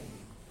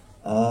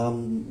This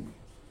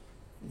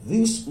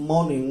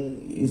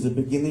morning is the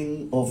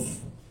beginning of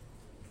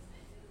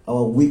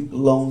our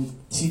week-long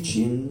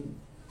teaching,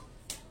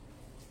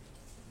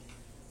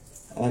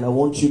 and I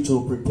want you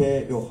to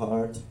prepare your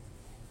heart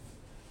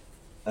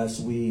as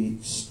we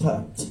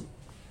start.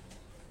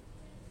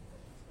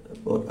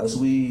 But as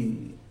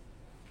we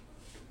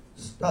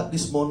start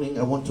this morning,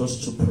 I want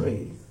us to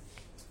pray.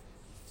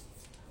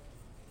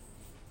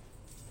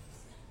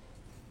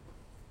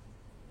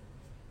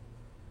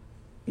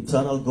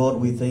 Eternal God,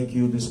 we thank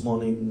you this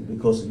morning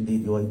because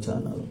indeed you are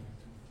eternal.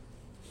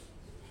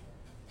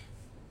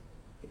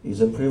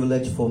 It's a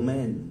privilege for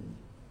men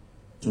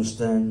to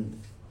stand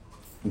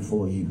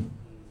before you.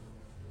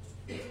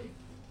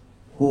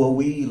 Who are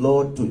we,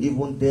 Lord, to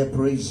even dare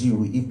praise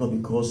you, if not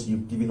because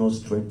you've given us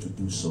strength to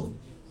do so?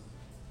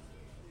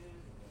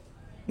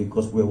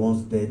 Because we were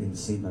once dead in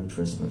sin and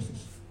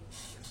trespasses.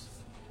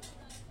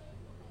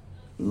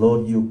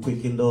 Lord, you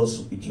quickened us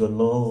with your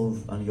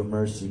love and your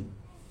mercy.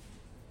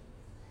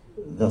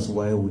 That's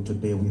why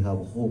today we have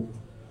hope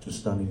to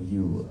stand in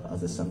you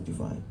as a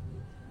sanctified.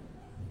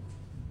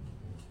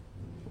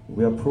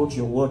 We approach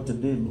your word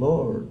today,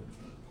 Lord,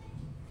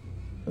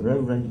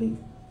 reverently.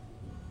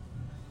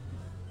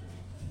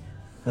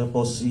 Help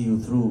us see you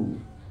through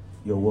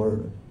your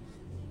word.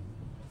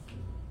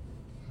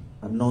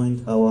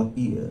 Anoint our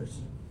ears.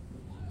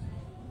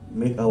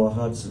 Make our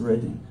hearts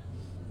ready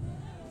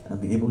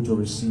and be able to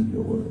receive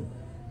your word.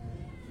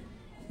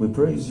 We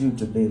praise you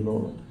today,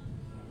 Lord,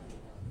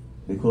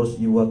 because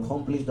you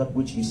accomplish that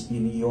which is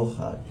in your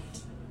heart.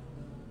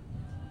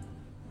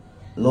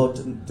 Lord,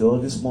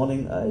 this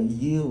morning I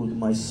yield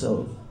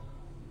myself.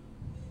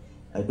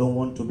 I don't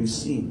want to be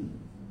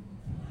seen,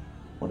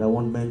 but I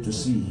want men to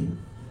see you.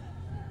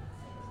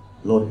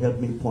 Lord, help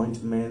me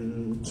point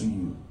men to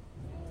you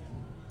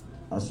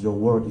as your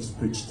word is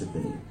preached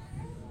today.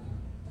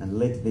 And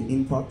let the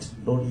impact,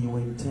 Lord, you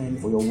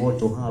intend for your word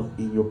to have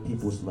in your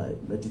people's life,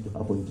 let it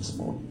happen this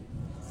morning.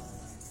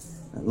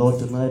 And Lord,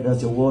 tonight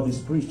as your word is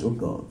preached, oh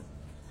God,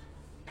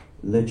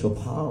 let your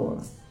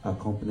power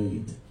accompany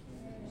it.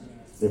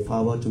 The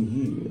power to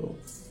heal,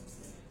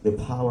 the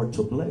power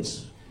to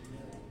bless,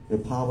 the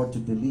power to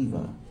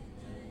deliver.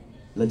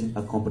 Let it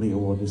accompany your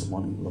word this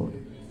morning, Lord.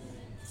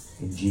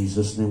 In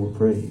Jesus' name we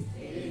pray.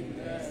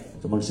 Amen.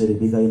 Someone say the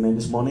big amen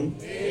this morning.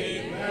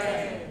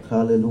 Amen.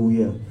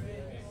 Hallelujah.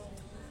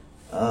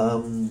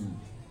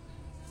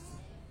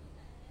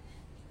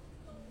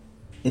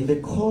 In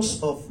the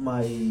course of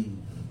my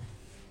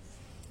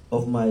I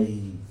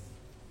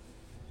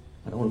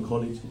don't want to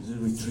call it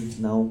retreat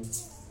now.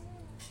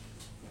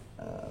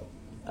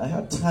 I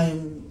had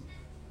time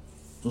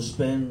to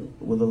spend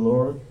with the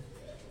Lord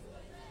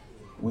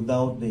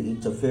without the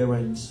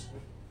interference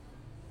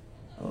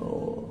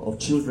of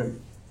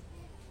children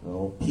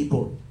or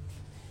people.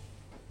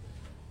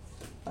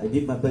 I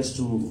did my best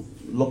to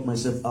lock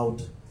myself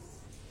out,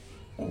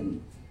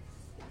 and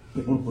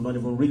people could not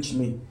even reach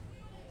me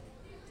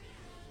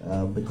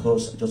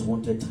because I just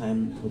wanted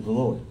time with the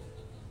Lord.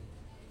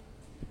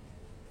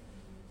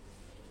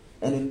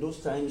 And in those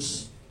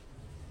times,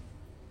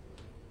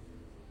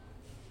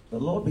 the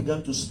Lord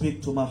began to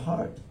speak to my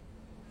heart.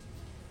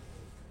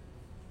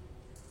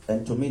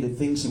 And to me, the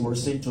things He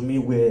was saying to me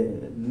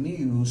were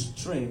new,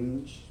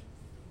 strange,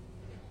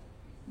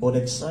 but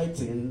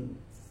exciting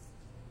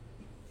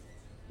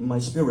in my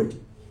spirit.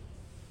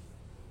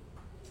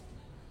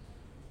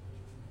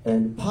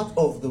 And part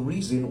of the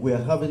reason we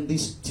are having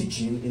this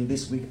teaching in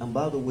this week, and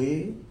by the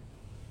way,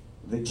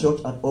 the church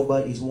at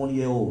Oba is 1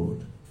 year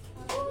old.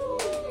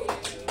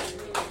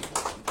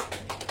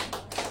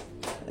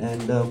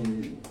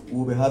 And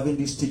we'll be having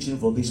this teaching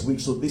for this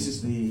week. So this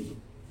is the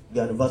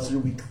anniversary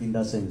week in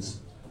that sense.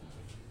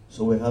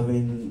 So we're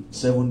having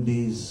 7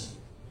 days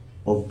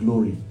of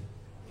glory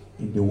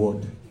in the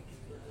word.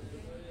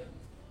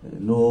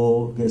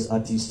 No guest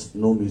artists,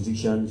 no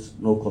musicians,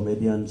 no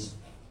comedians,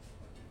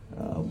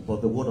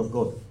 but the word of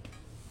God.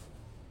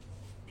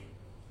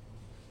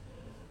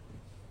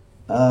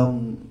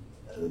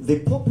 The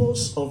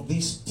purpose of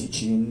this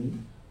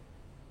teaching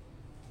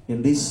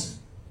in these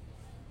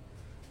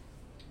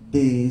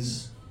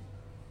days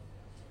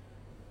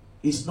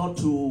is not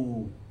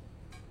to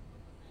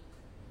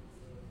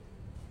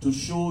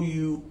show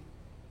you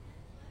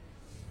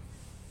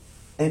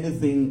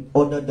anything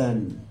other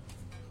than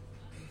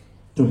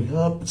to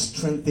help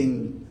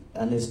strengthen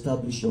and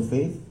establish your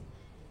faith.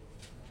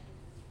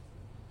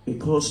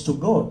 Because to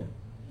God,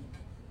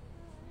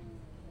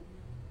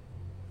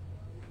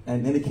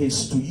 and in any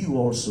case to you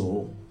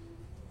also,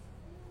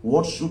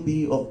 what should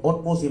be of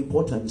utmost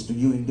importance to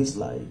you in this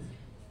life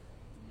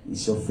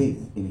is your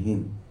faith in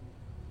Him.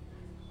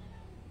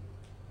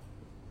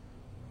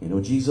 You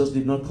know, Jesus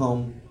did not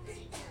come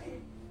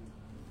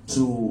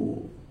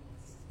to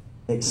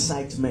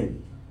excite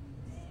men.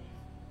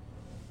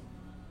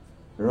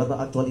 Rather,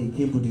 actually, He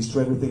came to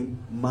destroy everything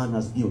man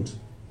has built.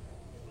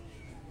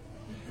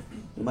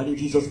 Imagine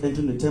Jesus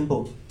entering the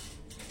temple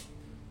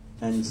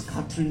and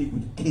scattering it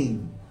with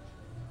cane.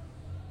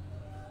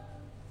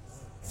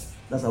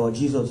 That's our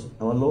Jesus,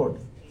 our Lord.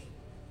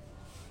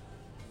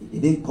 He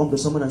didn't come to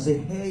someone and say,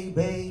 hey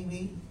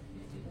baby,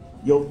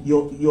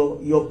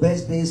 your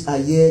best days are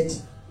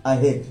yet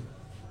ahead.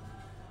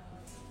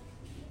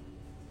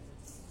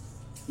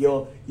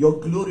 Your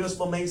glorious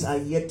moments are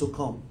yet to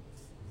come.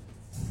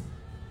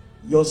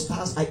 Your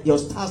stars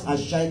are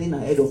shining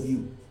ahead of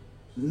you.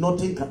 No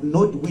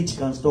witch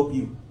can stop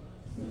you.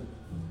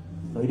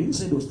 No, he didn't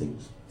say those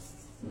things.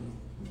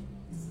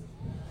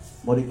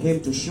 But he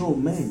came to show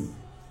men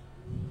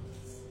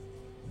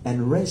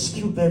and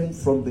rescue them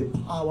from the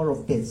power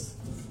of death.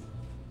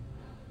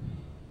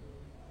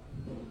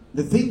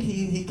 The thing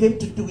he came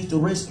to do is to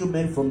rescue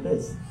men from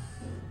death.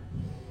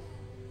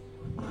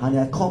 And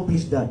he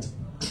accomplished that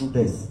through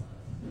death.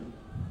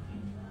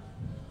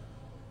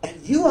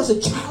 And you as a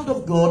child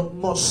of God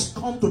must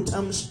come to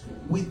terms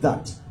with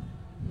that.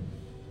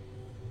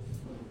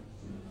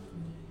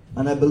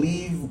 And I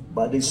believe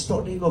by the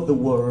studying of the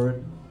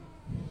word,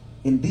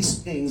 in these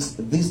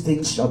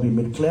things shall be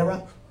made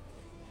clearer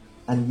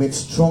and made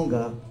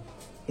stronger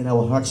in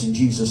our hearts in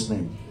Jesus'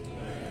 name.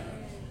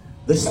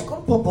 The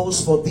second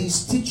purpose for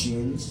these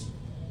teachings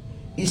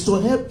is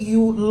to help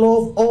you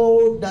love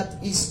all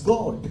that is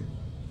God.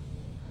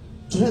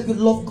 To help you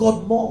love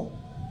God more.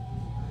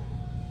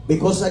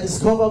 Because I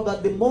discovered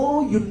that the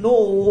more you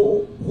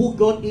know who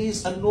God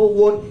is and know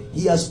what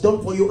He has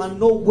done for you and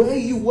know where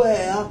you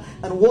were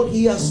and what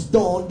He has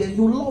done, then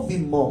you love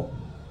Him more.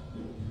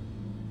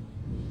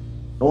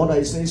 The one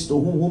that says, to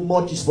whom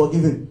much is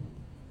forgiven,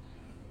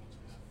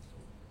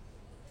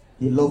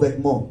 he loveth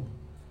more.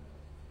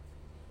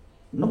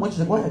 Not much is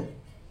required.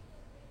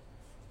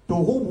 To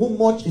whom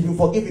much if you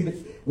forgive him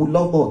will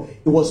love more.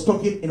 He was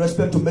talking in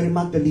respect to Mary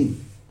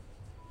Magdalene,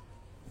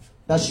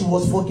 that she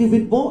was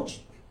forgiven much.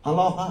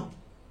 Allow her,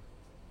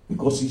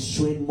 because he's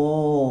showing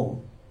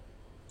more.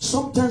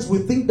 Sometimes we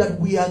think that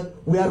we are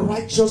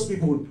righteous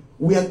people.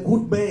 We are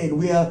good men.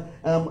 We are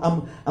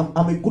I'm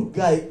a good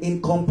guy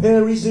in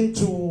comparison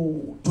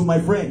to my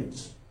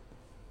friends.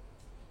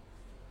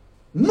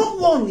 No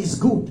one is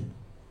good.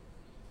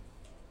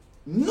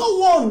 No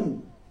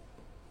one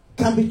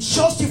can be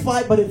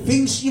justified by the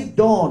things you've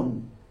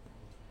done,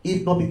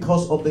 if not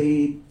because of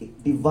the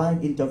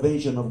divine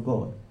intervention of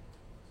God.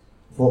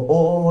 For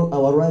all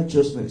our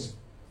righteousness,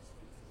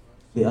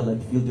 they are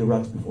like filthy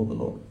rags before the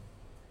Lord.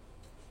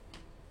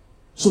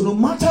 So no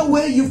matter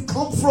where you've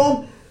come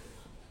from,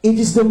 it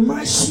is the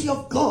mercy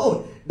of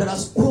God that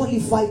has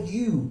qualified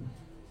you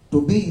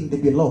to be in the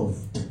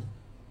beloved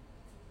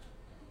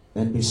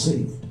and be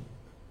saved.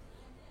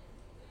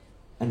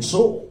 And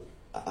so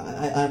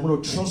I'm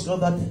going to trust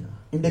God that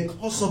in the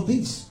course of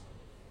this,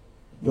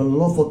 your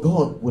love for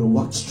God will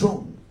wax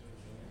strong,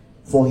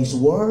 for His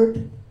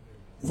word,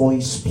 for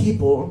His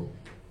people,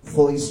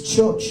 for His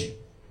church,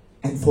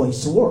 and for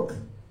His work,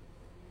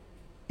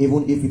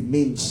 even if it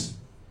means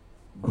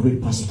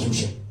great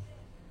persecution.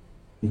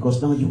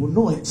 Because now you will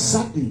know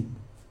exactly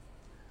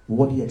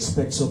what He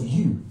expects of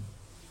you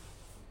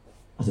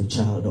as a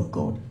child of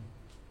God.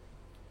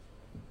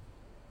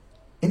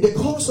 In the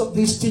course of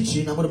this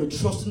teaching, I'm going to be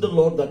trusting the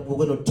Lord that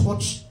we're going to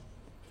touch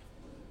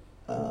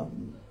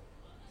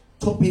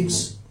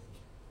topics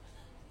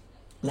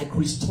like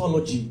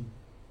Christology.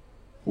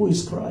 Who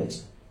is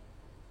Christ?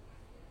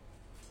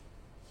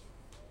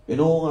 You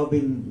know, I've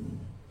been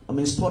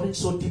studying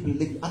so deeply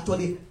lately.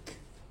 Actually,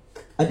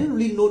 I didn't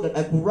really know that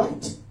I could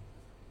write.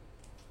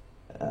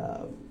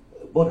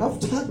 But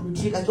after the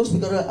retreat,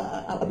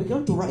 I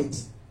began to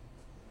write.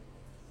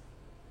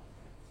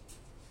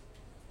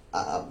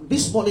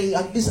 This morning,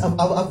 at least,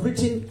 I've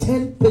written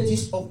 10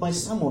 pages of my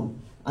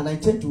sermon, and I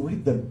intend to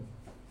read them.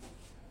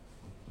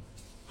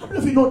 How many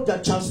of you know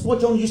that Charles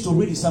Spurgeon used to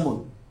read his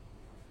sermon?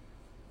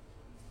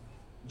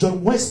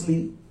 John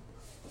Wesley,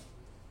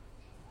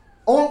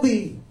 all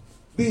the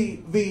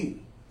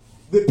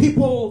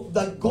people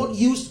that God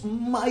used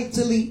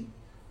mightily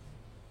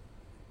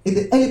in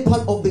the early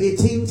part of the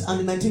 18th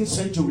and the 19th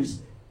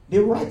centuries, they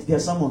write their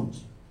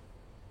sermons.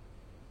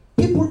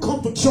 People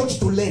come to church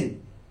to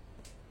learn.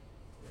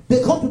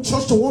 They come to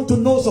church to want to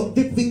know some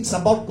deep things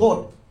about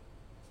God.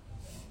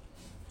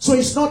 So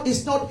it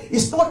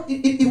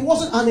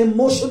wasn't an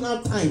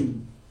emotional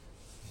time.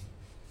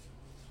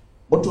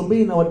 But to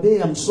me, in our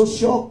day, I'm so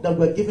shocked that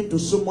we're given to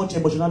so much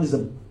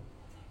emotionalism.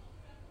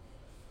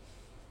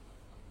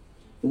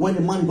 When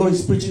the man God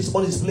is preaching,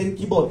 somebody is playing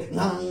keyboard. In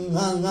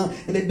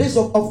the days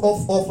of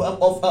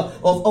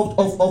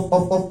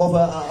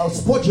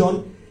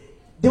Spurgeon,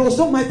 there was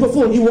no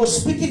microphone. He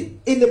was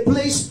speaking in a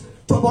place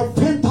to about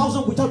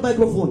 10,000 without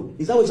microphone.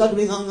 Is that what he's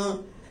doing?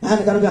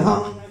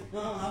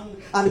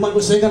 And the man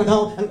was saying,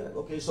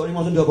 okay, sorry,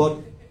 man, do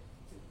about.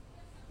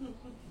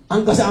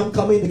 And because I'm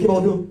coming, the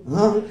keyboard do.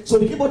 So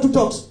the keyboard too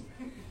talks.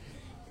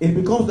 It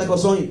becomes like a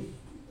song.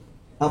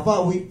 How far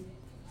are we?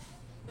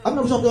 I'm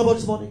not something about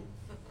this morning.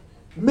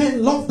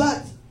 Men love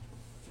that.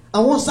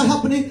 And once that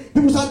happening,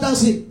 people start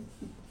dancing.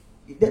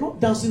 They're not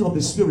dancing of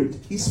the spirit,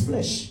 it's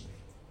flesh.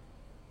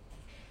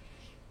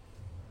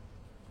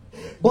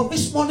 But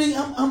this morning,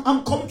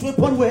 I'm coming to a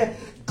point where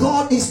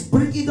God is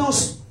bringing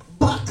us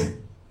back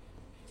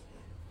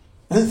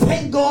And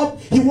thank God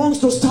He wants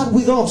to start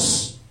with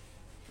us.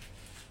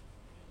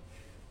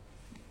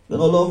 We're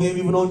not love Him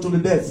even unto the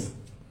death.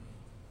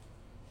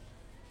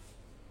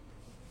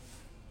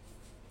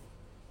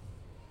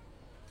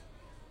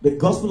 The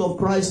gospel of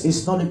Christ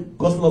is not a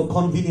gospel of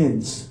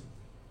convenience.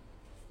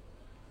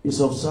 It's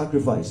of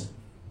sacrifice.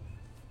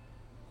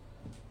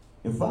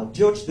 In fact,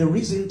 church, the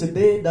reason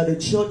today that the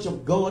church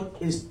of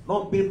God is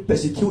not being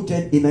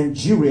persecuted in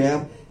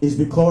Nigeria is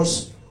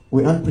because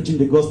we aren't preaching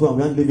the gospel and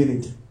we aren't living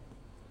it.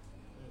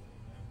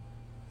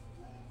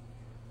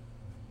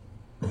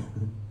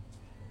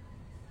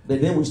 The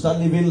day we start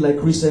living like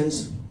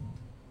Christians,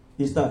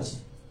 it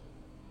starts.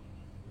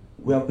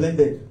 We are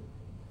blended.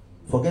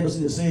 Forget those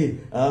things they say,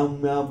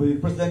 the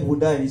president who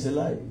died is a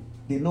lie.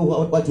 They know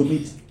what to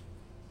meet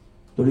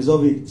to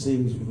resolve it. Say,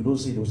 if we don't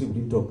say, they'll say we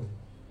didn't talk.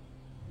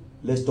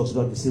 Let's talk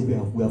so that they say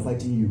we are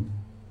fighting you.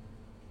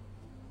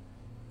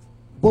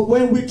 But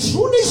when we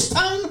truly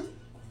stand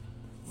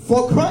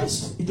for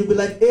Christ, it will be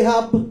like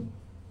Ahab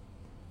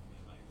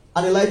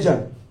and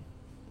Elijah.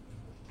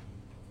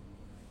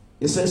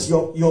 It says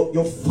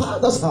your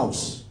father's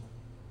house.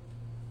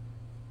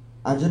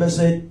 And Jesus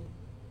said,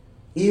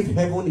 if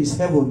heaven is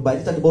heaven, by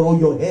the time tomorrow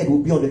your head will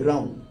be on the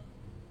ground.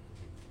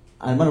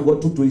 And the man of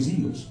God took to his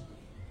heels.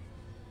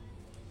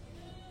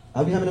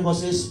 Have you heard anyone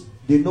says,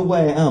 they know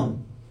where I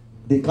am,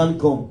 they can't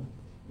come?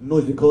 No,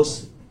 it's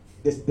because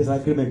there's an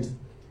agreement.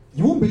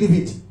 You won't believe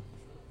it.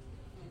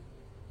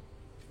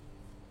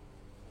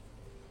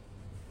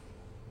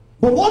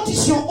 But what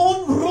is your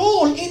own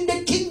role in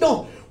the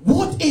kingdom?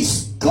 What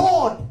is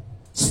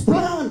God's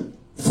plan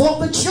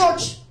for the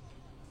church?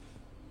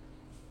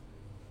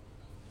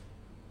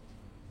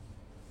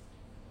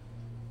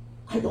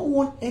 I don't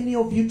want any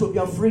of you to be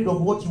afraid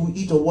of what you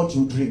eat or what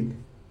you drink.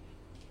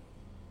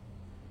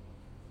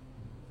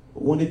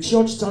 When the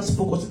church starts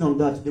focusing on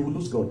that, they will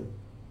lose God.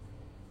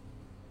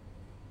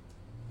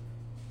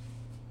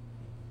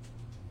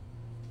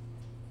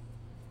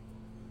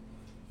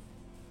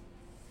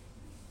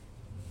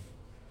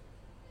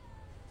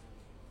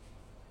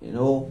 You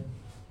know,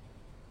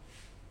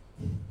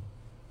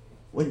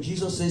 when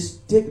Jesus says,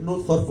 take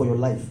no thought for your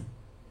life.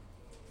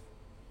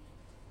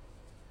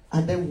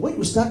 And then when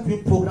you start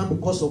doing program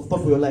because of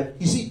thought for your life,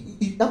 you see,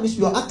 that means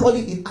you are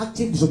actually in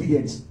active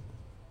disobedience.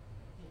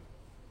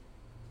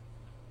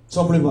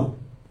 Some problem.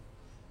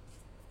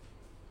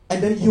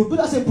 And then you do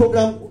that same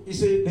program. You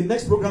say the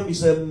next program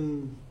is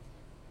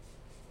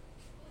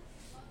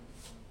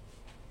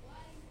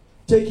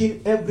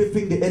taking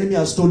everything the enemy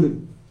has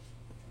stolen.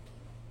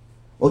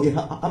 Okay,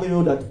 how many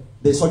know that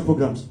there's such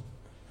programs?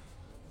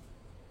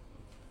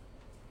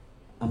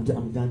 I'm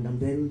done. And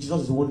then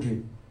Jesus is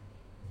wondering,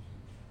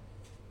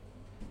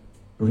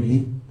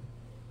 really?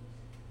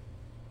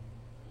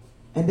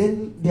 And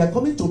then they are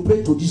coming to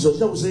pray to Jesus.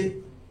 Jesus will say,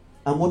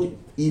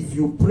 if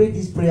you pray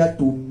this prayer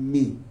to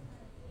me,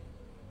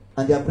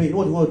 and they are praying,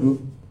 what do you want to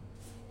do?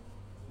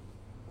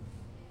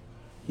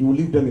 He will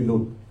leave them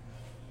alone.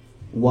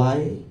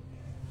 Why?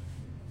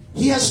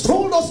 He has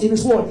told us in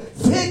His word,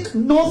 take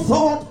no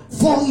thought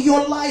for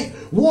your life,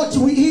 what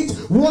you eat,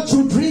 what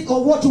you drink,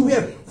 or what you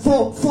wear.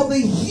 For the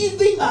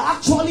heathen are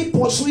actually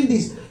pursuing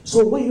this.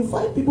 So when you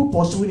find people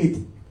pursuing it,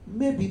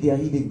 maybe they are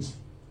heathens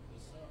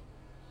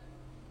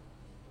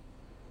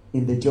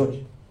in the church.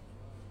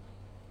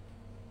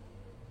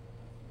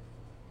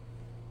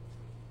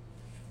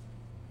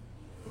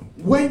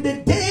 When the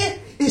day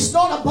is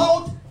not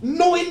about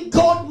knowing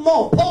God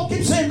more. Paul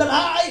keeps saying that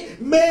I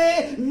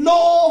may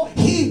know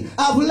Him.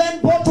 I've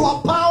learned both to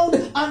abound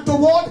and to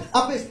what?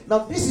 Abound. Now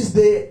this is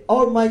the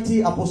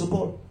almighty Apostle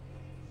Paul.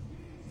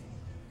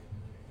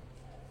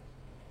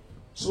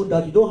 So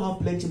that you don't have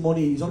plenty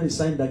money is not a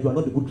sign that you are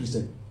not a good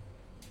Christian.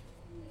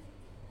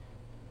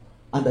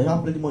 And that you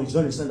have plenty money is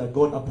not a sign that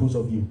God approves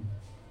of you.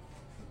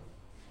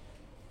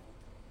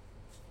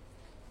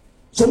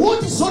 So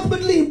what is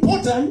ultimately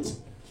important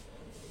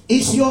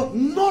is your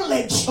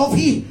knowledge of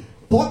Him.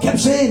 Paul kept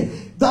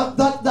saying that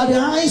the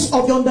eyes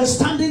of your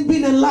understanding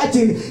being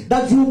enlightened,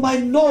 that you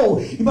might know,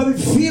 you might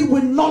be filled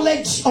with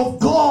knowledge of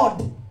God.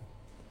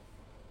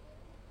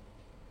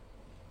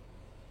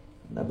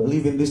 And I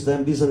believe in this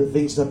time, these are the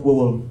things that we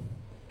will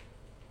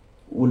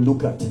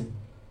look at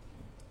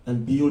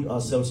and build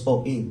ourselves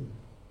up in.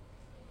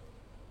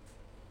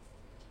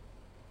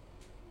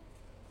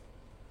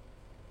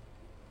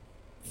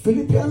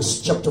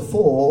 Philippians chapter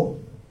 4.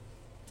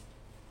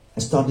 I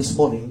start this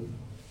morning.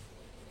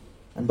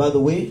 And by the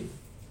way,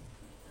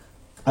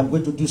 I'm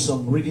going to do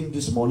some reading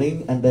this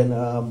morning. And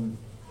then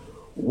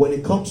when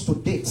it comes to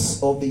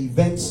dates of the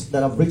events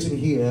that I've written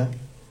here,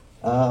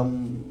 I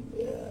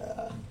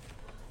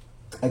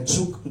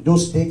took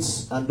those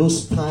dates and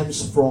those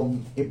times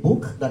from a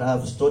book that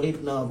I've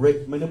studied. Now I've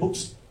read many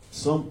books.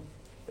 I've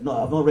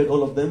not read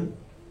all of them.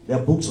 There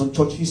are books on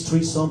church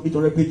history, some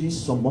 800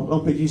 pages, some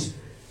 100 pages.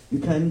 You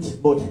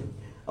can't, but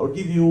I'll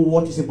give you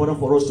what is important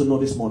for us to know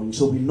this morning,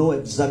 so we know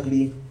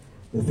exactly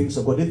the things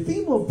of God. The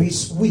theme of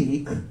this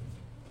week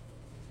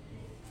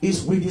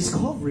is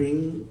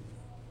rediscovering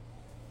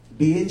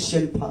the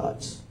ancient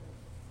paths.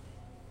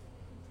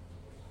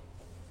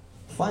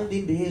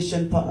 finding the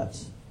ancient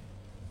path.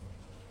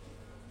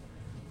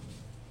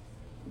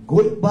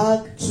 Going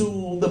back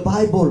to the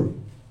Bible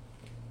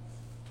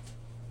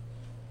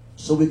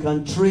so we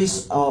can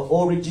trace our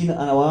origin and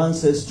our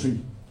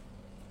ancestry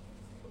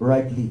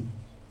rightly.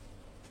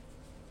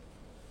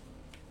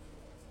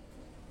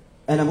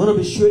 And I'm going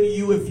to be showing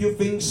you a few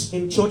things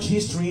in church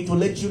history to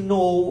let you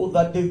know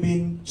that there's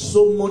been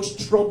so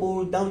much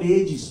trouble down the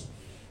ages.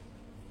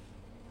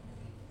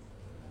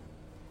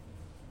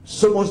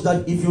 So much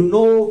that if you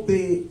know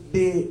the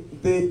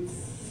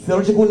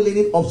theological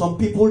leaning of some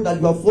people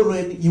that you are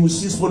following, you will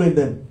cease following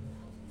them.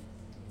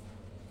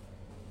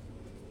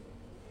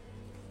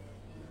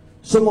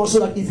 So much so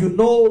that if you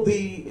know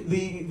the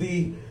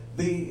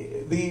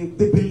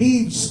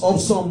beliefs of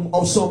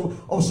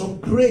some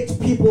great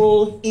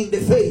people in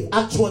the faith,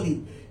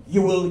 actually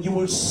you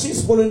will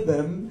cease following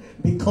them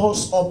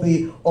because of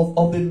the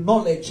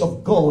knowledge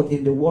of God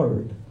in the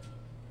Word.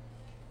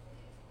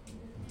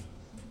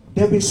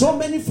 There have been so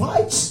many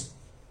fights,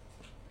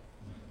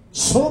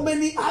 so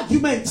many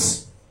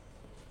arguments,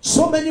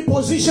 so many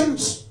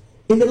positions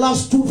in the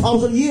last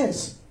 2,000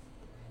 years.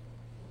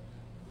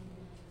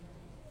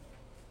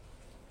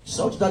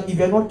 Such that if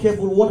you are not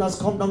careful, what has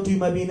come down to you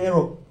might be an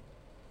error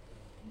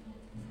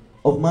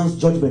of man's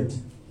judgment.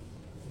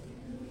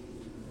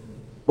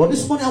 But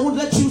this morning I want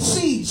to let you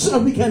see so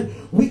that we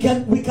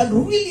can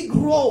really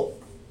grow.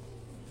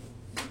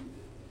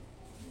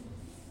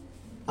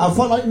 I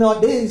found out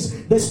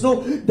nowadays there's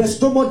no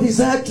more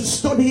desire to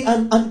study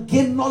and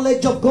gain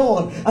knowledge of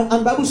God.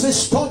 And Bible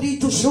says, study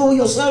to show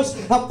yourselves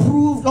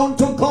approved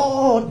unto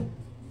God,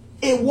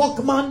 a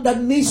workman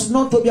that needs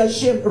not to be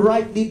ashamed,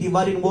 rightly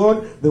dividing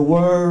the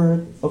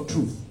word of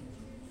truth.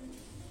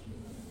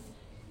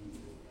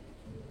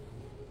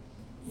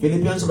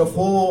 Philippians chapter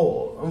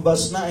 4 and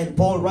verse 9,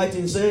 Paul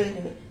writing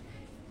saying,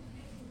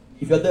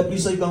 if you are there,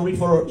 please, so you can read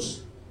for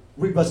us.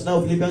 Read verse 9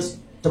 of Philippians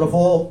chapter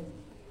 4.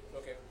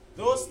 Okay.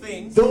 Those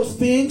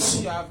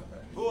things you have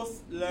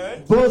both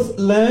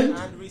learned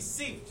and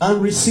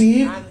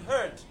received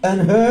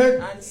and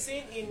heard and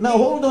seen in now me.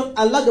 hold on,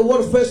 I like the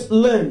word first,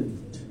 learned.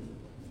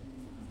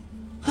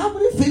 How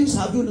many things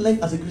have you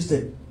learned as a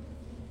Christian?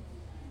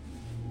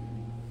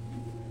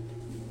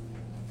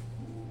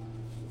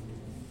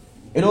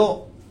 You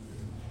know,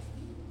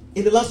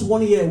 in the last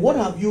 1 year, what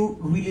have you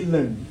really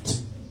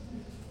learned?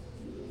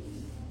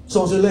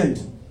 So,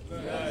 learned.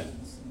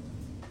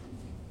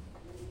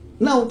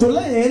 Now, to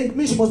learn, it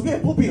means you must be a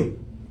pupil.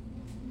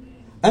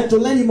 And to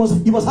learn, you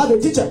must have a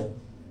teacher.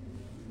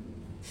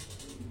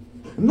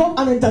 Not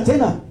an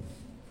entertainer.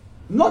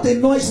 Not a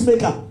noise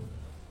maker.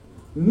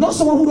 Not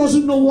someone who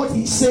doesn't know what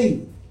he's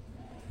saying.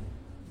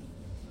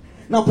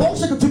 Now, Paul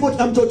said to Timothy,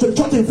 to the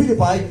church in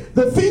Philippi,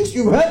 the things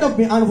you've heard of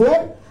me and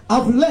what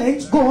I've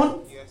learned, go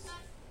on. Yes.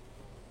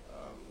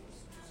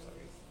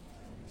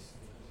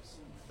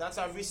 That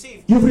I've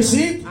received. You've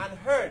received and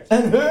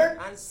heard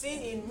and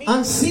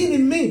seen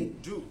in me.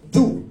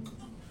 Do.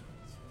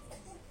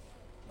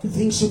 The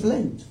things you've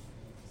learned.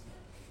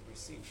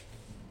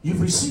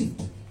 You've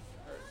received.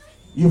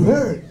 You've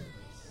heard.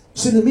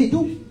 Seen in me,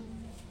 do.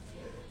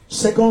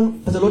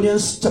 2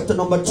 Thessalonians chapter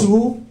number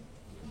 2.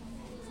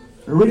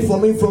 Read for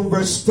me from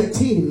verse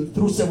 13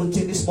 through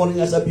 17 this morning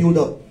as I build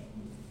up.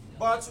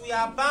 But we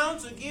are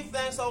bound to give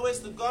thanks always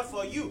to God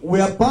for you.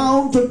 We are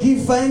bound to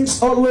give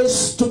thanks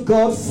always to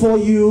God for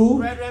you.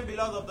 Brethren,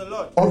 beloved of the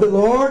Lord. Of the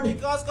Lord.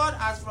 Because God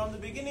has from the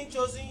beginning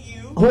chosen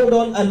you. Hold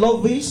on, I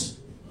love this.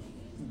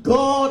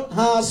 God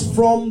has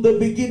from the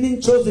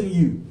beginning chosen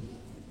you.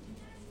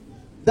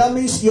 That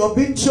means you're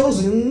being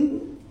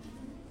chosen.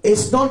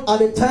 It's not at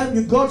the time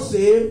you got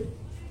saved.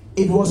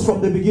 It was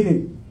from the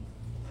beginning.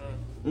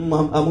 I'm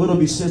going to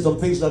be saying some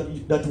things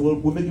that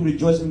will make you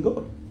rejoice in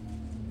God.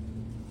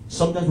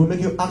 Sometimes will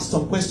make you ask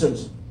some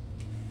questions.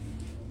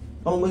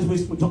 Always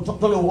make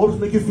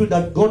you feel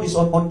that God is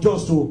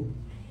unjust too.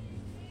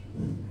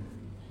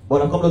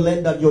 But I come to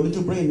learn that your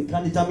little brain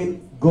can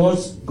determine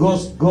God's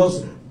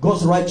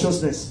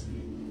righteousness.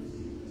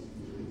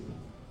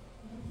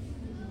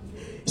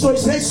 So it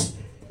says,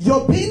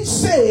 your being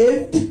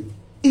saved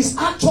is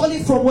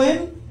actually from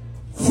when?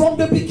 From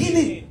the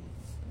beginning.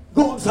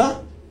 Go on,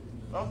 sir.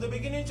 From the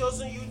beginning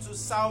chosen you to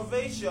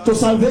salvation. To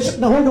salvation.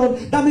 Now hold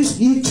on. That means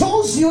He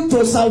chose you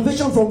to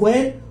salvation from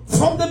when?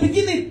 From the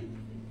beginning.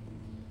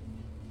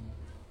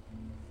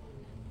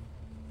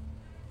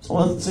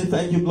 Someone say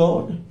thank you,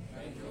 Lord.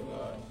 Thank you,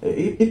 Lord.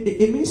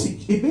 It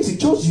means He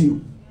chose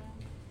you.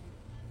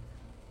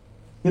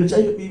 It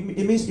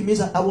means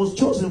that I was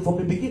chosen from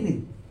the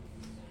beginning.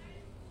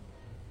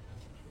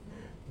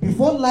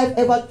 Before life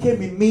ever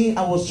came in me,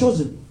 I was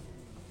chosen.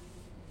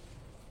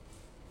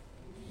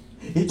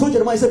 He told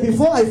Jeremiah, he said,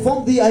 before I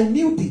formed thee, I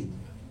knew thee.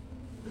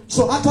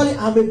 So actually,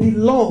 I'm a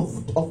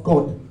beloved of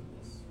God.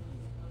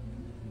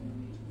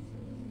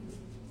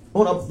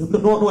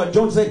 No,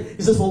 John said,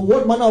 he says, for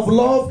what manner of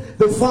love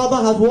the Father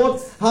has what?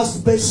 Has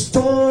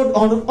bestowed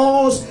on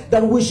us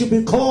that we should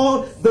be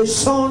called the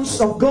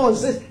sons of God. He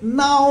says,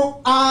 now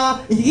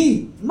are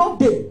ye, not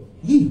they,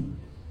 ye.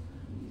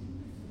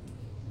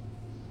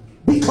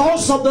 Because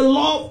because of the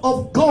love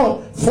of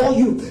God for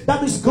you.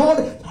 That means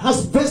God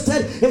has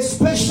vested a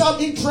special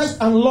interest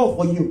and love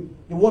for you.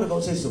 The word of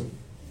God says so.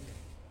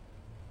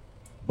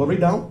 But read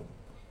down.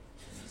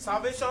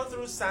 Salvation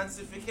through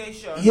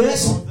sanctification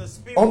Yes,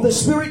 of the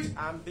Spirit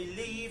and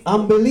believe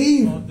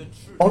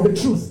of the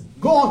truth.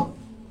 Go on.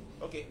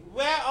 Okay.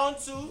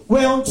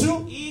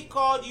 Whereunto he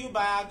called you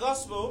by our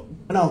gospel.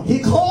 Now, he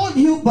called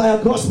you by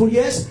a gospel,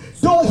 yes.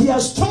 Though he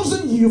has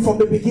chosen you from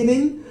the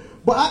beginning,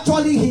 but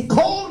actually he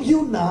called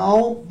you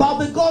now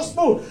by the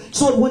gospel.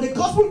 So when the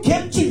gospel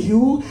came to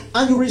you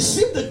and you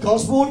received the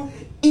gospel,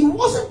 it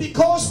wasn't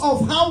because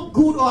of how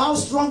good or how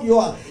strong you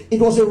are. It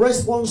was a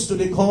response to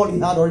the call he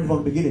had already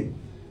from the beginning.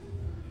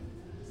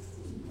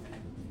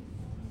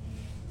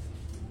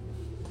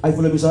 I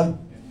follow me, sir?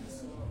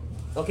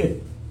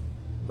 Okay.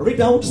 Read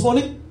down this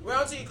morning.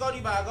 Whereunto he called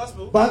you by a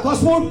gospel. By a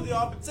gospel. To the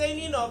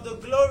obtaining of the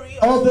glory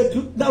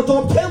now to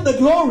obtain the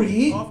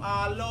glory of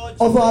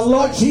our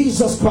Lord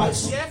Jesus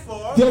Christ.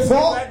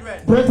 Therefore,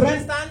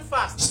 brethren, stand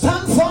fast.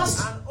 Stand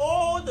fast. And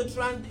all the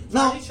traditions.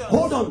 Now,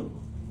 hold on.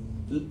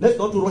 Let's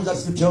not rush that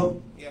scripture.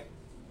 Yeah.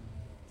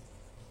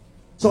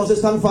 Someone say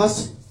stand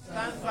fast.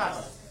 Stand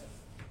fast.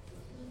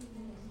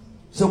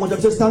 Someone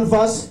say stand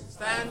fast.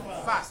 Stand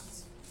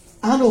fast.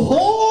 And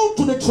hold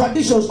to the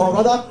traditions, or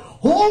rather,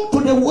 hold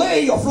to the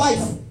way of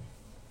life.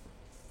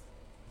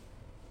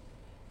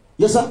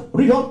 Yes, sir.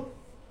 Read on.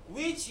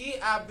 Which ye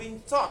have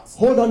been taught.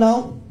 Hold on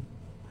now.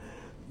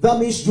 That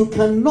means you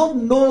cannot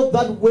know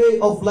that way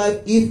of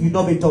life if you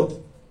not be taught.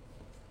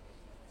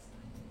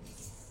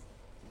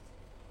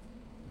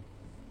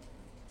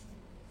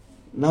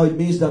 Now it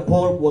means that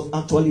Paul was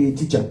actually a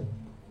teacher.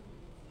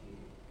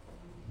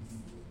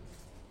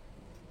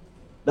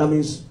 That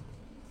means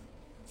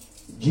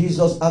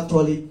Jesus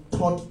actually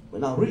taught.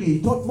 Now really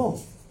he taught more.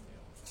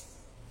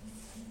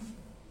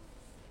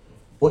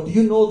 But do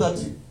you know that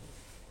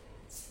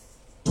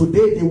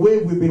today the way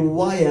we've been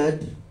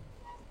wired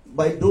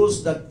by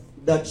those that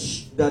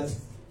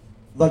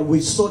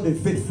we saw the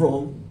faith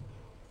from,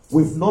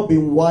 we've not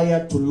been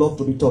wired to love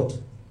to be taught.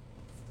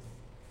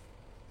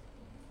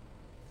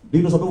 Do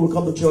you know some people will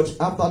come to church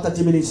after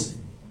 30 minutes,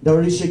 they're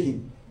already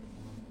shaking.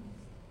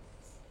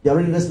 They're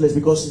already restless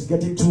because it's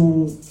getting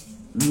too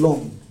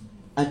long.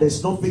 And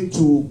there's nothing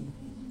to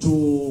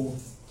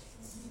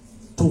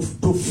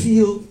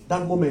feel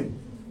that moment.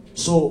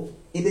 So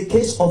in the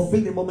case of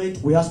feeling the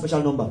moment, we have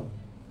special number.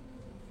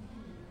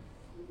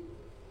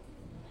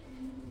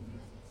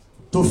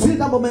 To feel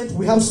that moment,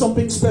 we have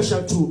something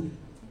special to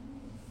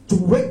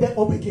wake them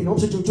up again.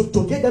 Also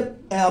to get them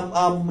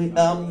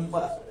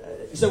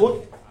say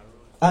what?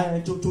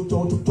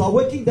 To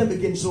awaken them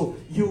again. So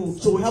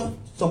we have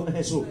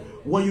some. So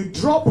when you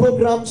draw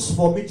programs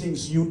for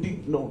meetings, you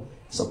didn't know.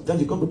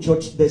 Sometimes you come to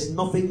church, there's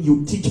nothing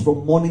you teach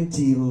from morning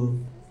till.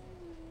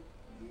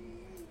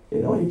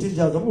 When you teach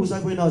that, some people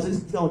start going out and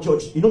say,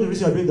 church. You know the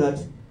reason you're doing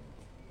that?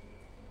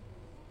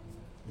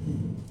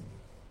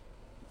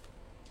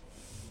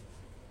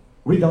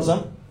 Read down,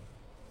 sir.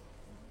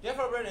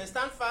 Therefore, brethren,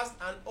 stand fast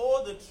and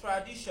all the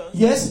traditions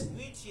yes,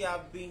 which ye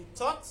have been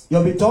taught. You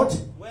have been taught?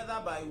 Whether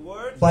by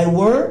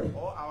word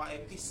or our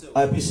epistle.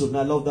 Our epistle. Now,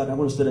 I love that. I'm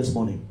going to stay this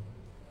morning.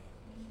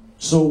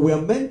 So we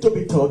are meant to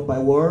be taught by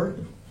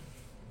word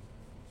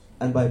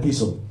and by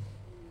epistle.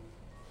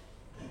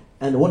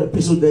 And what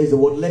epistle there is the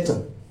word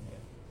letter.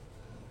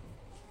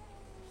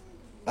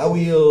 I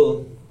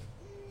will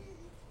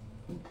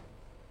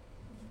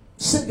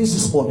say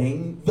this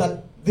morning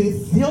that the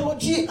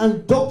theology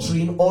and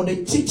doctrine or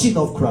the teaching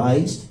of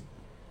Christ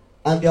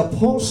and the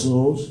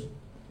apostles,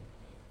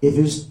 if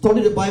you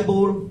study the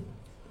Bible,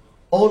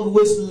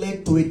 always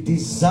led to a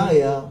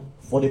desire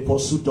for the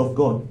pursuit of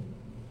God.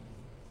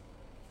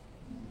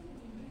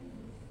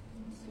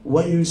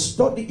 When you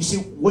study, you see,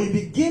 when you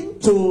begin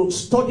to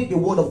study the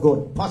Word of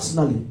God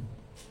personally,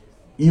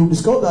 you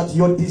discover that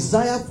your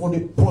desire for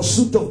the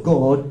pursuit of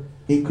God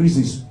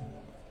increases.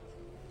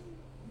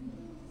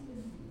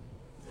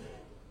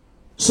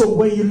 So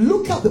when you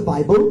look at the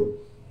Bible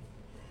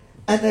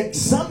and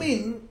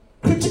examine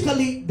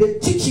critically the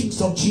teachings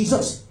of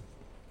Jesus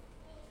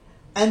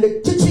and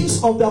the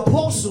teachings of the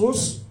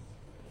apostles,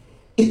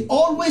 it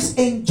always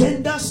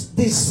engenders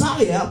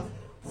desire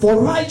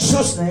for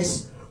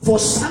righteousness, for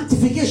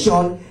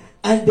sanctification,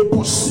 and the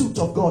pursuit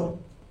of God.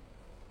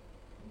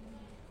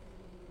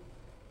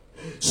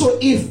 So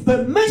if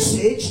the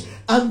message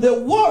and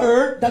the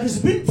word that is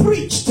being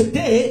preached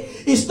today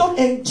is not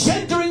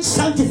engendering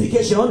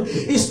sanctification,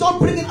 is not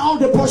bringing out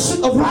the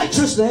pursuit of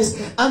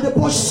righteousness and the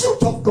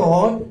pursuit of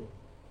God,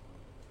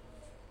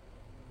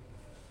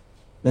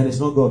 then it's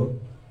not God.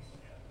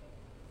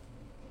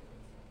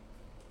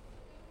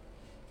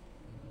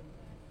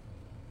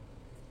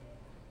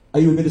 Are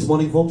you with me this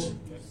morning, folks?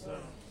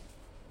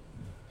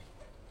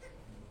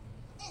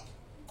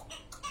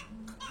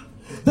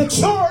 The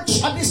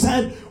church at this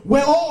time,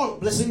 we're all,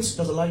 blessings,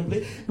 does a line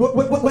play?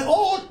 We're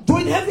all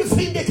doing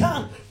everything they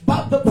can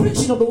but the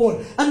preaching of the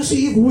word. And you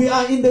see, if we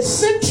are in the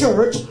same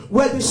church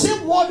where the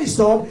same word is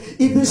taught,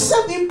 if the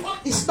same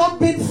impact is not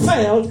being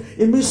felt,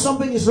 it means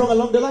something is wrong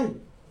along the line.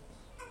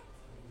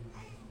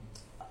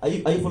 Are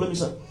you following me,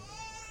 sir?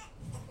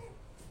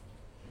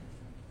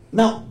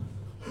 Now,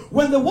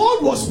 when the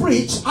word was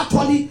preached,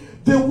 actually,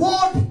 the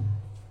word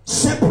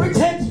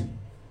separated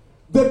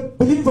the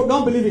believing from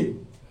non-believing.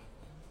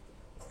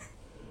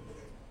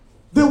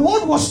 The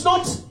word was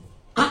not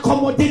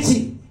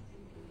accommodating.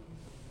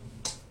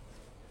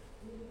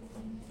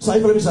 So, are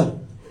you following me, sir?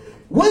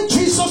 When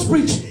Jesus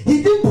preached,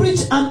 he didn't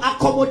preach an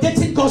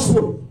accommodating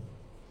gospel.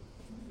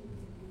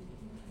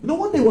 You know,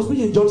 one day he was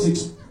preaching in John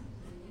 6.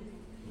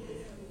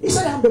 He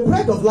said, I am the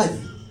bread of life.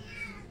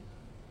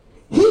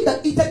 He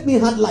that eateth me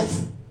had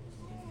life.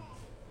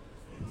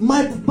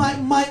 My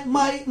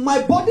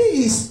body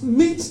is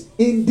meat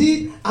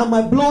indeed, and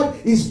my blood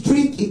is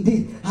drink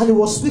indeed. And he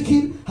was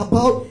speaking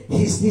about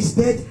his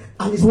death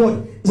and his what?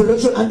 His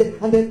resurrection.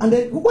 And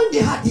then when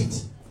they had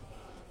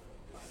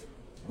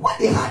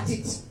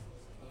it,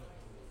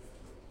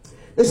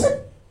 they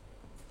said,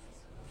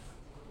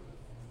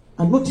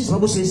 and notice the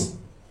Bible says,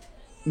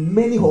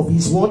 many of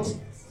his what?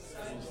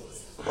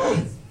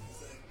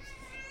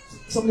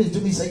 Somebody is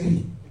doing this, I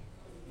agree.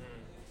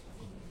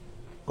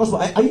 Because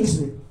are you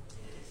listening?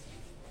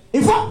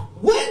 In fact,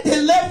 when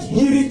they left,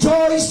 he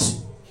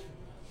rejoiced.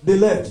 They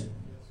left.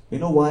 You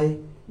know why?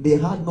 They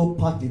had no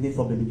part in it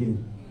from the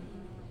beginning.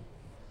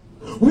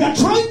 We are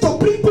trying to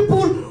bring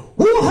people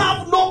who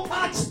have no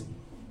part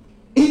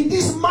in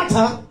this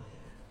matter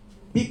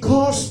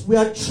because we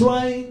are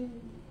trying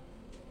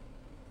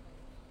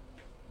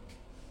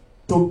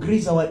to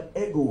grease our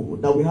ego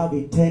that we have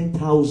a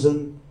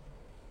 10,000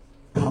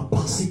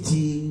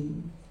 capacity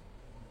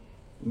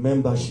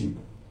membership.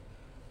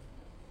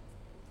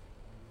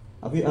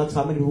 Have you asked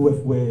how many people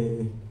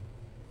were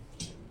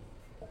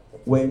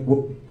when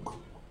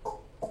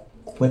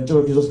Church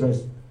of Jesus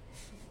Christ?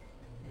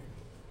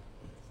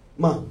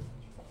 Man,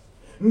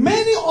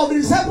 many of the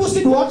disciples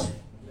did what?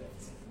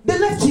 They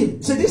left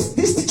him. So this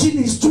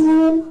teaching is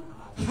too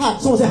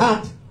hard. Someone say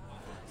hard.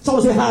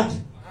 Someone say hard.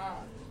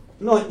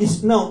 No,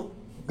 it's now.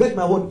 Get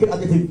my word. Get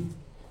adjective.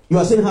 You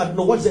are saying hard.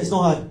 No, what is that? It's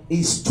not hard.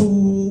 It's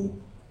too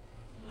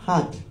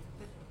hard.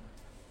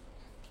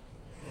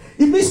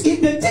 It means if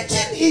the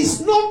teaching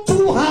is not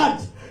too hard,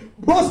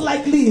 most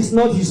likely it's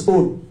not his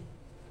own.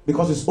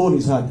 Because his own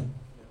is hard.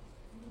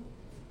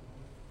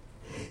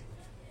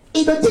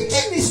 If the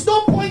teaching is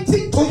not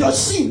pointing to your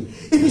sin,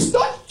 if it's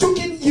not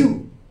choking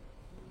you,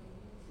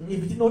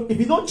 if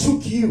it not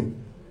choke you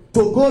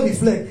to go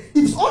reflect,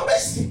 if it's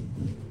always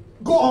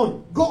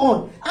go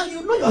on, and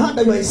you know your heart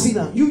that you are a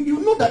sinner, you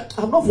know that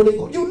I'm not following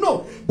God, you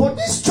know, but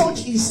this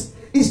church is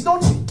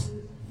not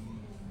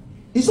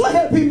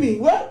helping me.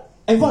 Well,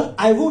 in fact,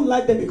 I won't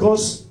like them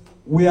because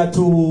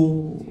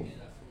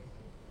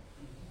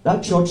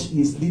that church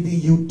is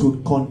leading you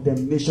to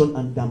condemnation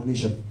and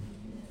damnation.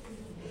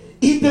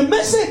 If the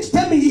message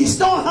tell me it's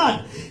not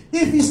hard,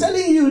 if he's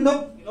telling you,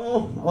 I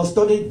was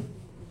studying,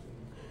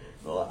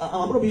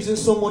 I'm going to be using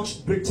so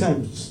much Greek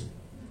terms,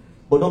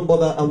 but don't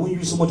bother, I won't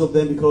use so much of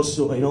them because,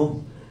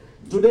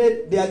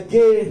 today they are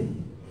gay,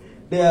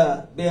 they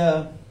are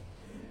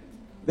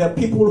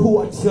people who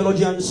are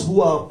theologians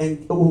who are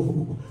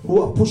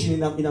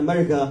pushing in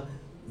America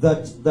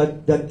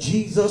that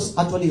Jesus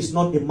actually is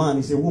not a man,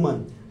 he's a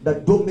woman.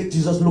 That don't make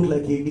Jesus look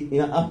like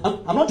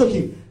I'm not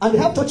joking. And they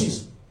have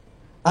churches,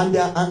 and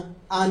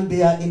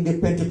they are in the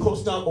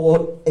Pentecostal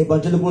or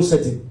evangelical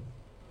setting.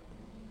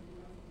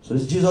 So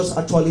this Jesus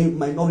actually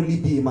might not really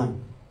be a man.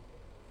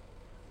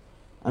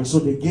 And so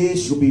the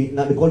gays should be,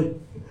 now they call it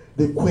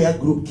the queer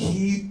group,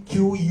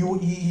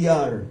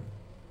 Queer.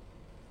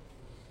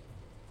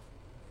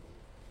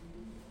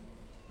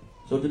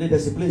 So today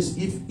there's a place,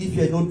 if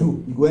you don't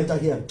do, you go enter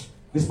here.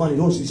 This man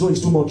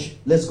is too much.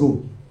 Let's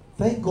go.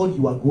 Thank God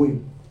you are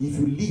going. If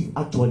you leave,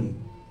 actually,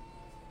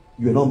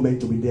 you are not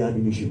meant to be there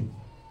in the issue.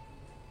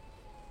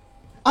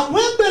 And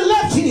when they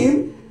left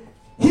him,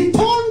 he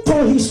turned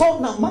to his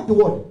own. Now, mark the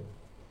word.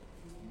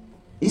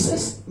 He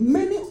says,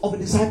 many of the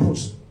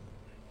disciples,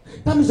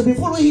 that means they've been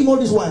following him all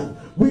this while.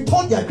 We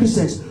thought they are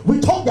Christians.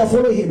 We thought they are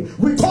following him.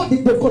 We thought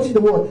they've gotten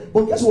the word.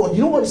 But guess what? You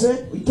know what he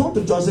said? He turned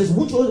to John and says,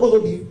 which also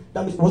leave?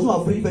 That means he was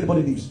not afraid if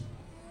anybody leaves.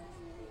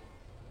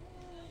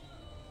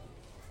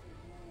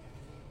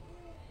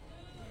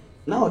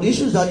 Now, the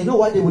issue is that you know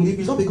why they will leave?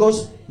 It's not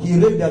because he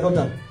raped their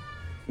daughter.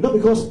 It's not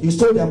because he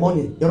stole their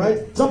money. Alright?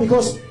 It's not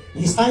because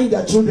he's eyeing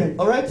their children.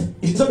 Alright?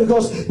 It's not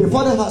because the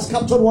father has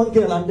captured one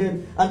girl and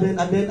then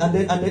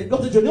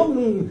Dr.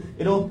 John,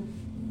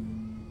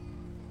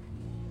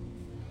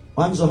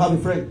 I used to have a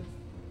friend.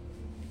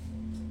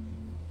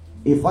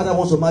 A father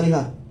wants to marry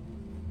her.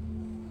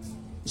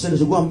 He said they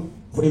should go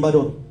for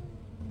Ibadan.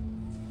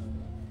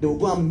 They will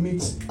go and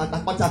meet at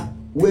Akpata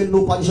where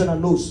no practitioner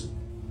knows.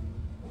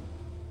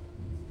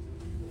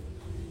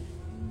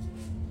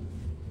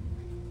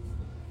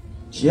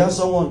 She has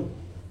someone.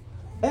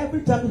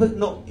 Every time,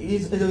 anytime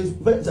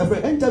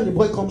the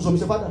boy comes home, he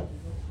says, Father,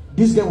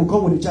 this girl will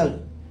come with a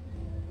child.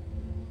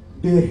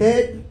 The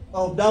head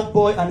of that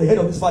boy and the head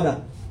of his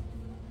father.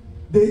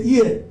 The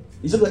ear.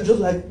 It's just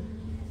like,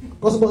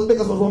 because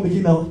one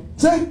begin now.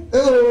 Say,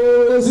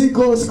 oh, he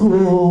go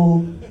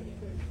school.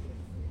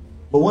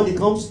 But when it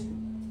comes,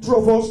 true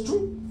or false,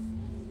 true.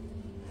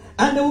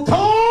 And they will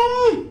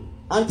come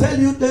and tell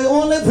you the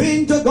only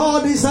thing to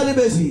God is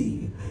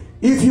celibacy.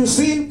 If you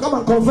sin, come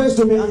and confess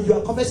to me, and you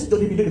are confessing to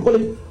me. They call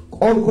it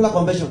auricular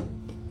confession.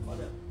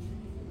 Father,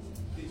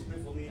 please pray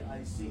for me.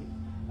 I sin.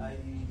 I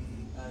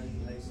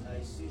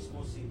sin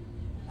small sin,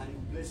 and He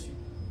will bless you.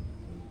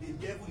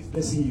 The devil is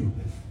blessing you.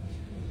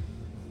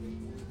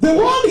 The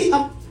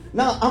one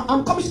now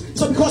I'm coming.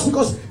 So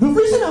because the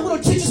reason I'm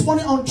going to teach this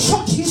morning on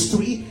church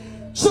history,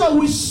 so that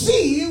we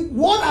see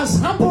what has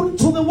happened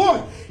to the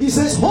world. He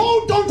says,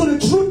 hold on to the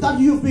truth that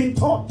you've been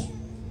taught.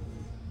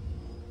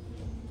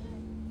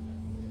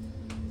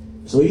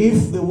 So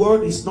if the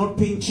word is not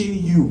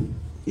pinching you,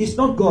 it's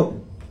not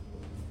God.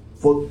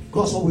 For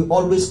God's word will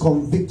always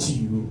convict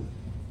you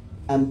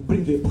and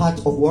bring the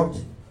path of what?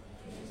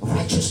 Of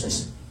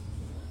righteousness.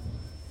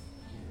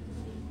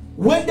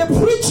 When they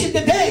preach in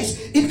the days,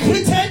 it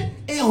created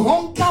a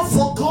hunger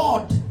for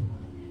God.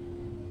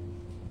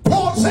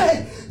 Paul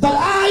said that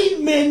I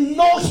may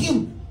know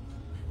Him.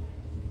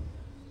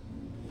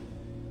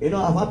 You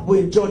know, I've had people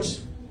in church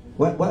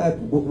where I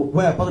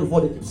passed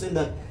before, they keep saying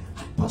that,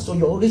 Pastor,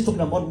 you're always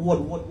talking about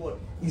word.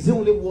 Is the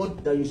only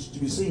word that you should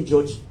be saying in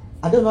church?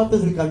 I don't know what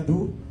things we can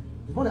do.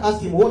 You want to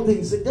ask him one thing,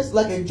 he said, let's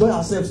enjoy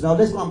ourselves now,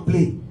 let's go and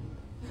play.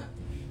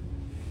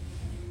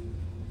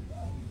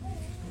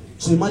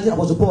 So imagine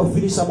Apostle Paul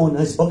finish sermon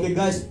and say, okay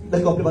guys,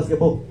 let's go play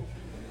basketball.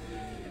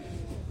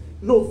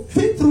 No,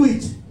 think through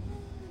it.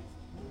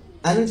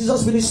 And then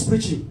Jesus finished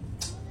preaching.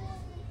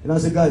 And I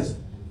said, guys,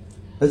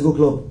 let's go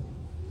club.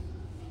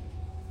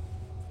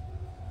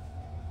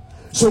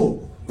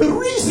 So the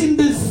reason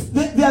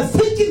they are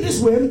thinking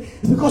this way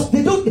is because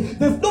they've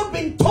not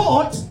been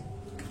taught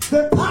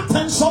the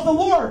patterns of the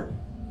word.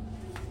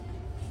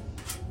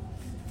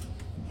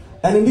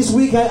 And in this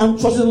week I am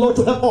trusting the Lord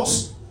to help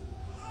us.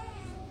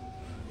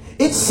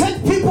 It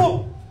set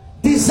people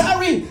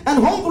desiring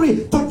and hungry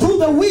to do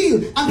the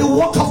will and the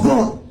work of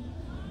God.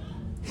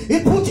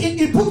 It put in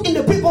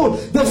the people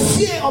the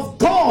fear of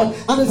God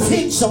and the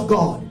things of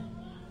God.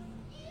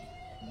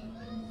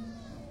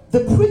 The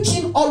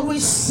preaching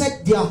always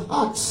set their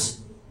hearts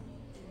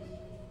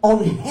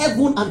on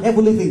heaven and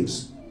heavenly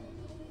things.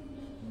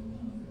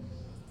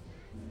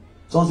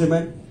 Someone say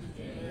amen?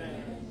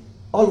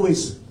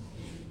 Always.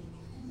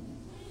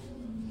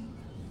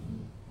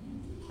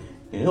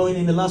 You know,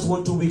 in the last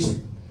 1-2 weeks,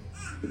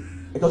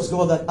 I got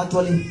discovered that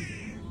actually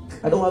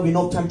I don't have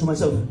enough time to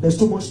myself. There's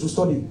too much to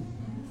study.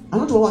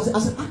 And I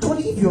said,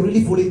 actually, if you're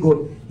really following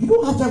God, you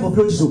don't have time for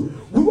prayer. So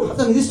we won't have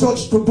time in this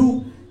church to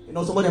do,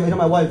 somebody, I met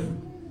my wife.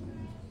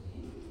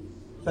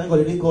 Thank God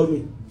they didn't call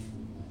me.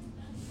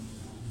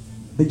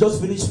 They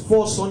just finished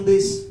 4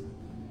 Sundays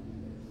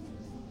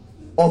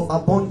of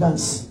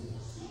abundance.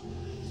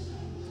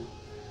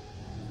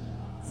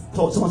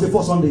 Someone say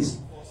 4 Sundays.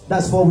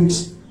 That's 4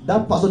 weeks.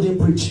 That pastor didn't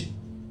preach.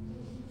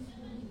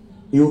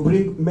 He will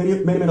bring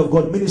many men of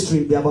God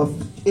ministering. There are about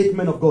 8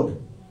 men of God.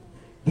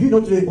 Do you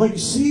know today, when you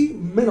see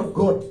men of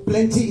God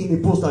plenty in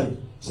the poster, you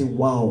say,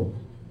 wow,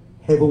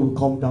 heaven will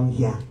come down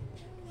here.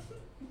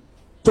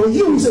 To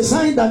you, it's a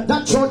sign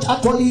that church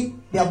actually,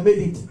 they have made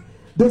it.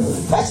 The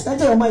first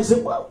enter your mind,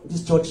 say, wow,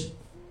 this church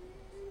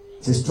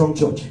is a strong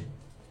church.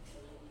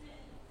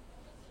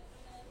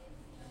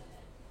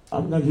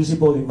 I'm going to use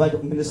Paul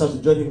invite ministers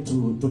to join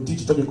him to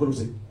teach church in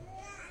Colossae.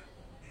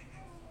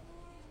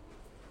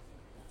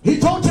 He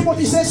told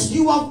Timothy, he says,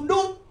 you have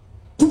known.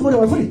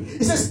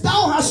 He says,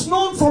 thou hast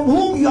known from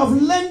whom you have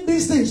learned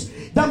these things.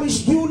 That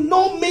means you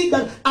know me,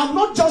 that I'm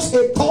not just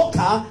a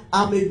talker,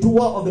 I'm a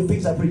doer of the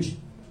things I preach.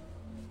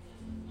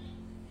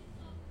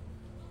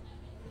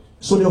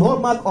 So the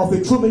hallmark of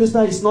a true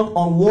minister is not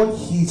on what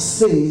he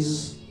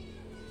says,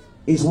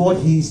 it's what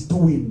he's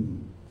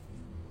doing.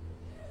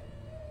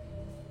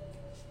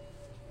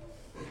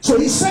 So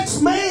he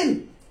sets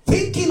men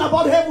thinking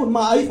about heaven.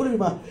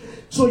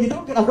 So you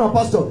don't get after a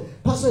pastor.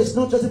 Pastor is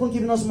not just even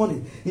giving us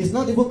money. He's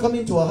not even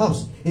coming to our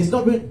house. He's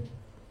not been.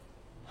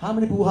 How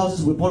many people's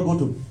houses will Paul go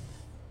to?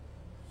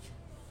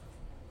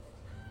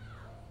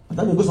 And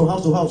then he goes from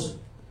house to house.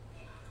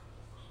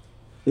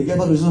 He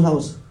gets out of his own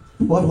house.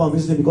 People have to come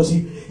visit him because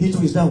he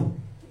too is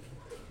down.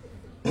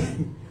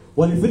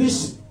 When he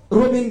finished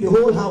roaming the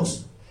whole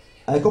house,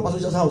 I come to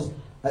Pastor's house.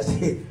 I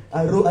say,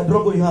 I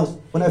drop on your house.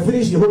 When I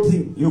finish the whole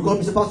thing, you call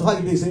me, say, Pastor, how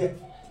you doing? Say,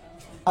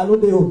 I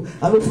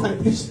don't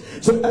find peace.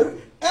 So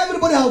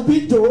everybody has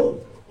been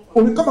to,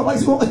 when we come back,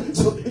 so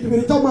it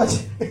will be too much.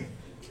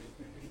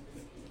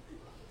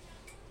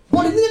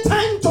 But it needed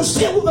time to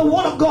stay with the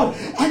word of God.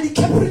 And he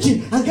kept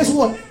preaching. And guess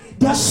what?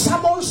 Their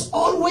sermons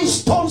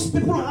always turns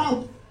people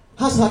around.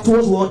 Has her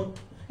towards what?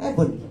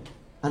 Heaven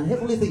and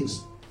heavenly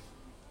things.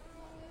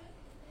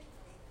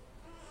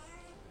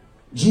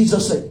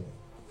 Jesus said,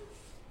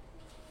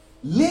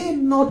 lay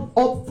not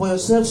up for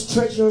yourselves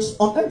treasures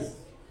on earth.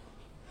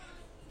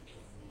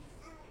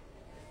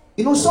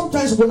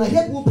 Sometimes when I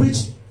hear people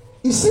preach,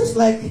 it seems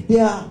like they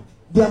are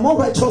more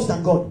righteous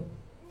than God.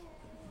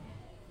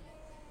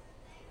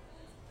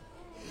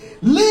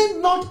 Lay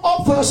not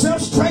up for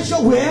yourselves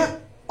treasure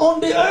where? On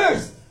the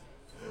earth,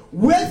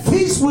 where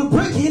will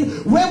break in,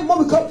 where more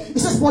will come. He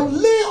says, but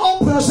lay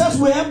up yourselves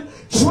where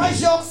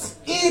treasures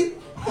in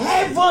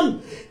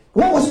heaven.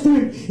 What was he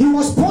doing? He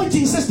was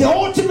pointing. He says, the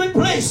ultimate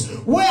place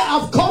where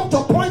I've come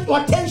to point your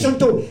attention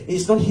to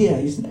is not here,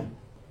 it's there.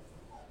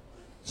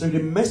 So the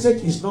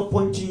message is not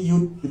pointing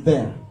you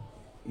there.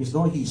 It's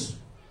not his.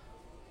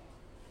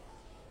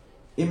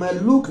 It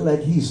might look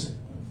like his.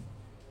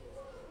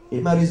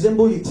 It might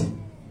resemble it.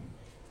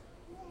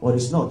 But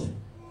it's not.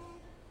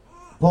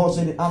 Paul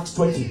said in Acts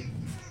 20,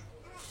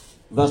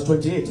 verse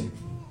 28.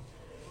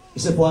 He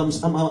said, for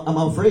I'm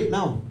afraid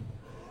now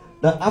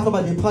that after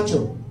my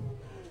departure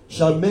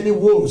shall many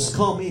wolves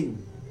come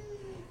in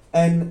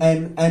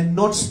and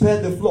not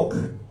spare the flock.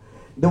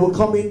 They will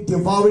come in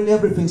devouring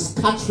everything,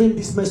 scattering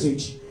this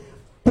message,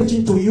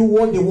 preaching to you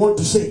what they want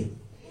to say.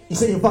 He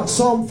said, in fact,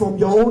 some from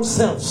your own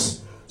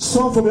selves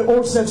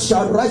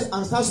shall rise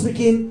and start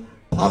speaking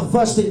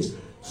perverse things.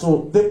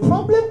 So the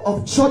problem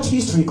of church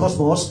history,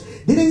 Cosmos,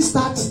 didn't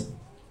start,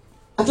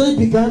 actually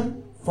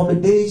began from the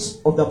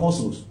days of the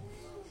apostles.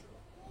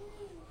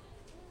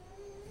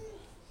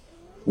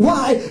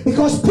 Why?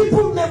 Because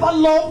people never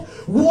loved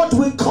what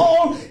we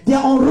call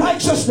their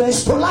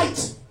unrighteousness to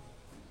light.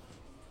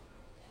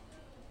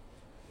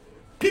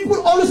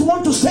 People always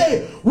want to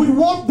stay with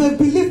what they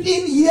believed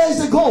in years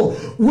ago.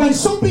 When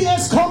something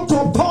else comes to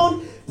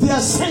upturn their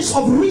sense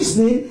of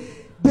reasoning,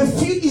 they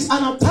feel it's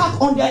an attack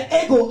on their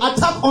ego,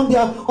 attack on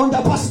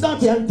their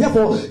personality, and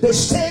therefore they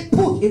stay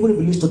put, even if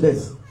it leads to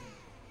death.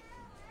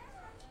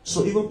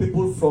 So even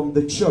people from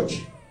the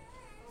church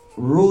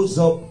rose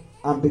up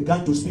and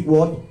began to speak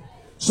what?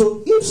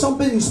 So if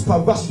something is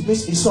perverse, it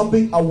means it's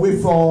something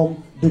away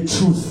from the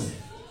truth.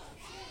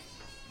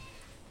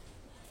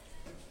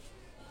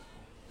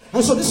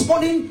 And so this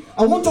morning,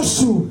 I want us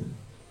to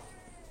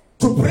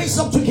brace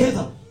up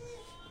together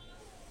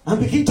and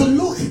begin to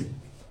look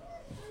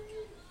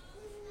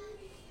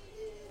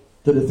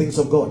to the things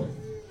of God.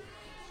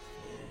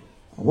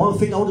 One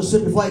thing I want to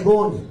say before I go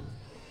on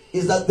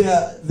is that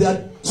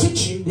their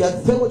teaching, their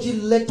theology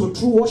led to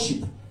true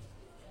worship.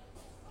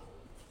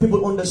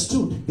 People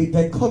understood the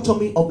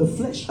dichotomy of the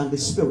flesh and the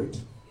spirit.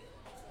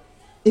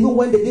 Even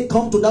when they didn't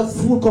come to that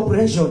full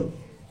comprehension,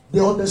 they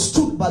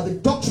understood by the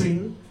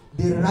doctrine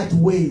the right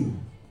way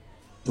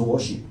to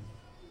worship.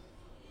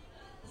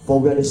 For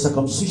we are the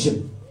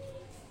circumcision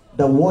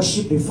that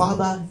worship the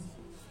Father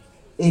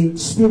in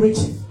spirit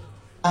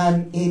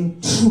and in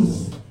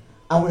truth,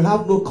 and we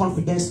have no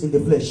confidence in the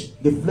flesh.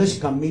 The flesh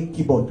can mean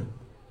keyboard.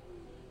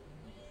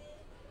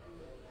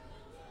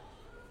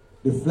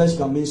 The flesh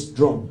can mean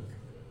drum.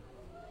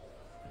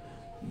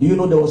 Do you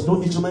know there was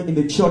no instrument in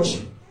the church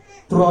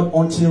throughout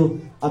until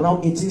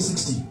around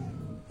 1860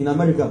 in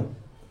America?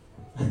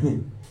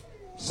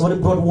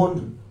 Somebody brought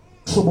one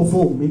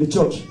trombone in the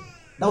church.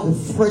 That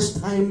was the first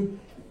time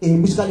a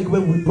musical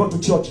equipment we brought to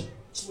church.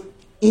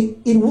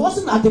 It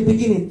wasn't at the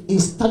beginning. It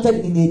started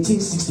in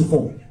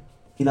 1864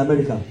 in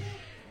America.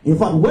 In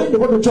fact, when they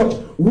went to church,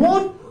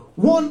 one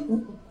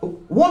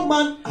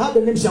man had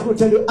the name, I'm going to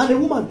tell you, and a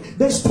woman,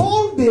 they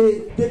stole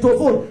the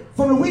trombone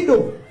from the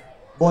window,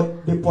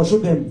 but they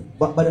pursued them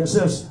by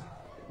themselves.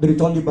 They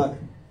returned it back.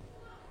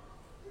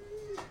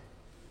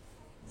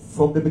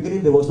 From the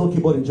beginning, there was no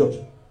keyboard in church.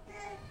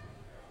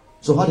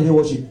 So how did they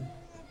worship?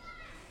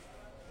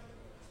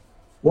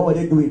 What were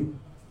they doing?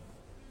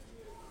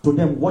 To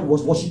them, what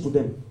was worship to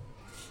them?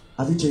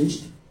 Has it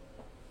changed?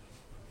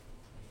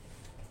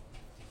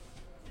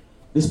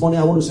 This morning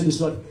I want to say this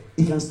word.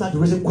 It can start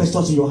raising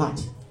questions in your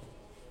heart.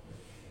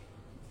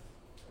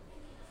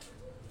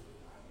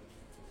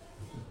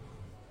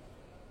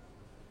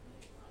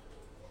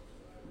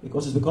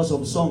 Because it's because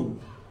of song.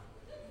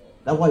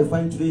 That's why you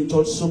find today in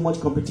church so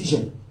much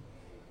competition.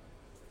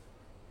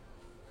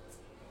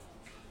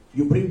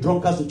 You bring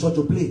drunkards to church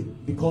to play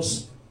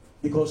because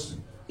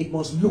it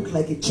must look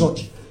like a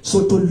church.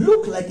 So to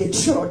look like a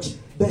church,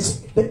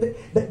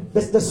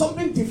 there's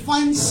something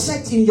defined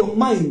set in your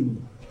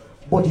mind.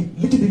 But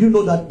little did you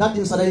know that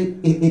didn't start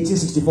in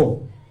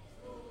 1864.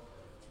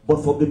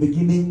 But from the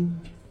beginning,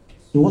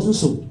 it wasn't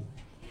so.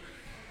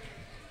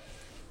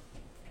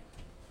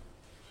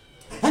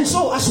 And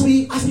so as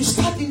we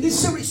start in this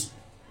series,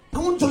 I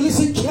want to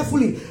listen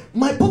carefully.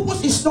 My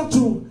purpose is not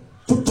to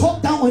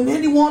talk down on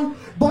anyone,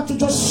 but to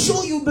just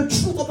show you the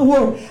truth of the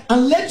word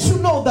and let you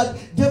know that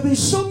there will be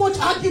so much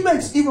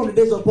arguments even in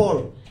the days of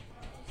Paul.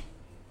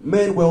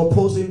 Men were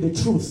opposing the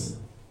truth.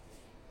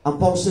 And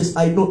Paul says,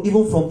 I know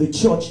even from the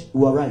church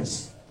who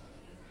arise.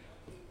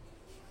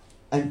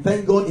 And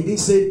thank God he didn't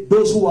say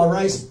those who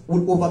arise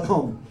will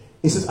overcome.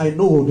 He says, I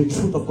know the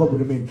truth of God will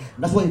remain.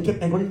 And that's why he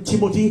kept encouraging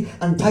Timothy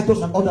and Titus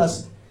and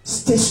others.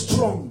 Stay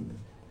strong.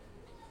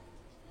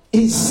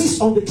 Insist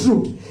on the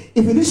truth.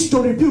 If it needs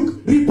to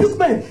rebuke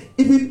men.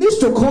 If it needs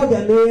to call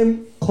their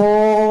name,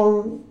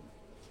 call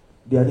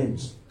their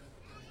names.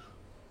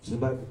 It's the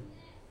Bible.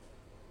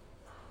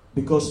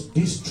 Because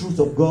this truth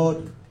of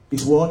God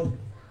is what?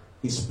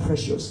 Is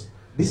precious.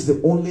 This is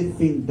the only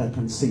thing that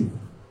can save.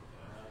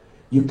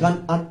 You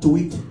can't add to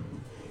it.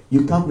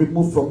 You can't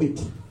remove from it.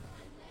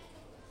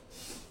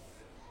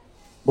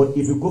 But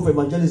if you go for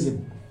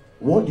evangelism,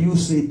 what do you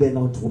say then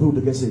now for people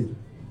to get saved?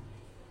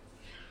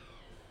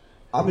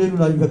 I mean,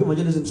 like, you have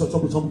evangelism, some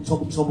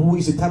who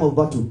is a time of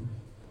battle.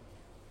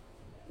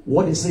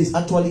 What it says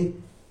actually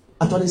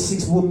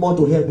sends people more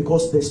to hell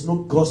because there's no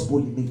gospel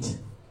in it.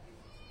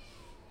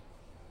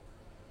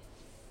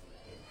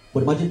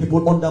 But imagine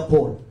people under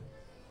Paul.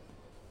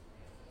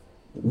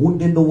 Wouldn't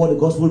they know what the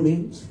gospel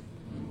means?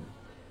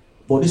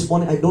 But this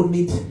morning I don't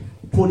need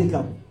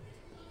Polycarp,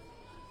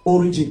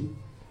 Origin,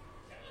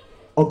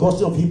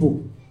 Augustine of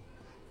Hippo,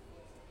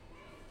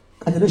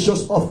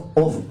 Athanasius of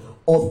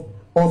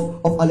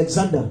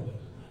Alexander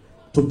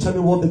to tell me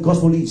what the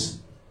gospel is.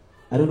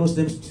 I don't know,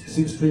 names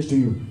seem strange to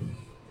you.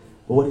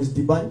 But when it's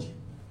Dibanj,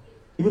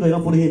 even though you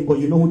don't follow him, but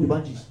you know who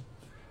Dibanj is.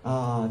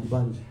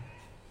 Dibanj.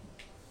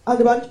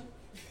 Dibanj.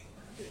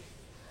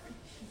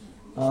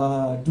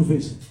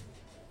 Two-Face.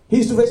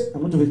 He's Two-Face.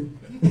 I'm not Two-Face.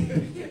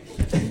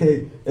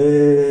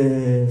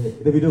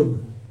 Davido.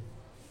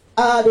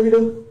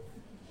 Davido.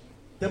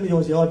 Tell me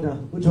yours, your now.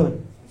 Which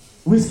one?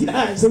 Whiskey.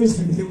 It's a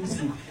whiskey. It's a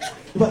whiskey.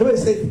 By the way,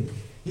 say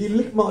he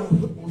licked my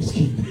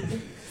whiskey.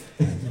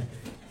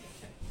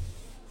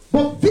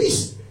 But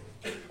this,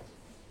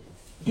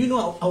 do you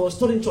know, I was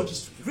studying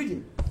churches,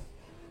 reading.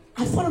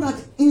 I found out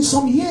that in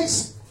some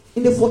years,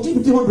 in the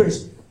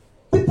 1500s,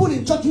 people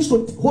in church used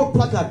to hold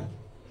placard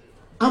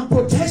and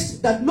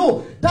protest that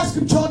no, that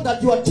scripture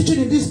that you are teaching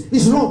in this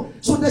is wrong.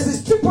 So there's a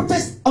strict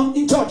protest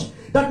in church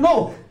that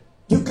no,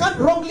 you can't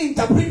wrongly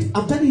interpret.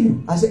 I'm telling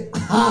you. I say,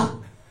 aha.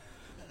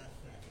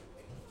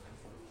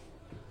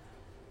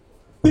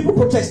 People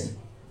protest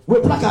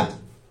with placard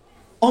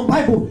on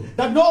Bible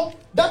that no,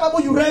 that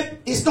Bible you read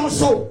is not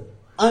so.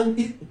 And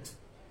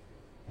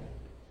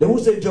they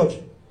won't say judge.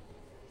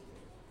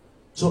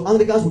 So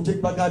Anglicans will take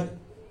placard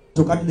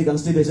to Catholic and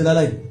say they say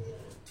lie.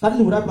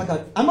 Catholic will have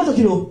placard. I'm not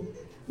joking, no.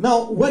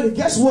 Now, when it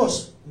gets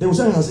worse, they will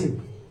say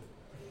Hazim.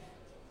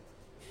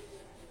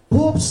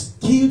 Popes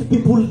killed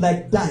people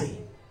like die.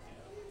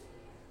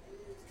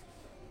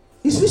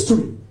 It's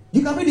history.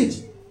 You can read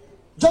it.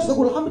 Just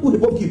look at how many people the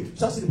Pope killed.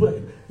 Just see the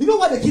people. You know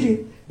why they're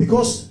killing?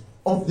 Because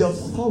of the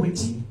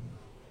authority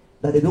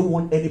that they don't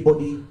want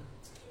anybody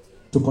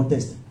to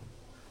contest.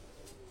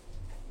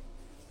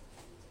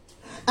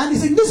 And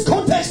it's in this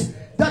context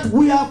that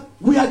we are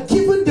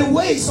given the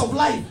ways of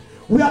life.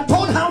 We are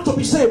taught how to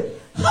be saved.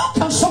 How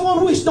can someone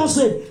who is not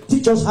saved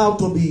teach us how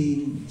to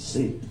be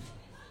saved?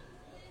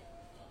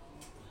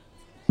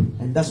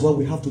 And that's why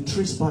we have to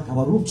trace back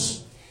our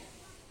roots.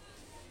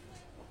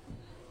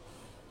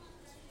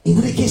 In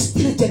any case,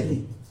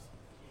 diligently.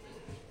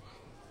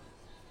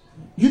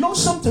 You know,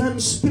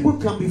 sometimes people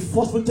can be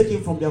forcefully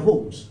taken from their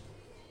homes.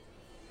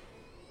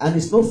 And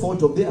it's no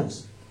fault of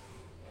theirs.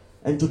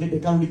 And today they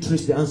can't really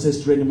trace their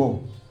ancestry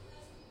anymore.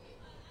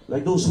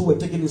 Like those who were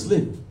taken in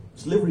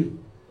slavery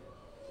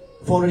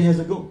 400 years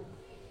ago.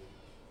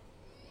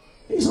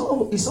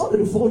 It's not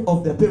the fault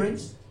of their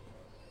parents.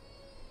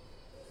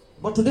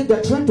 But today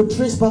they're trying to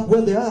trace back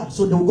where they are.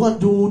 So they'll go and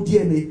do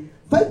DNA.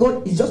 Thank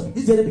God, this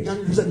DNA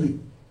began recently.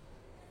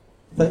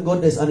 Thank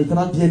God there's an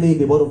eternal DNA in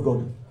the Word of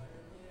God.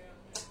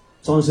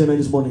 Someone say amen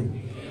this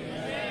morning.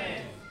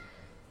 Amen.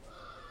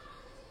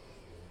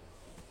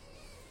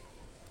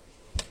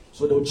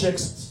 So they'll check.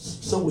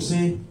 Some will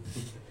say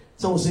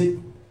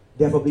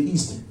they're from the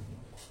East.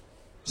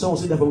 Some will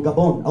say they're from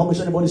Gabon. I won't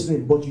mention anybody's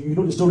name, but you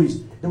know the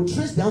stories. They will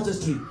trace the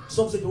ancestry.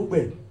 Some say to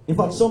Ube. In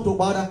fact, some to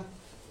Bada.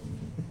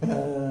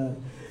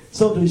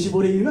 Some to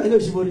Ishibori. You know, I know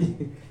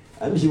Ishibori.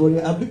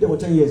 I've lived there for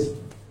 10 years.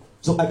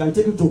 So I can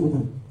take you to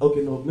Google.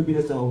 Okay, no, maybe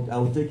next time I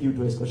will take you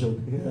to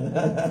excursion.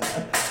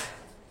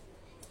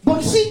 But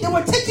you see, they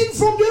were taken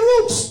from their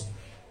roots.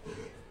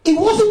 It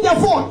wasn't their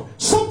fault.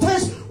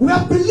 Sometimes we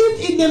have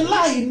believed in a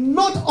lie,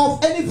 not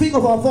of anything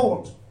of our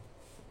fault.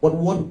 But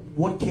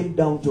what came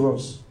down to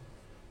us.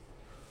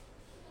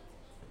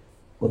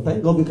 But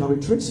thank God we can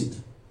retrace it.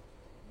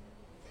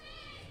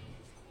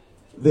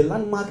 The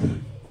landmark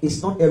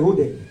is not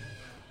eroded.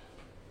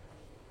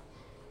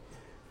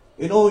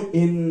 You know,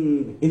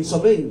 in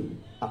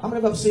surveying, how many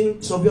of you have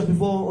seen surveyors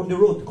before on the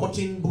road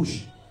cutting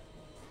bush?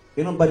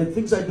 You know, by the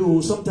things I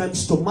do,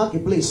 sometimes to mark a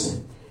place,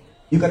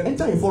 you can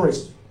enter a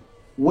forest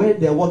where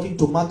they are working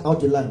to mark out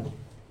the land.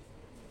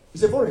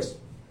 It's a forest.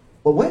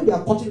 But when they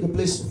are cutting the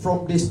place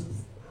from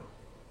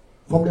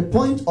the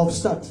point of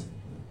start,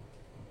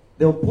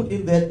 they will put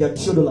in there their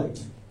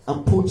theodolite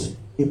and put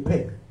a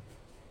peg,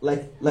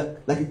 like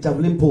a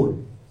javelin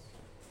pole.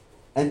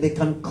 And they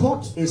can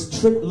cut a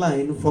straight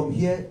line from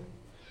here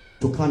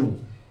to Kanu.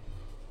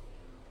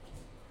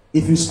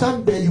 If you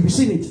stand there, you'll be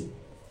seeing it.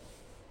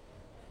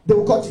 They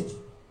will cut it.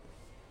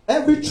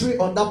 Every tree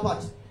on that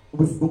part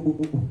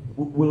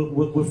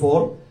will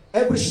fall.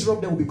 Every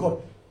shrub there will be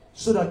cut.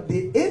 So that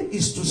the aim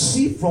is to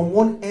see from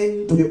one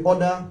end to the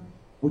other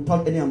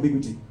without any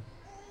ambiguity.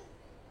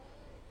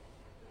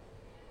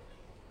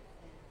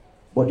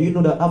 But do you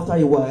know that after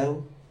a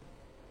while,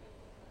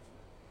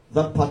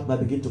 that part might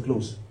begin to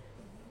close?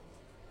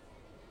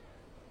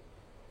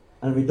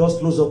 And if it does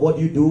close up, what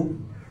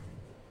do?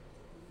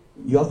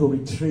 You have to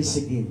retrace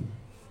again.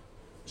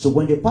 So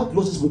when the path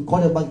closes, we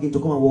call them back again to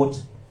come and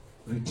what?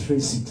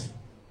 Retrace it.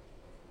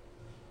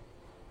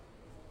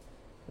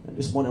 And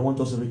this morning I want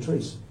us to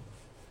retrace.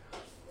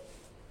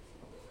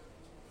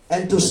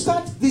 And to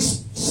start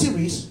this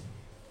series,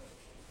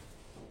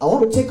 I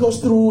want to take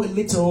us through a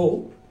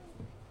little.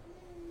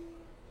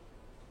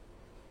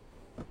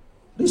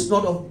 This is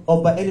not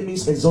of by any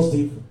means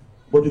exhaustive,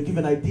 but to give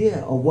an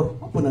idea of what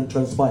happened and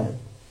transpired.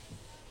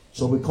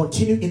 So we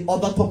continue in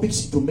other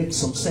topics to make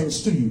some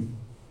sense to you.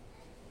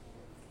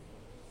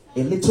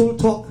 A little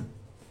talk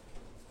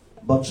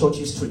about church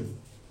history.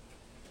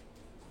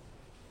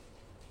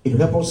 It will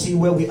help us see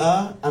where we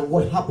are and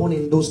what happened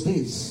in those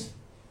days.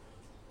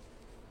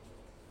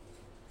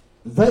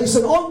 There is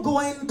an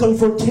ongoing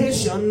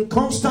confrontation,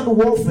 constant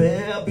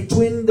warfare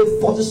between the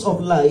forces of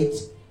light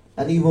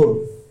and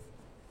evil.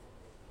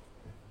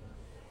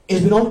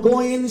 It's been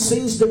ongoing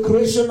since the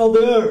creation of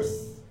the earth.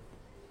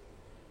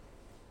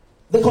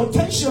 The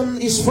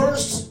contention is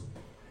first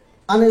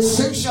and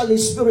essentially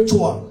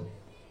spiritual.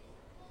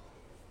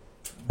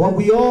 But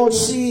we all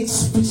see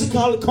its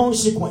physical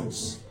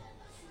consequence.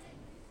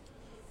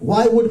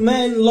 Why would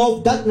men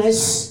love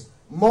darkness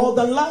more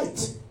than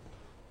light?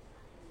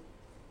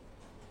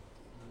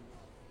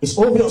 It's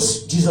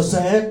obvious, Jesus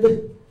said,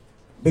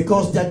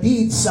 because their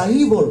deeds are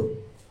evil.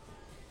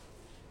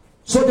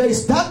 So there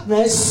is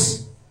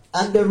darkness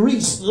and there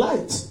is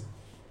light.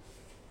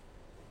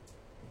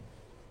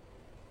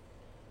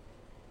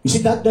 You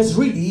see, darkness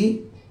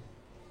really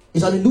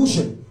is an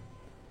illusion.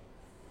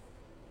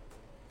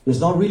 It's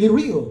not really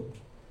real.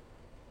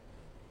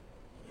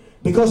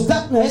 Because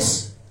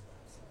darkness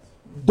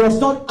does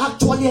not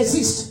actually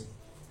exist.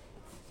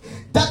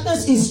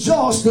 Darkness is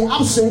just the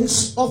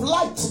absence of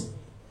light.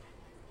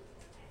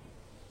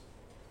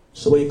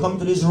 So when you come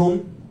to this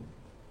room,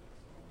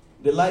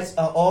 the lights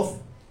are off,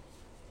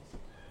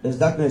 there's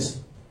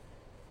darkness.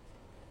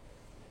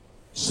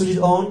 Switch it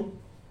on,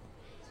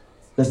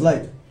 there's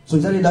light. So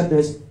is that in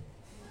darkness?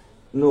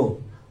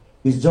 No.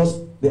 It's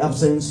just the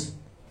absence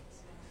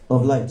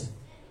of light.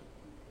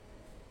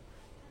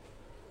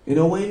 You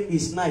know, when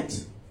it's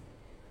night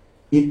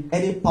in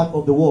any part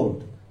of the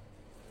world,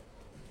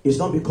 it's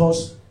not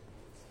because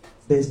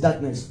there's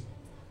darkness.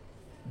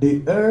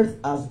 The earth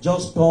has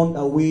just turned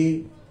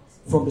away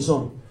from the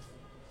sun.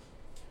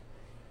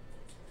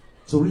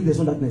 So really there's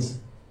no darkness.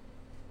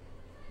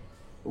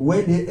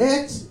 When the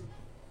earth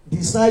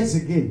decides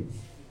again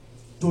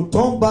to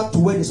turn back to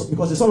where the sun,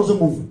 because the sun doesn't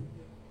move.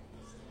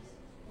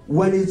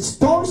 When it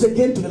turns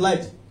again to the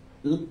light,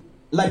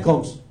 light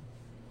comes.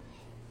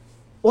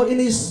 But in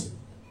his,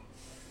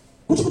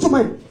 put your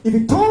mind, if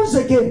it turns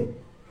again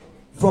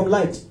from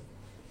light,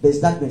 there's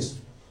darkness.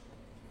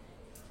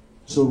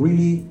 So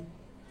really,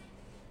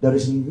 there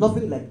is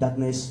nothing like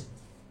darkness,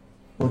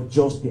 but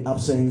just the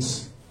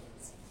absence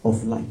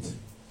of light.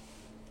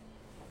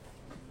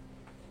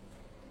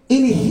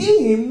 In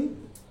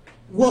him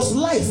was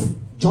life,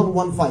 John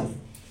 1:5.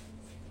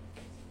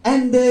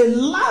 And the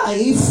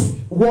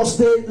life was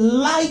the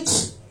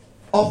light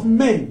of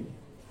men.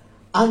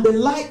 And the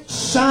light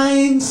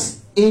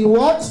shines in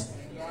what?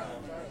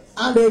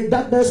 And the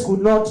darkness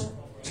could not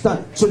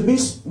stand. So it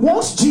means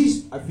once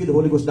Jesus, I feel the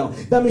Holy Ghost now.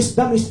 That means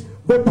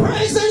the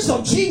presence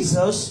of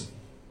Jesus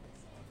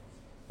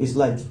is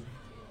light.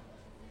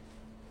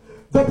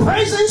 The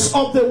presence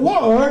of the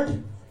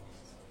Word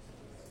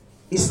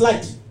is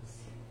light.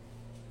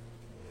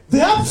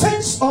 The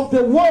absence of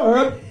the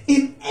Word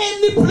in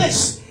any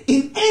place,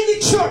 in any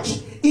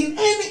church, in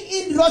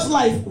any individual's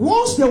life,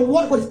 once the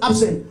Word was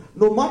absent,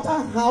 no matter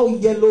how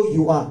yellow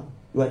you are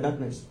in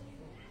darkness.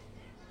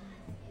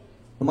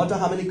 No matter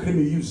how many cream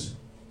you use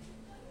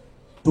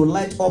to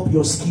light up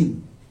your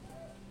skin,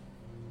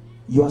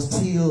 you are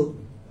still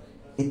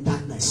in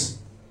darkness.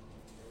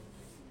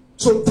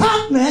 So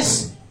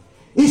darkness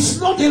is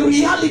not a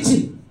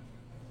reality.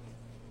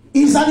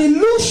 It's an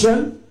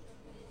illusion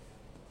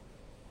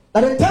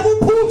that the devil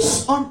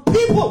puts on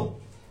people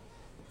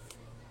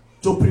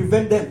to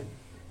prevent them.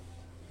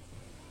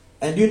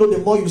 And you know, the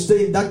more you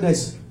stay in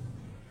darkness,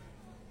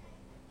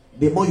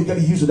 the more you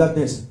get used to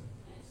darkness.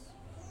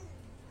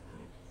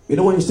 You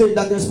know, when you stay in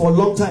darkness for a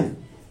long time,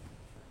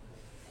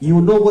 you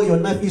will know where your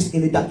knife is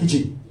in the dark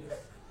kitchen.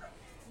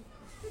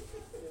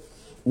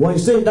 When you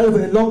stay in darkness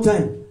for a long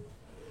time,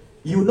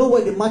 you know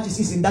where the matches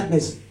is in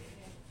darkness.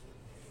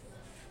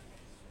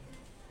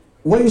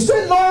 When you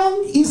stay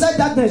long inside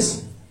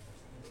darkness,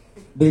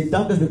 the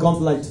darkness becomes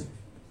light.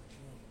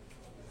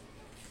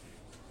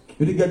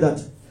 You didn't get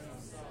that?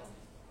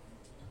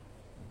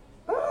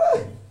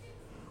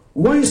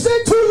 When you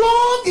stay too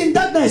long in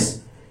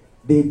darkness,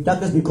 the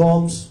darkness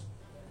becomes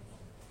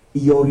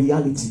your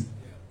reality.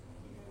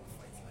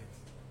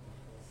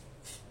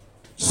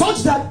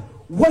 Such that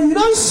when you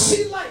don't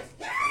see light,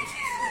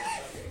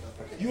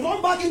 you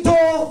run back into.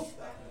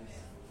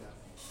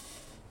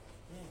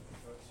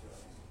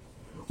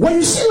 When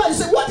you see light, you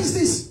say, what is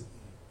this?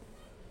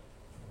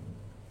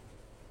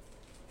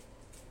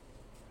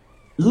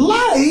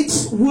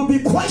 Light will be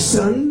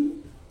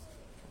questioned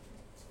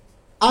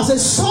as a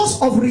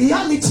source of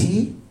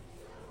reality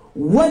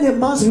when a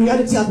man's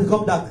reality has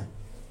become dark.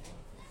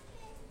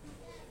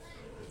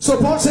 So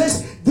Paul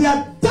says they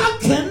are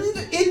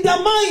darkened in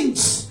their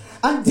minds,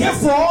 and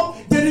therefore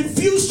they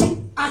refuse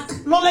to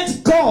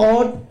acknowledge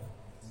God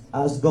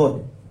as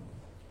God.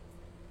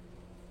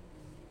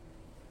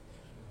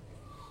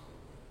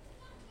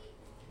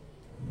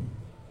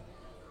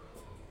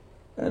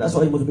 And that's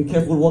why you must be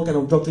careful what kind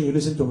of doctrine you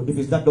listen to. If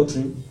it's that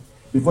doctrine,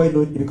 before you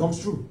know it, it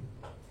becomes true.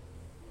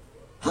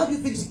 How do you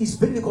think it's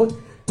very difficult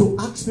to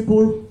ask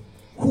people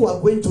who are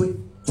going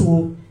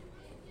to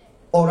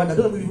or rather, I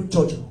don't even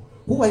church,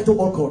 who are into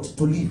all court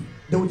to leave?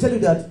 They will tell you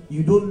that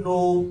you don't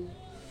know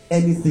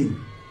anything.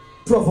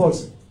 True or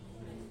false?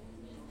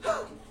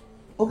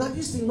 Oh God,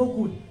 this thing no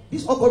good.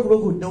 This all court no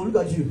good. They will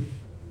look at you.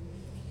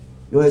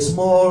 You're a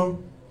small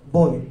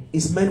boy.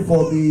 It's meant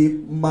for the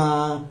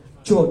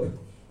matured.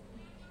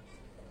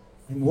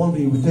 And one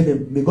day you will tell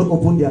them, may God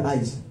open their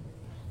eyes.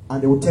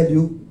 And they will tell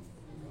you,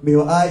 may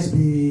your eyes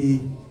be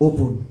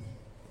open.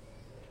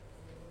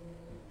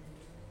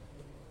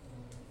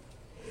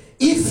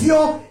 If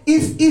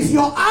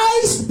your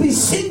eyes be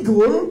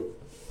single,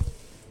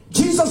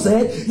 Jesus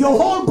said, your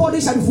whole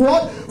body shall be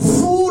what?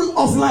 Full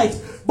of light.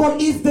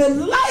 But if the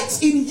light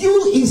in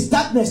you is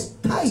darkness,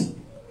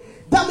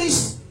 that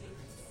means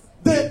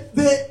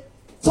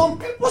some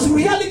people's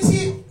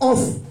reality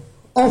of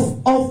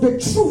the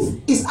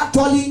truth is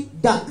actually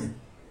dark.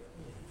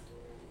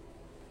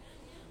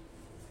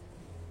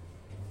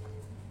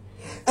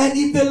 And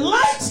if the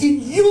light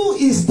in you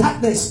is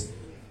darkness,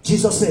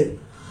 Jesus said,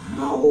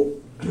 how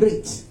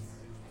great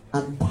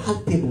and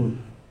palpable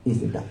is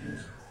the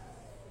darkness.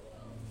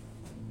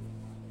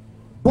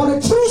 But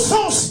the true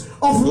source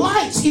of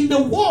light in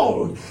the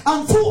world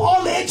and through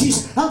all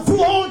ages and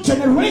through all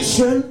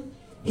generations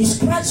is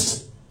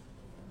Christ.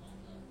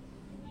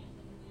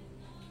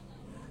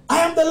 I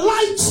am the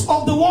light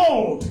of the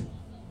world.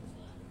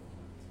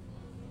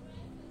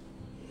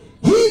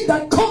 He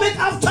that cometh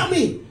after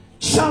me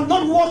shall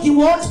not walk in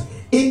what?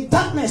 In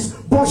darkness,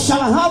 but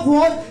shall have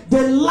what?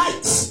 The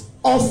light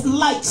of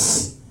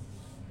lights.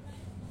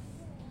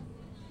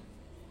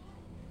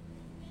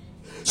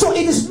 So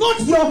it is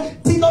not your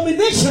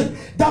denomination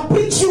that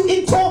brings you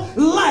into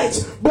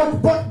light,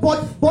 but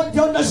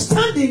the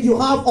understanding you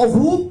have of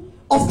who?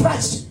 Of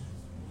Christ.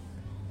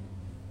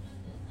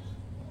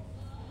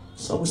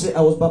 Some will say,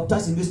 I was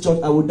baptized in this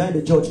church, I will die in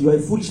the church. You are a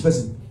foolish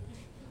person.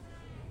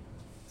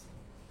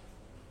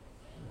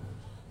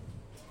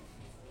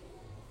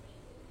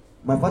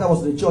 My father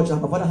was in the church,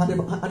 and my father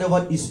handed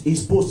over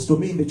his post to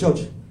me in the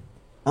church.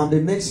 And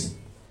the next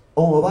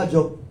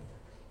job.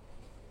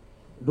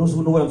 Those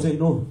who know what I'm saying,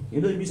 no. You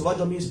know it means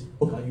Obajo means,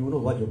 okay, you know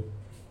Obajo.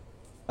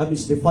 That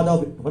means the father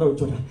of the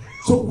church.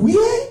 So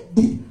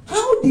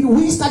how did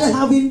we start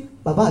having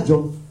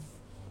Babajo?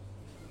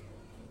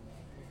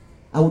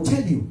 I will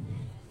tell you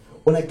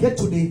when I get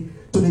to the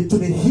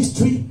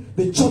history,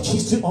 the church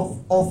history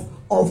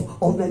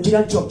of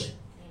Nigerian church.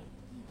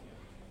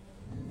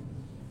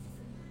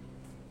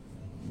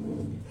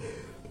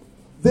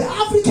 The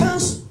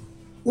Africans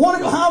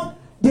wanted to have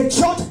the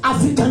church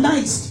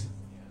Africanized.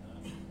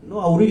 No,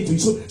 I will read it to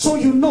you. So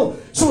you know.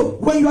 So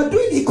when you are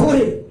doing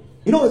Ikore,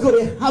 you know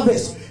Ikore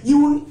harvest,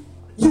 you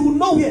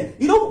know where.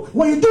 You know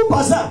when you do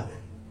bazaar,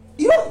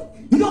 you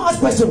don't ask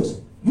questions.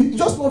 You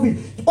just love it.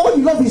 All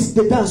you love is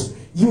the dance.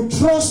 You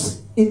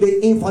trust in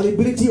the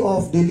infallibility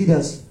of the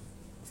leaders.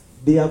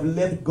 They have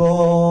left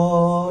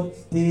God.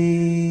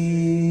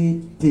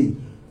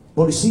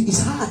 But you see,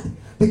 it's hard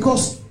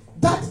because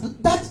that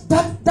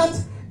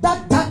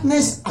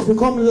darkness has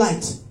become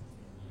light.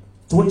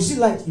 So when you see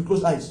light, you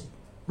close eyes.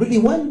 Really,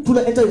 when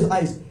Tula enters his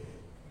eyes,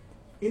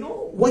 you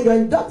know, when you're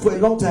in dark for a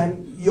long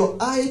time, your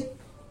eye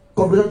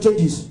configuration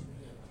changes.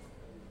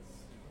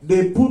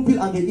 The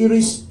pupil and the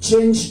iris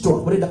change to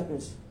accommodate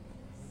darkness.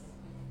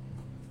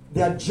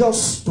 They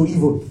adjust to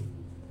evil.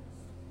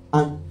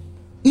 And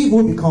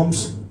evil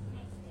becomes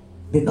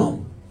the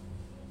norm.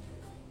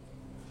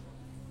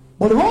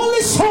 But the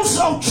only source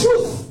of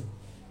truth,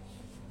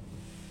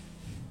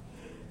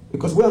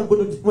 because what I'm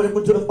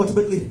going to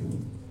ultimately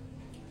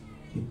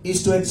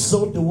is to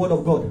exalt the word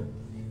of God.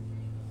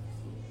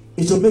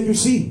 Is to make you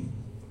see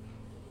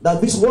that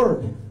this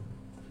word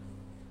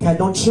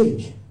cannot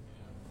change.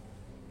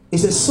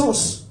 It's a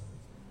source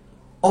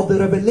of the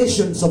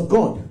revelations of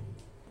God.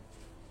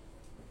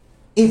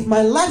 If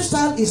my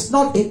lifestyle is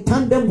not in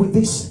tandem with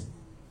this,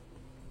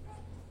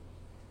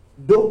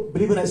 don't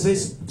believe when I say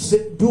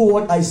do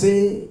what I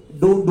say,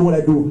 don't do what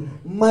I do.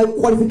 My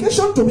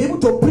qualification to be able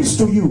to preach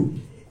to you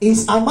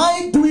is, am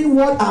I doing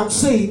what I'm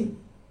saying?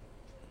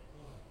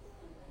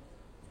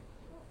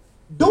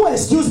 Don't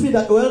excuse me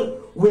that, well,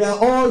 we are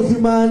all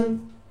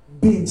human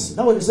beings.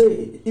 Now what they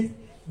say, if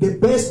the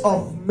best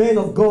of men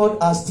of God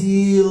are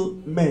still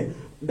men,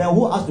 then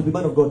who has to be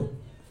man of God?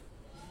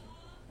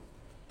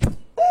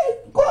 Hey,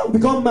 go and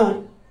become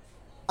man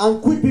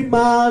and quit being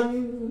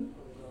man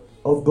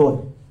of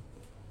God.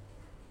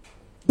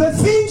 The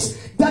things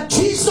that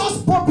Jesus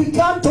both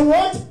began to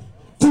what?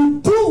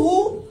 To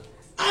do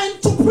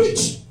and to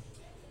preach.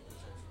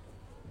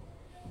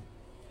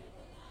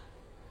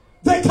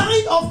 the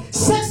kind of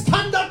sex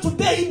scandal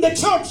today in the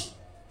church.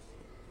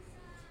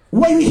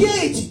 When you hear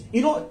it,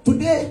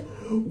 today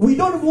we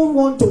don't even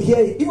want to hear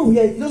it. Even if we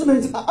hear it, it doesn't mean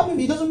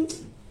it doesn't.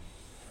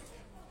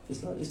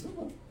 It's not.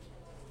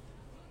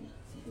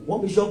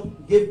 One bishop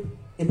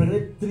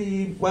impregnated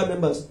 3 choir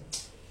members.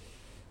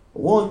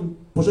 One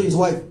pursued his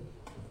wife.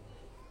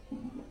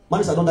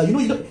 Man is done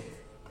that.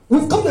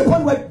 We've come to a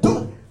point where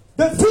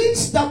the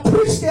things that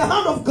preach the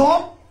hand of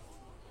God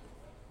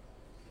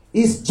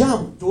is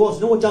jam to us.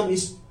 You know what jam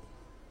is?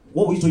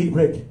 What we used to eat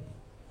bread.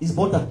 It's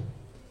butter.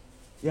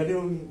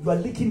 You are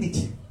licking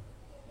it.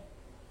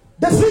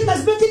 The thing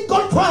that's making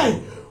God cry,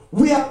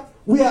 we are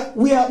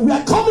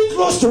coming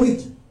close to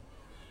it.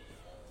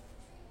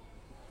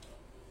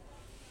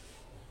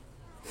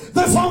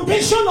 The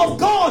foundation of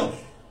God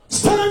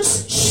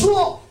stands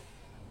sure,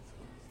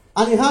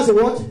 and it has a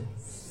what?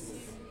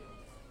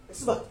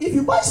 If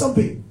you buy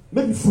something,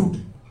 maybe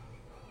food,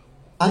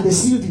 and they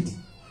sealed it,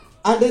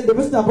 and then the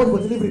person that bought it for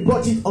delivery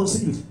brought it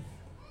unsealed,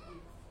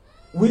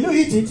 will you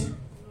eat it?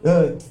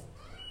 No,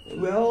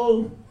 you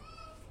won't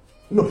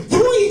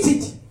eat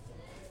it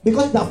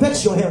because it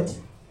affects your health.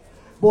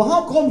 But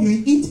how come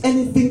you eat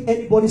anything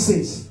anybody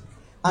says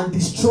and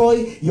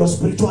destroy your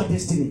spiritual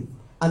destiny,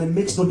 and it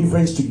makes no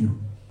difference to you?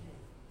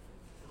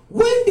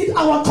 When did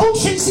our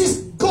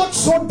consciences got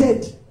so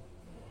dead?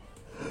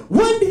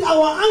 When did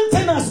our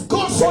antennas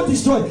got so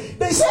destroyed?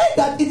 They say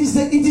that it is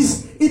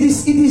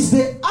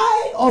the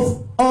eye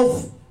of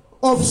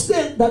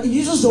snake that he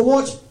uses to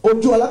watch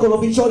Ojo Alakon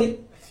of Inchori.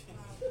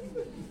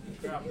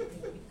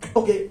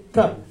 Okay,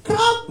 crab.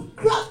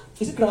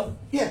 Is it crab?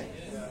 Yeah.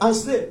 And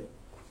snake.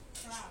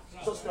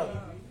 Just crab.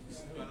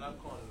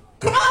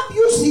 Crab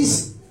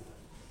uses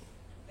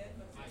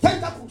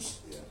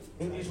tentacles.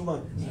 English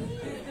woman.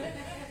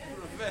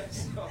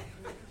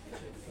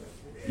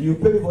 You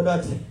pay me for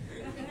that.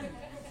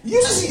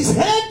 Uses his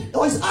head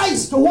or his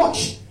eyes to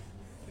watch.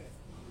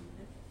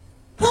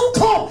 How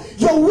come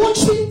your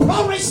watching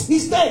prowess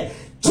is there?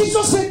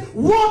 Jesus said,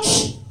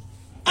 watch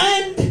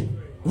and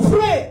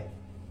pray.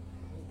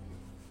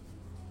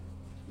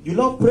 You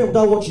love pray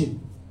without watching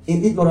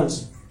in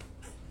ignorance.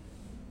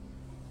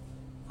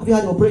 Have you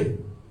had your pray?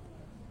 You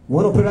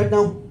want to pray right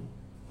now?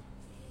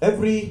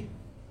 Every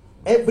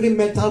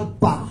metal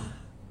bar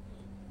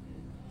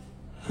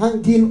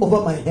hanging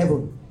over my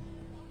heaven,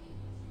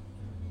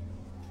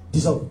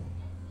 dissolve.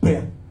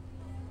 Prayer.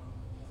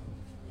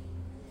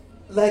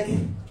 Like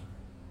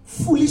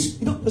foolish,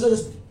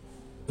 just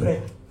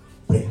prayer.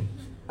 And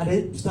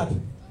then you start.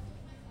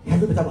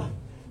 Heavy metal bar.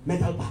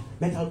 And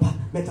you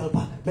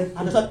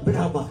start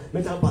metal bar.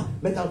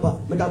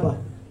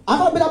 I'm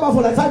not metal bar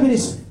for like 5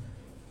 minutes.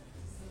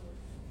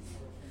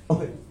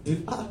 Okay.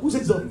 Who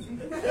said so?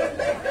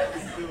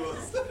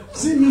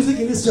 See music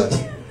in this church.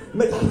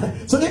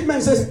 So if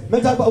man says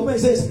metal bar, woman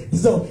says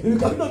dissolve. You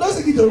come, no, don't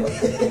sing it.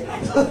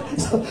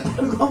 So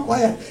I become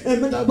quiet and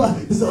metal bar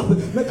dissolve.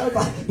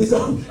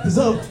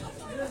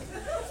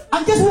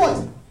 And guess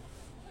what?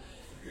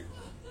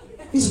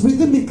 It's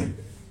rhythmic.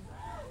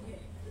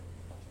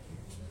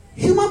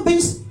 Human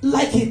beings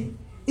like it.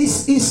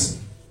 It's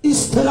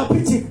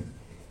therapeutic.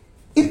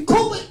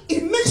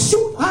 It makes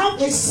you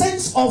have a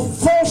sense of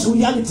false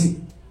reality.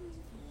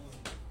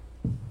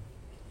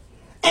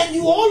 And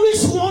you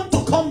always want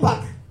to come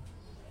back.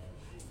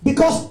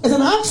 Because it's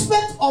an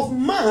aspect of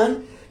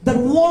man that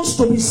wants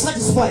to be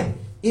satisfied,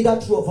 either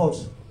true or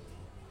false.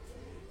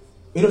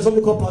 You know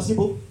something called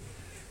placebo?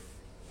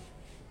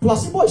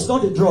 Placebo is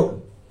not a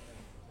drug,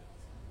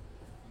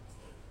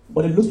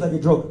 but it looks like a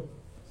drug.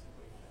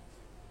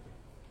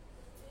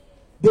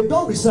 They've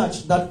done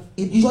research that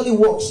it usually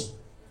works,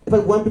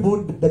 but when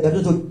people that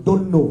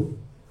don't know.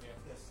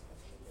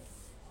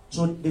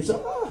 So they say,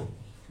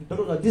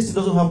 this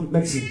doesn't have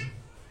medicine.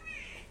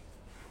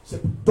 Say,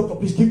 doctor,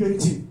 please give me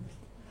anything.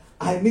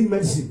 I need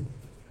medicine.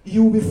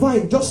 You will be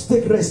fine. Just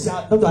take rest.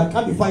 Doctor, I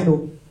can't be fine.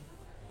 No.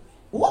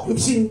 What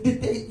we've seen,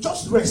 they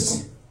just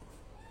rest.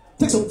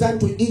 Take some time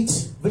to eat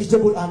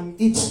vegetable and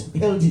eat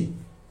healthy.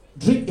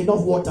 Drink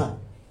enough water.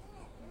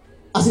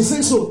 As he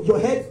says so, your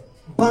head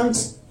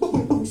bangs. Boom,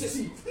 boom, boom.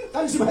 See,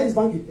 can you see my head is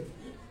banging?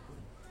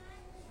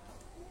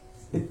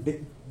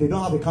 They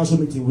don't have a council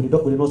meeting with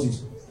the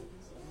nurses.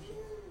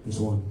 This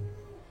one.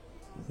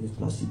 It's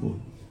placebo.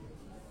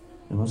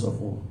 The mass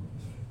of war.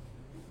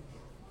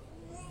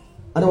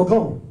 And they will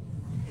come.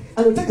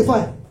 And they will take the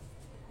fire.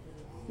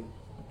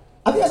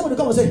 Have you guys want to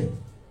come and say,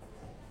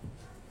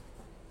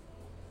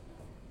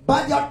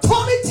 by the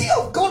authority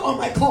of God on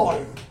my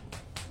call.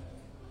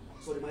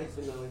 So the mic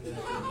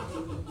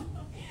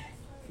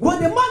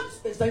when the man,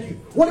 thank you.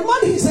 When the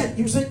man he said,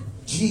 you said,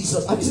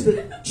 Jesus. Have you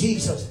said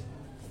Jesus?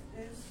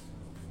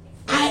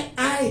 I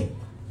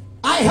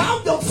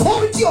have the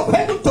authority of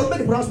heaven to make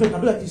the pronouncement.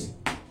 And do like this.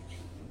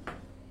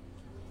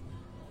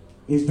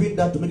 He's doing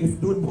that to make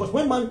it do it, because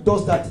when man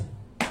does that,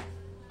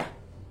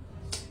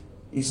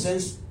 he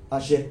sends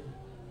Ashe. And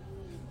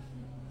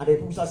then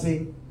people start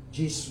saying,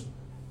 Jesus.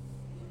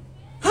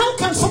 How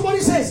can somebody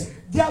say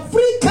there are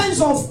 3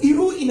 kinds of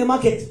Iru in the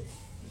market?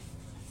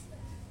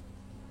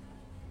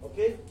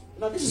 Okay?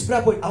 Now this is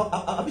prayer point.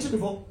 I've mentioned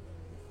before.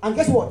 And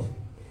guess what?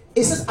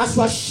 It says, as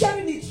you are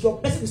sharing it, your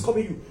blessing is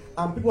coming you.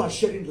 And people are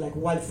sharing it like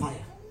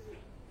wildfire.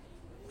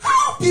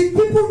 How did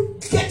people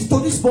get to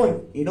this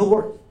point? You know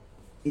what?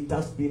 It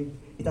has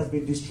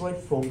been destroyed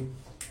from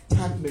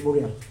time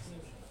memorial.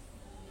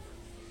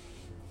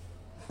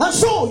 And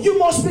so you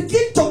must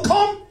begin to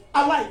come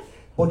alive.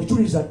 But the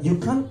truth is that you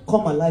can't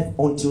come alive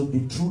until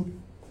the truth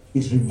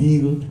is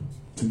revealed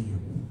to you.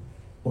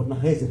 But now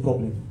here's the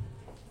problem.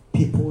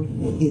 People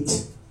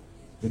hate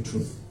the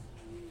truth.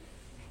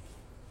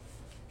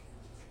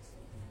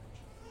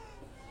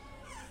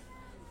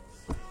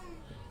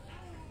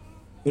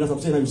 You know what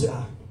I'm saying? And you say,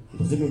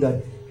 does it mean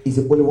that he's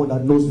the only one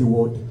that knows the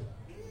word?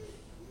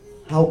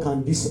 How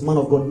can this man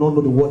of God not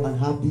know the word and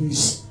have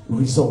this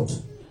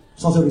result?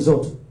 Someone say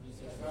result.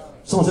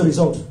 Someone say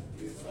result.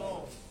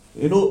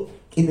 You know,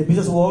 in the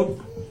business world,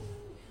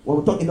 when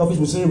we talk in the office,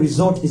 we say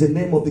result is the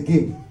name of the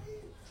game.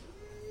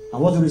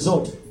 And what's the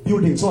result?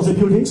 Buildings. Someone say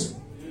buildings.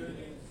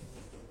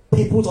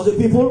 People. Someone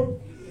say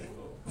people.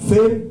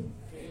 Fame,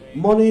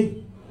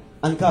 money,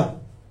 and car.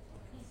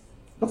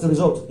 That's the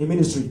result in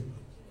ministry.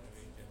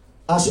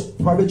 As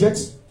private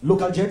jets,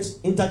 local jets,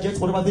 interjets,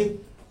 whatever thing,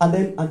 and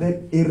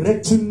then a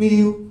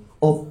retinue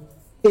of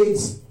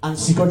aides and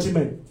security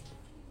men.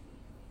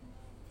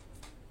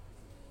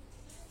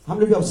 How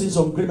many of you have seen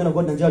some great men of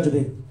God in Nigeria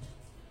today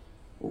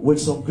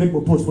with some great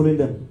purpose following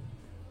them?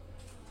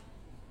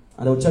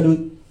 And I will tell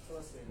you,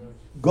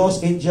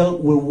 God's angel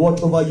will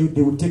watch over you.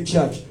 They will take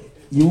charge.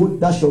 You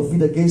won't dash your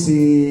feet against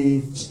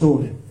a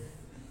stone.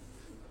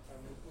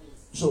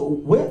 So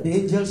where the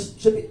angels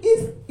should be,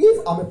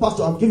 if I'm a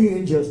pastor, I'm giving you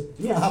angels.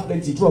 Me, I have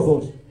plenty, true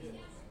of us.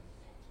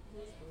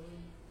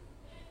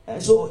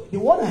 And so the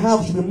one I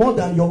have should be more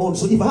than your own.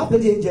 So if I have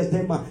plenty angels,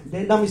 then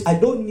that means I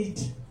don't need.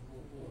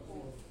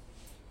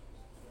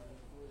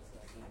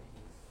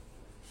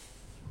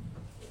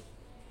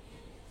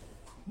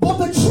 But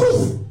the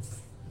truth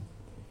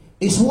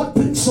is what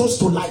brings us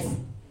to life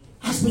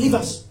as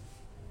believers.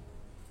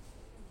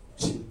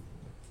 See,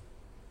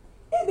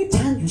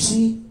 anytime you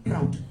see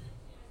crowd,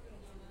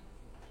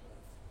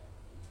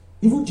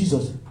 even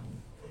Jesus,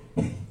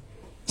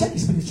 check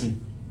his ministry.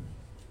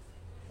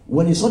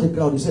 When he saw the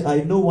crowd, he said,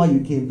 I know why you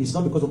came. It's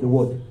not because of the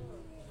word.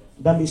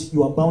 That means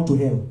you are bound to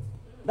hell.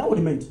 That's what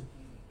he meant.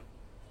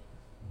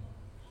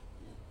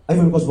 Are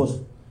you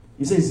because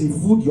he says it's the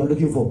food you are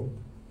looking for.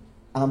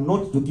 I'm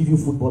not to give you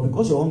food, but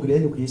because you're hungry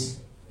anyways,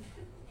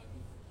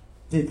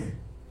 take.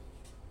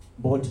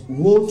 But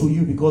woe to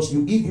you, because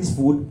you eat this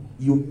food,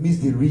 you miss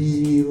the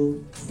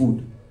real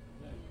food.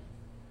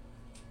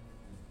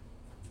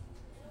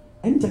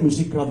 Anytime you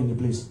see crowd in the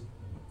place,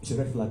 it's a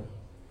red flag.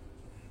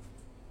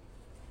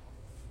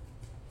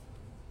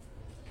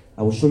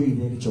 I will show you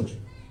in any church.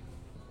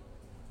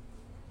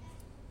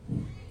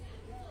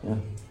 Yeah.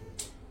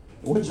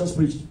 When Jesus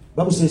preached, the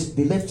Bible says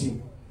they left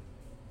him.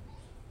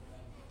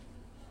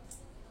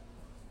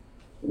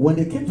 When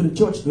they came to the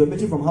church, they were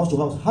meeting from house to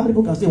house. How many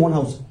people can stay in one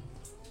house?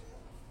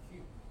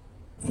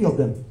 Few of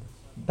them.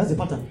 That's the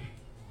pattern.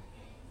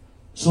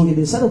 So in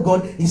the sight of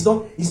God, it's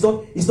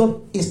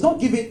not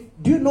giving.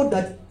 Do you know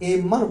that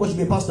a man of God should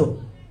be a pastor? You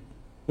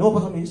know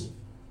what pastor means?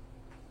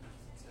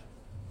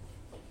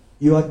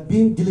 You are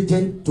being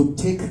diligent to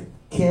take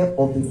care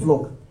of the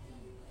flock.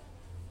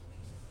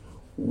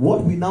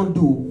 What we now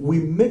do, we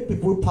make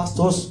people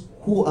pastors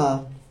who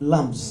are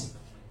lambs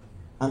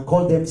and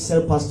call them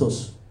cell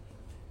pastors.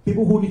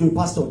 People who need to be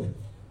pastored.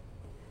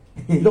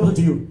 Listen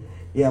to you.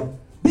 Yeah.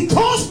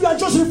 Because we are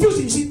just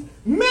refusing. You see,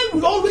 men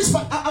will always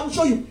fight. I will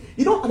show you.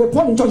 You know, at the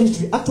point in church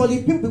history,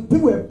 actually, people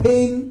were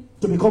paying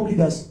to become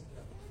leaders.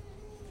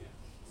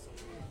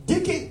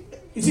 Deacon,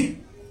 you see,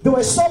 there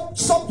were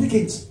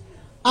sub-deacons.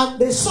 And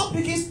the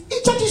sub-deacons,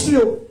 in church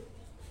history,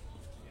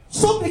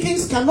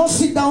 sub-deacons cannot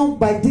sit down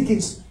by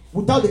deacons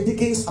without the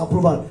deacon's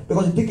approval.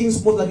 Because the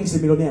deacon's most likely is a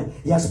millionaire.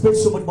 He has paid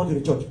so much money to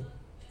the church.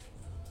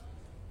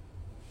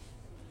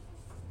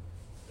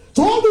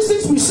 So all these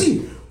things we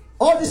see,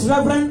 all this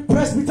reverend,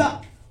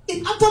 presbyter,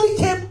 it actually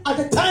came at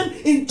a time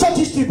in church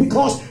history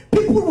because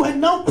people were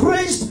now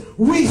praised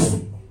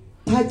with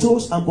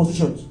titles and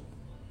positions.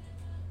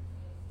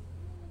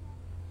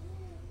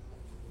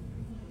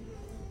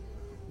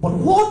 But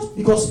what?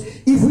 Because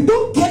if we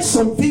don't get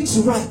some things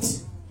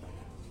right,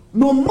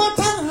 no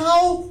matter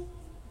how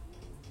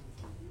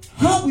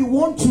we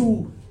want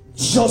to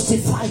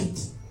justify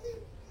it,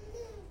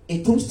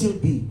 it will still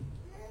be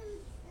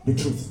the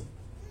truth.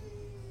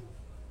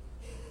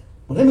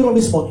 But let me know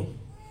this morning.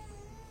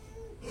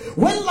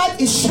 When light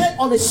is shed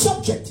on a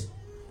subject,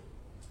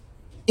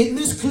 it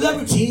means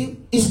clarity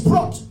is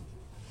brought,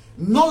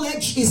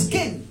 knowledge is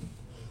gained,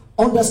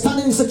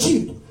 understanding is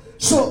achieved.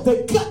 So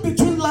the gap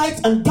between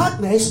light and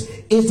darkness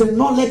is the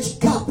knowledge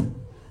gap,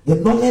 the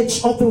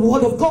knowledge of the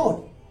Word of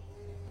God.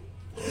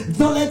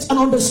 Knowledge and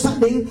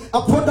understanding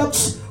are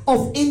products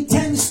of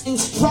intense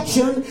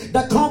instruction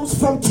that comes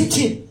from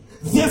teaching.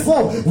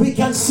 Therefore, we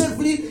can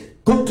safely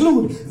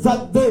conclude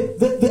that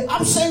the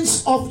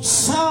absence of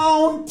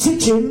sound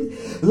teaching,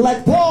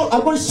 like Paul,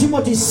 I'm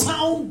Timothy,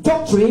 sound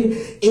doctrine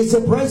is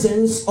the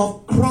presence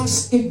of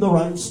crass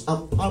ignorance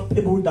and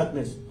palpable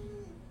darkness.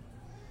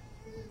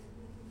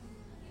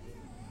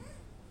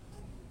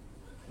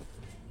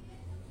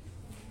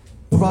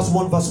 Verse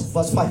 1,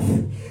 verse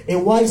 5. A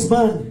wise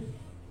man,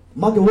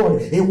 mark the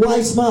word, a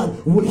wise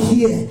man will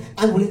hear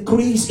and will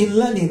increase in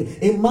learning.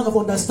 A man of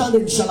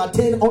understanding shall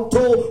attain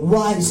unto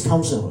wise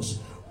counsels.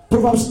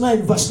 Proverbs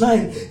 9, verse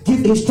 9.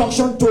 Give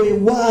instruction to a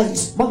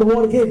wise, mark the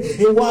word again,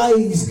 a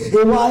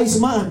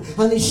wise man,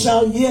 and he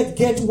shall yet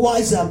get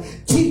wiser.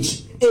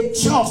 Teach a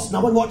just,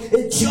 now what?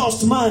 A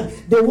just man,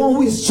 the one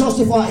who is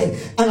justified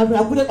and have been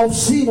acquitted of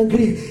sin and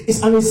grief,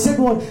 is an said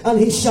one, and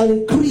he shall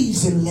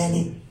increase in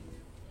learning.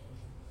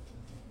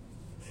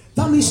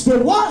 That means the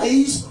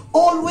wise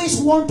always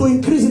want to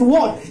increase in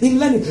what? In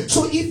learning.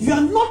 So if you are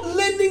not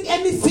learning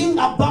anything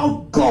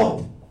about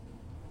God,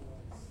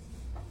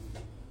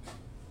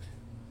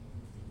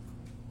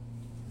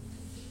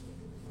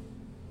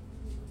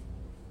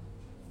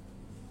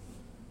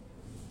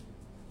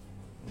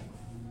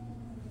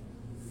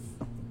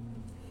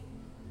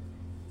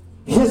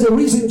 here's the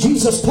reason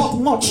Jesus taught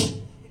much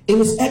in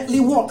his earthly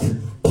walk.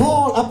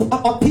 Paul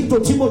appealed to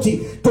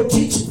Timothy to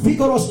teach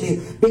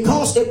vigorously,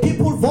 because a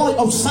people void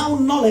of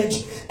sound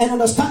knowledge and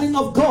understanding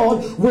of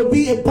God will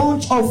be a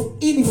bunch of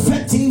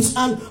ineffectives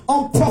and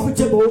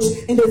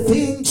unprofitables in the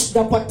things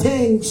that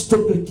pertains to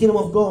the kingdom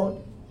of God.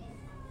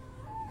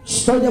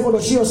 Study therefore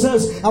to show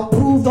yourselves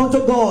approved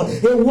unto God,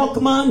 a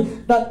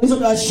workman that is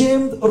not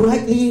ashamed,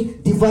 rightly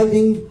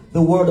dividing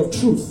the word of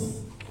truth.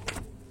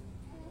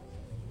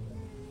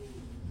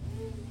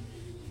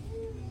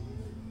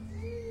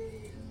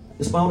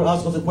 This man will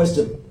ask us a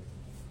question,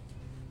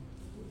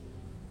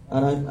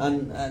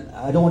 and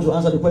I don't want to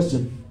answer the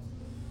question.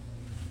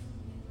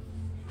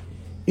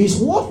 Is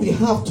what we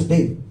have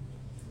today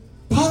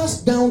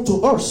passed down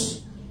to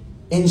us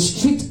in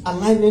strict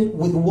alignment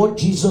with what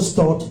Jesus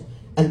taught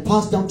and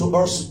passed down to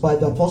us by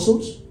the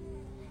apostles?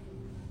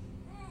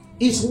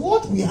 Is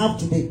what we have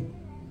today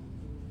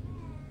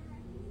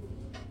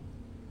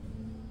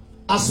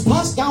as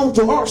passed down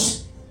to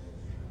us,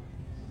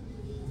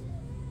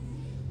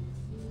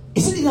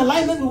 is it in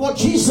alignment with what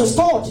Jesus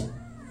taught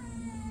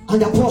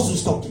and the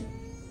apostles taught?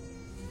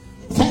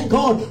 Thank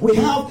God we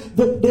have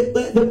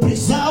the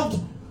preserved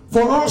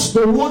for us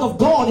the word of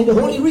God in the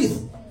Holy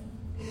Wreath.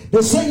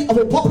 The saying of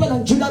a popular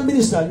Nigerian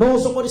minister. I know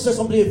somebody said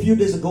something a few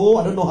days ago.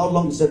 I don't know how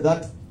long he said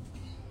that.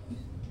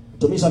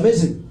 To me it's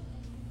amazing.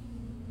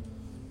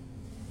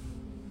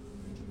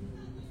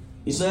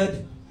 He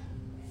said,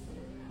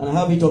 and I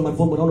have it on my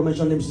phone, but I don't want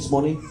to mention names this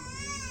morning.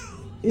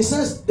 He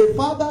says, the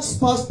fathers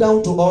passed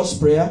down to us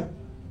prayer.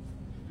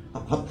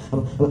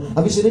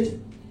 Have you seen it?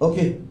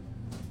 Okay.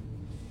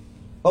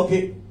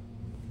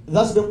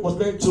 That was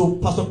married to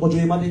Pastor Ojo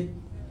Imade.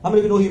 How many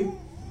of you know him?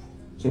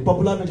 He's a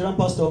popular Nigerian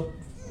pastor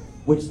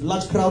with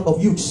large crowd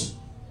of youths.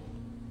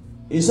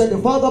 He said the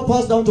Father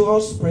passed down to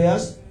us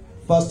prayers,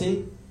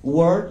 fasting,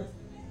 word,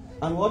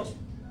 and what?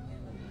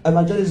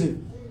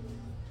 Evangelism.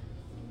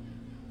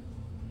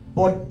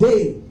 But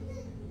they,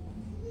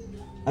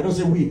 I don't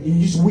say we, he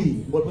used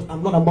we, but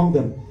I'm not among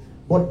them.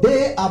 But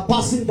they are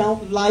passing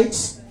down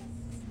lights,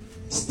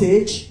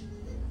 stage,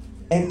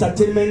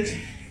 entertainment,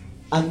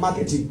 and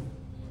marketing,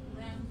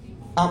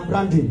 and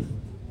branding.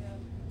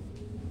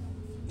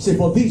 Say,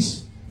 for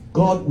this,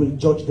 God will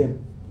judge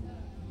them.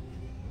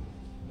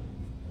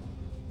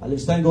 At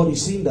least thank God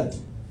he's seen that.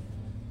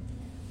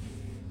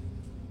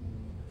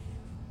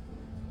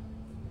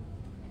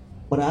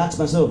 But I ask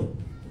myself,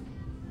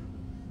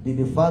 did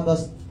the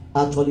fathers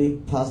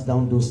actually pass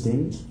down those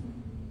things?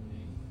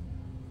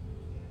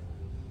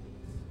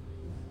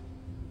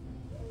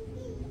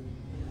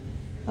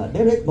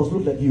 Derek must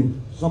look like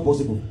you. It's not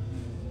possible.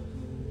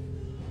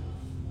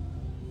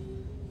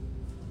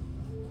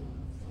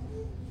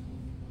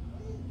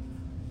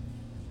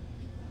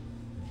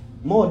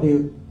 More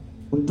the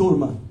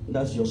Untulma,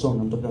 that's your son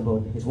I'm talking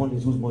about. His one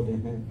is who's more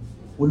than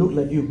will look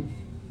like you.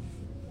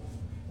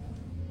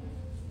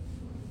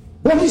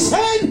 But he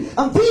said,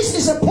 and this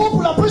is a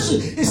popular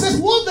person. He says,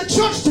 what the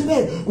church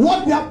today,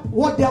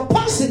 what they are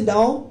passing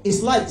down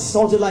is lights,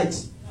 all the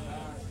lights,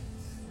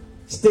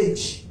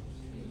 stage.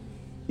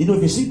 You know,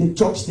 if you see the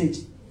church stage,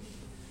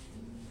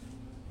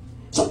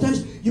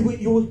 sometimes you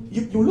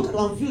look at it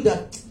and feel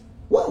that,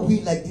 why are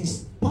we like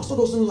this? Pastor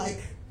doesn't like.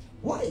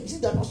 Why is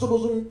it that pastor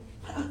doesn't?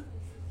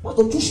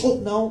 Pastor too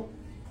short now.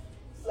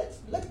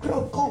 Let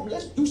crowd come.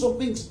 Let's do some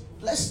things.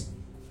 Let's.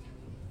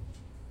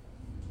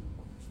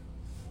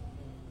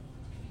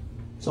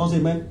 Someone say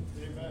amen.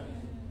 Amen.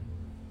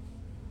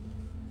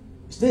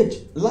 Stage,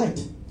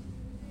 light,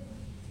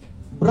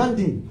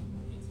 branding,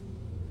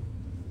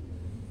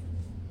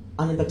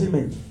 and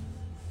entertainment.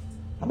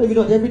 How many of you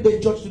know that every day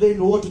in church today, in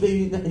the world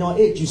today, in our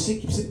age, you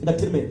see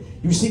entertainment.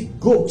 You see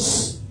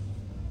goats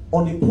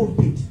on the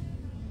pulpit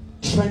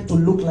trying to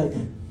look like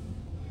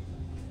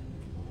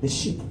the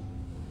sheep.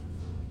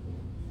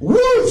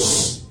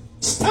 Wolves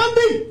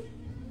standing.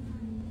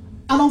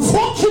 And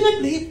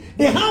unfortunately,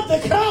 they have the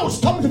crowds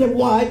coming to them.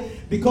 Why?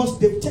 Because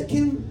they've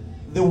taken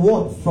the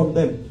word from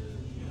them.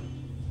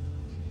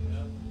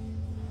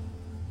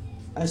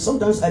 And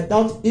sometimes I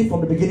doubt if from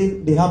the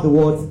beginning they have the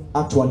word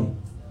actually.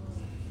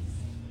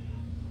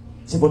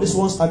 See, but these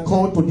ones are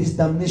called to this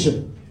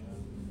damnation.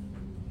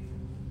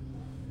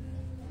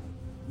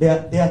 They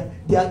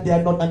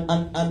are not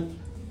and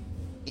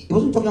it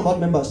wasn't talking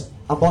about members,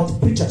 about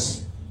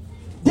preachers.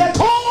 They are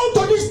called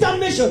to this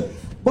damnation,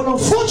 but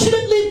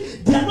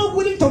unfortunately, they are not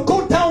willing to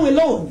go down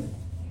alone.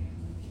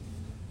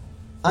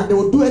 And they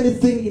will do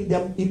anything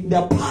in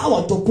their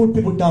power to put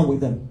people down with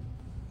them.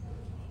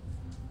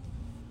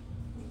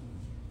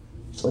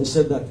 So he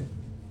said that.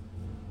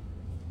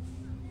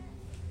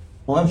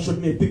 My wife showed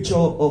me a picture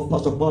of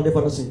Pastor Paul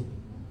Defarasi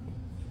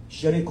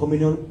sharing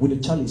communion with a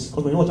chalice.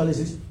 Because you know what chalice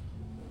is?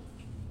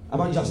 Have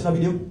you seen that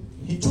video?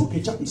 He took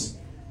a chalice.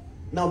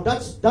 Now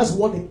that's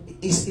what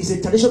is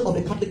a tradition of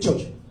the Catholic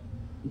Church.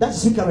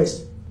 That's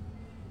Eucharist.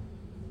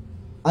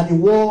 And he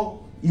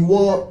wore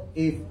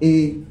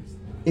a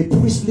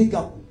priestly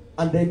gown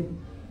and then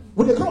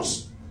with a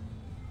cross.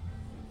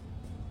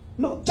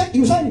 No, check,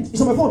 you sign it.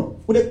 It's on my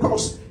phone. With a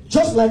cross.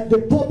 Just like the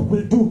Pope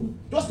will do.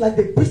 Just like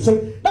the priest.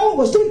 That one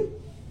was doing.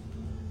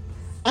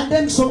 And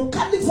then some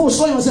Catholic folks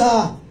saw him and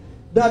said,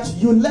 that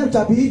you left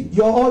Abi,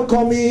 you're all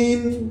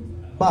coming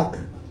back.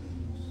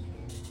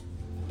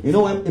 You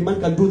know why a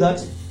man can do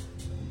that?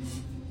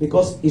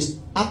 Because he's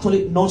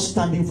actually not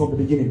standing from the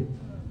beginning.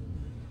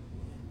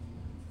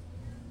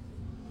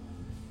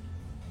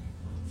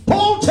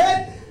 Paul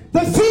said,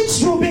 the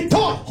things you've been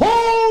taught,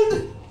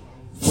 hold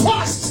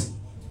fast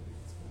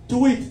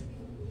to it.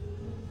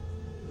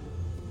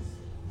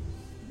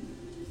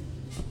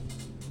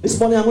 This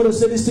morning I'm going to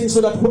say these things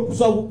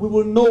so we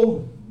will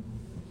know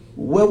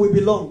where we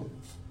belong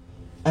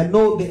and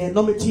know the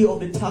enormity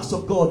of the task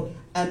of God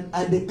and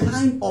the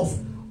kind of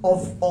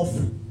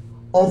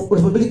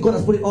responsibility God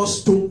has put in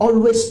us to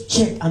always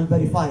check and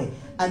verify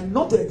and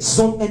not to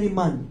exalt any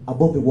man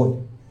above the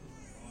word.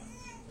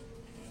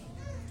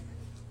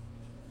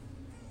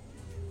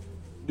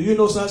 Do you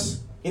know,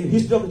 sirs, in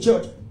history of the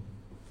church,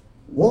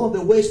 one of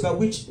the ways by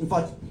which, in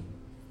fact,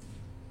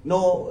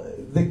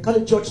 the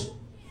Catholic Church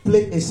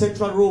played a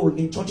central role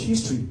in church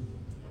history,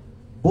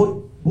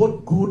 both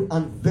good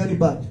and very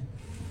bad.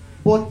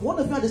 But one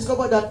of them I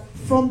discovered that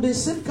from the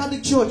same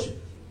Catholic Church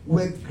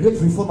were great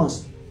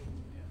reformers.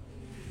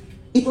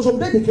 It was from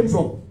there they came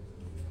from.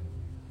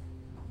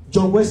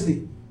 John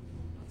Wesley,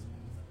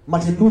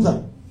 Martin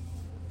Luther.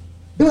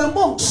 They were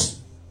monks.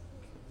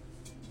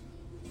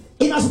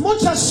 In as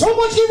much as so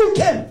much evil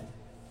came,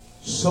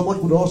 so much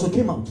good also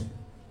came out.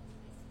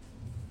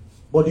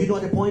 But do you know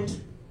the point?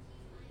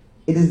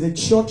 It is the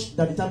church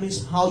that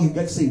determines how you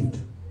get saved.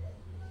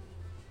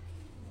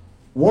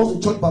 Once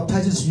the church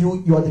baptizes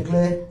you, you are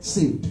declared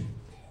saved.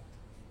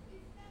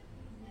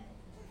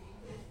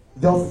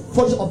 The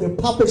authority of the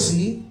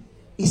papacy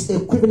is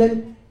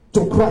equivalent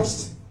to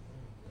Christ.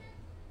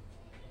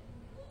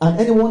 And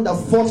anyone that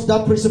fought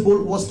that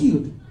principle was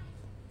killed.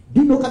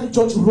 Do you know Catholic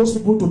Church rose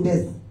people to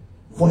death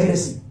for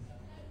heresy?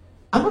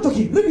 I'm not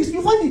joking. Read this,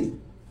 you find it.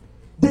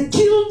 They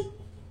killed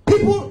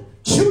people,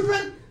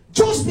 children,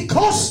 just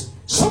because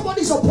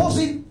somebody is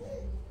opposing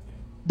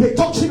the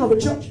doctrine of the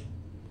church.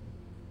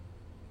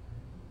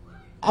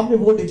 How many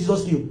people did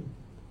Jesus kill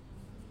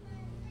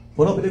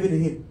for not believing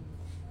in him?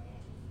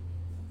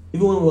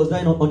 Even when he was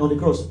dying on the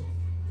cross.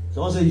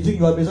 Someone said, you think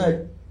you are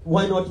Messiah?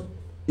 Why not?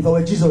 If I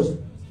were Jesus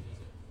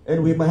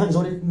and with my hands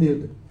on it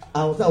nailed,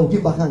 I will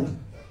give back hand.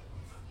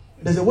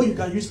 There's a way you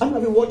can use. I'm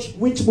going to watch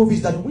which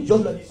movies that we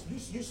just like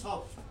this. Use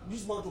how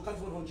this man to catch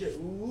one from chair.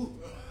 Ooh.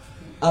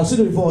 I've seen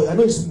it before. I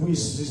know his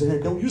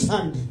hand. They will use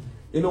hand.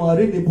 You know, I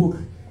read the book.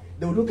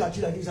 They will look at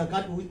you like this. I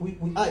carry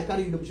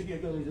you.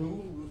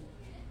 Ooh.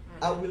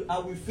 I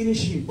will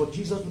finish him. But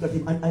Jesus looked at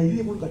him, and I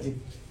really look at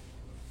him.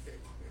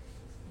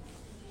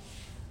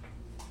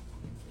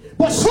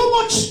 But so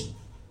much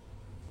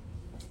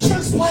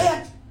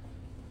transpired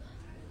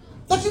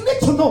that you need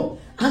to know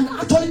and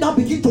actually now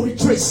begin to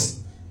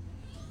retrace.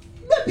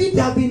 Maybe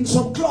there have been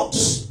some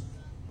clocks.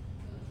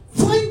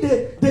 Find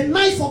the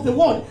knife of the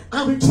word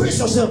and retrace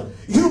yourself.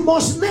 You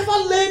must never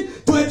learn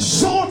to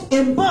exalt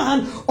a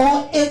man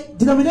or a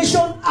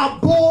denomination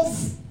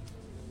above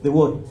the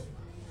word.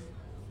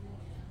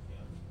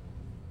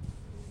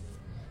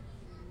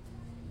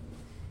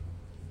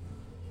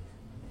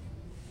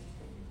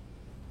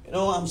 You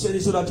know, I'm saying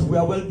this so that we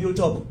are well built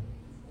up.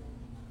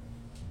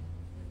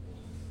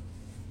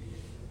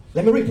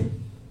 Let me read.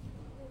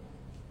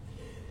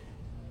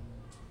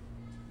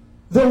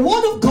 The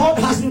word of God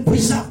has been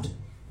preserved.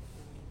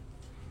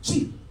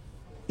 See,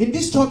 in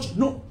this church,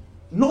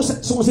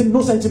 someone said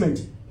no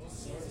sentiment.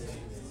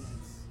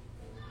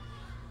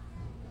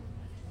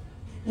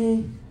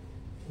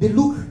 They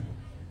look.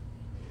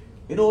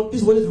 You know,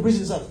 this is one of the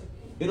reasons that,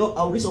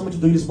 I'll read something to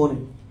do this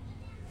morning.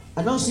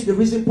 I now see the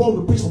reason Paul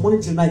will preach from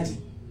morning till night.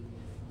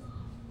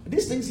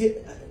 These things here,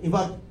 in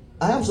fact,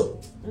 I have so.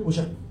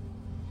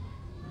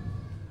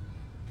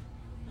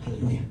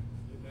 Hallelujah.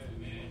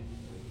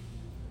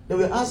 They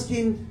were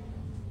asking,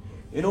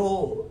 there's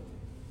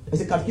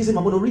a catechism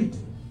I'm going to read.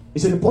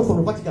 It's a report from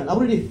the Vatican. I'll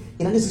read it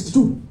in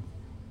 1962.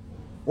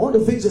 One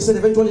of the things they said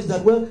eventually is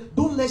that, well,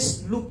 don't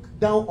let's look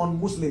down on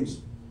Muslims.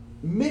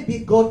 Maybe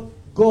God,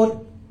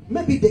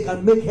 maybe they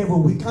can make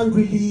heaven. We can't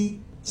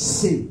really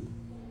say.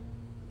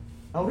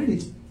 I'll read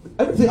it.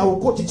 Everything I will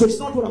quote it. So it's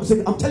not what I'm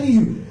saying. I'm telling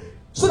you.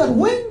 So that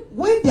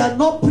when they are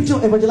not preaching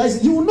or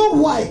evangelizing, you will know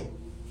why.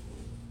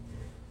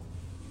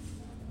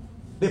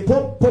 The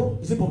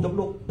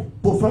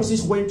Pope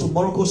Francis went to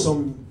Morocco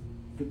some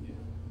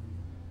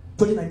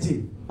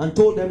 2019 and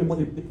told them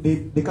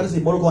they can't say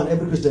Morocco and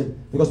every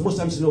Christian, because most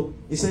times,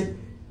 he said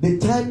the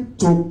time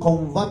to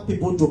convert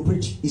people to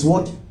preach is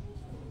what?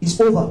 Is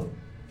over.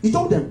 He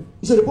told them.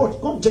 He said,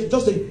 report, come check,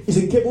 just say it's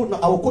in cable. Now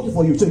I will quote it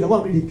for you so you can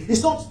go and read it.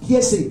 It's not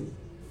hearsay.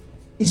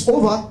 It's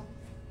over.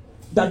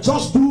 That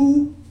just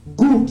do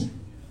good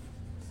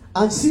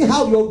and see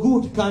how your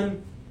good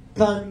can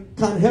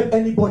help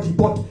anybody,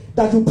 but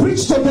that you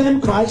preach to them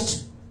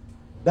Christ,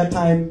 that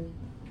time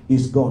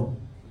is gone.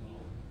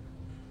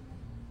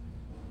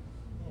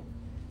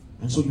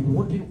 And so you're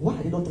wondering why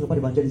they don't talk about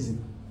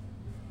evangelism.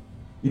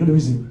 You know the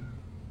reason?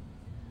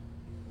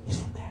 It's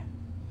not there.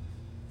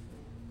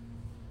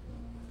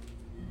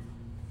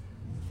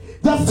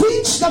 The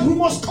things that we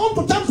must come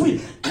to terms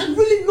with and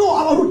really know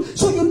our root.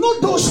 So you know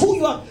those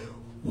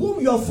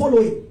whom you are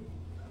following.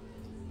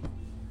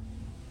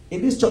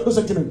 In this church, no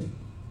sentiment.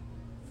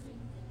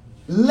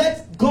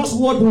 Let God's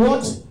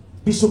word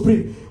be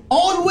supreme.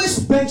 Always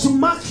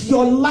benchmark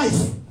your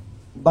life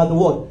by the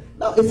word.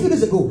 Now, a few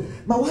days ago,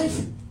 my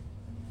wife,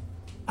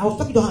 I was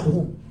talking to her at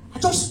home.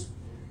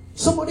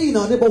 Somebody in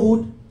our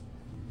neighborhood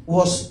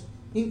was,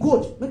 in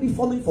quote, maybe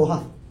forming for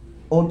her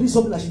or doing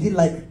something that she didn't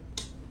like.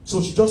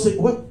 So she just said,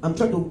 well, I'm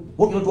trying to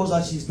work on towards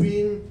her.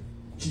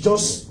 She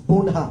just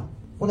boned her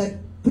for like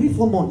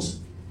 3-4 months.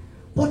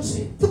 But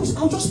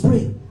I'll just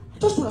pray. I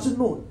just told her, I said,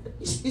 no,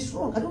 it's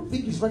wrong. I don't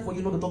think it's right for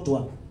you not to talk to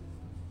her.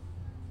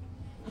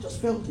 I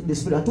just felt in the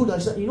spirit. I told her, I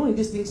said, in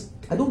these things,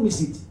 I don't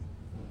miss it.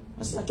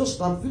 I said, I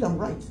feel I'm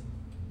right.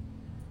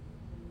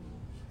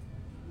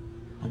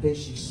 And then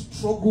she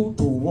struggled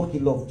to walk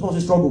in love. What was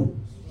the struggle?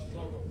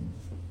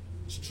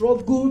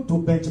 Struggle to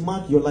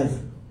benchmark your life.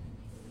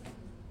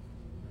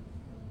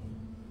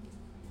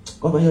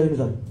 Come on, hear me,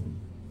 sir.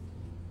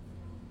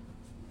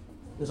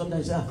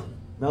 Sometimes you say,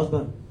 my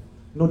husband,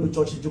 no do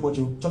church too much.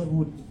 Church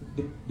people,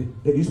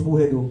 they use people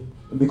here though.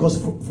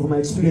 Because from my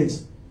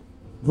experience,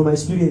 they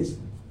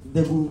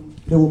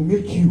will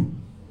milk you.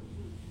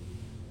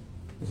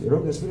 It's a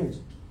wrong experience.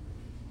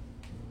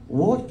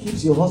 What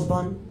keeps your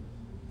husband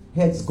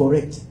heads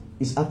correct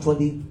is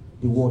actually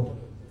the word.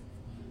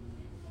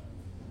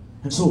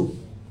 And so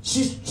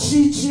she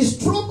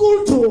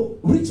struggled to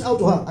reach out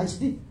to her, and she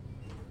did.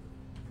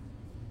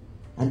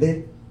 And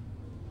then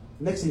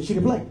next thing she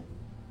replied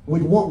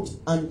with warmth,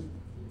 and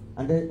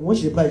then when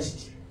she replied,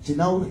 she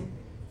now,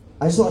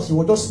 I saw her, she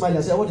was just smiling.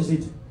 I said, what is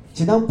it?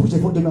 She now pushed the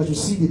phone to me. I should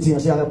see the thing. I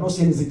said, I have not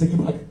seen anything. Take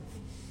it back.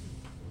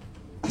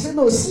 I said,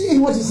 no, see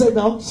what she said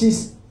now.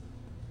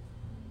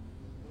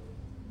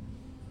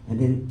 And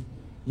then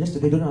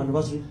yesterday, during our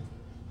anniversary,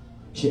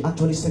 she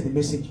actually sent a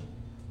message.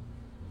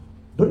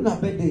 During her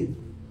birthday,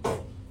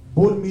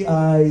 bone me,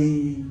 I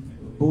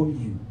bone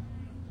you.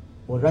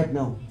 But right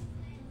now,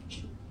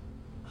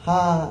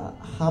 her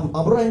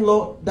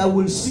brother-in-law that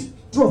will see,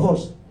 two of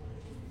us,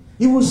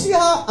 he will see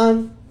her,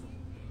 and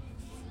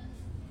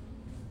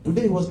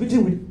today he was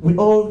greeting with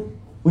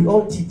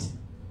all teeth.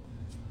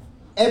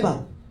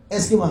 Eba,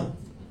 Eskima,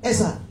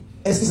 Esa,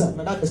 Eskisa.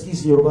 Now that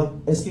excuse Yoruba,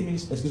 Eski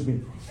means excuse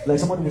me. Like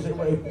someone will say,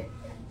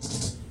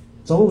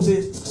 someone will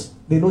say,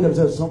 they know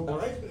themselves.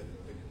 Alright?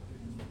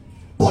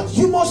 But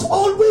you must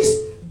always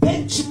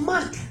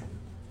benchmark.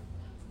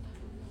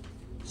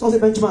 Someone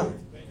say benchmark.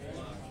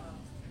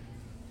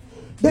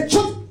 The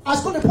church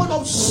has got a point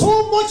of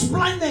so much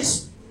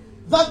blindness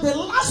that the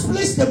last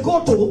place they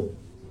go to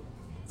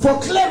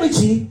for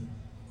clarity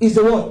is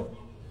the word.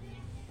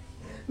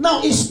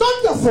 Now, it's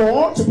not their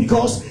fault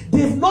because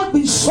they've not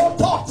been so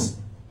taught.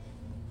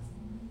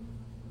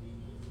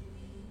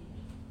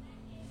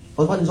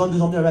 Husband is on doing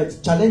something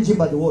right. Challenge him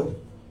by the word.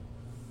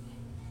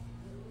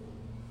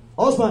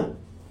 Husband,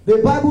 the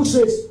Bible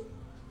says,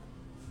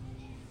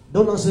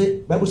 don't not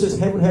say, Bible says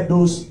heaven help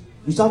those.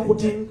 You start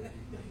quoting.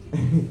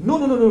 No.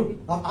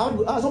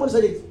 Somebody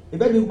said it. A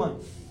very big man.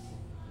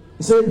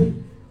 He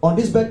said, on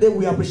this birthday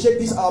we appreciate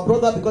this our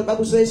brother because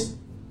Bible says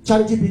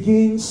charity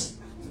begins.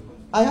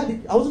 I had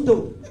it. I wasn't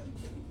told.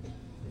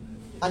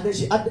 And then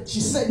she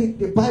said it.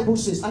 The Bible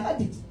says. I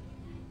had it.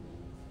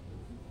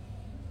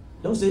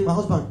 Don't say my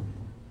husband.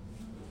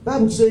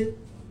 Bible say.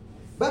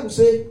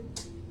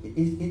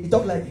 It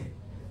talk like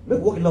make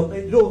walk in love.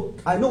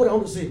 I know what I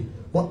want to say,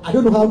 but I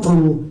don't know how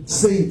to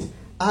say it.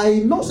 I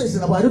know say it,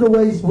 but I don't know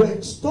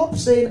where. Stop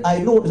saying I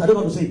know this. I don't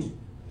know how to say it.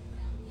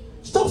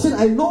 Stop saying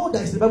I know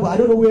that it's the Bible. I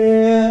don't know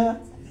where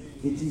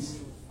it is.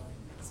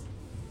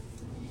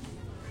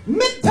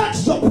 Make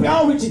that your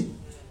priority.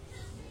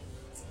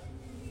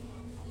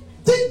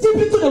 Dig deep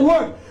into the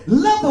word.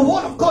 Let the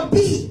word of God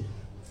be,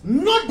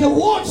 not the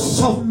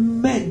words of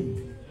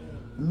men,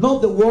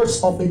 not the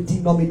words of a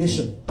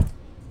denomination.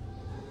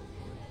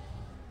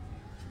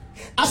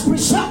 as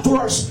preserved to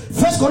us.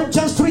 1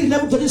 Corinthians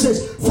 3:11-13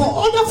 says, for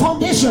other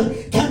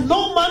foundation can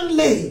no man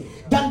lay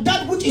than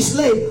that which is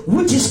laid,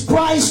 which is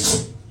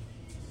Christ.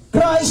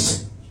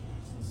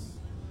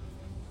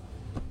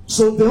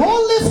 So the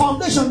only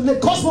foundation in the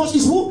cosmos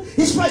is who?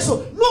 Is Christ.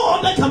 So no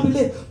other can be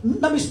laid.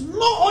 That means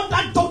no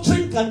other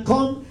doctrine can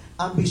come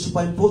and be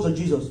superimposed on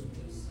Jesus.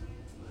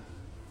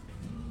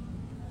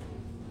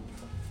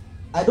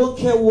 I don't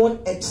care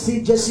what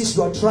exegesis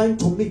you are trying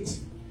to meet.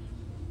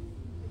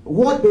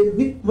 What they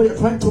need when you're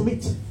trying to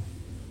meet,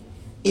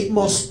 it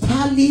must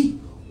tally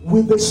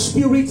with the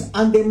spirit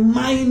and the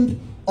mind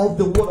of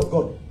the word of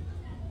God.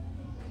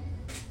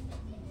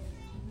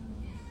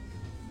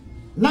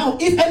 Now,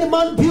 if any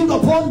man build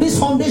upon this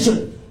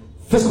foundation,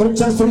 1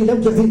 Corinthians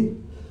 3:11-13,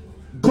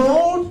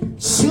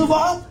 gold,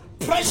 silver,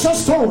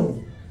 precious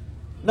stone.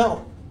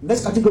 Now,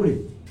 next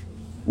category,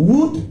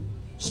 wood,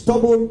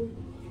 stubble.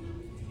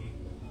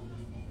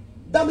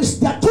 That means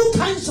there are two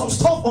kinds of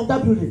stuff on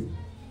that building.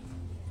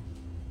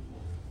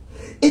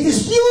 It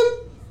is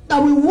you that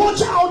will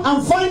watch out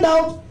and find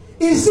out,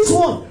 is this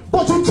one?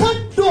 But you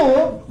can't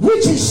know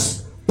which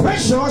is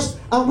precious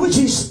and which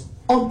is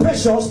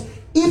unprecious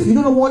if you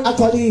don't know what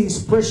actually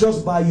is precious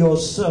by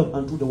yourself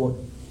and through the word.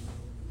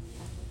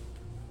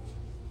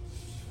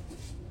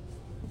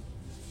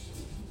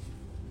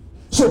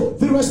 So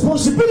the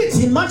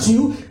responsibility in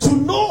Matthew to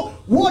know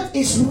what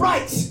is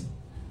right,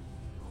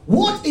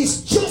 what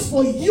is just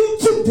for you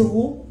to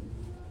do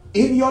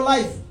in your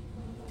life,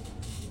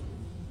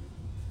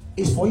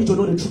 is for you to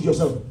know the truth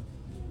yourself.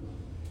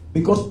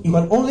 Because you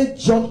can only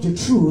judge the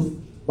truth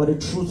by the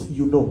truth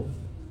you know.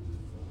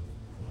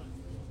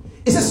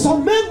 It says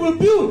some men will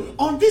build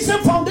on this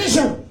same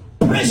foundation,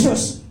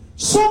 precious.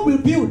 Some will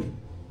build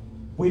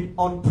with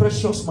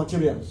unprecious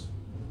materials.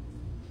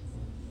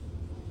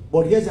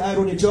 But here's the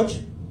irony, church.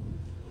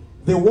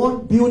 The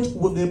one built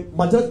with the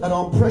materials that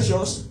are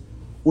unprecious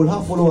will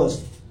have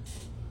followers.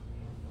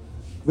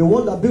 The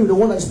one that built the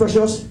one that is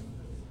precious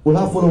will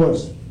have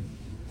followers.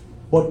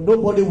 But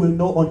nobody will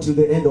know until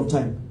the end of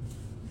time.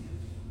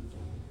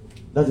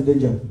 That's the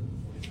danger.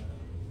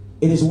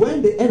 It is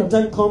when the end of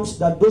time comes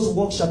that those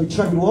works shall be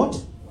tried with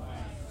what?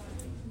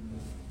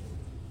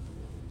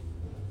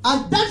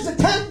 And that's the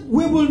time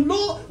we will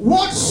know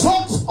what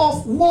sort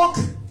of work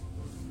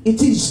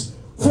it is.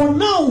 For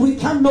now, we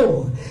can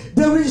know.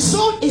 The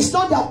result is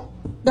not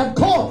that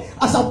God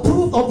has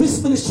approved of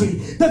this ministry.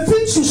 The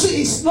things you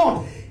see is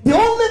not. The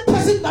only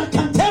person that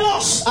can tell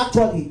us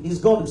actually is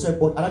God himself.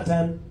 But at that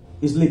time,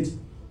 it's late.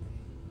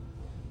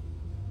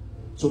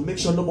 So make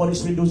sure nobody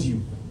swindles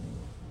you.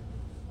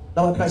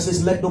 That's why Christ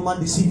says, let no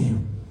man deceive you.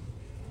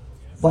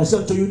 For I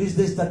said to you these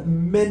days that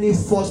many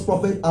false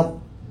prophets have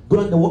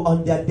gone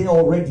on their day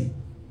already.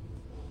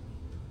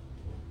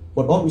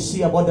 But all we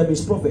see about them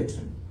is prophet.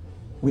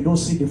 We don't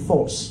see the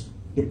false,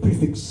 the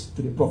prefix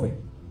to the prophet.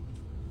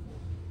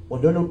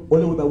 But the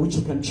only way by which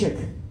you can check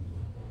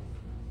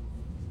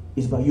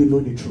is by you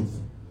knowing the truth.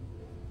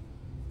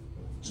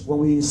 So when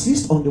we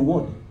insist on the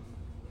word,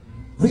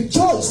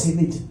 rejoice in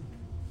it.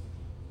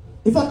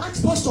 If I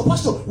ask Pastor,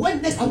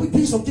 when next are we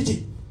doing some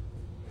teaching?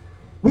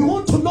 We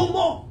want to know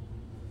more.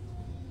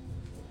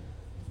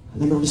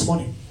 Let me know this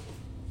morning.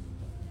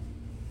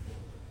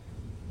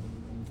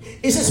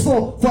 It says,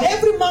 for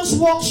every man's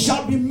work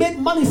shall be made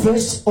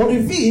manifest or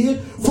revealed,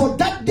 for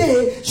that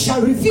day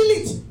shall reveal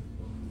it.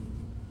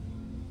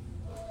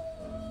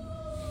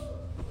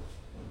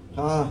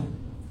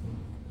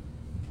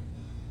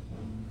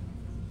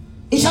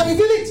 It shall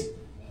reveal it.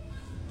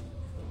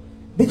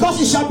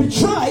 Because it shall be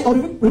tried or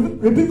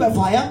revealed by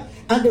fire,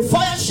 and the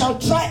fire shall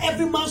try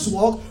every man's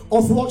work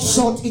of what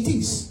sort it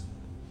is.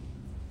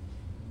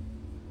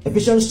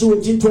 Ephesians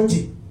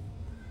 2:18-20.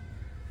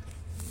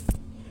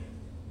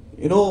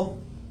 You know,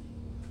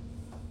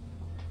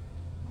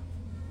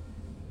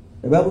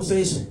 the Bible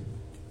says,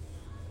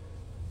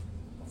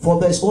 for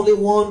there is only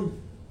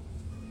one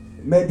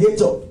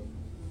mediator.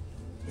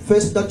 1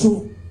 Peter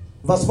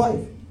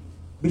 2:5.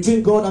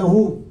 Between God and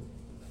who?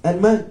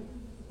 And man.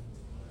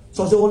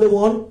 So it's the only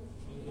one.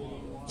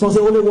 So it's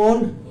the only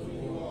one.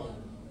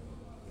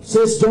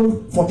 Says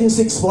John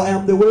 14:6, for I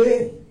am the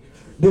way,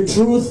 the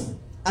truth,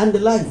 and the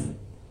life.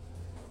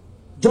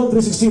 John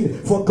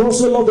 3:16, for God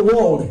so loved the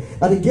world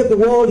that he gave the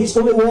world his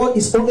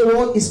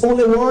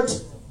only word,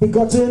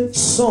 begotten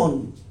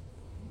Son.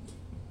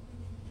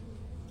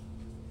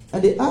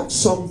 And they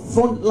asked some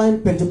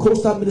frontline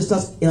Pentecostal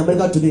ministers in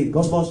America today,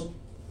 Cosmos,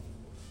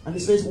 and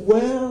he says,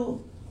 well,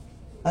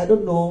 I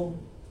don't know.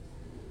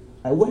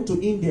 I went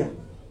to India.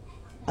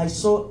 I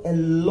saw a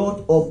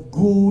lot of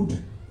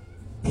good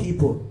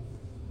people.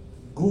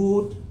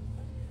 Good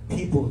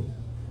people.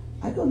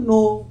 I don't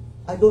know.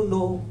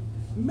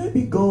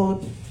 Maybe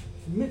God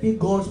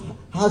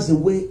has a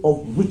way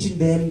of reaching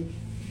them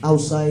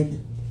outside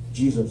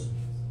Jesus.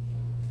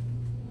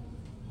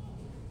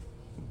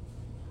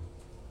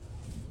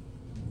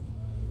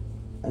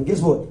 And guess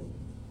what?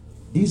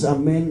 These are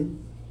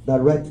men that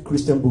write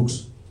Christian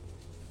books.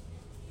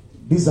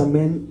 These are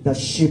men that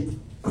shape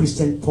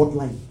Christian thought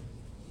line.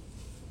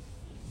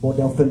 But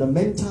their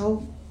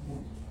fundamental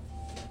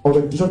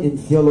orientation in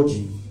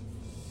theology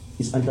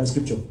is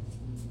anti-scripture.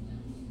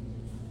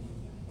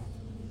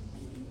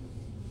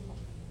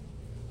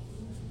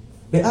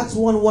 They asked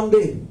one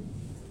day,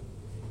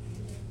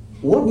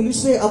 what will you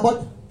say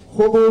about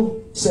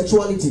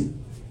homosexuality?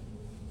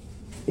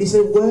 He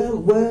said,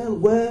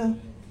 well,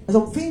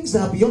 some things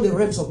that are beyond the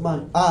realms of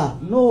man.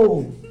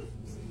 No,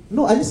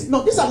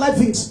 these are life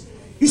things.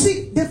 You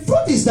see, the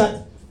truth is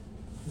that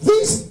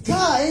these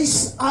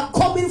guys are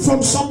coming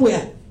from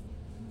somewhere.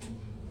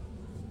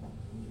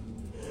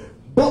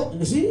 But,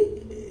 you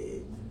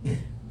see,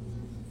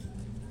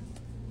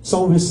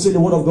 some will say the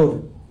word of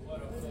God.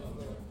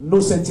 No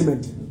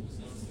sentiment.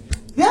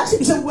 They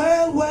actually say,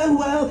 well,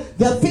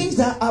 there are things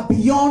that are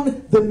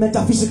beyond the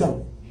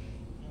metaphysical.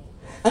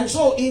 And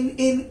so in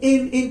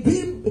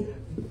being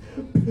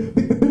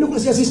biblical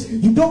says,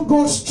 you don't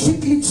go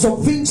strictly to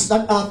some things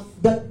that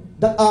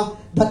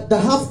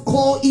have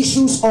core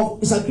issues of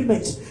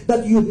disagreement.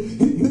 That you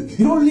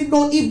don't really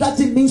know if that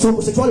thing means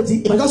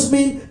homosexuality. It might just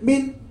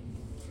mean.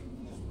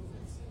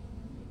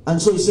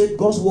 And so he said,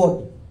 God's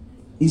word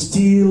is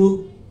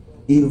still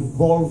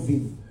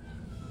evolving.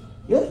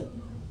 Yeah.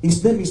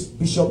 His name is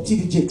Bishop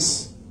T.D.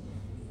 Jakes.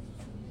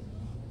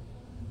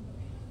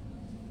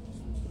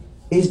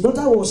 His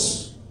daughter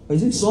was,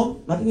 is it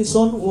son? I think his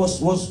son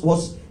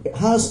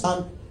has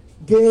a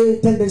gay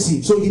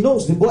tendency. So he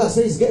knows the boy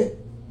says he's gay.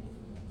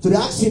 So they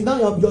asked him, now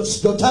your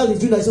child is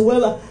doing that. He said,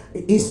 well,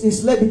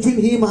 it's left between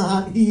him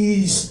and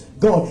his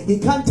God. He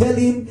can't tell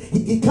him,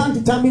 he can't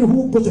determine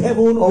who goes to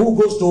heaven or who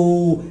goes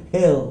to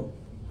hell.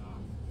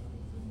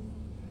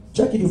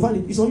 Check it, you find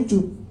it. It's on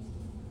YouTube.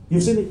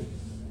 You've seen it.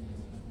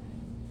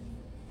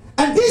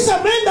 And these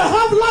are men that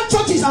have large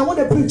churches. And when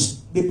they preach,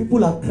 the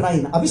people are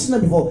crying. Have you seen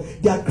them before?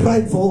 They are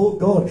crying for, oh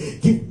God,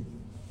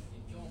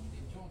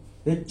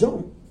 they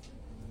jump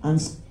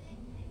and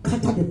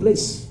scatter the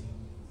place.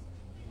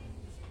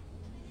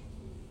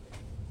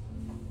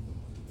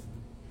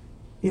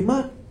 A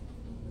man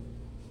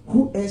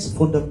who is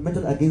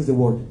fundamental against the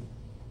word,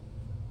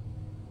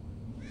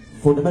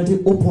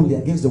 fundamentally openly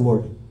against the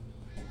word,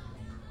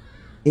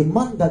 a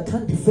man that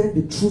can't defend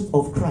the truth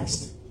of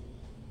Christ.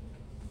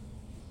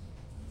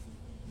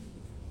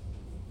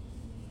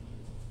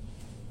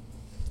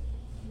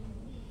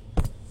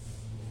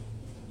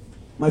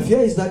 My fear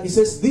is that he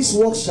says, this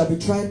work shall be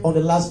tried on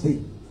the last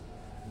day.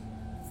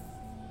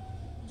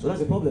 So that's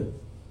the problem.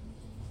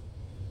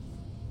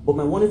 But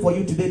my warning for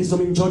you today, this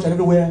in church and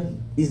everywhere,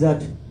 is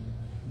that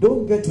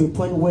don't get to a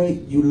point where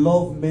you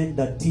love men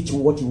that teach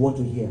what you want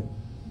to hear.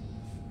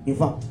 In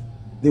fact,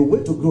 the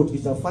way to growth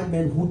is to find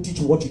men who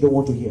teach what you don't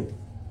want to hear.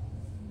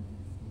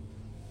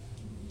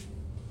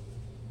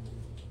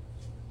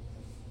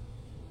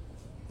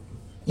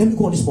 Let me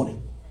go on this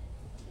morning.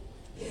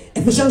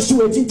 Ephesians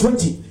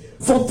 2:18-20.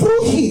 For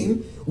through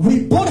him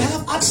we both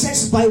have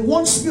access by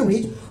one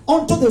Spirit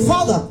unto the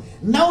Father.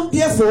 Now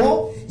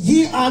therefore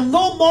ye are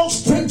no more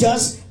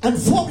strangers and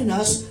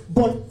foreigners,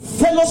 but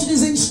fellow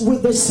citizens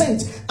with the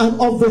saints and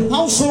of the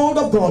household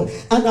of God,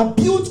 and are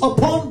built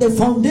upon the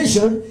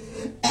foundation,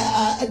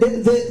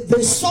 the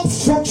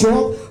substructure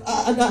of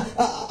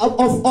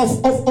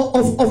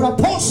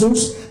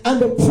apostles and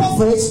the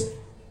prophets,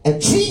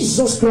 and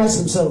Jesus Christ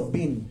himself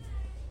being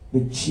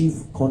the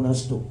chief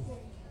cornerstone.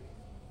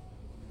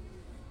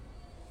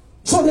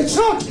 So the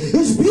church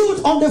is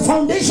built on the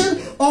foundation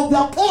of the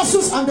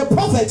apostles and the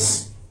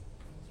prophets,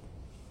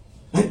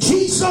 and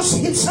Jesus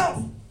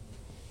himself.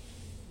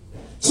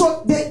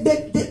 So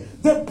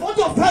the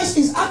body of Christ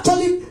is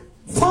actually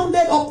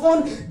founded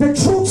upon the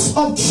truths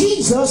of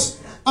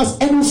Jesus as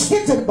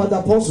enunciated by the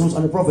apostles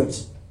and the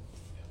prophets.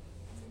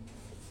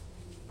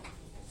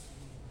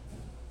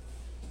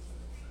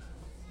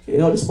 You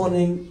know, this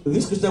morning,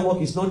 this Christian work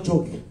is not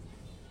joke.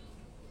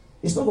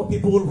 It's not for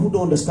people who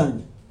don't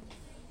understand.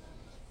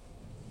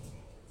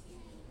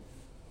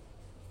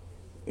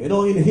 You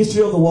know, in the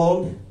history of the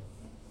world,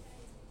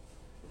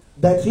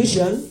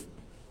 Diocletian,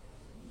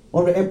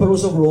 one of the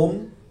emperors of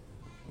Rome,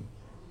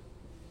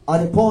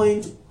 at a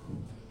point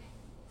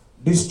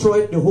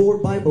destroyed the whole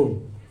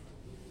Bible.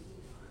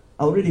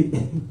 I'll read it.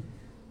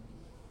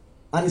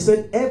 And he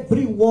said,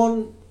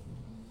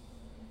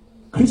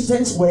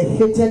 Christians were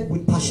hated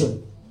with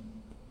passion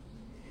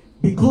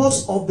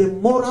because of the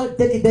moral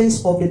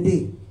decadence of the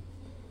day.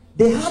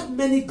 They had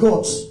many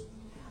gods,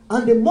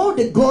 and the more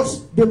the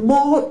gods, the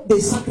more they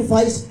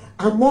sacrifice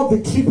and more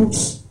the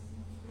tributes.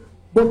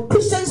 But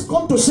Christians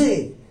come to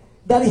say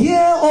that here,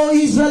 O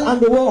Israel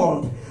and the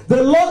world,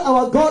 the Lord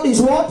our God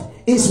is what?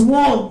 Is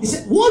one. He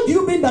said, what do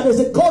you mean that there's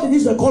a God in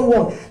Israel called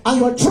one? And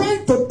you are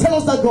trying to tell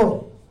us that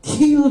God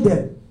killed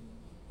them.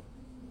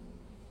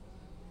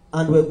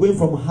 And we're going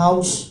from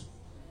house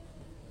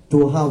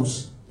to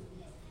house,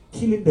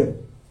 killing them.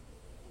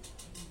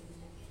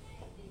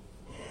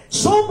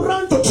 Some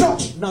ran to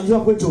church. Now you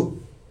are going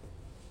to.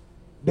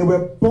 They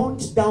were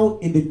burnt down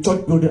in the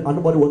church building and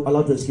nobody was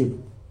allowed to escape.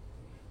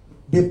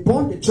 They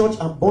burned the church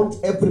and burnt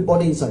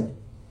everybody inside.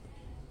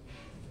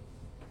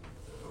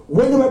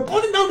 When they were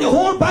burning down the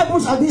whole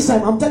Bibles at this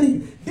time, I'm telling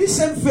you, this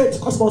same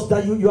faith cosmos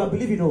that you are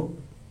believing on,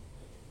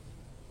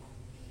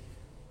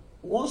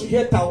 once you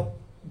hear Tao,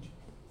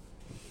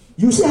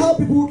 you see how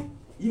people,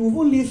 you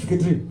won't leave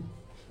Catherine.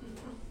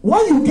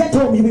 When you get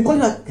home, you will call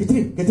her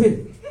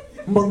Catherine.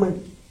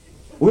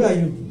 Where are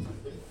you?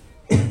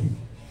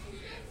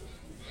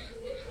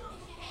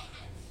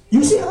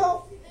 You see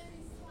how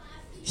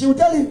she will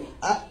tell him,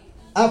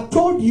 I've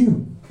told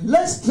you,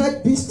 let's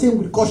tread this thing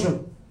with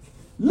caution.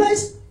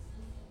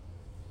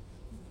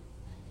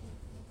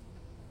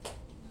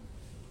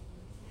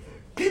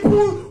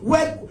 People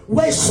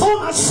were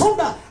sown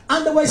asunder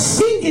and they were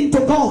singing to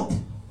God,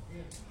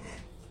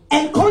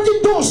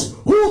 encouraging those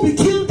who will be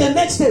killed the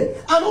next day.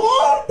 And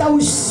all that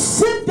will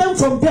save them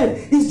from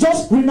death is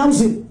just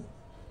renouncing.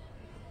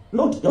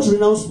 Lord, just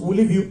renounce, we'll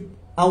leave you,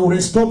 and we'll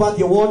restore back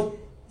your word,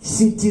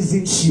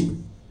 citizenship.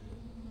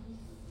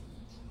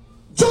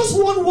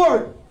 Just one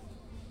word.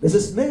 They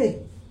says,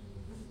 nay,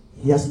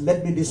 he has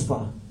led me this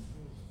far.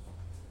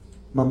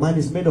 My mind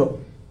is made up.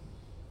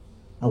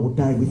 I will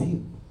die with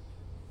him.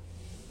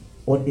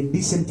 Or in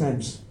these same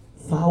times,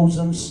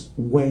 thousands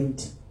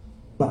went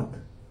back,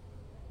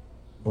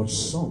 but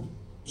some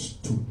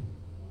stood.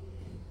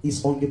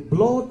 It's on the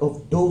blood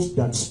of those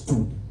that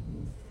stood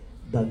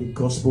that the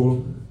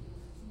gospel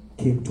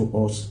came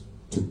to us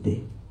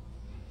today.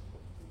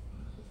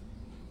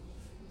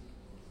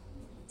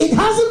 It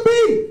hasn't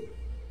been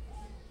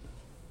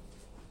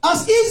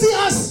as easy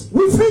as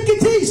we think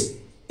it is.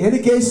 In any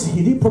case,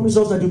 he didn't promise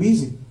us that it would be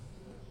easy.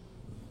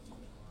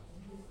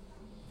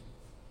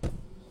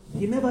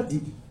 He never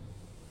did.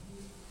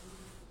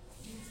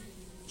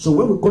 So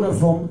where we got that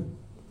from,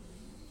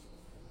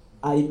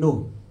 I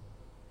know,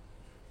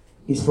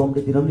 is from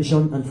the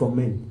denomination and from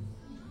men.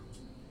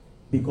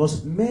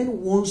 Because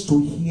men wants to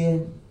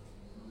hear,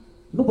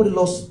 nobody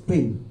loves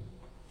pain.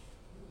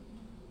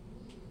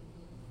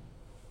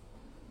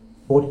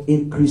 But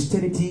in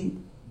Christianity,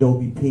 there will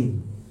be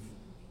pain.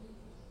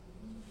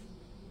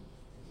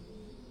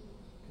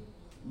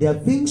 There are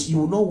things you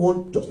will not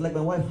want, just like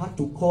my wife had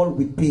to call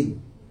with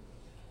pain.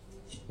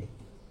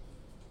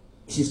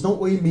 She's not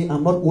owing me,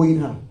 I'm not owing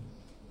her.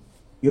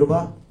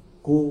 Yoruba,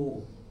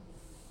 ko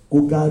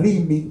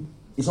gari me.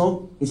 It's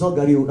not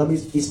gari. That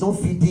means it's not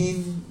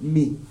feeding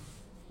me.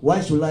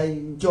 Why should I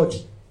in church?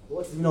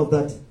 What's the meaning of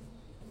that?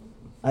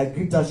 I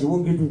greet her, she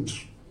won't greet me.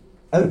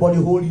 Everybody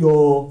hold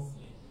your...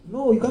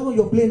 No, you can't hold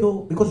your plane,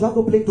 no, because you have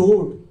no plane to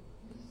hold.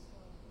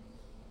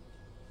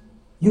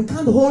 You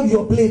can't hold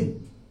your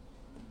plane.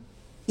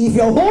 If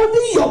you're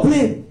holding your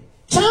plane,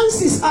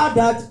 chances are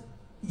that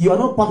you are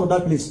not part of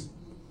that place.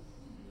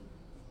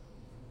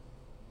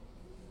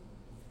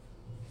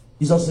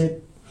 Jesus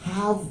said,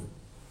 have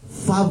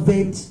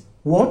fervent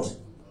what?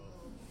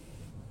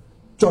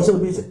 Church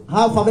said,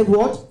 have fervent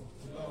what?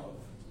 Love.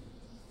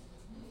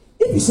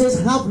 If he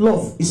says have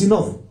love, is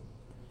enough.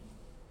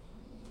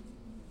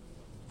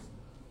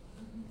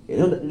 You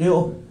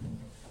know,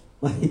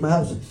 in my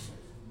house,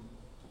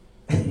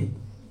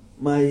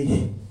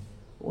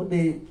 one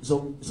day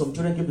some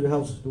children came to the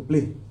house to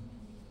play.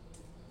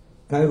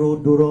 Cairo,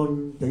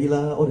 Doron,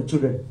 Taila, all the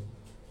children.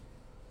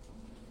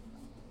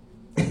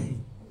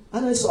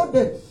 And I saw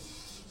them.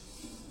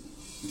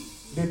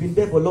 They've been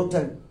there for a long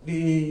time.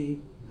 The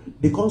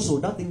console,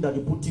 that thing that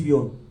you put TV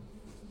on,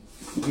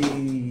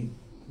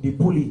 the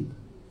pulley.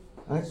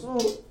 I saw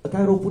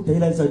Cairo put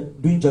Taila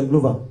inside doing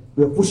janglova.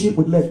 We were pushing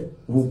with leg.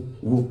 Whoop,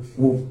 whoop,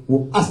 whoop,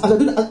 whoop. As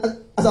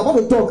I'm about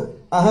to talk,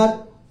 I heard,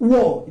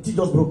 whoa, it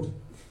just broke.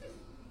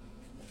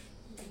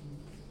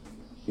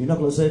 You know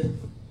what I said?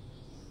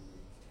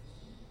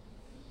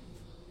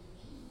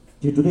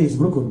 Today is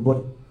broken,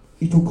 but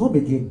it will come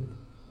again.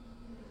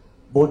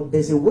 But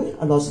there's a way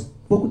Allah has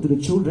spoken to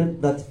the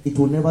children that it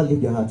will never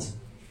leave their hearts.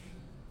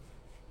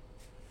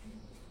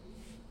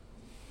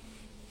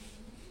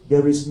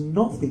 There is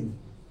nothing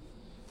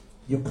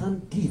you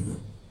can't give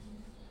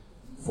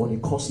for the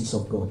causes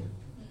of God,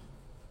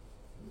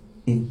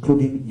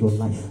 including your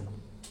life.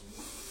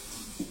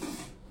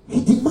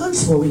 He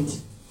demands for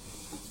it.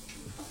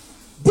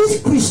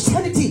 This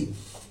Christianity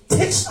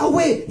takes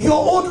away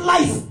your own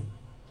life.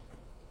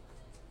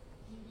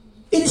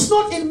 It is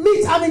not in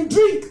meat and in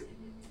drink.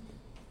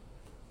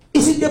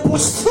 It's in the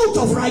pursuit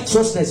of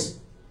righteousness.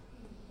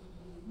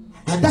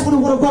 And that's what the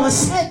word of God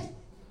has said.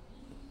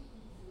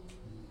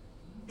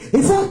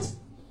 In fact,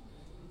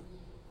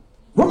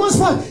 Romans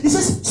 5, it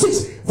says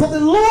 6, for the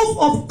love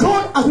of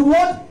God has been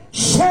what?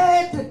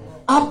 Shed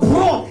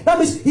abroad. That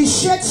means he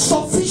shed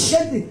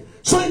sufficiently.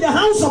 So in the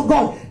house of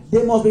God,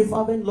 there must be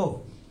fervent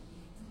love.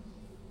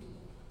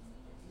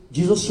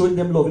 Jesus showing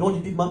them love. You know what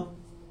he did, man?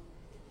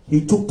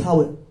 He took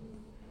towel.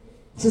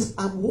 He says,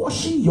 I'm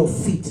washing your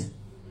feet,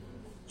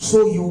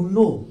 so you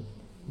know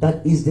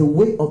that is the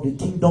way of the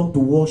kingdom to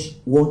wash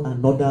one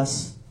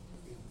another's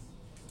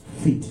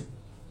feet.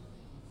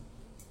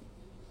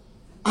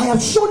 I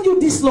have shown you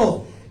this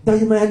love, that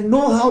you may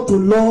know how to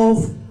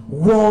love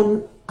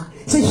one.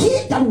 So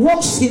he that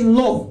walks in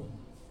love,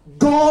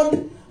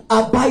 God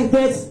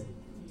abideth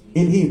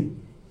in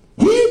him.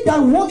 He that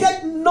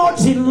walketh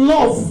not in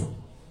love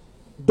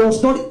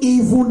does not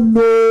even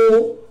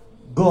know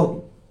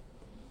God.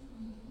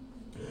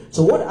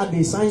 So what are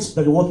the signs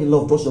that you walk in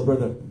love towards your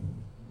brother?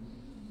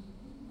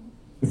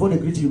 Before they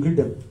greet you, greet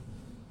them.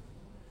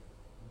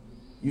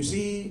 You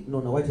see, no,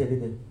 white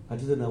headed. I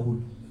just said I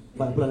would.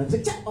 But I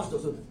say, check us.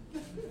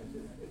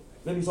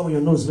 Maybe some of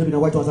your nose, maybe the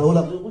white ones. I hold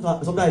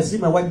up. Sometimes I see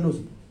my white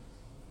nose.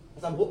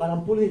 As I'm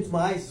pulling it to my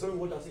eyes, showing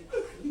what I say.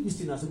 This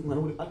thing, I say,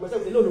 no.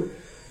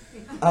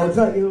 I will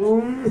try.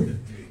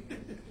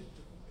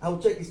 I will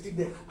check his teeth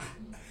there.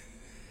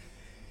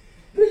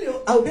 Really,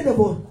 I will get there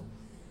for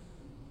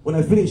when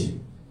I finish.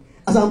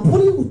 As I'm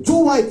pulling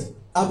 2 white,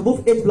 I've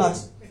removed 8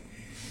 blacks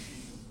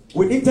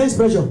with intense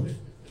pressure.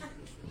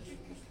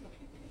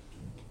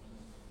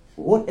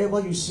 Whatever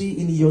you see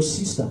in your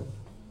sister,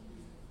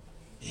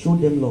 show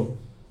them love.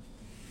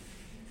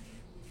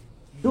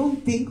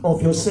 Don't think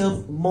of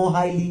yourself more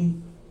highly.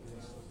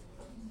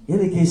 In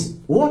any case,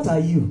 what are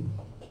you?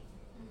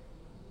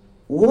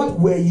 What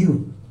were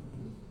you?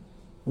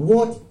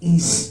 What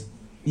is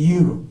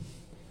you?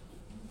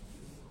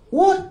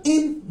 What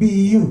in be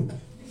you?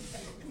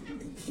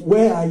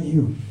 Where are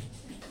you?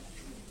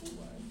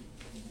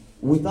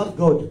 Without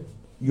God,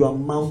 you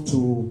amount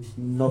to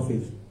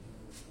nothing.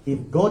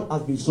 If God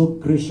has been so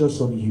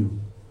gracious on you,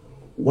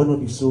 why not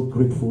be so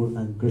grateful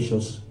and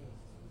gracious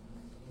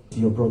to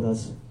your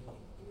brothers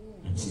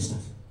and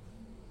sisters?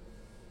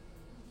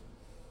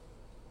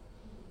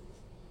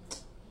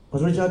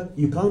 Pastor Richard,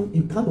 you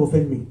can't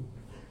offend me.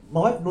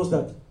 My wife knows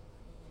that.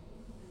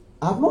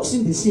 I have not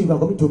seen the sin you are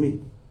coming to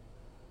me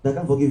that I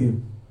can't forgive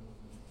you.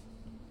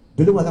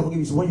 The only way I can forgive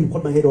you is when you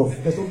cut my head off.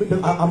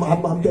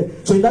 I'm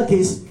dead. So in that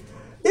case,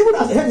 even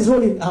as the head is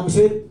rolling, I'm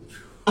saying,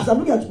 as I'm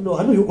looking at you, no,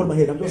 I know you cut my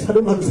head. I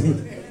don't know how to say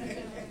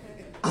it.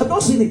 I've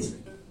not seen it.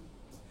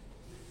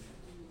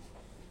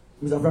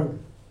 Mr.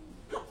 Frank.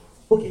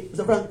 Okay,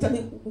 Mr. Frank, tell me,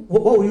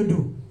 what will you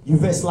do? You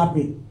first slap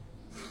me.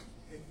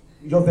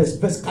 Your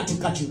first catch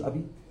you. I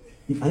mean,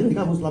 I know the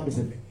guy who slap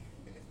me.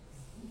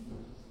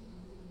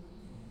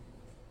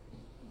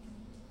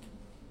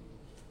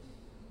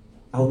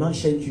 I will not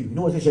shank you. You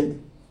know what I shank?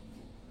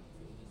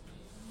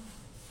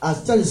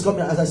 As church is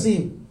coming, as I see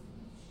him,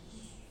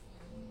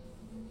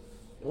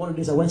 one of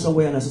the days I went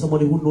somewhere and I saw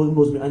somebody who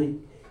knows me,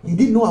 and he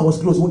didn't know I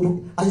was close.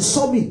 And he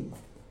saw me.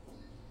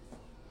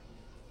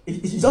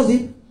 It's just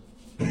him.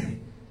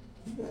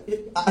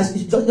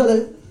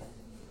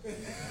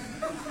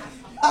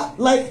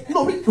 Like,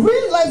 no,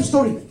 real life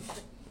story.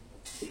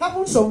 It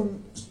happened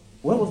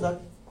when was that?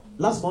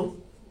 Last month?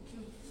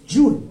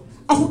 June.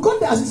 I forgot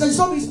that as he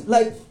saw me,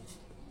 like,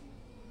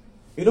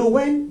 you know,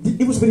 when the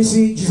evil spirit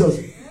see Jesus,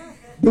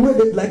 the way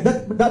they, like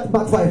that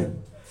backfire.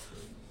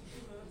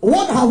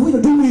 What have we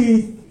to do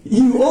with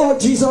you, oh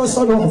Jesus,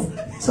 son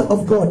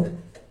of God?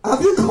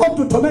 Have you come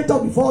to torment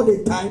us before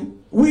the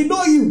time? We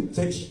know you.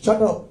 Say,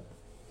 shut up.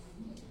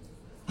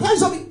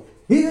 Hands on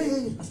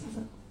me.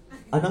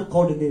 And then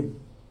call the name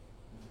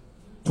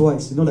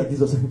twice. You know, like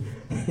Jesus.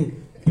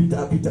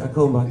 Peter,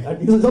 come back. And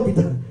he goes, not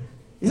Peter.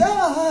 He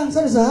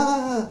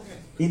said,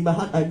 in my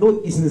heart, I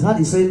know it's in his heart.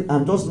 He's saying,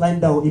 I'm just lying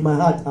down. In my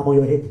heart, I'm on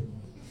your head.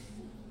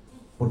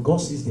 But God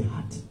sees the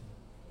heart.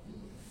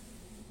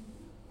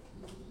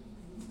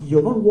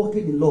 You're not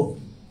walking in love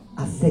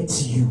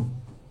affects you.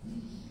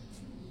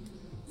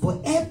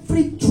 For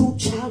every true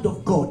child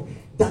of God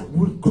that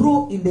will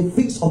grow in the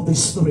things of the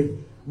Spirit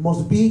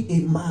must be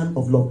a man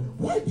of love.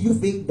 Why do you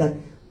think that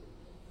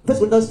 1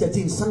 Corinthians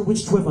 13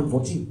 sandwich 12 and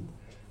 14?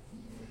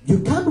 You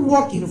can't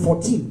walk in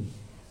 14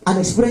 and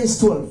experience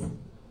 12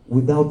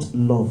 without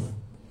love.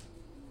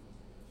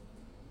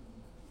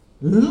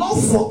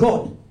 Love for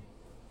God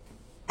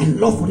and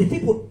love for the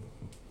people.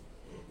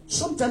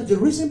 Sometimes the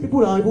reason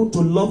people are able to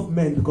love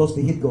men because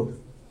they hate God.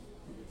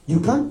 You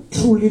can't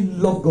truly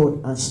love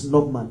God and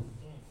snub man.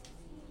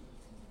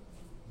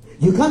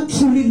 You can't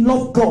truly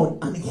love God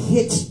and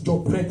hate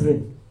your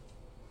brethren.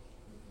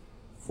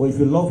 For if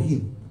you love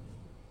him,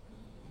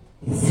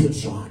 he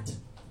fills your heart.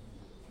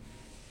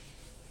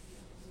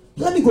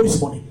 Let me go this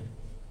morning.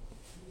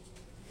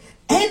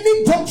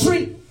 Any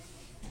doctrine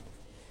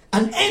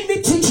and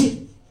any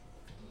teaching,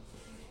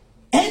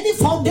 any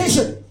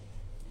foundation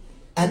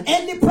and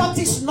any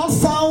practice not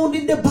found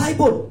in the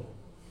Bible,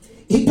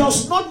 it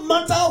does not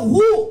matter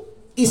who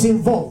is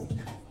involved,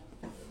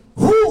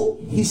 who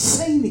is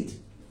saying it,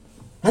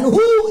 and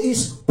who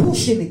is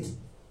pushing it.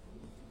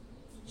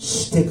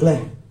 Stay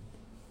clear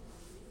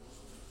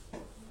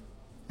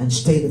and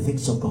stay in the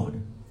things of God.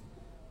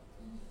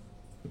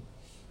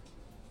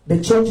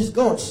 The church is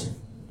God's.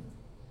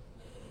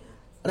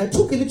 And I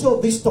took a little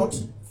of this thought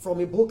from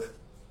a book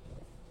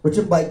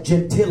written by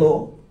Jane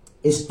Taylor,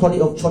 A Study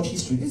of Church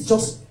History. It's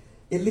just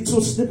a little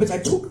snippet I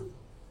took.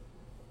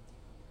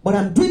 But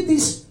I'm doing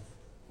this.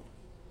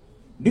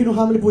 Do you know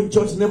how many people in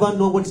church never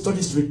know what is church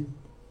history?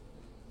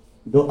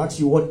 They'll ask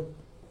you, what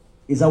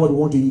is that what we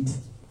want to eat?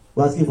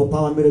 We're asking for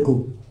power and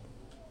miracle,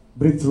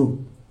 breakthrough,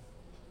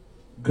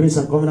 grace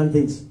and covenant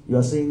things. You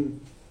are saying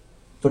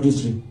church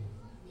history.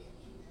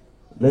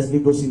 Let's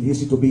leave those in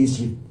history to be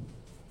history.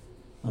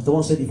 As the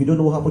one said, if you don't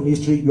know what happened in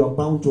history, you are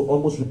bound to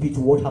almost repeat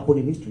what happened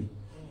in history.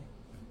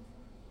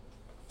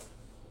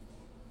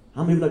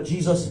 How many of that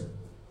Jesus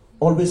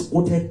always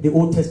quoted the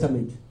Old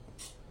Testament.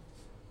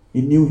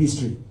 He knew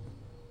history.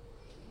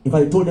 If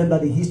I told them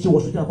that the history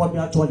was written about me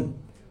actually.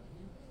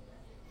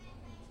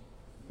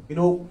 You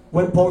know,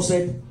 when Paul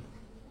said,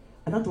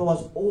 and that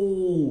was,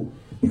 oh,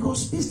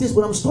 because these days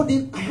when I'm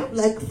studying, I have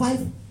like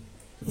five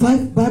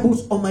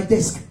Bibles on my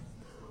desk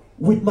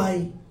with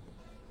my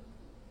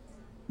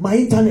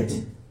internet,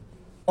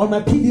 on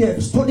my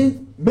PDF,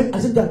 studying, and I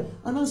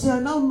say, I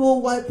now know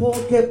why Paul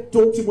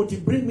told Timothy,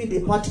 bring me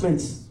the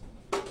parchments.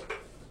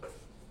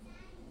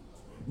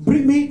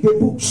 Bring me the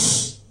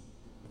books.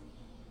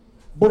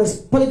 But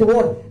especially the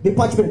word, the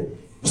parchment.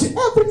 See,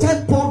 every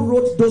time Paul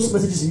wrote those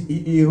messages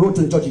he wrote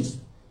to the churches,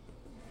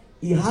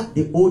 he had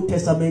the Old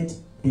Testament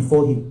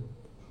before him.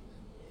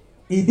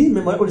 He didn't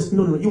memorize.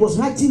 No. He was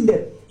writing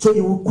there. So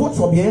he would quote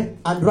from here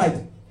and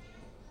write.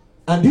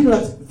 And you know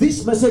that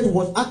this message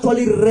was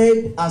actually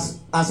read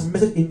as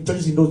message in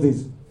churches in those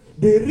days.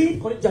 They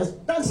read Corinthians,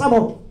 that's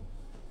sermon.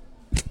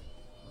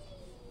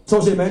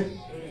 So say amen.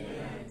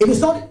 It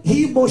is not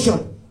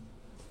emotion.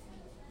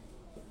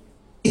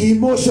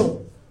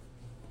 Emotion.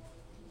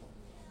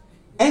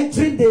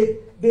 Entering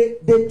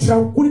the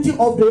tranquility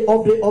of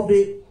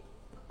the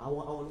I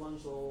want one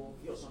so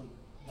your son.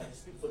 I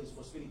speak for this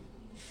for spirit.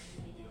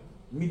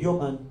 Medium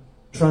and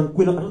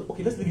tranquil.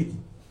 Okay, let's leave it.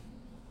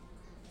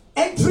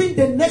 Entering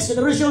the next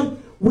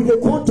generation with a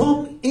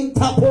quantum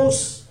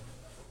interpose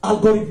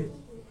algorithm.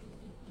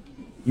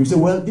 You say,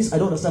 well, this I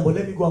don't understand, but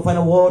let me go and find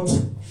out what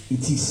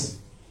it is.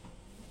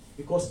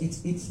 Because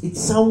it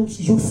sounds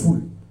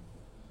youthful.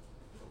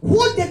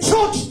 What the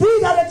church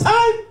did at the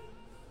time,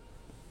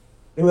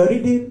 they were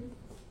reading,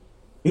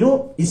 you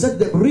know, he said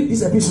they read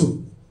this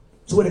epistle.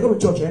 So when they come to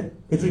church,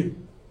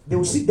 they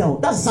will sit down.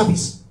 That's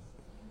service.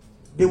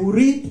 They will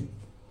read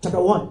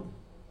chapter 1.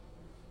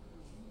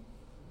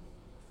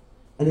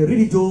 And they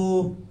read it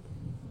to,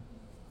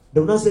 they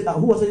will not say that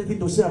who has anything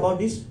to say about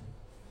this.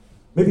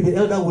 Maybe the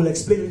elder will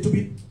explain a little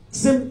bit.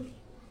 Same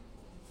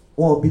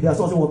won't be there,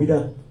 something won't be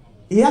there.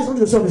 He has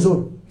something to say on his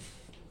own.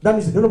 That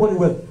means they don't know about it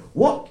well.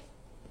 What?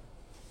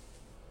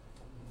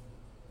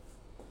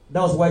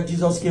 That was why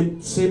Jesus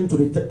came to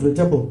the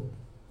temple.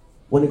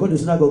 When he got to the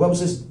synagogue, the Bible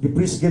says the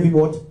priest gave him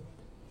what?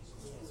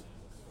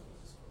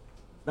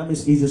 That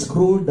means it's a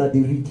scroll that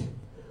they read.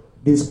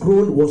 The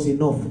scroll was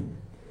enough.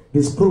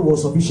 The scroll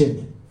was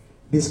sufficient.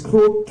 The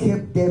scroll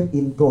kept them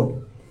in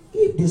God.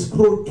 If the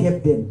scroll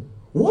kept them,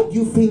 what do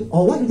you think,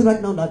 or why do you think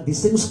right now that the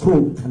same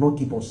scroll cannot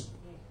keep us?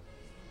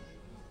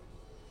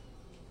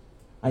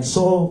 I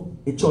saw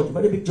a church, a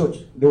very big church.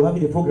 They were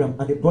having a program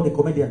and they brought a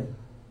comedian.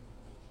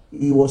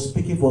 He was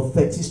speaking for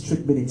 30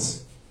 straight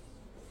minutes.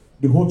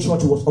 The whole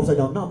church was upside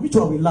down. Now, which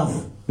one will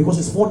laugh? Because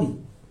it's funny.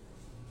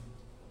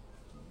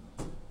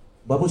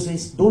 Bible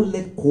says, don't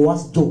let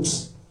coerced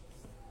jokes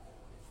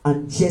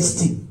and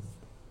jesting.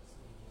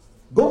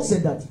 God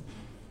said that.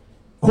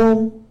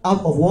 Come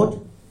out of what?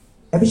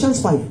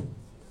 Ephesians 5.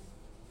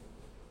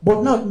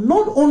 But now,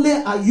 not only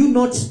are you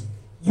not,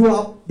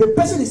 the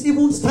person is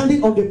even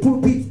standing on the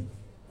pulpit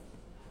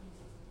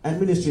and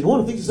ministering. One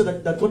of the things you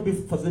said that God be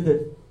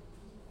facilitated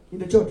in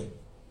the church.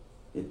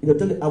 They'll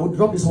tell you, I will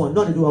drop this one.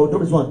 No, I will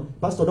drop this one.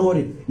 Pastor, don't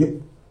worry.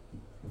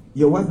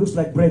 Your wife looks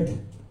like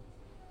bread.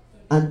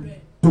 And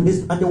to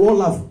this, and they all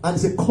laugh. And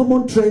it's a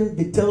common trend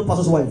they tell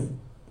pastor's wife.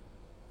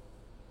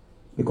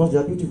 Because they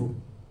are beautiful.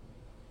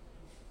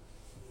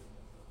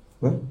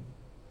 Well,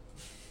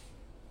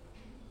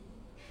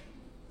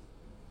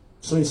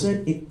 so he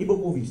said in Igbo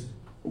movies,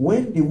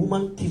 when the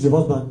woman kills the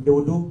husband,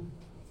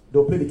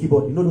 they'll play the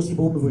keyboard. You know those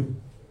Igbo movies?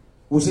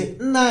 We'll say,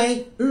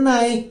 nine,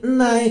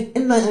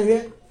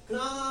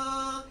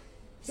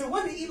 so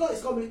when the in-law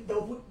is coming,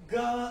 they'll put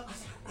ga,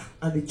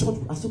 and the church.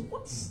 I said,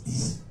 what is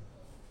this?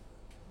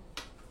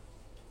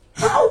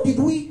 How did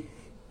we?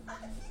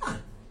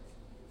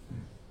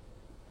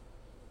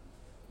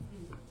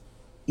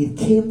 It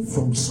came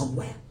from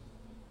somewhere.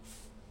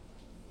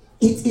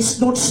 It is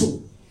not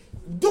so.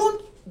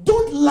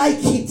 Don't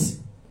like it.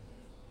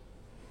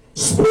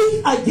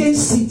 Speak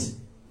against it.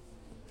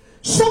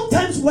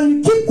 Sometimes when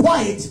you keep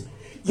quiet,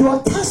 you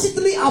are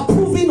tacitly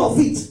approving of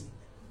it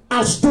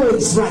as though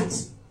it's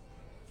right.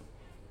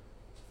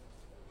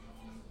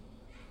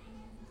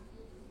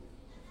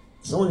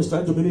 Someone is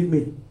trying to believe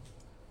me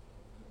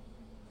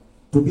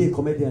to be a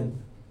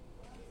comedian.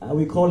 I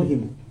will call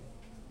him.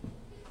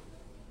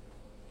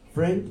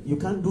 Friend, you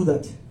can't do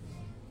that.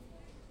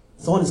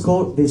 Someone is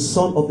called the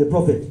son of the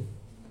prophet.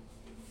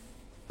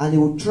 And he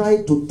will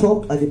try to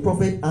talk like the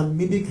prophet and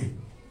mimic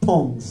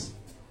tongues.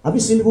 Have you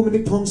seen people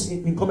mimic tongues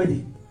in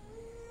comedy?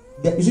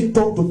 They are using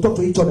tongue to talk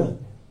to each other.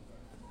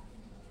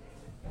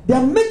 They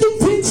are making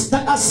things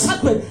that are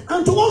sacred.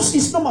 And to us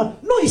it's normal.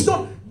 No, it's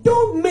not.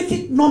 Don't make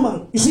it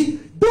normal. You see,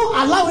 don't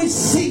allow it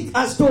sink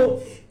as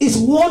though it's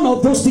one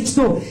of those things.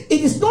 No, it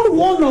is not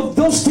one of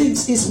those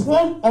things. It's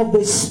one of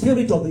the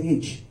spirit of the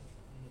age.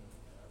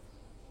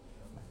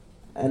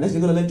 And that's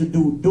what you're going to learn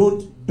to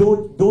do.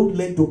 Don't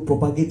learn to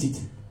propagate it.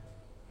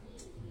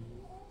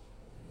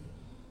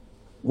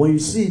 When you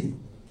see it,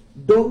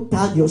 don't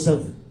tag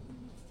yourself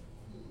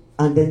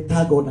and then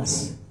tag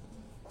others.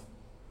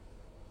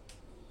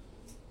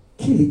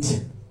 kill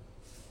it.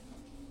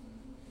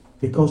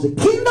 Because the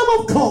kingdom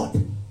of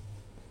God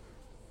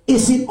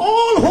is in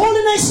all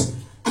holiness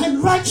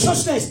and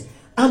righteousness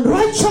and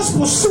righteous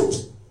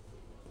pursuit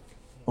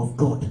of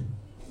God.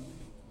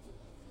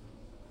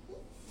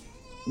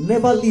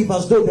 Never live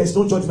as though there's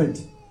no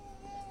judgment.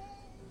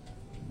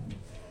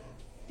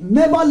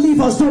 Never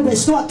live as though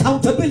there's no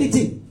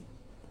accountability.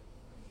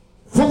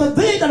 For the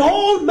day that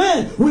all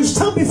men will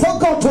stand before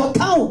God to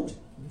account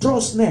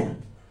draws near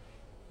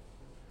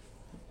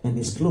and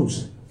is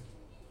close.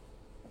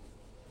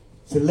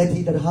 So let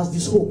he that has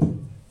this hope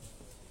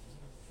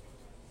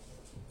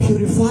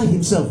purify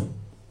himself.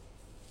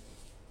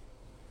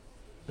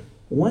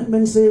 When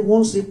men say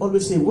once saved,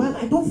 always say, well,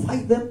 I don't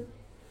fight them.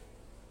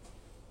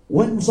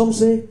 When some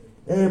say,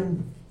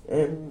 when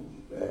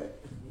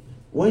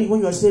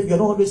you are saved, you are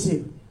not always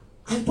saved.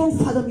 I don't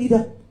fight them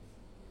either.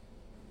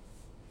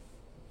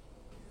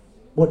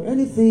 But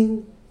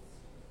anything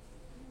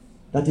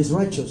that is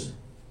righteous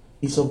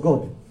is of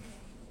God.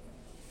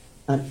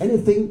 And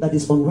anything that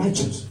is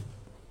unrighteous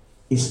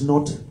is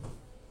not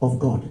of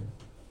God.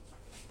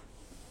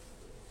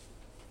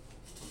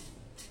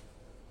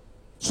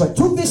 So I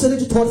took this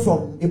little thought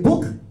from a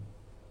book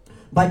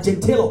by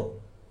James Taylor.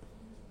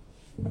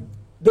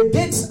 The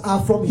dates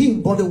are from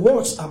him, but the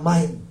words are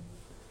mine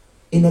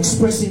in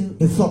expressing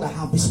the thought I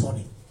have this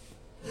morning.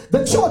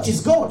 The church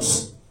is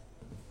God's.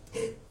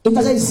 It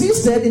has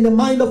existed in the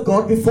mind of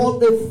God before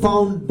the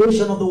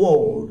foundation of the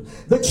world.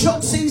 The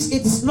church, since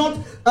it is not,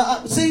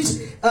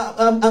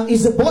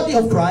 is the body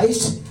of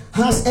Christ,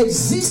 has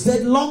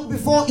existed long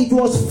before it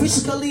was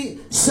physically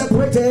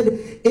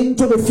separated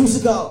into the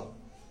physical.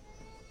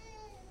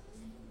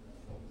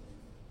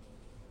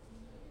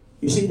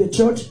 You see, the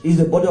church is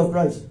the body of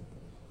Christ.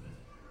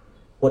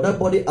 But that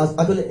body has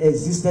actually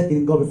existed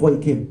in God before he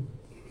came.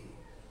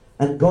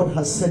 And God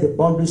has set the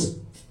boundaries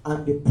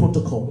and the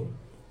protocol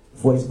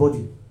for his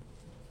body.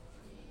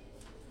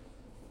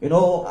 You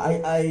know,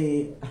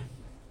 I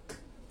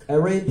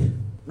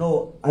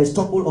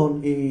stumbled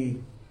on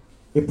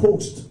a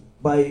post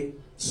by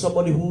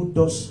somebody who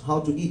does how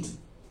to eat.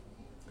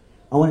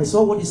 And when I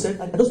saw what he said,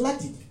 I just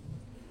liked it.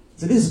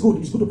 So this is good.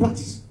 It's good to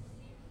practice.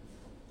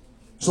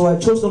 So I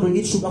chose not to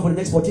eat sugar for the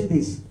next 14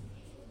 days.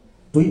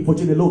 To eat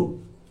protein alone.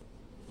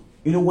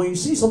 You know, when you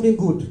see something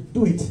good,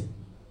 do it.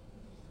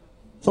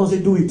 Someone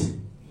say, do it.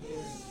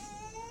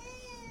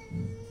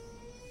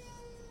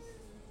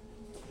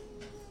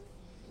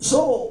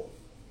 So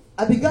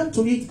I began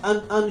to eat,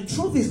 and the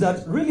truth is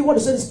that really what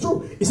he said is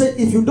true. He said,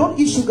 if you don't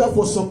eat sugar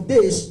for some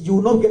days, you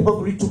will not get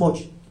hungry too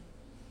much.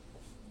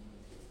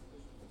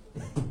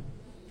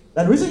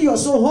 And the reason you are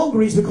so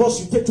hungry is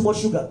because you take too much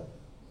sugar.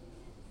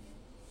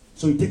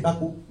 So you take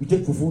apple, you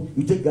take fufu,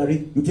 you take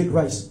gari, you take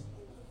rice.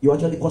 You're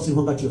actually causing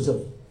hunger to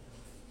yourself.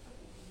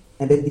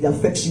 And then it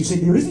affects you. Say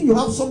the reason you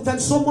have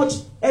sometimes so much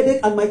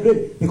headache and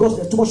migraine because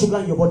there's too much sugar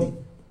in your body.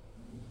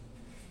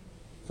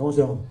 Someone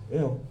say, oh,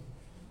 yeah.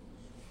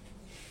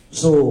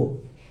 So,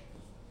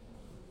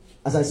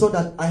 as I saw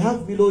that, I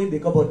have Milo in the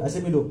cupboard. I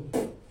said, Milo.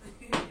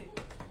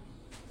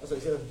 That's what I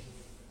said.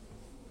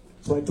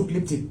 So I took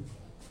Lipton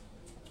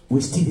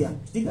with stevia.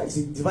 Stevia is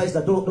a device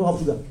that don't have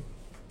sugar.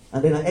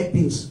 And then I ate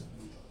beans.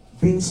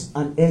 Beans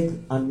and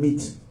egg and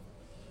meat.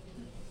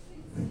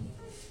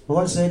 My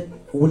wife said,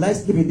 will I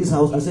sleep in this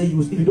house? I said,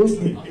 if you don't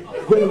sleep,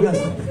 go anywhere and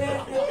sleep.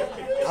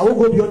 I won't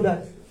go beyond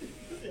that.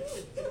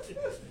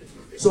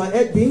 So I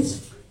ate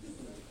beans.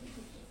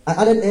 I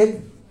added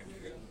egg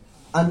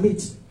and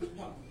meat.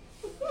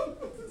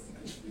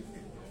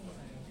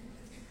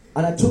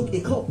 And I took a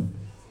cup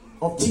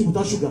of tea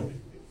without sugar.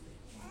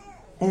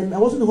 And I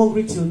wasn't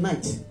hungry till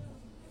night.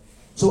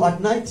 So at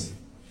night,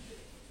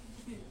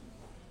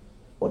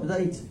 what did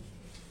I eat?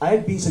 I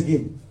ate beans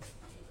again.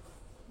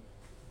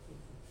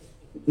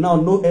 Now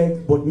no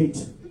egg but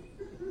meat.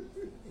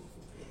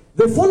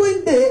 The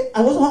following day,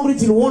 I wasn't hungry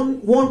till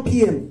 1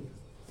 p.m.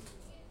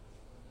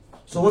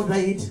 So what did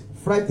I eat?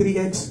 Fried 3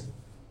 eggs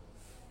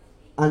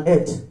and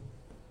ate.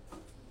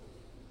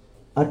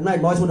 At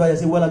night, my wife I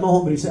said, well, I'm not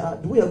hungry. He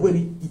said, the way you're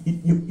going,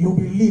 you'll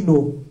be lean.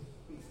 No.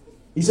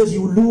 He says,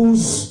 you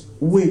lose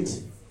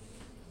weight.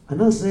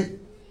 And I said,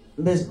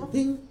 there's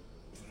nothing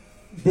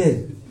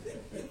there.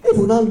 If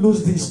we now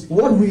lose this,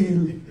 what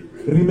will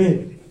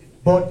remain?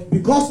 But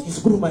because it's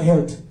good for my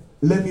health,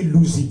 let me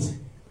lose it.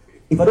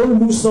 If I don't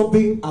lose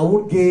something, I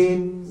won't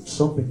gain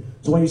something.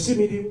 So when you see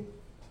me,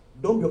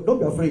 don't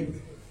be afraid.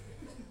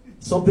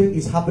 Something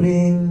is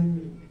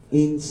happening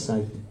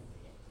inside.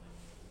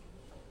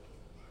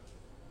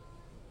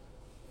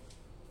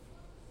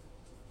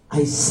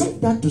 I said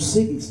that to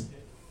say this.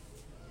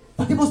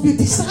 But there must be a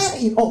desire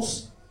in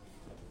us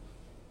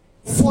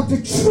for the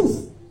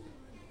truth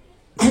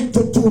and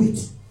to do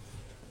it.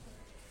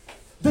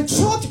 The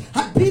church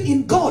had been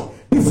in God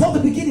before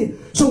the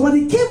beginning. So when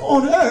it came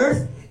on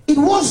earth, it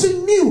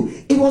wasn't new.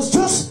 It was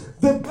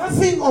just the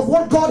birthing of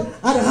what God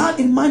had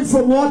in mind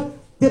from what?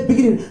 The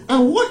beginning.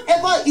 And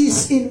whatever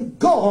is in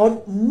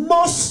God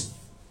must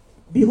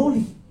be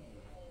holy.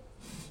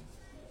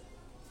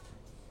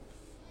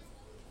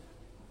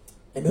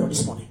 Let me read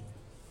this morning.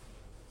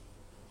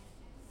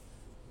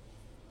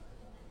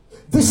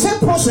 The same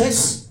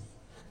process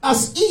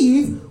as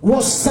Eve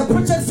was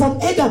separated from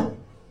Adam.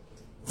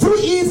 Through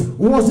Eve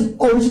was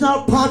the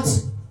original part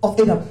of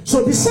Adam.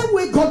 So the same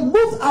way God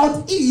moved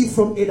out Eve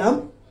from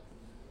Adam,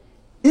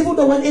 even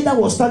though when Adam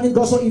was standing,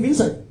 God saw Eve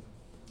inside.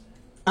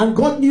 And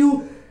God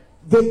knew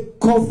the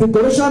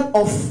configuration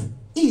of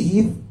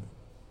Eve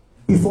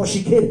before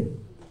she came.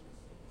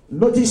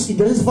 Notice in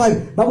Genesis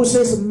 5, Bible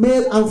says,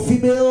 male and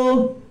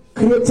female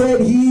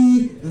created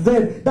he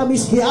them. That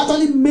means he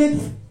actually made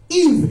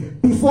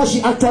Eve before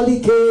she actually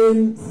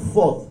came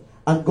forth.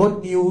 And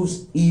God knew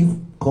Eve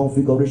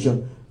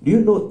configuration. Do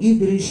you know Eve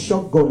didn't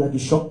shock God like he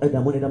shocked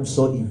Adam when Adam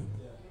saw Eve?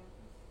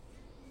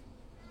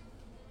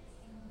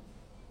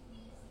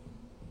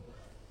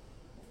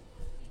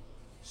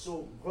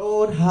 So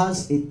God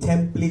has a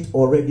template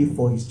already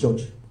for his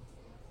church.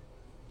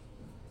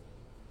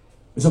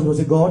 Somebody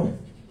say God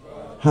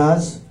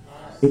has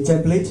a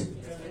template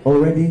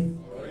already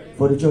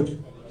for the church.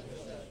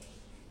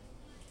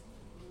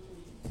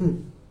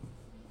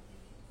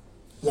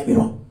 Let me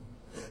know.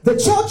 The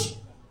church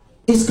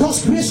is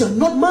God's creation,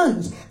 not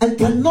man's, and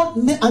cannot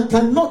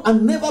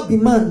and never be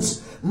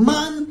man's.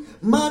 Man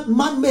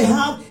may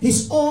have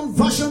his own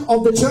version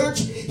of the church.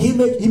 He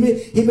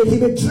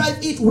may drive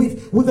it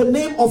with the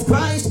name of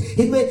Christ.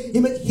 He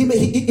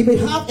may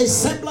have a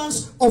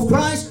semblance of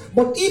Christ.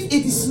 But if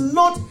it is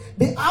not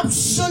the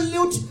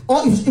absolute,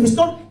 or if it's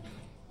not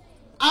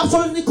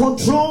absolutely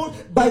controlled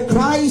by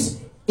Christ,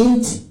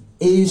 it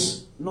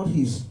is not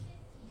his.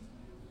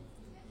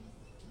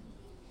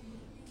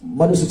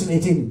 Matthew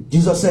 16:18,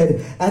 Jesus said,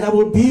 and I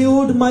will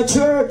build my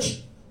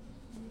church,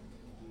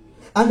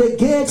 and the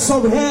gates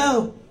of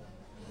hell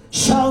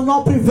shall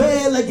not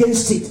prevail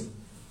against it.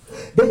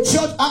 The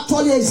church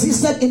actually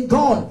existed in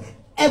God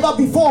ever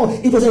before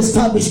it was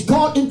established.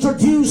 God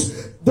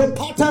introduced the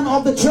pattern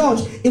of the church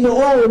in the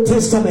Old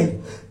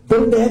Testament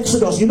during the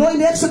Exodus. You know, in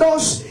the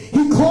Exodus,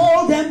 he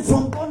called them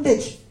from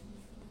bondage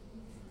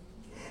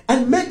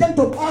and made them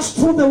to pass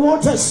through the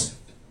waters.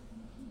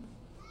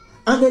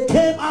 And they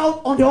came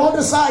out on the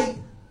other side.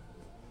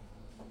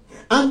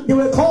 And they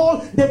were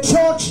called the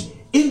church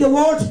in the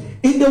world,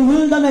 in the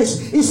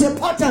wilderness. It's a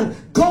pattern.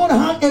 God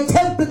had a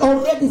template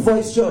already for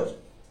his church.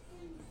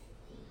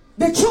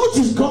 The church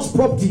is God's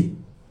property.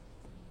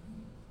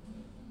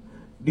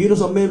 Do you know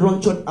some men run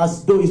church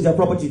as though it's their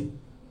property?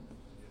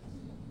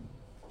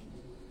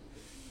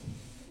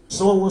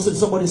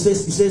 Somebody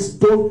says,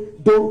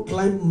 don't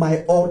climb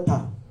my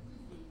altar.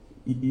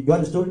 You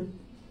got the story?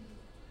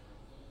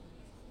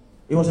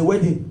 It was a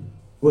wedding.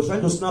 He was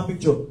trying to snap a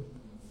picture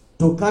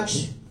to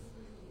catch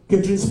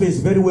Catherine's face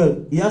very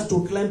well. He has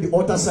to climb the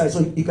altar side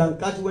so he can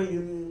catch when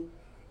you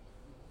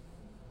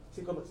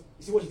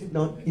see what he did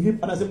now? He did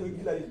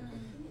like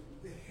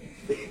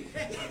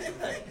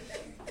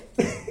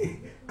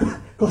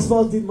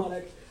Cosmos did man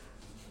like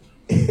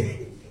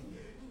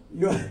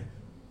you are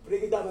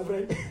breaking down, my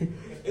friend.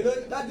 You know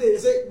that day they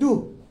say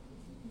do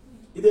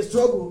in a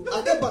struggle,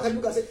 and then back and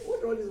look and say,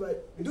 what wrong is right?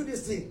 You do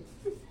this thing.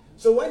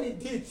 So when he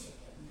did,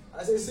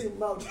 I said, see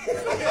him out.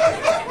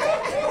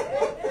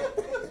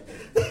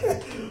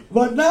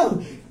 But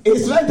now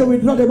he's trying to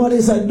withdraw the money.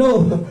 He said,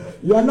 no,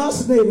 you are not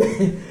snail.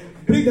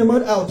 Bring the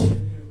money out.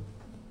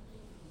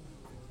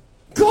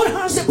 God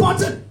has a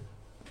pattern.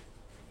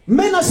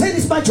 Men are saying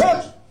it's my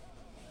church.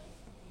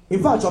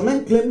 In fact, some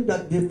men claim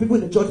that the people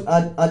in the church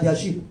are their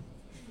sheep.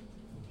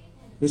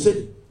 They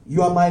said,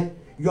 you are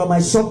my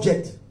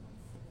subject.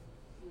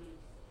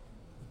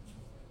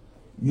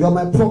 You are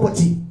my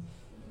property.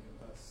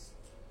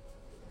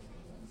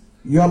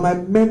 You are my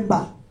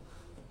member.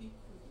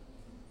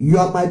 You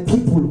are my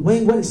people.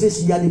 When it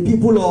says you are the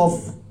people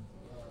of,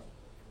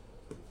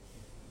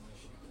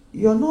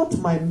 you are not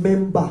my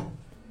member.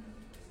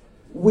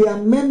 We are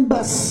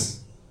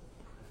members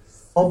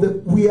of the,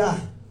 we are.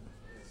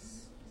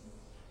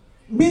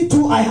 Me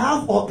too, I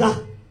have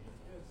Oga.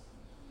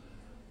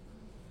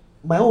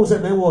 My own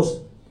name was,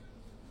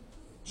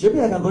 maybe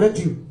I can correct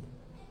you.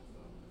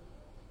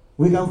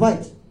 We can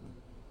fight.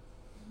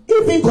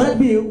 If he correct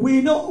me,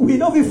 we know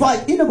we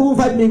fight. He never will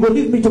fight me, he will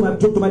lead me to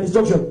my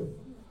destruction.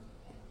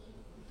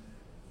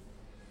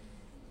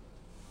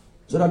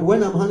 So that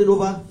when I'm handed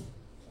over,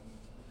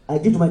 I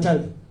give to my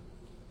child.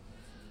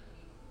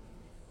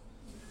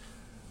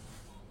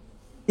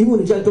 Even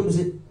when the child told me,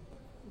 say,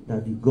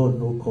 Daddy, God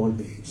no call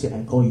me. He said,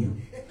 I call you.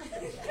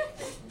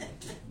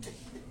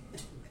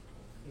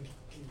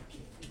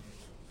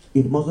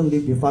 It mustn't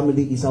leave the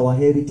family. It's our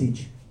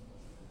heritage.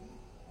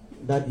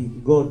 Daddy,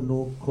 God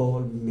no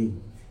call me.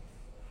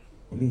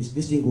 Please,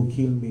 this thing will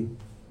kill me.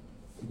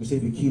 If you say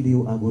if it kill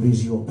you, I will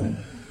raise you up.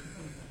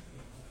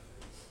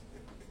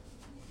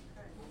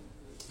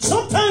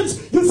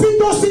 Sometimes you think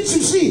those things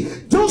you see,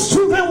 those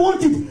children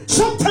want it.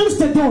 Sometimes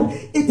they don't.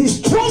 It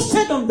is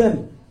trusted on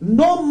them.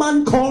 No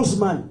man calls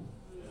man.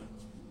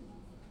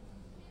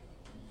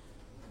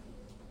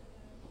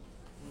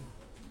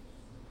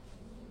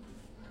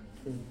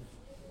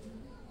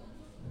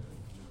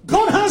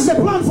 God has a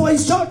plan for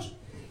his church.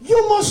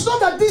 You must know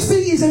that this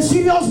thing is a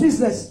serious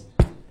business.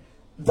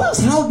 That's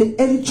how the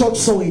early church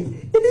saw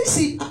it. They didn't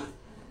see,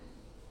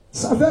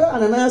 Sapphira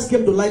and Ananias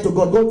came to lie to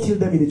God. God killed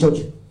them in the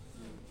church.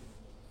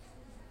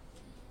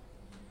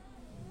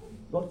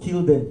 God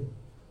killed them.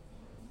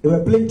 They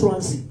were playing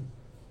truancy.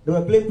 They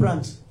were playing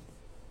pranks.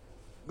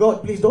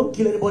 God, please don't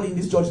kill anybody in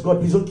this church. God,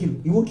 please don't kill.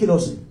 You won't kill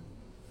us.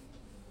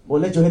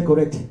 But let your head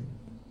correct.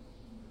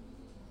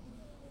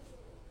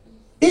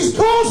 It's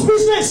God's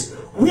business.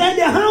 We are in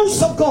the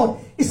house of God.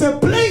 It's a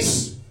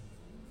place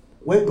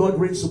where God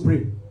reigns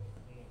supreme.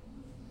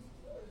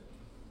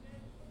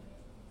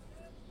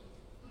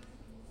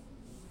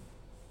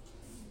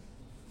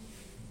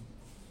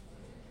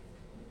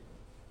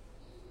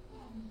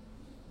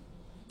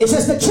 It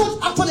says the church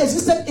actually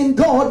existed in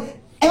God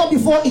ever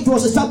before it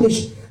was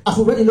established. As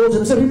we read in the Old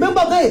Testament, it said,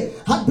 remember they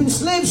had been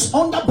slaves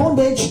under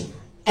bondage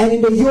and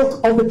in the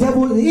yoke of the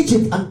devil in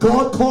Egypt, and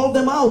God called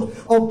them out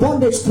of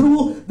bondage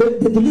through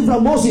the deliverer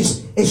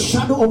Moses, a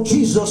shadow of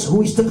Jesus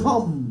who is to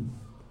come.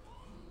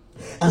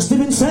 And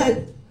Stephen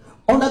said,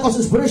 under God's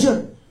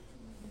inspiration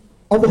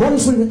of the Holy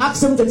Spirit in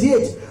Acts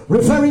 7:38,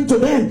 referring to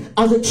them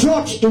as the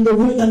church in the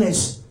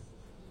wilderness.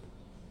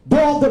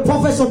 Though the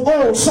prophets of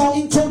old saw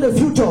into the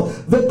future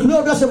the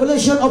glorious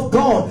revelation of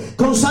God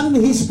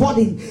concerning his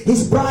body,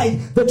 his bride,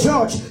 the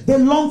church, they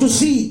long to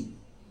see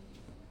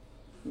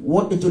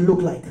what it will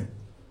look like.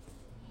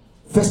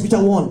 1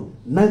 Peter 1,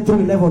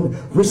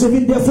 9-11.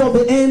 Receiving therefore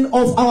the end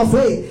of our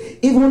faith,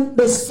 even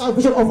the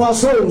salvation of our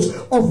souls,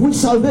 of which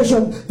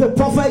salvation the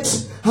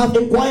prophets have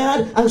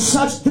inquired and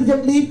searched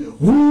diligently,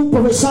 who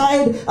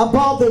prophesied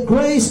about the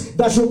grace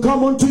that should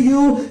come unto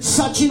you,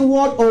 searching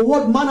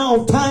what manner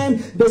of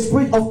time the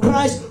Spirit of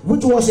Christ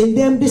which was in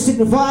them did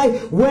signify,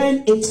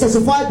 when it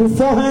testified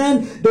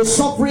beforehand the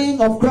suffering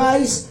of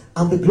Christ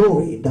and the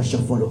glory that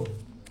shall follow.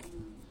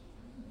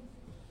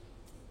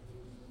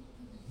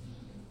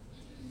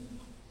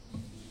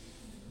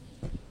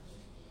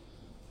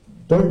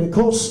 During the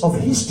course of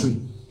history,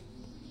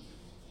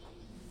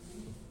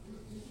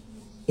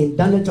 in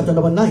Daniel chapter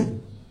number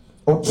 9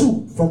 or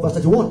 2 from verse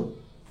 31,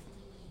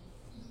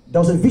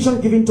 there was a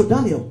vision given to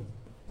Daniel,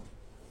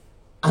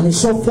 and he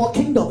saw 4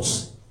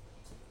 kingdoms,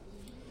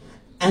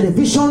 and a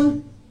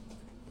vision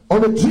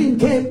or a dream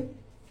came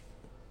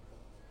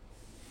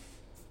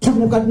to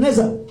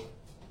Nebuchadnezzar.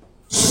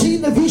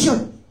 Seeing the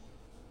vision,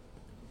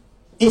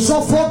 he saw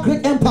 4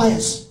 great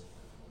empires: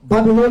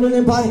 Babylonian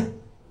Empire,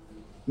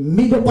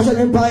 Medo-Persian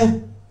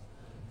Empire,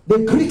 the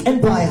Greek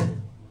Empire,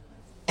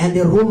 and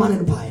the Roman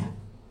Empire.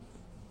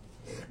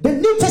 The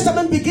New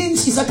Testament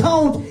begins its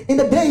account in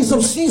the days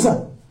of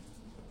Caesar.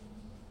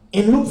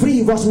 In Luke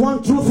 3 verse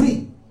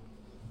 1-3.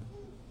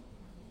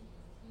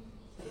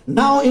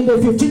 Now in the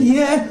 15th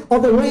year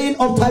of the reign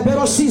of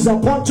Tiberius Caesar,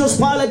 Pontius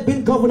Pilate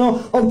being governor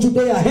of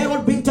Judea,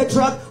 Herod being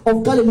tetrarch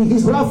of Galilee,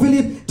 his brother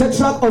Philip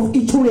tetrarch of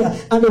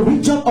Iturea, and the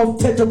region of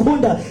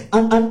Tetrachunda,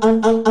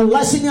 and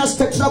Licinius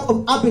tetrarch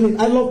of Abilene.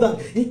 I love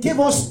that. He gave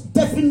us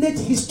definite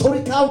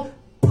historical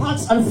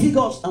parts and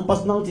figures and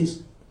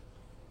personalities.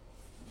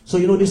 So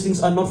you know these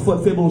things are not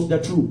fables,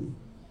 they're true.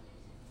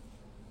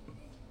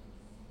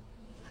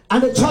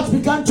 And the church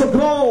began to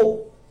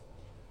grow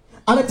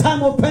at the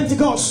time of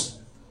Pentecost.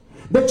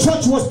 The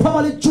church was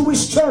primarily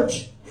Jewish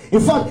church. In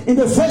fact, in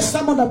the first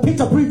sermon that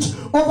Peter preached,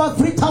 over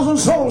 3,000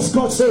 souls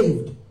got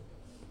saved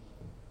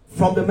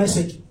from the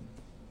message.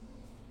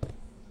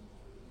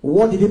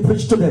 What did he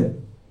preach to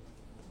them?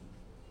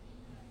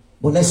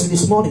 But let's see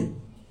this morning.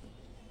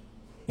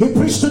 He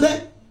preached to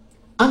them,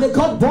 and they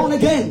got born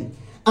again.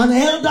 And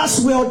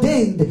elders were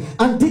ordained,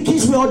 and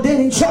deacons were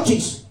ordained in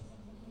churches.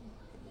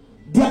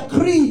 Their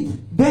creed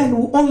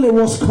then only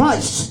was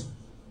Christ.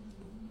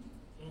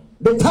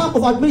 The type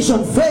of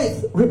admission: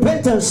 faith,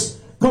 repentance,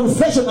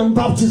 confession, and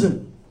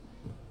baptism.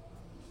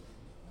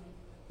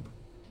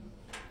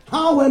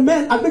 How were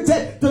men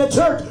admitted to the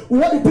church?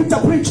 What did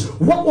Peter preach?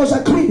 What was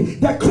their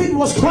creed? Their creed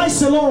was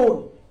Christ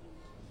alone.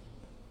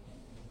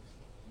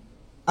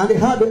 And they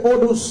had the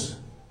Ordo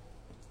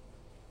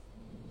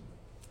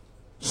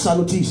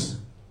Salutis,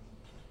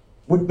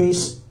 which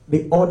means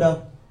the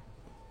order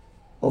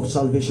of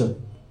salvation.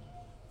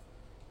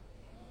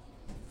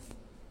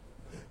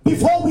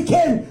 Before we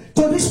came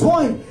to this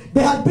point,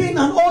 there had been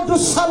an Ordo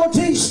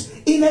Salutis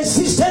in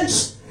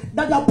existence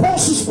that the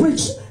apostles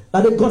preached,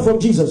 that they got from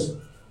Jesus.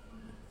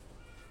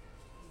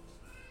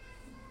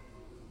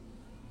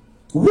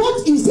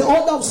 What is the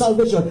order of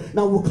salvation?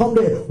 Now we'll come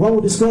there when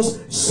we discuss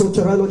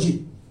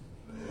soteriology.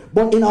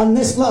 But in our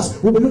next class,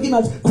 we'll be looking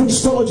at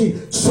Christology.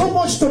 So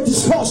much to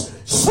discuss,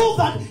 so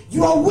that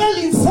you are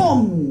well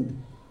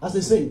informed as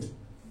a saint.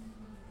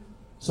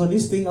 So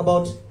this thing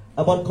about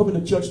coming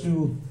to church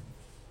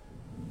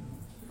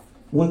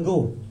will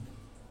go.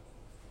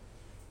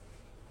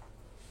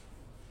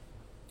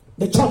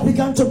 The church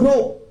began to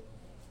grow.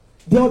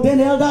 They ordained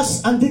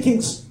elders and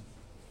deacons.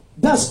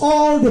 That's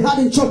all they had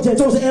in church. There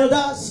was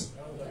elders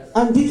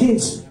and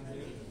deacons.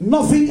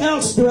 Nothing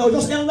else. They were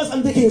just elders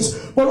and deacons.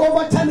 But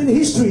over time in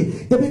history,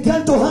 they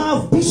began to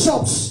have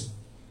bishops.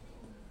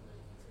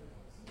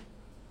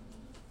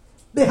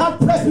 They had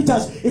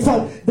presbyters. In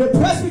fact, the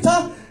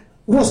presbyter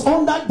was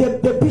under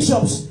the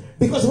bishops.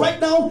 Because right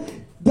now,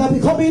 they are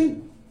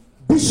becoming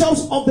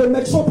bishops of the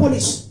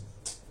metropolis.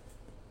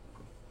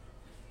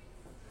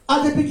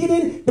 At the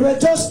beginning, they were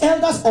just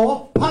elders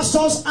or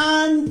pastors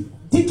and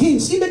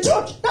deacons in the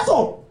church. That's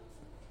all.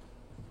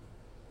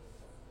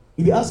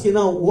 If you ask me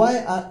now,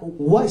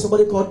 why is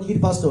somebody called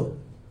lead pastor?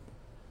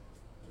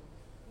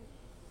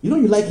 You know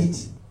you like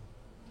it.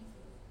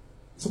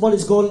 Somebody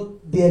is called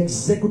the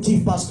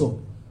executive pastor.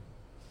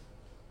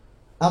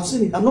 I've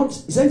seen it. I'm not,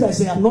 essentially I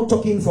say I'm not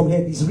talking from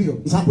head. It's real.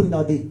 It's happening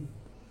nowadays.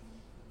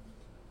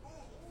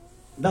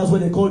 That's why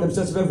they call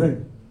themselves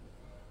reverend.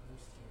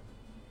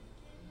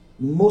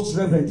 Most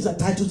reverend. These are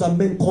titles that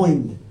men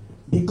coined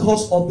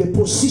because of the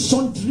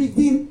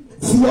position-driven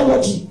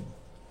theology.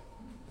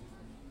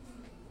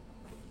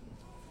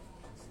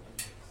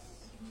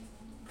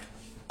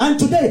 And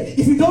today,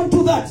 if you don't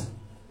do that,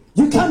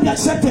 you can't be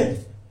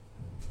accepted.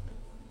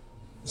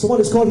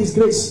 Someone is called His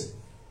Grace.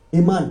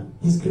 A man,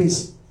 His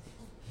Grace.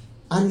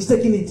 And he's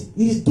taking it.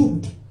 He is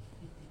doomed.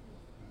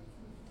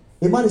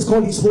 A man is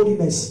called His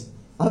Holiness.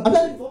 Have you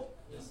heard it before?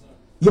 Yes, sir.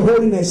 Your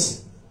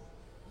Holiness.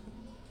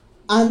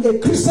 And a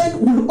Christian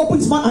will open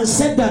his mouth and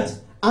say that.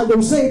 And they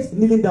will say it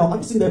kneeling down. Have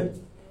you seen them?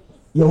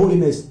 Your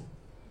Holiness.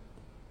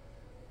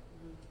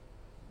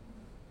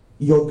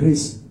 Your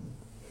Grace.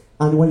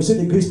 And when you say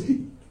the grace,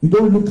 you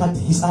don't look at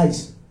his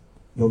eyes.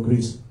 Your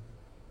Grace.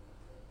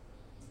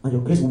 And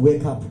your Grace will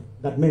wake up.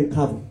 That man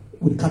come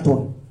with cut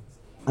on.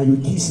 And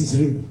you kiss his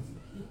ring.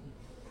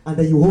 And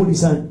then you hold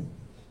his hand.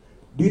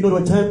 Do you know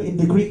the time in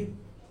the Greek?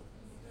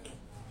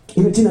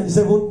 In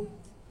 1897,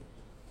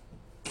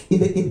 in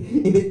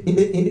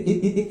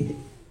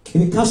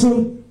the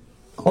castle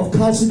of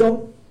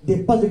Chalcedon,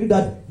 they passed the decree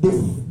that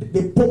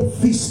the Pope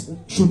feast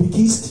should be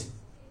kissed.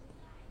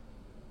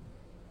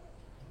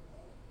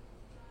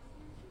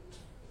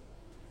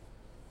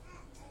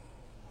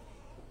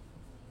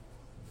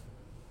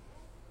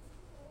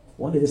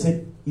 One day they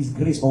said, His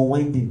Grace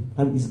unwinding,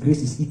 and His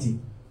Grace is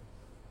eating.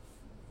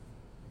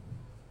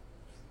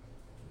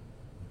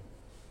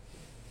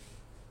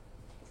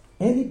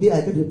 Any day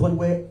I get to the point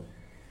where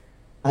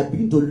I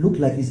begin to look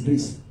like His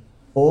Grace,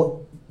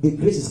 or the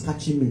grace is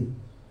catching me.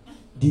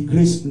 The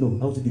grace, no,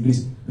 I want to the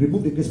grace.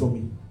 Remove the grace from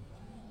me.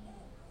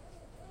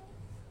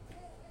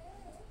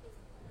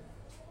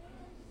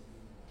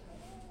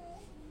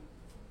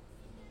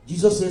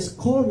 Jesus says,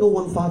 call no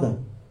one Father.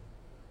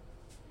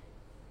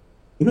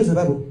 You know it's in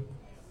the Bible.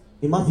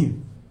 In Matthew.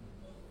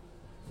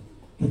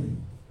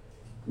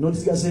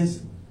 Notice God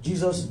says,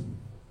 Jesus,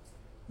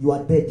 you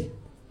are dead.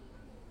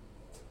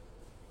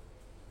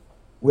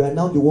 We are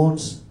now the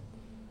ones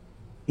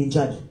in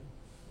charge.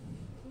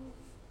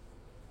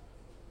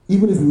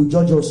 Even if you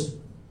judge us,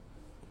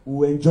 we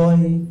will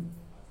enjoy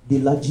the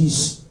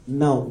largesse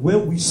now.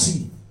 When we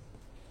see,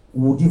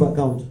 we will give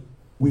account.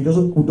 We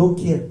don't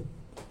care.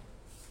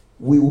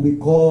 We will be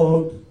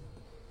called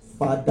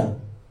Father.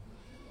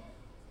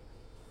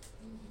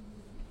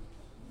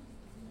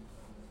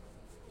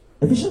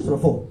 Ephesians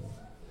 4.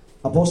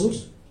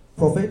 Apostles,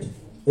 prophet,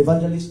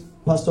 evangelists,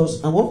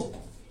 pastors, and what?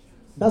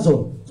 That's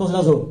all. So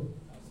that's all.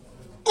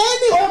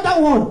 Any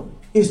other one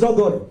is not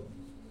God.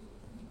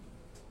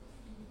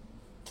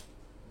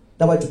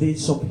 That's why today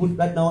some people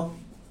right now,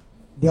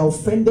 they are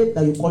offended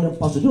that you call them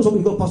pastor. You know, some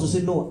people call pastor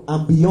say, no,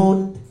 I'm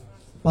beyond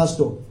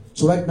pastor.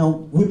 So right now,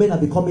 women are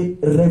becoming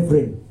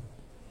reverend.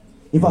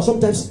 In fact,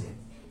 sometimes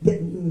they're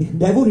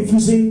even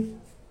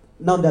refusing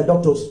now they're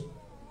doctors.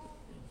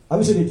 Have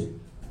you seen it?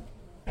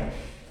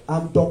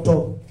 I'm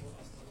doctor.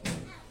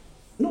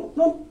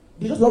 No,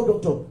 they just love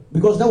doctor.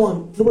 Because that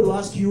one, nobody will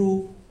ask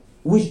you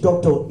which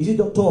doctor. Is it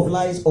doctor of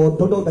lies or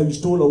doctor that you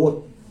stole or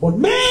what? But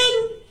men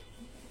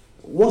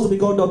wants to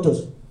become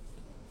doctors.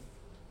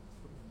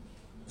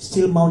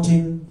 Still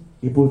mounting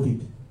a pulpit.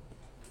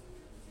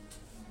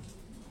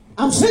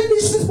 I'm saying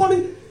this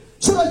morning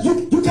so that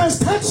you can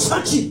start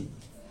searching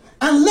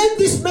and let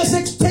this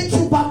message take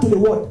you back to the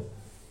word.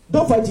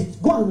 Don't fight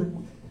it. Go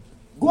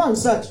and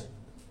search.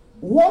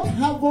 What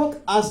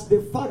havoc has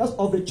the fathers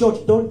of the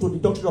church done to the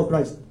doctrine of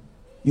Christ?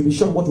 You'll be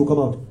shocked what will come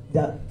out. They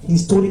are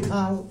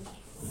historical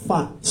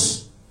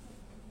facts.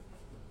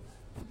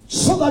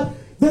 So that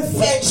the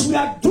things we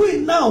are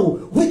doing now,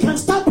 we can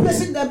start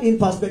placing them in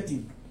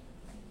perspective.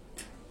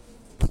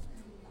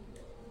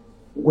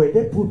 Were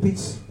there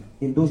pulpits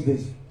in those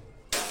days?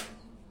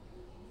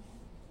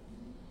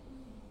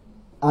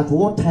 At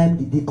what time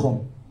did they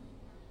come?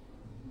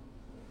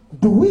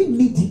 Do we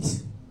need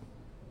it?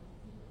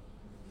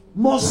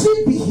 Must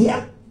it be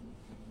here?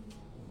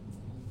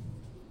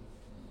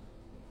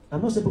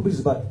 I'm not saying pulpit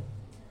is bad.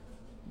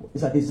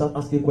 It's like they start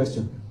asking a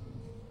question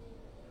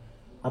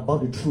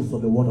about the truth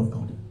of the word of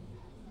God.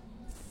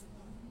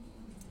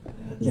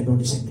 Let me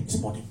listen this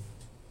morning.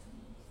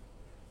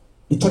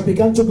 The church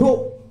began to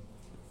grow.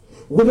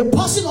 With the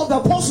passing of the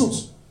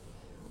apostles,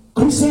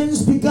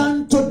 Christians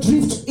began to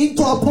drift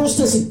into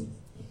apostasy.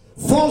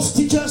 False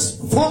teachers,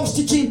 false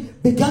teaching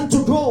began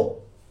to grow.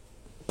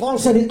 Paul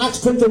said in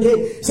Acts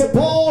 28, said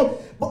Paul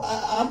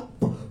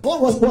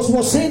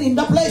was saying in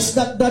that place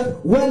that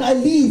when I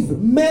leave,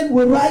 men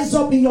will rise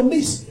up in your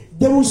midst.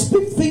 They will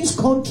speak things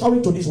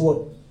contrary to this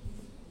word.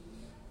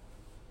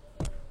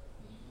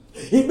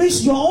 It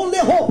means your only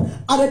hope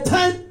at a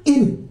time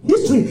in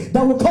history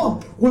that will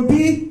come will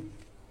be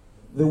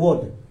the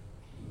word.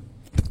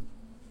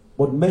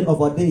 But men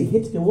of our day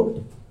hate the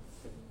word.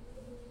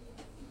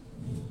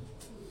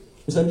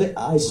 Recently,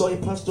 I saw a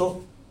pastor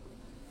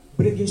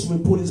bringing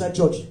swimming pool inside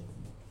church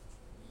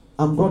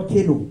and brought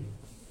canoe.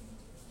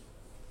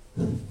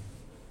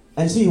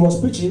 And see, he was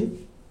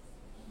preaching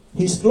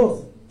his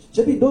cloth.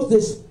 Maybe those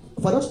days,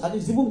 for us, and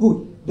it's even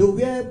good. They will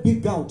wear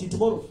big gown till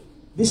tomorrow.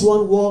 This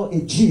one wore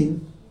a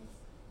jean.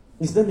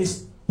 His name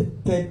is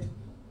Ted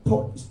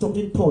Todd.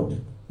 Something Todd.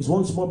 He's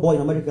one small boy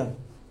in America.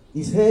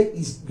 His hair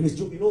is Grace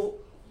Joe. You know,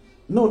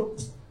 no,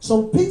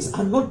 some things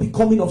are not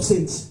becoming of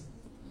saints.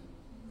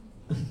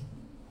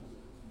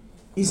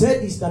 His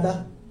head is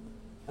Dada.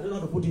 I don't know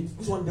how to put it.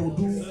 This one they will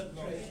do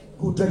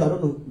good dreadlock. I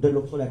don't know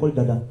dreadlock, so I call it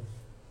Dada.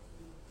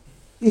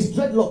 His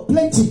dreadlock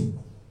plenty,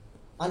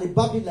 and he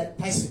barbed it like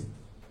Tyson.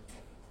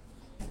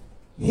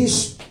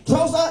 His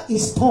trouser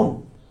is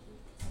torn.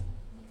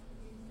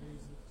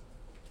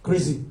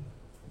 Crazy.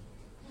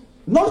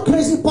 Not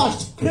crazy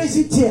patched,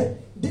 crazy tear.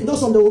 You know,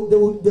 some they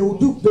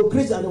will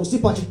crazy and they will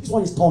still patch it. This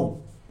one is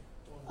torn.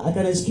 I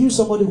can excuse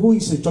somebody who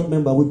is a church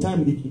member. With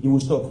time, it will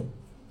stop.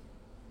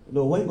 You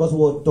know, when God's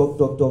word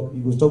talk,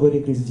 you will stop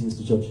wearing crazy things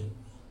to church.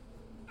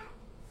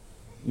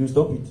 You will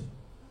stop it.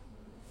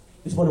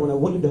 This morning when I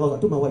went in the house,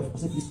 I told my wife, I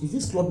said, is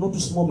this cloth not too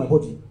small my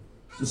body?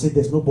 She said,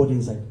 there's no body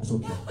inside. I said,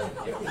 okay.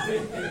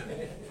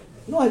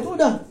 No, I told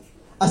her,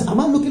 am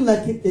I looking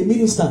like a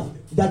minister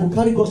that will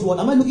carry God's word?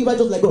 Am I looking right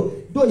just like God?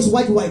 Though it's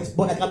white,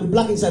 but I can be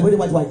black inside, very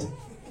white.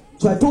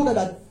 So I told her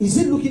that, is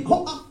it looking,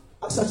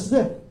 ask her, she's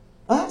there.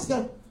 I asked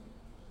her.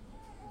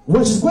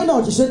 When she's going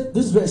out, she said,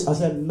 this dress. I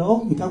said,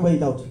 no, you can't wear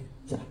it out.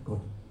 She said, God.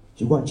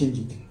 She go and change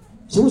it.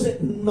 She will say,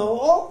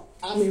 no,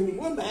 I'm a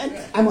woman.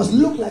 I must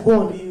look like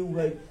one.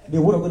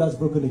 The word of God has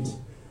broken it.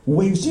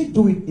 When you see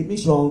do it, it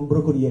means you're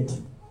unbroken yet.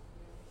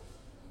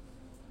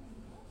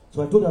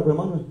 So I told her,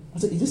 Brahman, I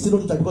said, is this still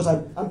not too tight? Because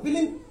I'm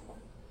feeling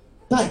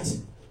tight. She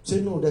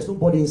said, no, there's no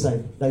body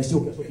inside. That is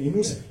still okay. So it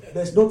means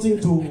there's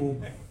nothing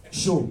to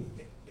show.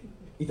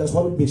 It has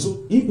swallowed me.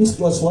 So if this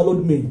was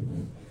swallowed me,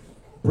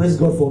 praise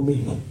God for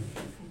me.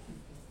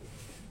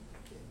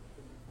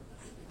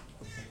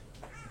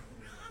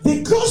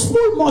 The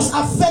gospel must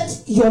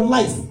affect your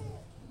life.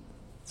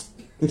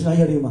 You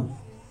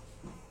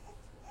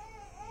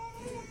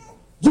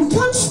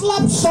can't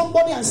slap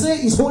somebody and say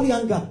it's holy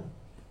anger.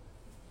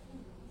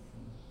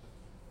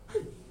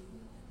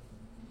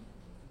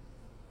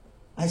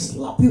 I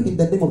slap you in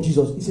the name of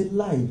Jesus. It's a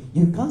lie.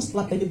 You can't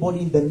slap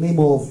anybody in the name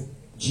of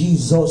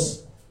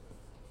Jesus.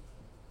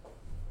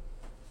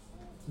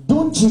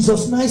 Don't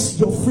Jesusize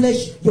your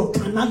flesh, your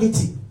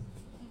carnality.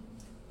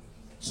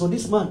 So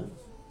this man,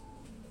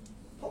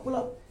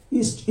 popular,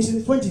 he's in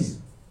his 20s,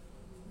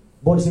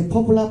 but he's a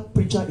popular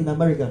preacher in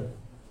America.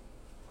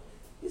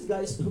 This guy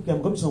is, okay,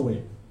 I'm going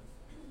somewhere.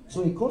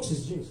 So he cuts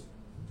his jeans,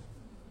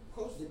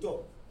 cuts the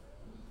top,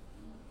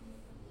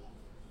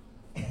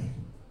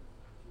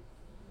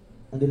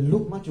 and they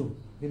look macho.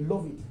 They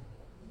love it.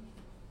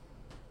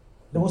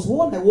 There was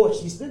one I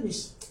watched. His name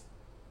is,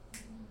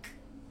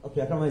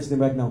 okay, I can't remember his name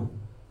right now.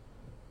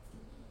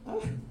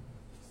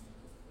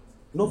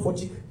 No,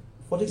 Fortic.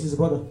 Fortic is his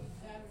brother.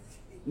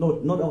 No,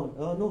 not that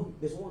one. No,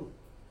 there's one.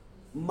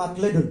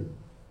 McLeod.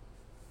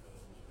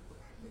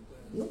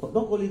 No,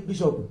 don't call it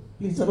bishop.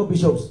 Please, these are not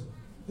bishops.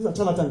 These are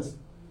charlatans.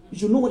 You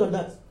should know more than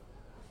that.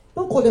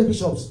 Don't call them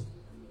bishops.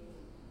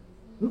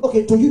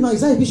 Okay, to you now,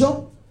 is that a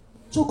bishop?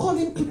 So call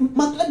him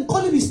McLeod.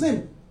 Call him his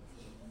name.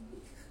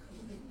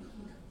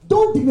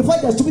 Don't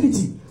dignify their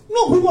stupidity.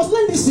 No, we must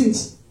learn these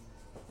things.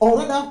 Or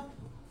rather,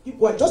 keep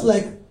quiet. Just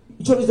like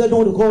churches that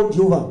don't want to call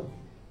Jehovah.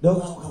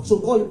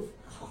 So call him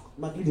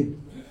McLeod.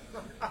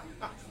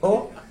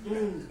 Or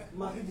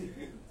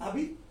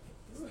Abi?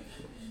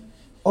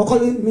 Or call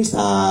him Mr.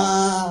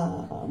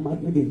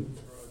 McLeod.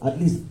 At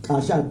least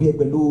I shall be a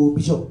below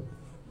bishop.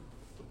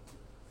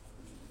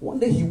 One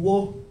day he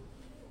wore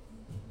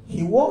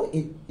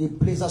a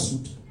blazer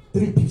suit,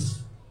 3-piece.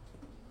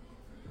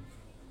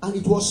 And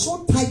it was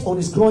so tight on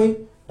his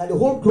groin that the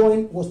whole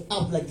groin was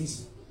out like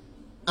this.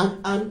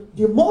 And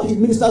the more he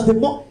ministers, the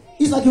more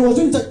it's like he was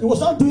doing he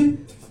was not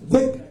doing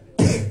the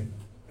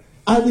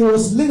and he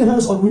was laying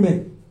hands on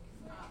women.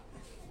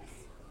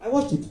 I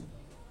watched it.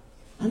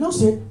 And I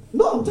said,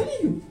 no, I'm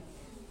telling you.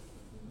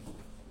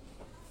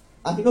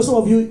 And you know, some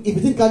of you, if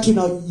you didn't catch you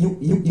now,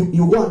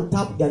 you go and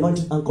tap the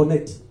anointing and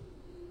connect.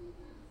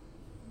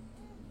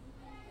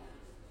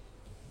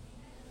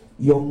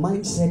 Your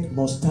mindset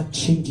must start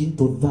changing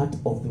to that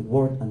of the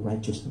word and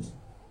righteousness.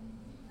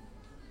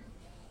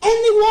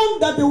 Anyone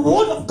that the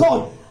word of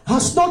God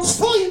has not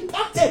so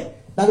impacted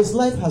that his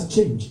life has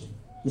changed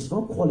is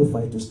not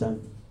qualified to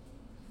stand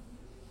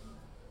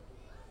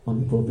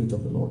on the pulpit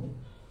of the Lord.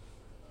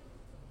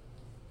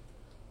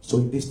 So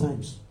in these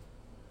times,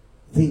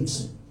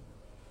 things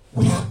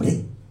were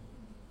happening.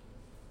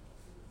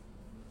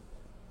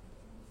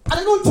 And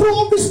I know through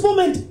all this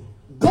moment,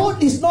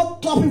 God is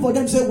not clapping for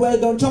them, say, well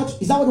done, church.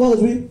 Is that what God was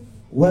doing?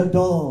 Well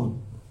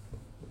done.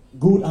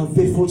 good and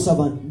faithful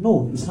servant.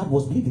 No, his heart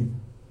was bleeding.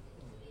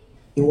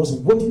 He was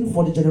waiting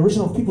for the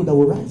generation of people that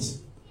will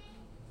rise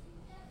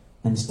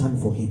and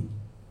stand for him.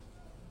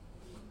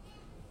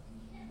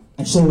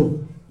 And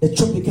so the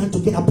church began to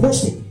get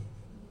apostate.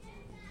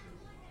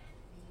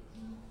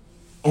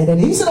 And then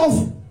instead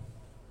of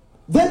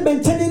them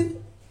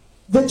maintaining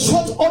the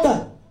church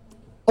order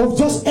of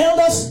just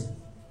elders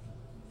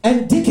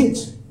and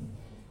deacons,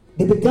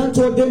 they began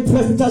to ordain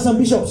presbyters and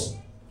bishops.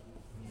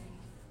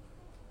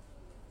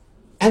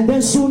 And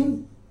then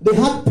soon they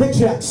had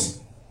patriarchs.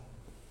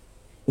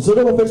 So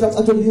the patriarchs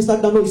actually didn't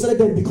start down. No, he started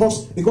them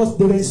because they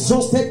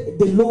exhausted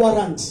the lower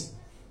ranks.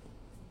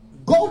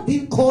 God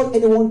didn't call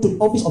anyone to the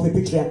office of a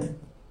patriarch.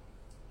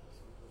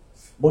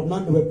 But now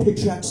there were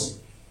patriarchs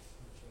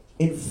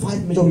in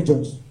 5 major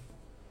regions.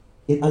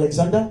 In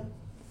Alexander,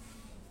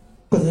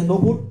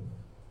 Constantinople,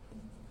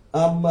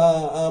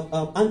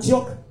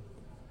 Antioch,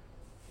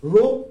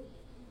 Rome,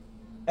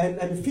 and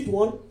the fifth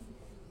one,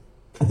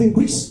 I think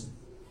Greece.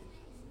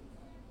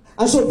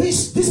 And so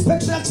these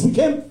patriarchs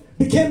became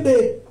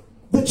the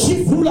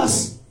chief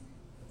rulers.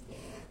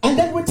 And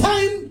then with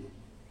time,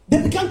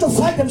 they began to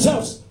fight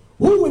themselves.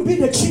 Who will be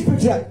the chief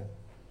patriarch?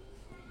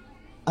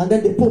 And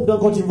then the Pope now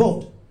got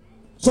involved.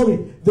 Sorry,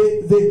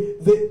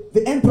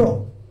 the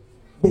emperor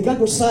began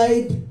to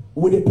side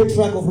with the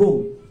patriarch of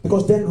Rome,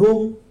 because then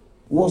Rome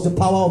was the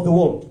power of the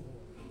world.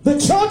 The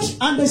church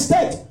and the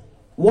state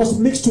was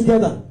mixed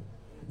together,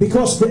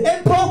 because the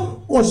emperor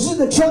was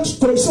using the church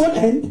to his own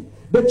end.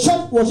 The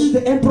church was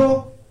using the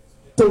emperor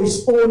to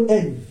his own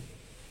end.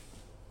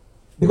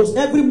 Because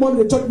every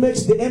money the church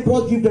makes, the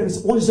emperor gives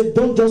them one. He said,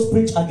 don't just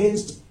preach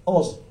against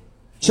us.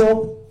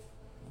 Chop,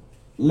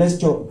 let's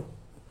chop.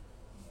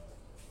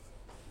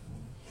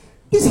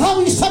 This is how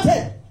he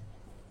started.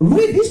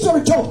 Read history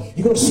of the church.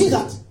 You're going to see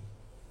that.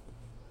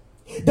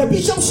 The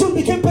bishops soon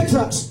became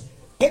patriarchs.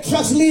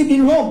 Patriarchs lived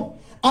in Rome,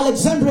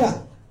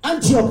 Alexandria,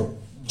 Antioch,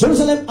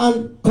 Jerusalem,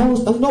 and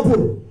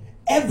Constantinople.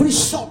 Every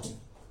sought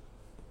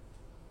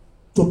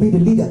to be the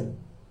leader.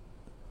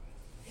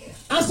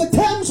 As the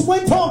times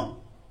went on,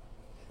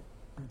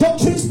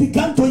 doctrines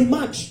began to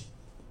emerge.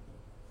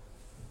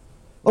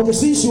 Okay,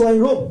 since you are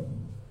in Rome,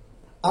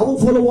 I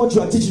won't follow what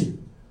you are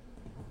teaching.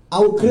 I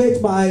will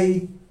create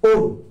my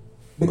own,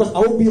 because I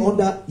won't be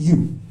under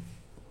you.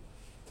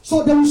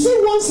 So they will see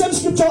one same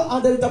scripture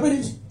and they interpret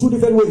it 2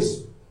 different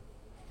ways.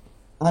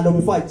 And there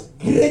will be fight.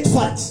 Great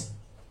fight.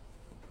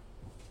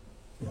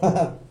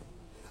 And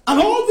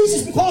all this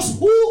is because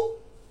who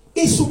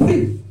is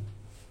supreme?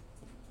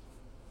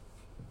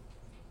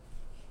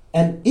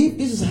 And if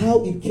this is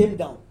how it came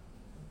down,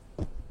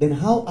 then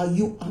how are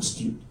you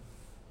astute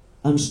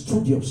and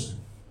studious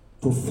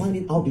to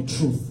finding out the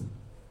truth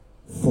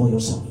for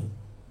yourself?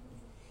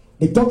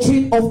 The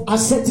doctrine of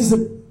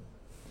asceticism.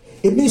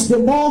 It means the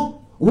more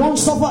one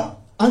suffered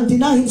and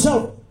denied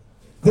himself,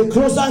 the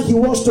closer he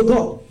was to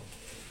God.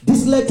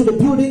 This led to the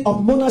building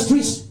of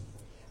monasteries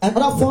and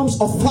other forms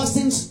of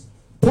fastings,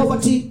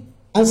 poverty,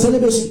 and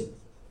celibacy.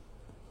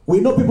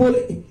 We know people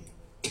in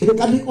the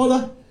Catholic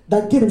order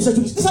that gave themselves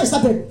to this. This is how it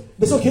started.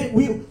 They said, okay,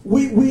 we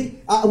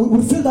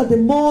feel that the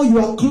more you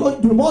are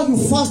the more you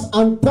fast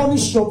and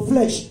punish your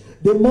flesh,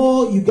 the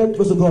more you get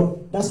close to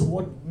God. That's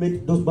what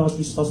made those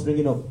monasteries start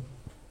springing up.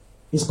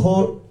 It's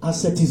called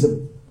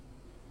asceticism.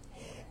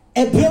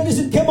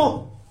 Epianism came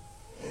up.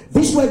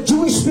 These were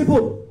Jewish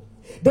people.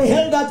 They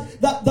held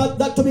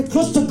that to be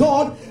close to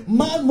God,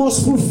 man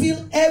must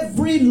fulfill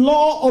every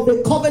law of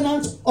the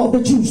covenant of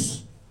the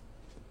Jews.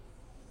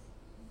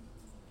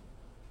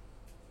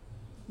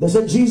 They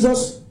said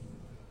Jesus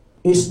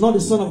is not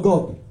the Son of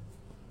God,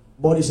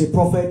 but is a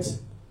prophet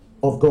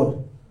of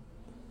God.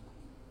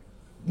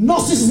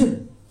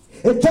 Gnosticism,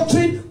 a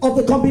doctrine of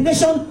the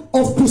combination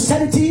of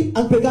Christianity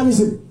and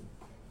paganism.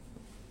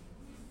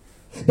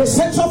 The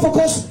central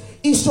focus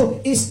is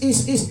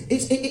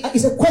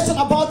a question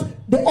about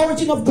the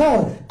origin of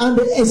God and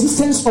the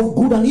existence of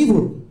good and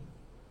evil.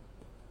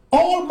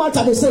 All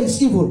matter, they say,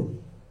 is evil.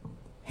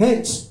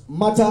 Hence,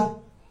 matter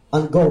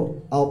and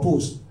God are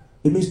opposed.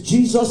 It means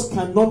Jesus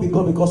cannot be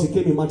God because he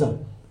came in matter.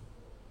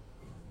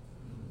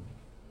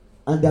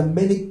 And there are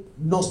many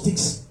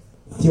Gnostics,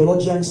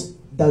 theologians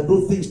that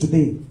do things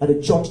today that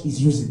the church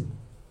is using.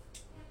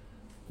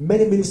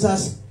 Many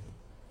ministers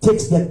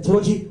take their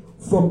theology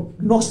from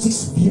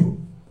Gnostics' view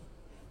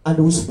and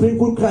they will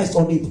sprinkle Christ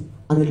on it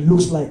and it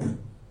looks like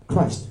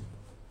Christ.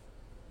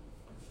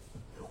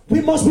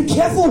 We must be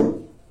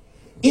careful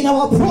in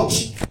our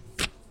approach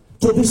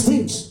to these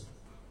things.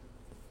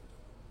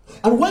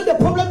 And when the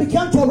problem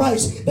began to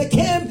arise, there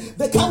came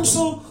the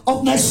Council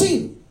of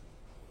Nicene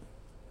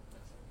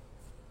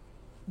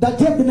that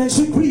gave the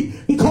Nicene Creed,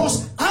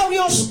 because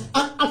Arius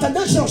and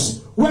Athanasius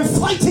were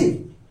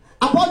fighting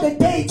about the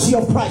deity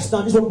of Christ.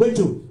 Now this is what I'm going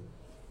to.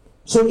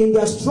 So in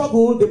their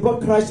struggle, they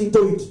brought Christ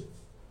into it.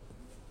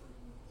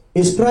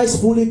 Is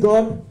Christ fully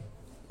God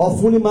or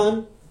fully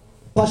man?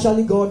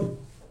 Partially God,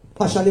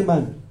 partially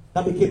man.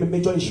 That became a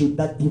major issue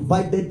that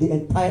divided the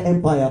entire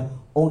empire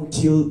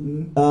until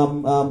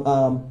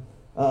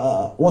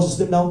what's his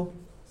name now?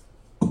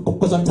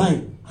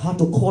 Constantine had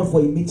to call for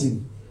a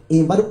meeting. He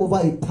invited over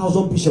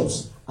 1,000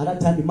 bishops. At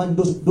that time, imagine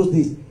those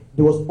days,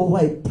 there was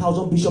over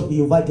 1,000 bishops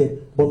he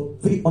invited,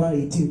 but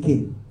 318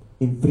 came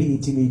in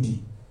 318 AD.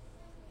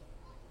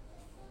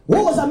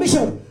 What was our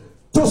mission?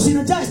 To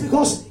synergize,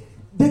 because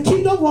the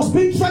kingdom was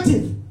being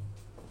threatened.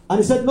 And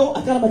he said, no,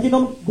 I can't have my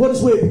kingdom go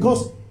this way,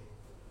 because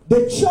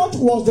the church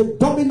was the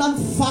dominant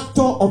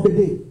factor of the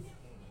day.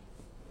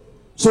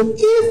 So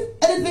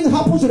if anything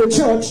happens to the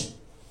church,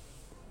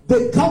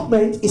 the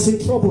government is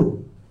in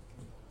trouble.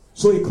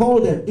 So he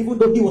called them, even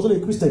though he wasn't a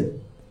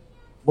Christian.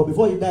 But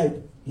before he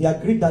died, he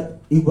agreed that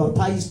he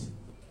baptized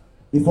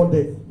before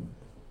death.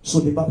 So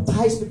they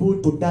baptized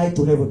people to die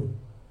to heaven.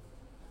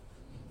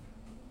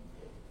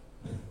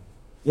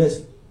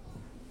 Yes.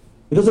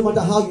 It doesn't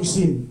matter how you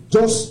sin.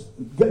 Just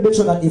make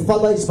sure that a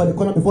father is by the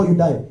corner before you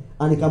die,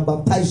 and he can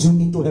baptize you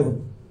into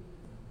heaven.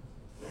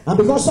 And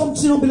because some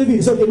still don't believe it,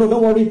 they say, okay, no,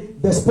 don't worry,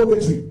 there's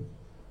purgatory.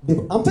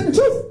 I'm telling the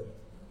truth.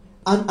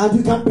 And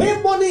you can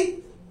pay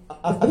money.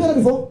 Have you heard that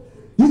before?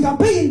 You can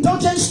pay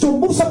indulgence to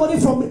move somebody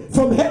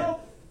from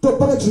hell to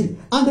purgatory.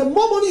 And the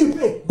more money you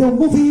pay, they'll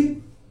move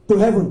him to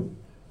heaven.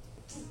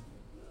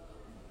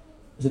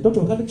 It's a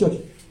doctrine of Catholic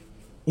Church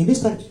in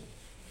this time.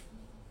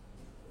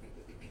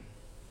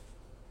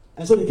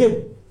 And so they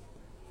came.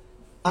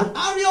 And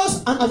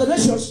Arius and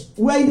Athanasius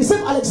were in the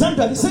same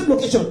Alexandria, the same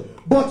location,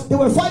 but they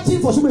were fighting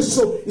for supremacy.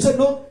 So he said,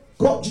 no,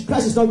 God,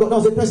 Christ is not God. Now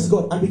he said, Christ is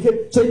God. And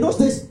became, so in those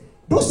days,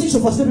 those things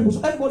should fascinate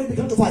people. So everybody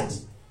began to fight.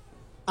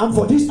 And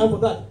for this and for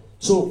that.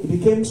 So it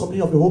became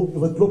something of a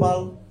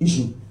global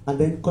issue. And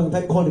then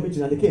Constantine called the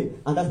meeting and they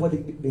came. And that's why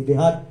they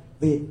had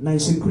the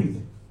Nicene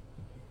Creed.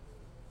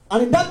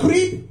 And in that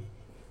creed,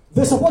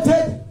 they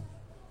supported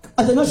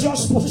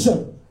Athanasius'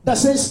 position that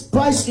says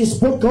Christ is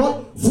both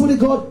God,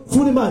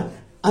 fully man.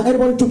 And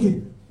everybody took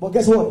it. But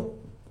guess what?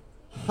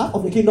 Half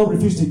of the kingdom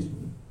refused it.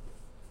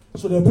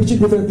 So they were preaching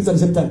different things at the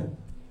same time.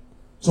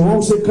 So one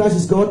will say Christ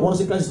is God, one will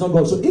say Christ is not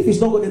God. So if it's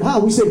not God, then how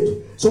are we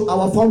saved? So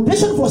our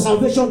foundation for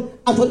salvation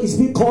actually is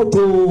being called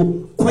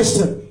to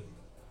question.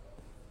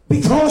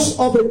 Because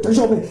of the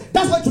tradition.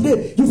 That's why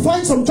today you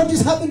find some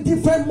churches having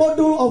different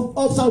model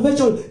of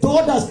salvation to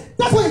others.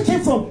 That's where it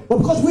came from. But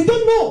because we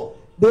don't know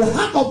the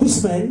heart of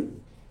this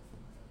man,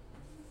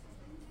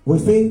 we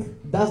think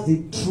that's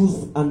the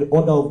truth and the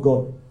order of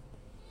God.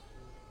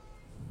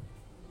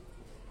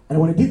 And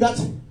when they did that,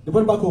 they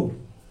went back home.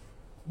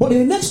 But in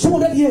the next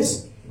 200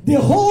 years, the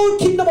whole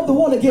kingdom of the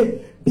world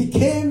again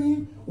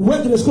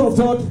went to the school of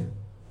thought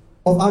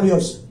of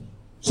Arius.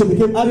 So it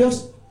became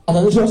Arius,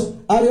 Athanasius,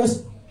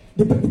 Arius,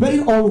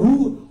 depending on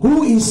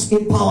who is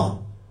in power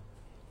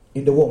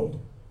in the world.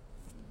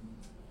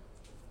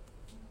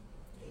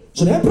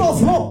 So the emperor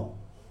of Rome,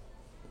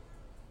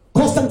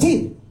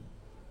 Constantine,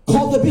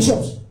 called the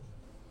bishops.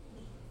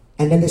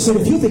 And then they said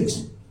a few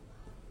things.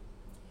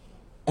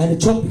 And the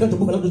church began to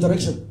move in another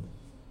direction.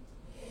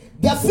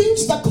 There are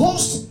things that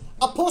caused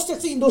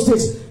apostasy in those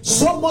days.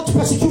 So much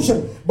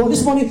persecution. But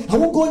this morning, I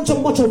won't go into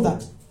much of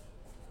that.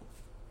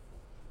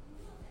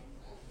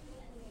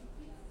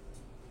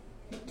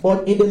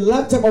 But in the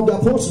lifetime of the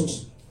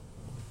apostles,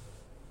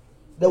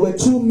 there were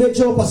two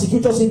major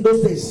persecutors in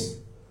those days.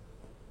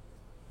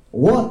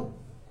 One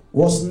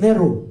was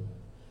Nero.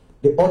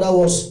 The other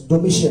was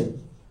Domitian.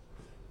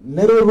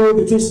 Nero ruled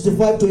between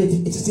 65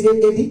 to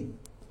 68 AD.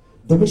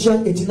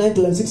 Domitian 89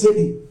 to 96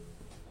 AD.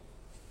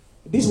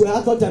 These were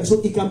actual times,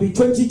 so it can be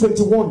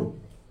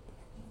 2021.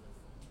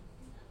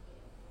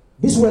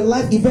 These were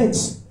live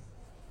events.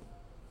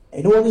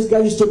 And you know what these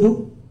guys used to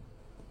do?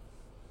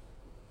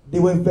 They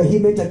were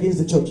vehement against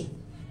the church.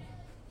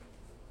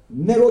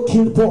 Nero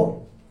killed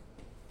Paul.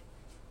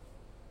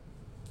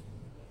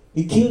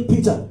 He killed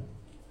Peter.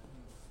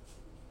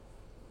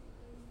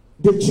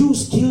 The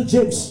Jews killed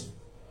James.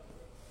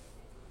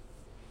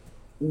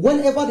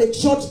 Whenever the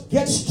church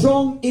gets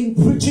strong in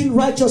preaching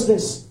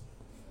righteousness,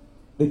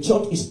 the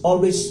church is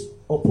always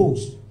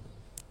opposed.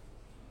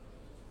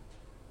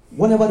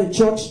 Whenever the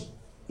church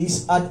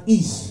is at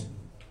ease,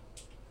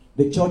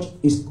 the church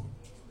is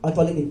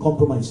actually in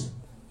compromise.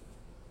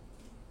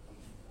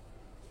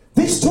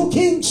 These two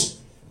kings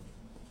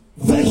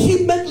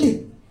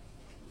vehemently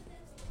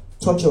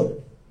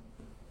tortured.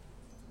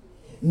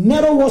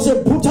 Nero was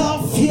a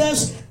brutal,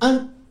 fierce,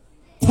 and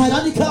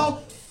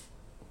tyrannical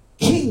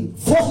king,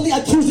 falsely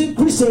accusing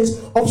Christians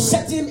of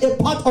setting a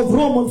part of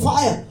Rome on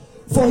fire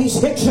for his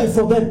hatred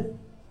for them.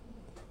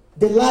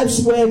 Their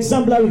lives were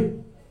exemplary.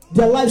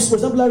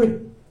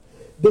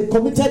 They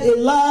committed a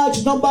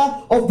large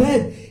number of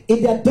them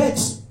in their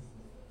deaths.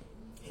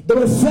 They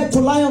were fed to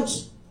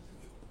lions,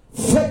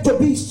 fed to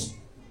beasts,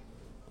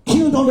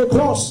 killed on the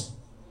cross,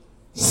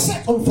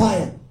 set on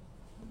fire.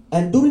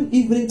 And during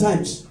evening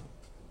times,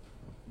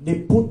 they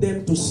put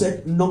them to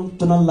set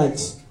nocturnal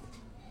lights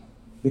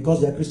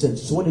because they are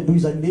Christians. So what they do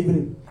is in the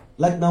evening,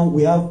 like now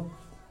we have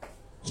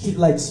street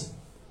lights.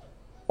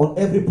 On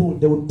every pole,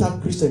 they will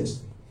tag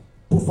Christians,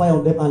 put fire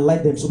on them and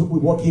light them. So people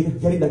will walk in,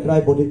 getting the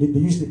cry, but they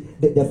use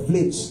their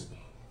flames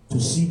to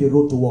see the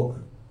road to walk.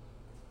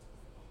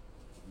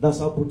 That's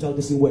how brutal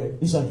this thing works.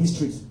 These are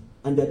histories,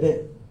 and they're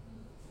there.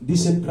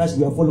 this same Christ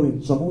we are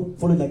following. Some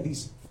following like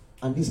this,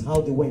 and this is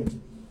how they went.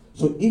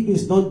 So if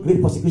it's not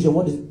great persecution,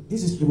 what is it?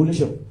 This is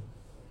tribulation.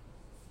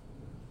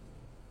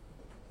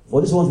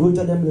 For these ones, we will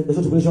tell them there's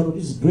no tribulation. No,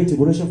 this is great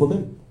tribulation for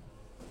them,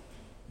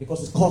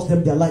 because it cost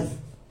them their life.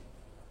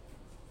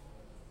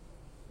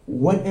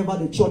 Whenever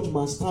the church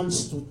man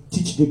stands to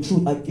teach the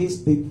truth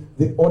against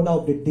the order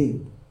of the day,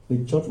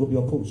 the church will be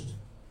opposed.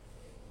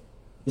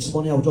 This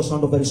morning I will just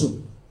round up very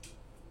soon.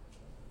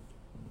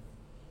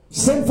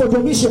 Sent for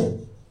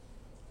Domitian.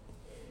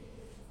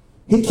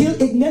 He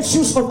killed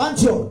Ignatius of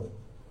Antioch.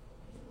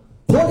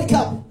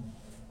 Polycarp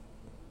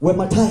were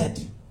martyred.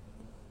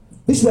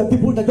 These were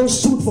people that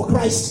just stood for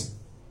Christ.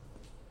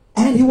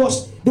 And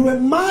they were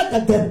mad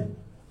at them.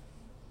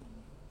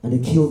 And they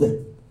killed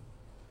them.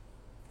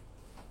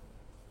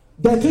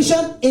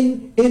 Diocletian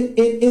in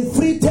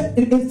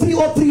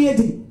 303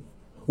 AD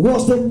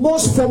was the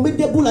most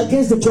formidable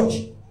against the church.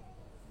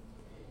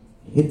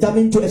 He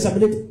determined to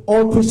exterminate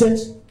all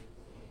Christians.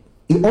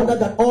 He ordered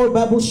that all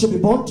Bibles should be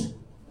burnt,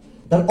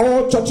 that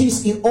all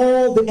churches in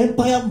all the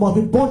empire must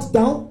be burnt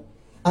down,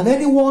 and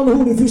anyone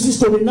who refuses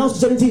to renounce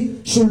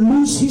Christianity should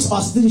lose his or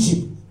her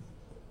citizenship.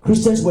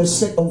 Christians were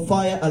set on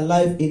fire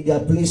alive in their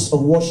place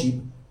of worship,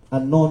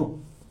 and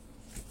none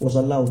was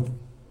allowed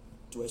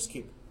to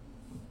escape.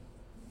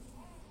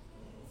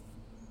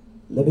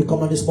 Let me come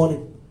on this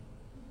morning.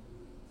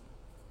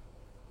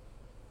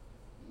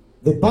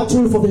 The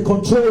battle for the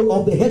control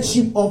of the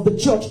headship of the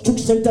church took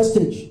center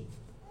stage.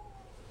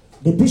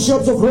 The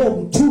bishops of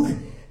Rome took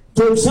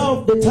to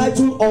himself the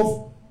title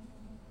of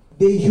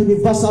the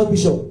universal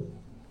bishop.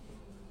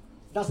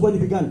 That's when it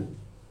began.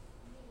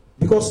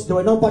 Because there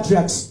were no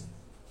patriarchs.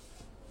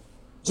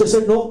 So he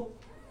said, no,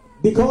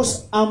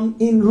 because I'm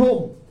in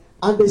Rome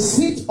and the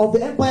seat of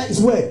the empire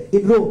is where?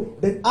 In Rome.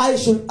 Then I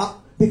should,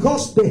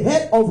 because the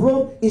head of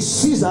Rome is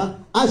Caesar,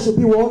 I should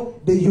be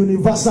what? The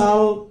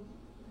universal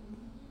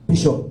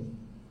bishop.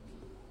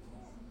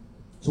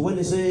 So when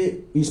they say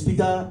it's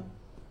Peter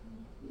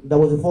that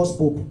was the first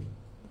pope,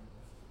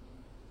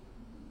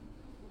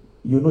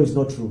 you know it's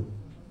not true.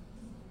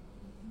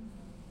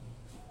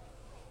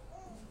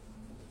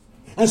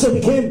 And so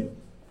it became,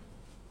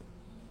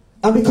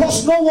 and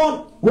because no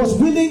one was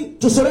willing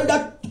to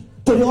surrender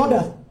to the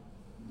other,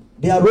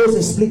 there arose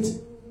a split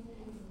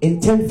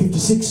in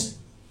 1056.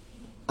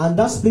 And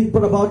that split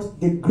brought about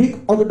the Greek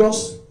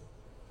Orthodox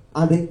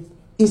and the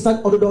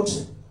Eastern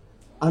Orthodox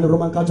and the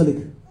Roman Catholic.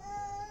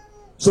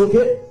 So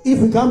okay, if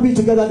we can't be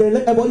together, then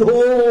let everybody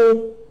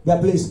hold their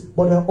place.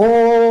 But they're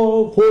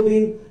all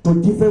holding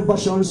to different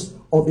versions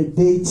of the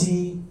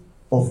deity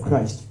of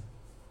Christ.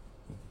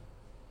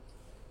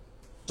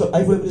 So are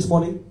you following me this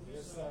morning?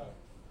 Yes, sir.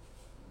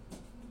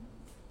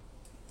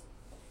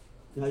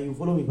 Yeah, you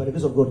follow me by the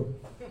grace of God.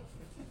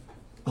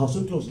 I'll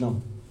soon close now.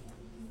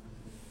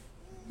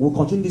 We'll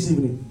continue this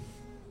evening.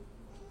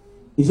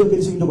 Is it okay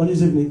this evening to continue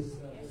this evening?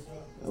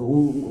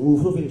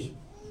 We'll finish.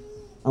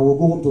 And we'll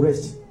go home to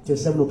rest till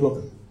 7 o'clock.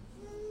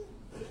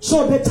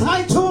 So the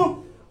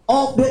title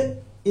of the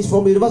is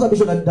from the universal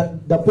bishop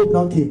that Pope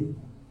now came.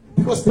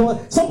 Because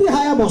something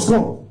higher must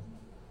come.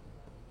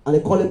 And they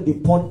call him the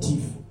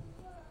pontiff.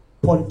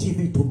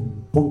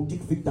 Pontificum.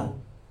 Pontificta.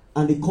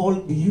 And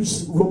they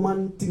use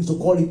Roman things to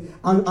call it.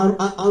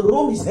 And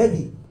Rome is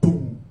heavy.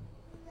 Tum.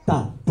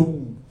 Ta.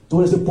 Tum. So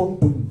when they say pom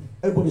tum,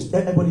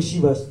 everybody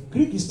shivers.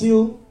 Greek is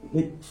still,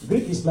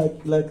 Greek is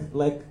like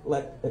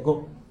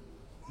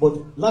but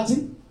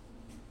Latin,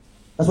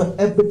 that's why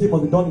everything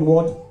must be done in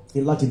what?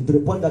 In Latin, to the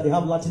point that they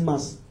have Latin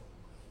Mass.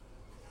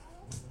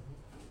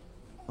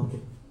 Okay.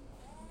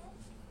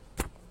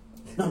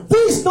 Now,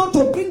 this is not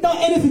to bring down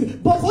anything,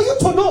 but for you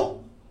to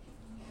know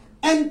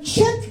and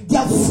check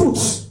their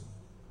fruits,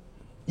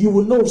 you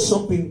will know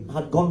something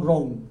had gone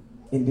wrong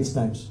in these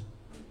times.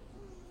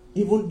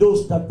 Even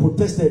those that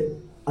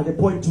protested at the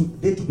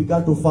point they too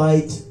began to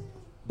fight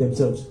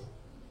themselves.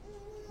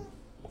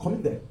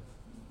 Coming there.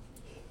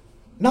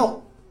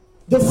 Now,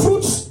 the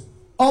fruits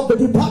of the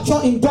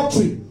departure in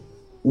doctrine.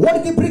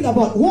 What did it bring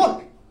about?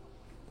 One,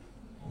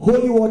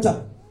 holy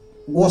water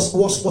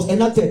was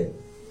enacted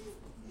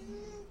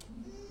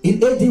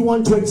in AD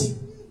 120.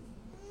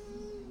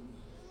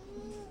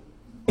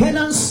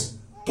 Penance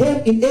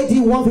came in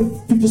AD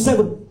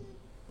 157.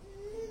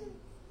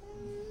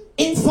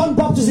 Infant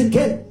baptism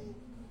came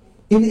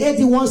in AD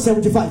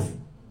 175.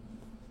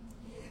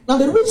 Now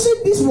the reason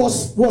this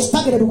was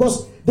targeted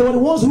because they were the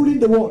ones ruling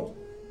the world.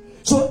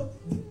 So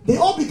they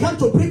all began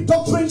to bring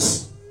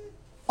doctrines,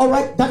 all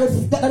right, that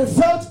they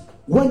felt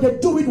when they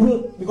do it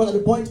will, because at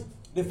the point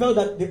they felt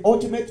that the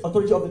ultimate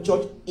authority of the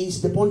church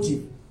is the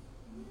pontiff.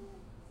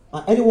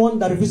 And anyone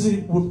that refuses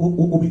it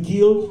will be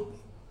killed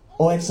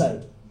or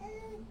exiled.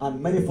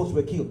 And many folks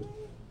were killed.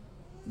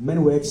 Many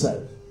were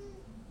exiled.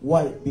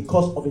 Why?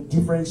 Because of the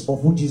difference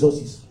of who Jesus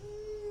is.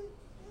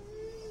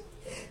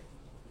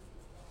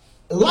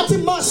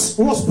 Latin Mass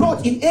was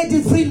brought in AD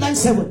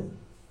 397.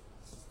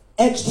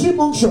 Extreme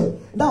unction.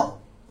 Now,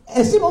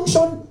 extreme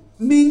unction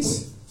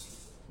means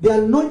the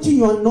anointing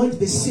you anoint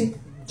the sick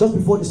just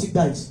before the sick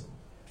dies.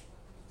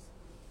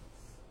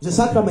 It's a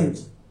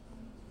sacrament.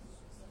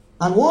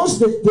 And once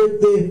the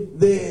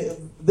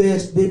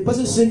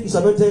person sick is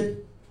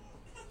anointed,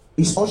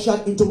 is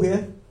ushered into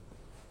where?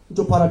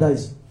 Into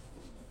paradise.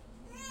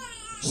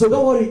 So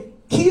don't worry.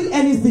 Kill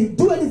anything.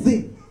 Do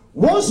anything.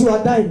 Once you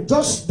are dying,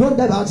 just don't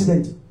die by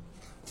accident.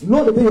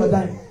 Know the day you are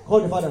dying.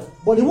 Call the Father.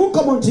 But it won't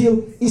come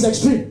until it's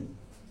extreme.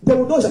 They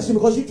will know it's extreme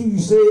because you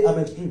say, I'm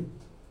extreme.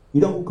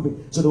 You don't cook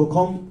me. So they will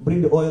come,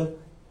 bring the oil,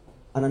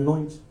 and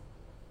anoint.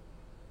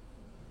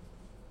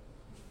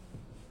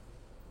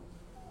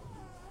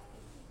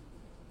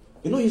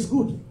 You know it's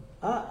good.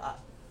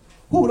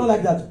 Who would not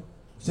like that?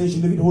 Say you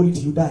should leave it holy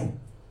till you die.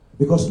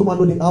 Because no man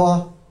know the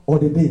hour or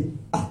the day.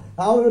 I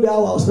don't know the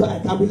hour so I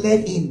can be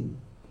led in.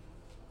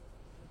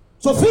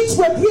 So things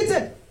were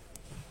created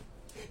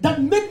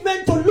that make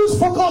men to lose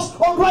focus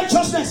on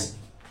righteousness.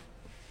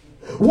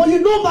 When you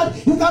know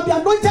that you can be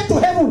anointed to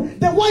heaven,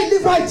 then why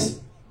live right?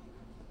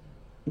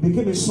 It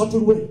became a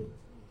subtle way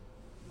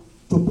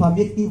to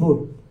permeate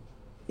evil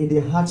in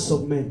the hearts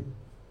of men,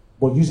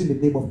 but using the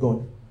name of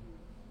God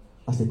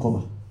as a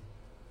cover.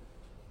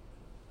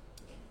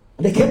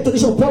 And they came to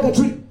this of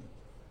purgatory,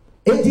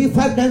 AD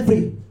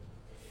 593,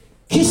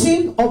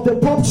 kissing of the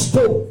Pope's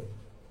toe.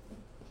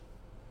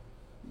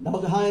 That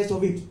was the highest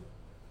of it.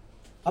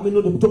 I mean,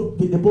 no,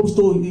 the Pope's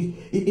toe.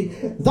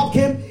 That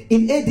came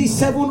in AD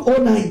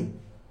 709.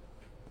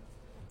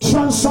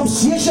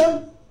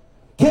 Transubstantiation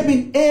came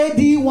in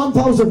AD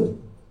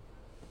 1000.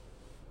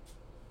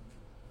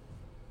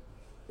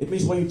 It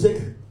means when you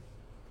take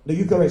the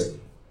Eucharist,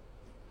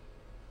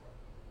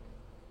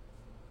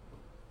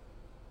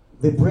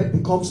 the bread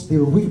becomes the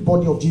real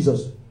body of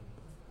Jesus.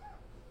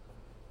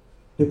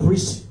 The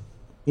priest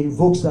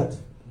invokes that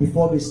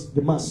before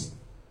the Mass.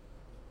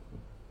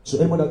 So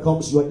anyone that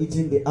comes, you are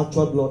eating the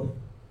actual blood,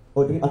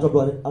 or drinking actual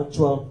blood,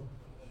 actual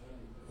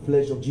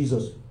flesh of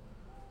Jesus.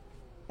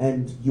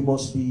 And you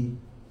must be,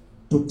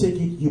 to take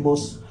it, you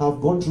must have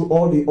gone through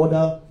all the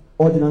other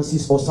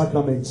ordinances or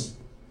sacraments.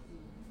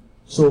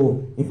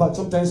 So, in fact,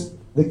 sometimes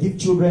they give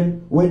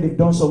children, when they've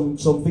done some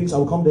things, I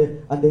will come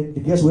there, and then the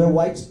girls wear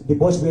white, the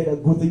boys wear their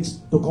good things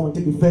to come and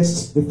take the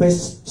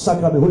first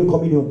sacrament, Holy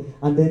Communion,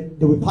 and then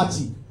they will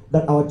party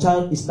that our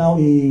child is now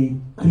a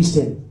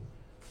Christian.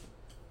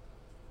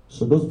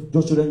 So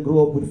those children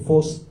grow up with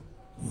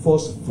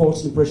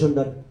false impression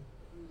that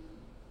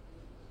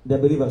they're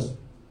believers.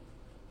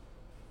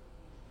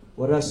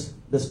 Whereas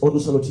there's all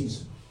those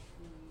subtleties.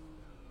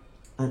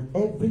 And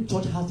every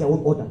church has their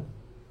own order.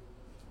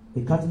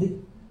 The Catholic,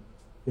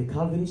 the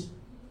Calvinists,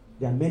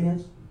 the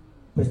Armenians,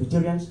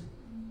 Presbyterians,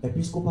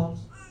 Episcopals.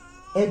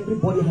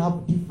 Everybody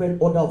have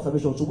different order of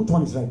salvation. So which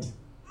one is right?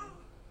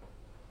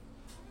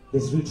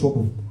 There's real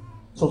trouble.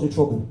 Such a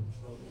trouble.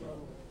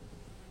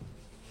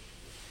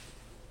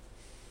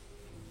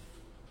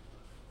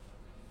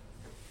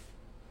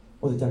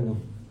 What's the time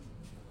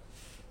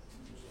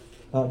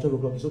now? 12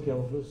 o'clock. It's okay, I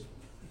will close.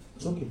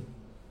 It's okay.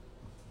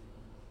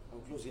 I'll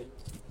close here.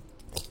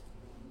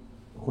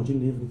 I'll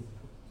continue the evening.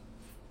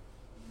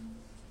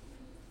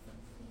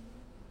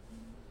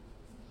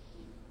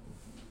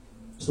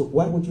 So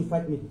why won't you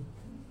fight me?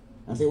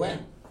 And say, well,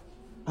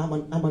 I'm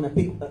an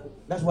epic.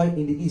 That's why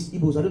in the East,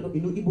 Igbos, I don't know,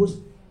 you know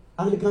Igbos,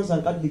 Anglicans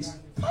and Catholics.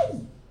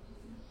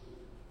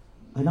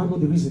 I now know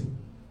the reason.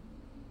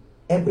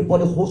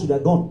 Everybody holds to their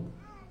gun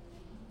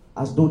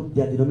as though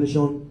their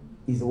denomination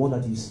is the one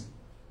that is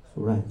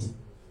right.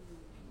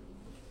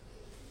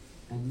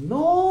 And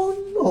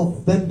none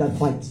of them that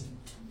fight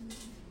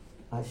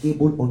are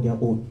able on their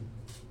own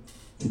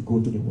to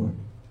go to the word.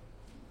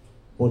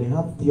 But they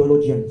have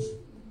theologians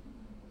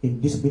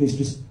in these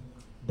ministries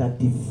that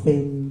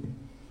defend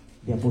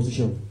their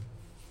position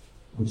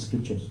with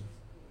scriptures.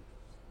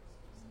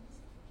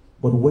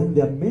 But when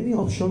there are many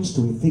options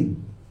to a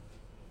thing,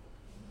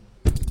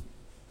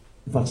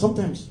 in fact,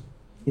 sometimes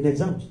in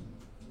exams,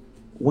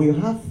 when you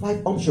have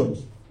 5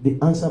 options, the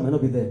answer may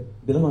not be there.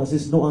 The other one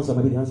says no answer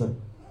might be the answer.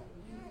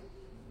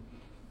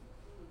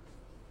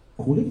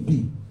 Could it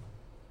be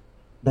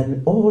that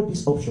in all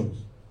these options,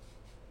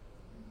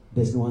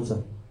 there's no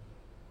answer?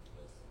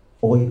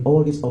 Or in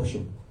all these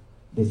options,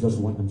 there's just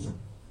one answer?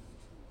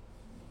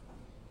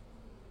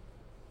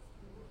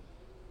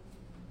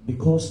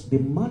 Because the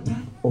matter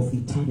of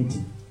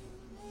eternity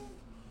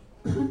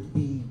can't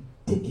be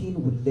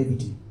taken with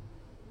levity.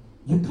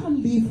 You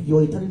can't leave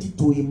your eternity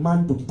to a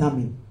man to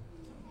determine.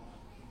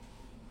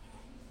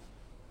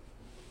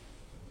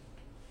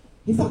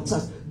 In fact,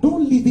 says,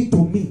 don't leave it to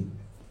me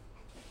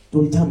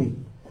to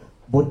determine,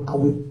 but I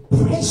will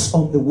press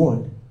on the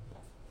word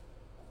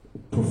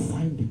to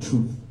find the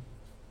truth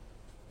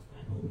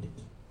and hold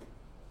it.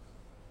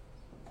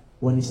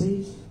 When he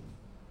says,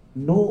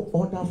 no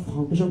other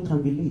foundation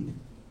can be laid,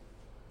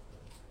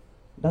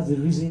 that's the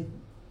reason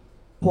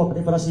Paul,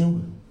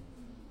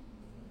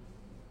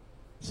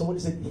 somebody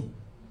said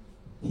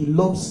he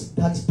loves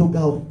that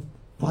dog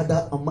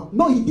father and mother.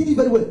 No, he did it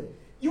very well.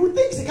 You would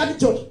think it's a Catholic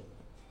church.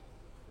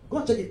 Go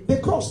and check it. The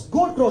cross,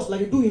 gold cross,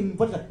 like you do in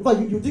Vatican. In fact,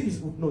 you think it's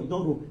no, it's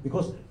not Rome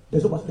because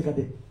there's no basilica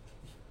there.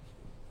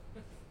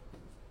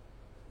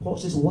 Paul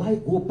says, why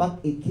go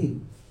back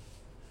again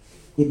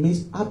it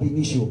means ab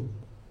initio.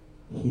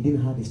 He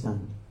didn't have his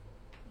stand.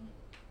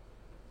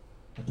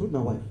 I told my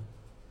wife,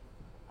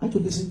 I had to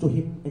listen to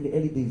him in the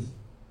early days.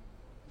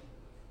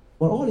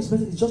 But all his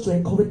message is just to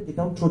encourage the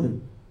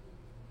downtrodden,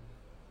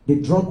 the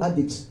drug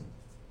addicts.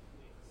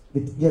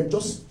 They're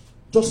just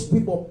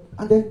people.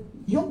 And then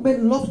young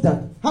men love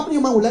that. How many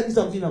men would like this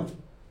something now?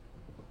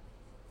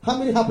 How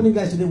many happening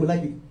guys today would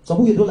like it?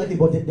 Some people don't like it,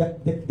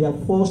 but they are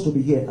forced to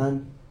be here,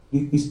 and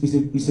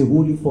it's a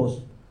holy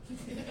force.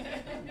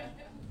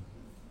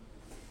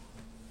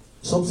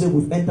 Some say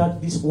we've entered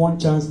this one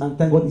chance, and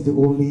thank God it's the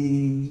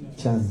only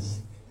chance.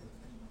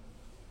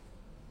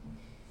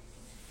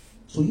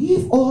 So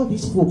if all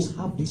these folks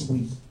have this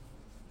way,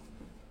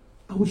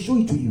 I will show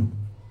it to you.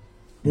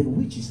 Then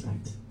which is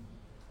right?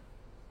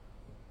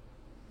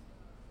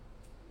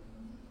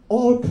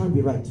 All can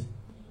be right.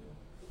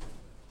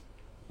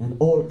 And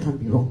all can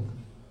be wrong.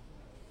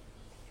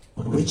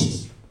 But which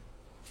is?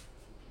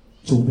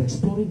 So we're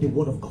exploring the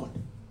Word of God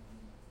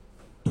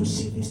to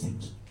see these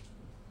things.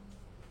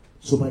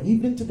 So by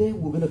evening today,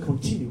 we're going to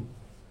continue.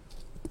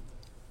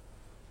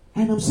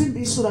 And I'm saying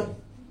this so that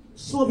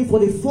some of you, for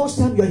the first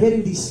time you're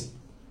hearing this,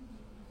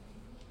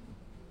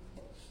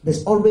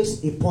 there's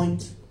always a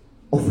point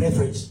of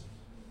reference.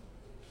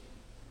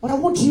 But I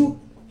want you,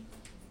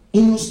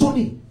 in your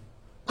study,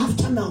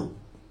 after now,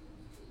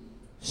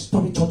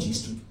 study church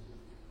history.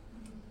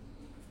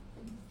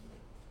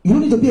 You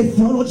don't need to be a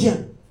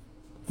theologian.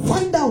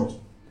 Find out.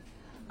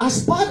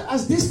 As bad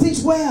as these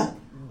things were,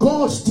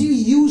 God still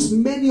used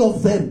many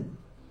of them.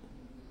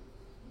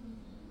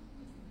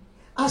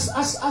 As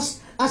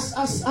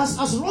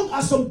wrong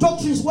as some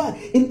doctrines were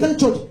in the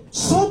church,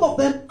 some of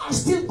them are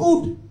still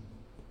good.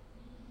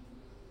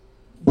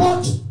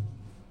 But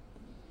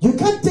you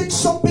can't take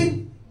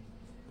something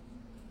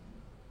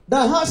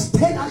that has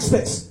 10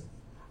 aspects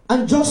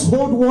and just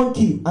hold one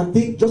key and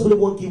think just only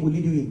one key will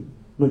lead you in.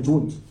 No, it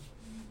won't.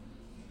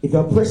 If you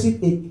are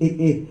pressing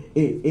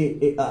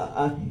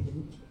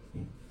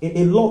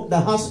a lock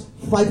that has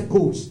 5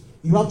 codes,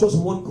 you have just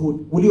one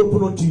code. Will it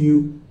open unto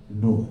you?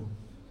 No.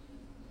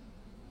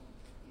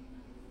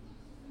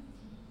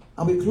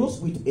 I will close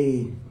with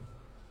a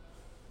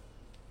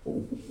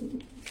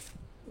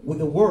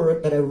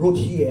word that I wrote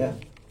here,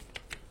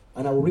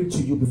 and I will read to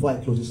you before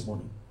I close this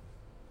morning.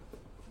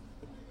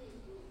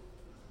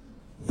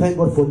 Thank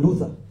God for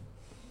Luther.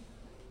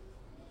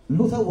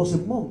 Luther was a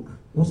monk,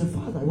 was a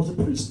father, he was a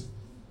priest,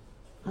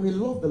 and he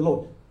loved the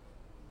Lord.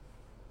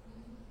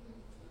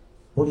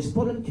 But his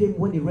problem came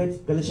when he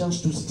read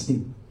Galatians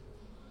 2:16,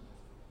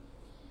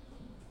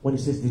 when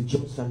he says the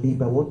just shall live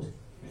by what?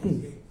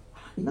 Faith.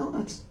 He now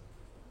asks,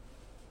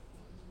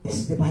 this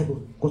is the Bible.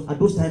 Because at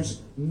those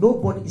times,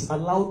 nobody is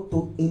allowed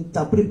to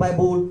interpret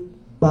Bible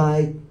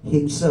by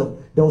himself.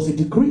 There was a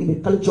decree in the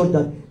Catholic Church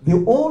that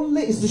the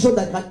only institution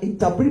that can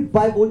interpret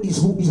Bible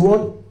is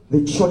what?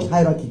 The church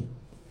hierarchy.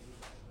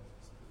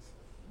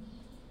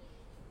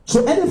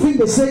 So anything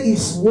they say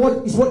is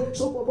what.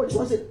 So but this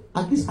one said,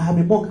 at least I am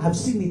a monk, I've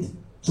seen it.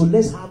 So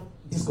let's have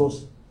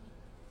discourse.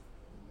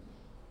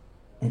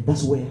 And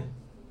that's where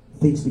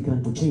things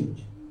began to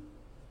change.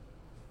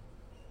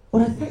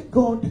 But I thank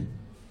God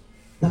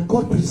that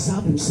God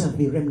preserved himself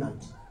a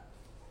remnant.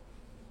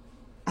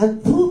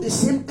 And through the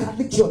same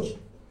Catholic Church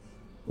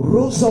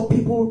rose up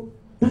people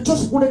that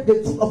just wanted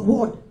the truth of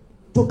word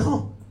to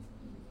come.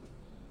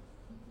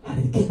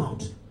 And it came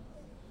out.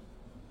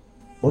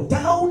 But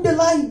down the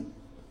line,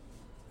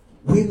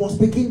 we must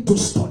begin to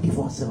study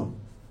for ourselves.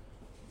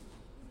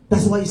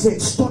 That's why he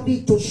said,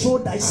 study to show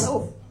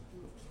thyself.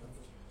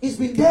 It's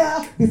been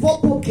there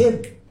before Pope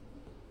came.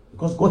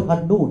 Because God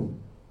had known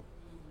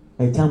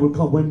a time will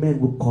come when men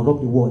will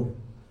corrupt the word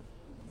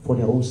for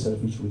their own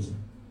selfish reason.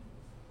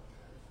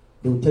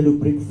 They will tell you,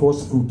 bring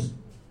first fruit.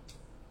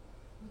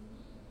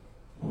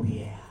 Oh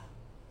yeah.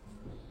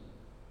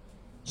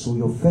 So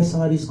your first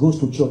salaries goes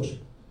to church.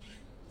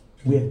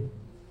 Where?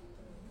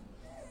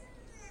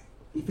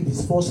 If it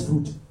is first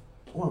fruit,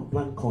 go and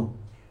plant corn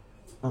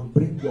and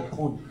bring your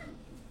corn.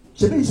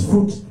 So there is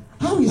fruit.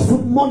 How is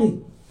fruit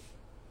money?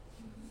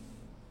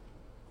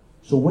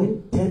 So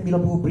when 10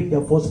 million people bring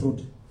their first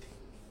fruit,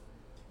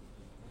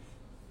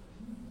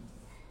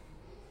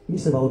 he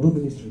said, I will do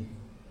ministry.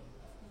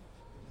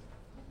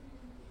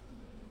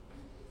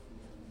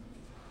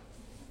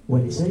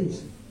 When he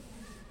says,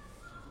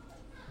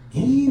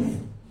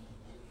 give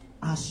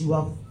as you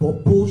have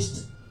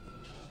proposed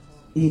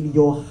in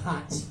your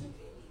heart,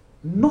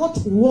 not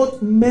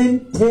what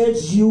men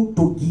tells you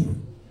to give.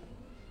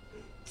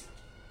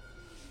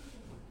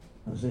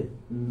 I said,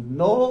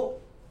 no.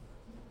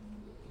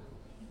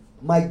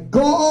 My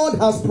God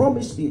has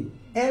promised me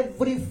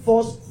every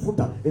first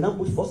fruiter. They don't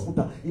put first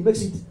fruiter. He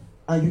makes it,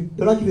 and you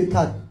do not give a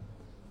card.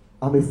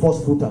 I'm a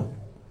first fruiter.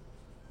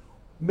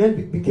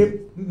 Men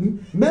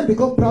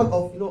become proud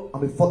of,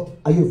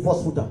 are you a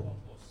first fruiter?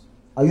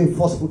 Are you a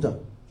first fruiter?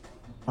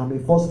 I'm a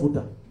first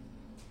fruiter.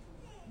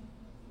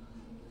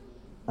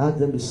 Ask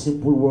them the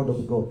simple word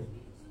of God.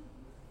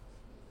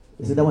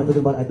 They say, that one I'm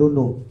talking about, I don't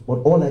know. But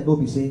all I know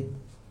is say,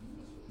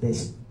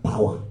 there's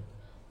power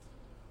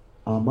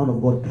Our man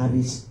of God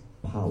carries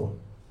power.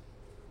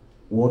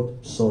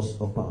 What source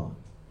of power?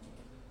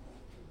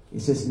 He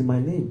says, in my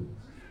name,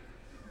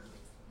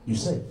 you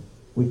said,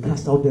 we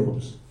cast out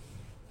devils.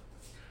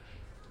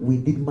 We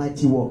did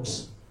mighty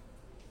works.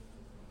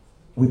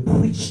 We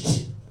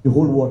preached, the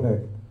whole world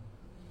heard.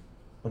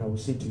 But I will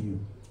say to you,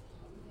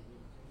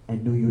 I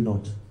know you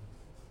not.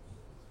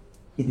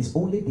 It is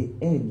only the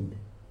end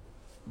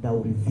that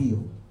will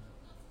reveal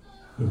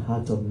the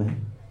heart of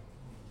man.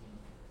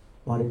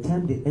 By the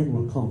time the end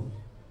will come,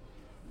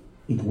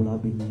 it will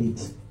have been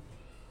late.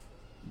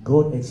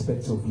 God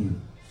expects of you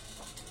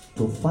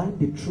to find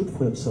the truth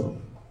for yourself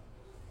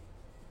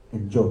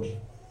and judge,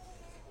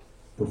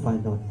 to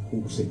find out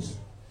who says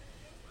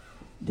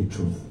the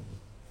truth.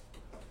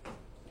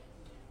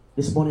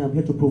 This morning I'm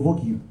here to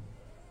provoke you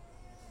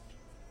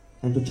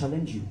and to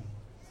challenge you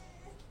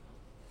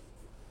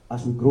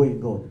as we grow in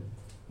God.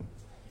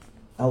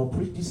 I will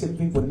preach the same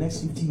thing for the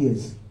next 50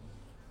 years.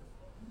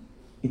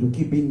 It will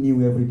keep being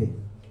new every day.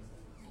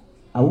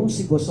 I won't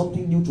seek for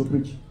something new to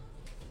preach.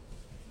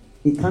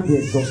 It can't be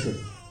exhausted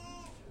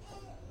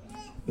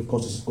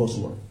because it's God's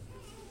word.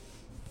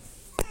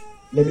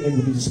 Let me end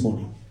with this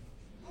morning.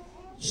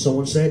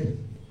 Someone said,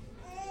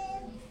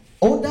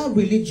 other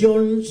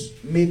religions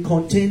may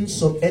contain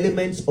some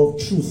elements of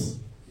truth,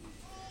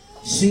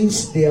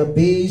 since they are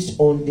based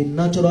on the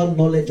natural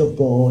knowledge of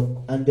God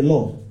and the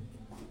law.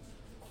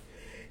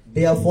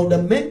 They are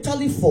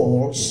fundamentally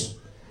false,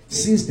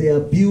 since they are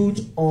built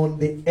on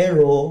the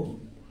error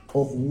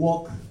of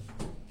work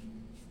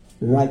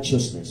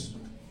righteousness.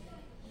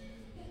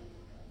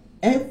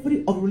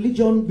 Every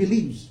religion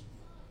believes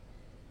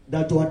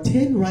that to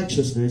attain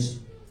righteousness,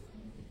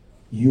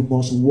 you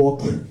must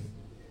work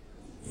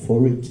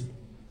for it.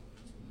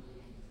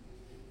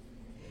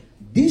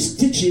 This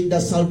teaching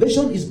that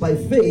salvation is by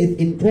faith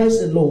in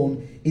Christ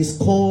alone is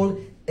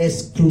called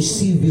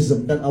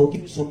exclusivism. That I'll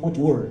give you some much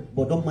word,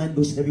 but don't mind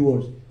those heavy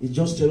words. It's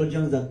just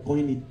theologians that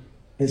coin it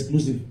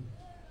exclusive.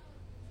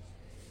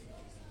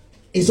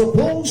 It's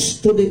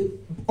opposed to the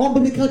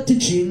unbiblical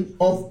teaching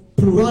of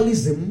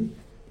pluralism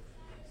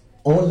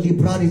or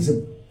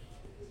liberalism.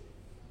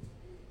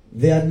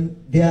 There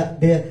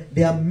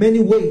are many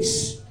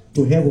ways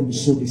to heaven,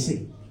 so they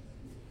say.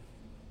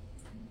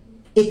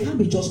 It can't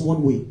be just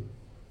one way,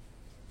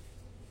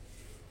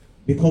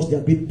 because they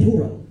are being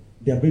plural,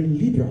 they are being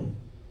liberal.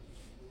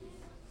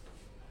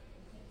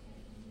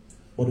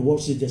 But the word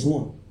says just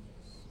one.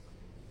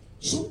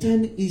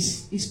 Sometimes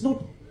it's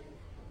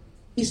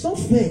not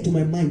fair to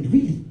my mind,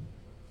 really.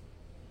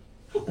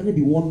 How can it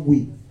be one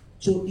way?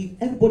 So if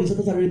everybody in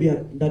Saudi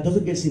Arabia that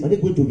doesn't get saved, are they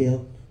going to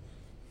hell?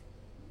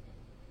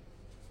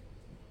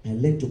 I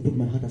learn to put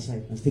my heart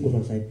aside and stay God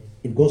aside.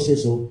 If God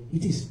says so,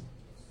 it is.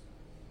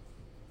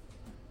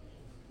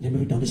 Let me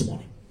read down this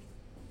morning.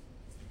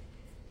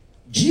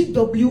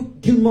 G.W.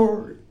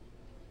 Gilmore,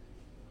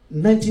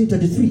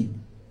 1933,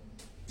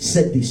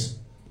 said this: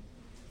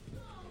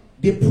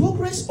 the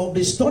progress of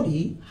the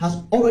study has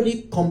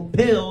already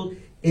compelled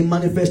a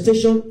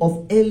manifestation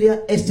of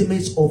earlier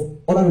estimates of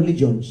other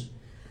religions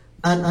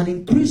and an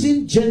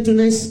increasing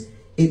gentleness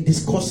in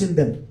discussing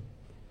them.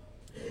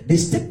 The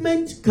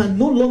statement can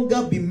no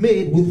longer be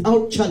made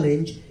without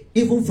challenge,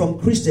 even from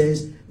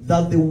Christians,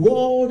 that the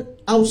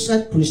world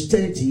outside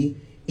Christianity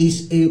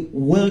is a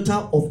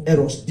welter of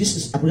errors. This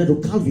is according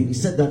to Calvin. He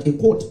said that in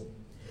quote.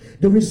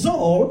 The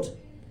result,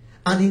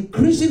 an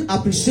increasing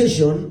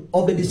appreciation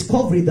of the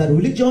discovery that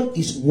religion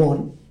is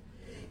one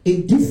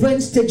in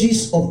different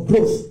stages of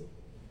growth.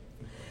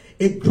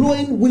 A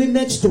growing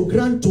willingness to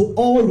grant to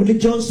all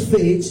religions'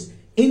 faiths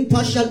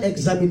impartial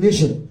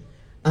examination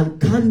and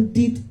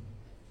candid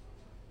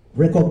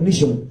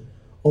recognition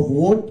of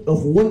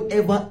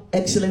whatever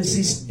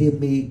excellencies they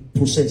may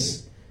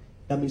possess.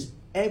 That means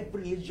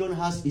every religion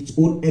has its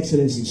own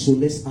excellencies, so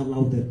let's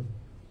allow them.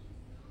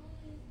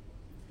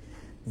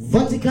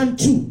 Vatican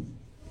II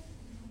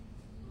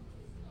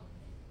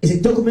is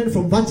a document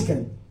from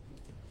Vatican,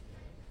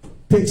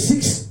 page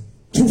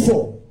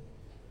 624.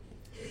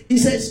 It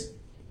says,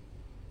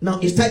 now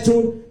it's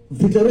titled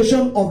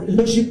Declaration of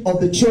Leadership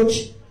of the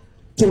Church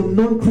to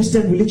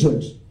Non-Christian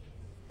Religions.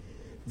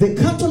 The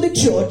Catholic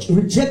Church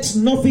rejects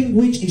nothing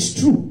which is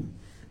true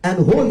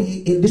and holy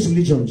in these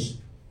religions.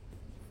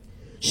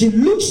 She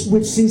looks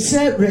with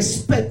sincere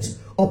respect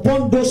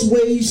upon those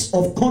ways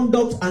of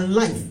conduct and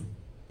life,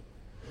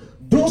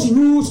 those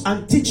rules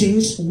and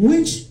teachings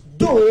which,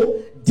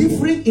 though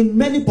differing in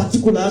many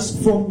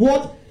particulars from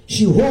what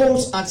she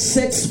holds and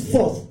sets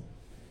forth,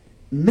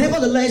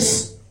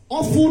 nevertheless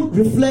often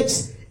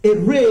reflects a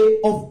ray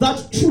of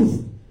that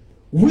truth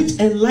which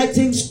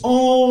enlightens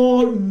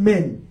all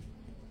men.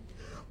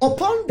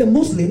 Upon the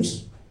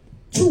Muslims,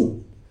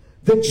 too,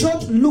 the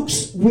church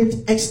looks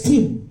with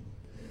esteem.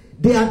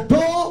 They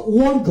adore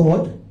one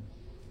God,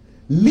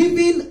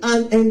 living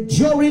and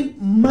enduring,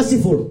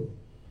 merciful.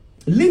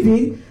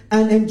 Living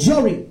and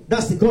enduring,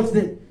 that's the God's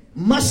name,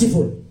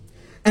 merciful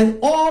and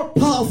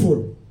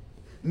all-powerful,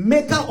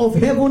 maker of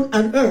heaven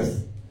and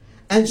earth,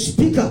 and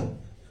speaker.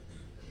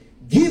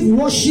 Give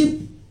worship,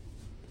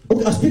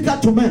 a speaker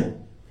to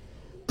man.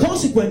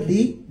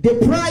 Consequently, they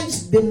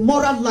prize the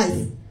moral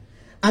life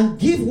and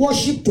give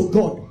worship to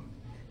God,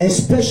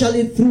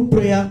 especially through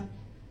prayer,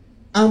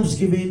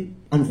 almsgiving,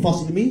 and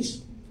fasting. It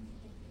means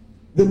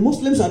the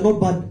Muslims are not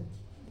bad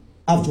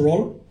after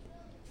all,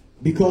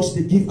 because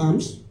they give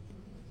alms,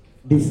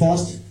 they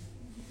fast,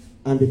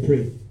 and they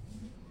pray.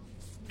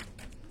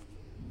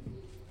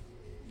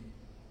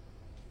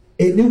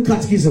 A new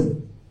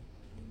catechism.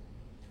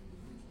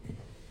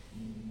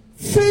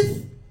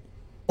 Faith,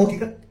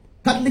 okay,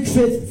 Catholic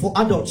faith for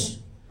adults,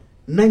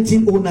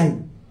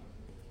 1909.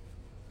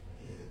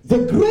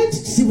 The great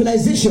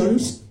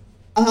civilizations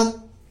are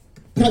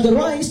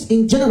characterized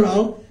in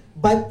general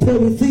by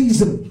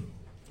polytheism.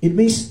 It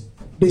means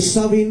the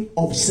serving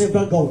of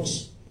several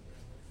gods.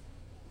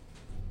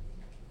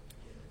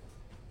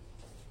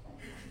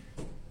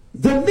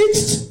 The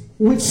mixed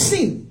with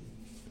sin,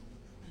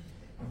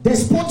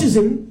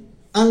 despotism,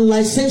 and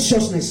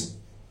licentiousness,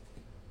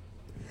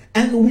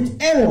 and with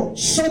error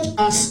such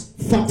as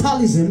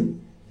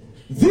fatalism,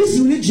 these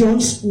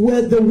religions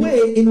were the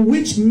way in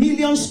which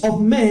millions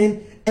of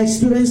men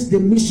experienced the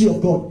mystery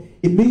of God.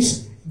 It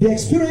means they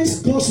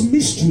experienced God's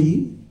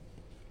mystery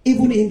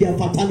even in their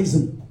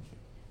fatalism.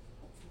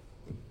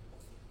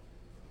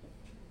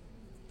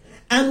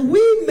 And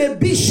we may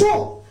be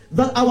sure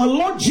that our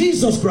Lord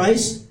Jesus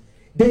Christ,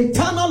 the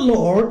eternal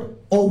Lord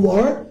or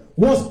Word,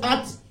 was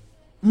at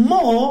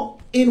more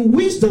in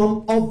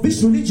wisdom of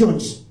these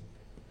religions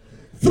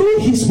through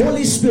his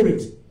Holy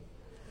Spirit,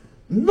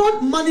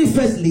 not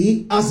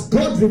manifestly as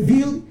God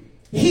revealed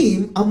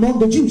him among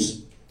the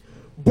Jews,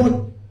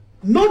 but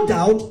no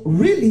doubt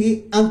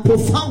really and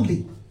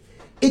profoundly.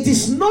 It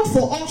is not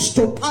for us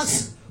to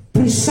pass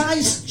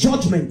precise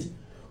judgment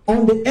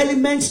on the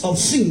elements of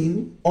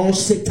sin or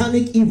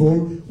satanic evil,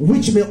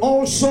 which may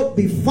also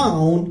be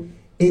found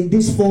in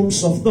these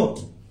forms of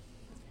thought.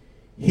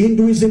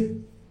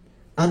 Hinduism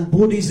and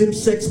Buddhism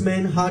sets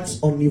men's hearts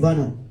on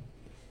nirvana.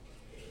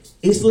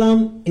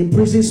 Islam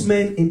imprisons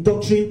men in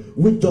doctrine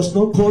which does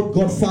not call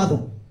God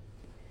Father.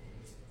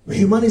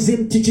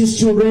 Humanism teaches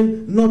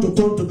children not to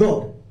turn to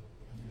God.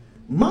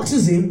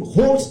 Marxism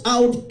holds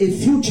out a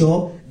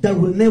future that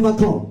will never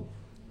come.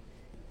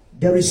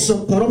 There is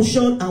some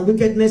corruption and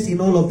wickedness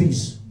in all of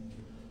this.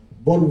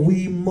 But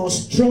we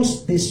must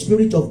trust the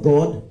Spirit of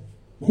God,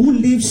 who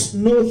leaves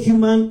no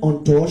human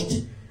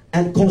untouched,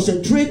 and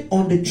concentrate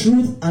on the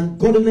truth and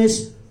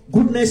goodness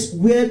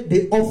where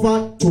they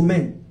offer to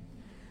men.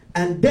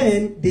 And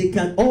then they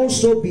can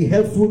also be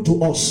helpful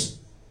to us.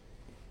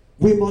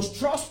 We must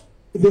trust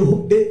the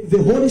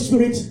Holy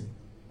Spirit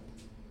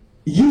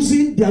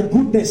using their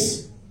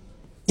goodness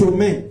to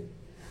men.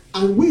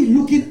 And we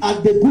looking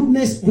at the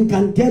goodness we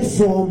can get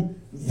from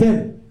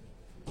them.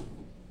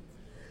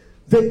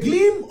 The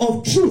gleam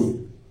of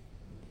truth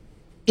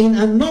in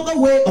another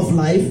way of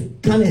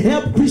life can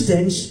help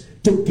Christians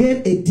to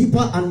gain a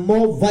deeper and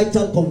more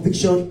vital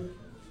conviction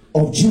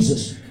of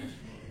Jesus.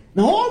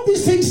 Now, all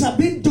these things have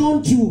been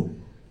done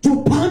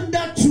to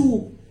pander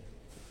to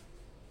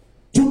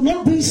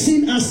not be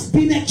seen as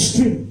being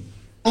extreme,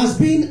 as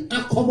being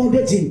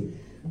accommodating.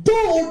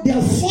 Though they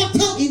are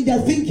fertile in their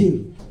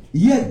thinking,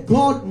 yet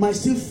God might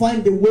still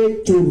find a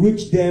way to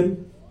reach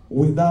them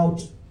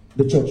without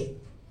the church.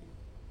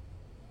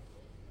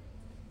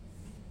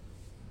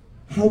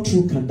 How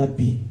true can that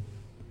be?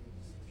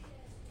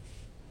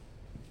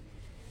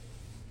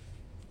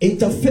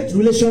 Interfaith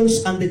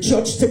Relations and the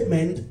Church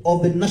Statement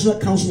of the National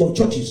Council of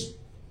Churches.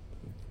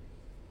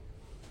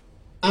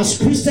 As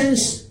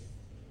Christians,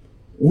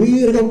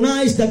 we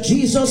recognize that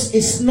Jesus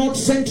is not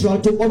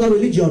central to other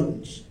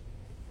religions.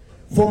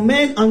 For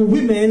men and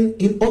women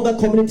in other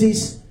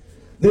communities,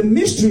 the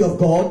mystery of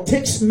God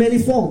takes many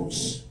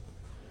forms.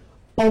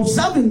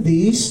 Observing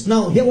this,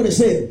 now hear what I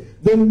said.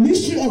 The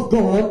mystery of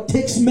God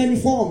takes many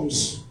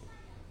forms.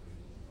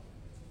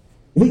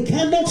 We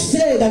cannot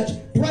say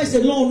that Christ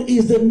alone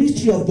is the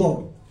mystery of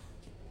God.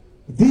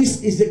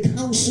 This is the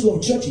council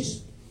of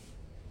churches.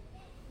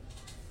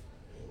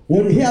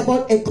 When we hear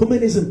about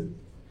ecumenism,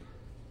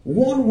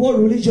 one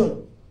world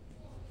religion,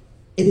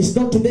 it is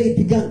not today it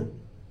began.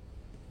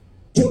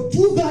 To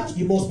do that,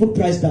 you must put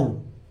Christ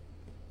down.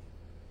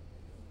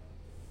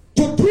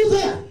 To do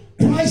that,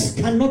 Christ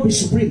cannot be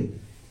supreme.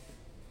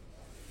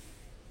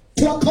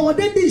 To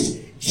accommodate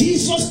this,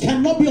 Jesus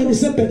cannot be on the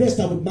same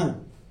pedestal with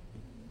man.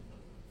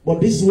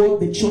 But this is what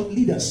the church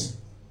leaders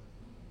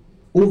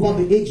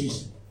over the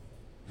ages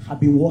have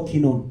been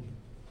working on.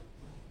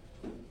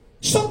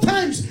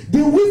 Sometimes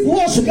they weave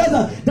words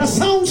together that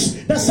sounds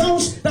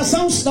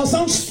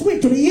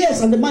sweet to the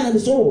ears and the mind and the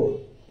soul.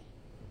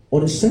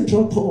 But the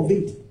central core of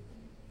it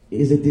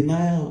is a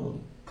denial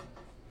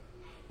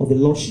of the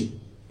lordship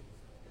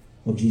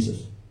of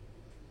Jesus.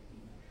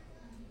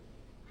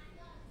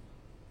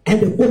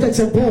 And the quoted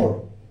St.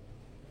 Paul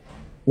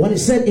when he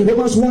said in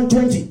Romans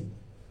 1:20,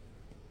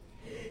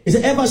 he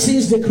said, ever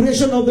since the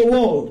creation of the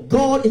world,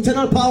 God,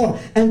 eternal power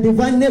and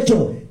divine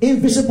nature,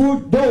 invisible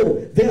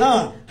though they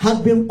are,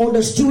 have been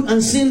understood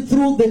and seen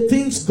through the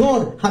things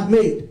God had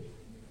made.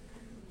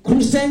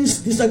 Christians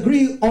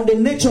disagree on the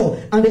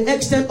nature and the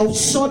extent of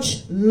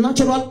such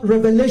natural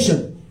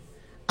revelation,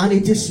 and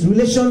it is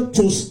relation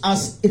to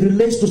as it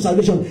relates to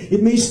salvation.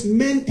 It means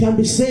men can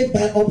be saved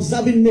by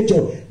observing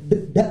nature.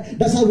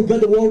 That's how we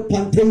got the word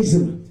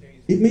pantheism.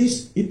 It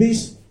means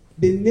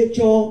the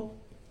nature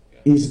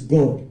is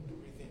God.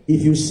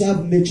 If you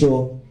serve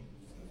nature,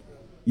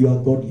 you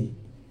are godly.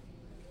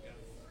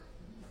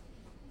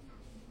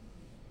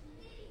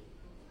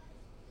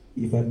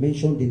 If I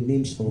mention the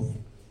names of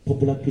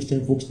popular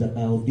Christian folks that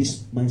are of this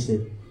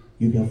mindset,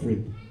 you'll be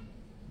afraid.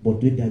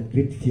 But they are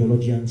great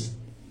theologians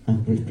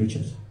and great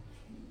preachers.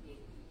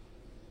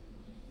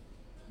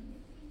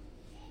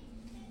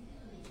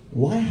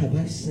 Why have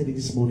I said it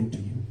this morning to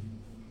you?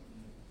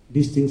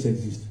 These things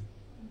exist.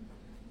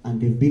 And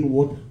they've been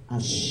what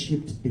has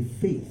shaped the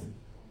faith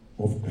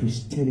of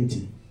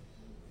Christianity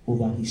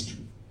over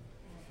history.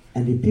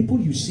 And the people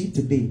you see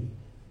today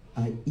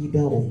are either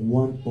of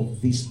one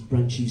of these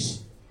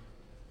branches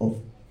of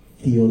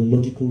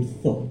theological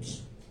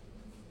thoughts,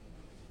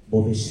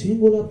 of a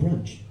singular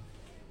branch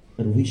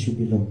that we should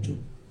belong to.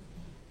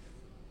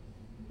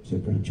 It's a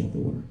branch of the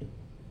Word.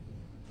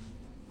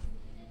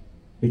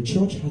 The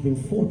church having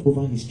fought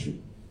over history,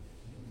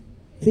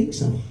 things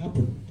have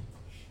happened,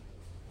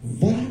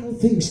 vile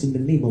things in the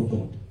name of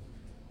God,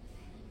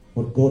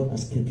 but God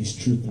has kept His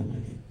truth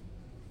alive.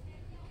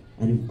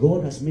 And if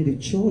God has made a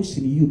choice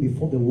in you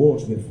before the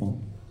worlds were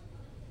formed,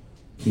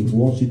 He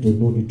wants you to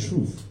know the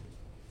truth.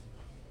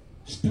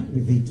 Stand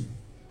with it.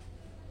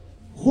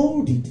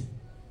 Hold it.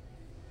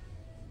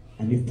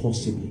 And if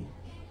possibly,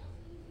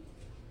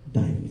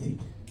 die with it.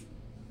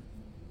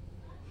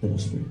 Let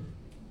us pray.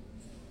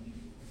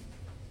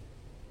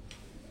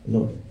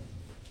 Lord,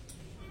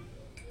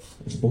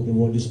 I spoke the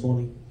word this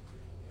morning.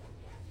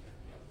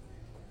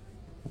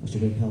 I asked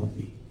you to empower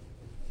me.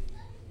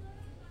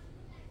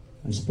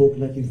 I spoke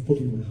like you've put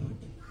in my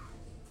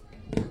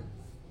heart.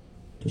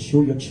 To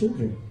show your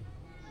children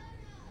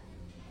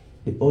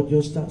the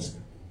odious task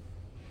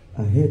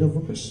ahead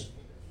of us.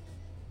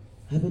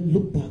 I haven't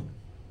looked back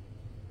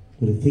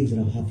to the things that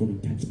have happened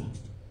in times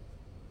past.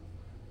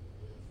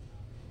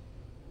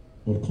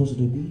 Lord, cause it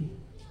to be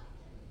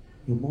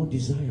your more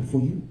desire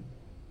for you.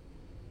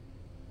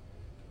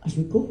 As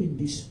we go in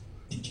these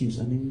teachings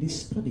and in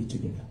this study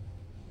together,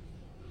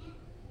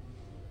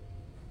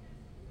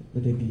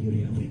 let there be a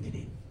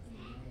reawakening.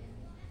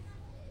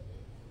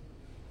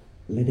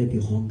 Let there be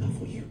hunger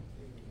for you.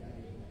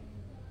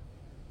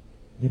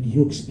 Let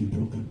yokes be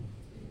broken.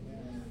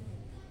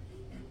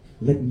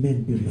 Let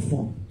men be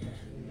reformed.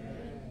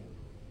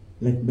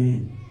 Let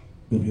men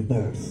be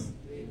rebirthed.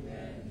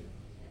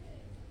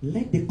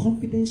 Let the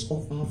confidence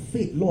of our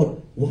faith,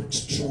 Lord, work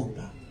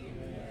stronger.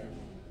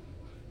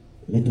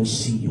 Let us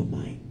see your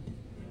mind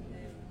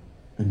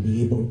and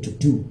be able to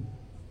do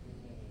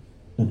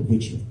that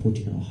which you've put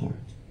in our heart.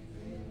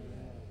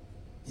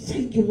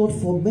 Thank you, Lord,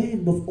 for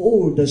men of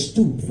old that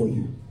stood for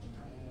you,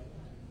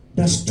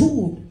 that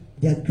stood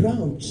their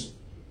grounds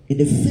in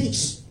the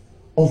face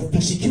of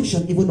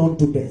persecution, even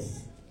unto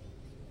death.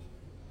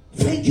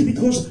 Thank you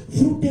because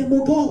through them,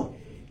 oh God,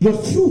 your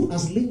truth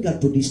has lingered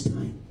to this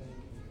time.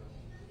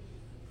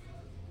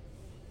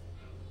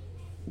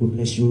 We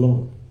bless you,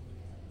 Lord,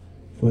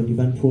 for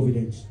divine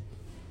providence.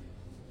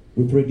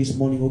 We pray this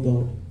morning, oh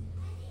God,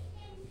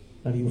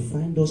 that you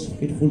find us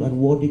faithful and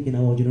worthy in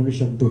our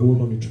generation to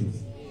hold on the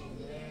truth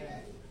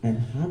and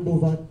hand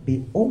over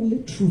the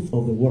only truth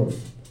of the word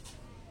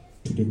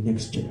to the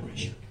next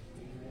generation.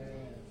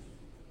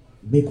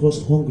 Make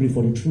us hungry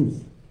for the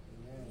truth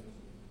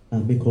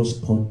and make us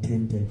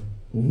contented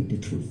with the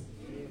truth.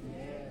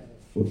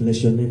 We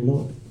bless your name,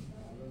 Lord,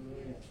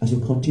 as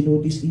we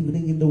continue this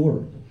evening in the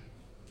word.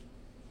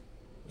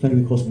 Thank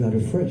you because we are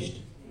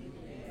refreshed,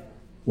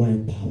 we are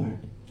empowered,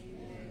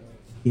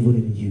 even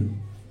in you.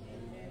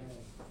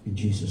 In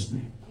Jesus'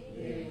 name.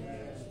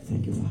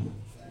 Thank you, Father.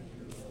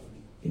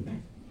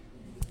 Amen.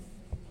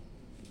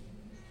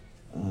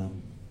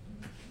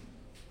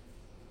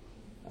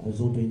 I was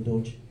going to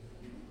indulge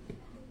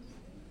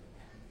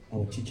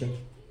our teacher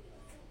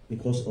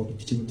because of the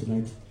teaching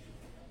tonight.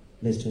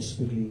 Let's just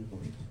quickly,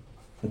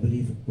 I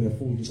believe we are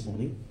full this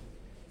morning.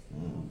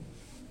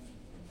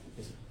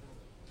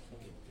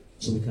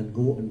 So we can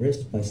go and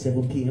rest by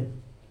 7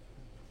 p.m.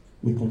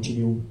 We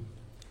continue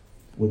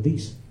with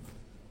this.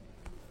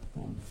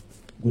 We're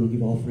going to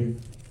give our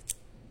offering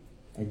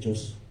and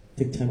just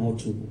take time out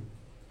to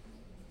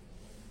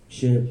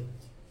share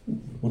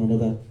one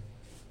another,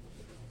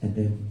 and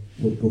then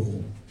we'll go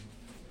home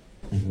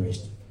and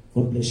rest.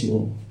 God bless you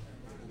all.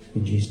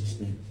 In Jesus'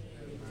 name.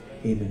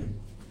 Amen.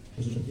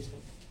 Praise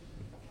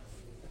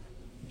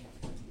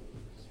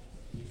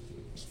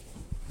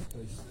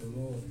the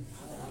Lord.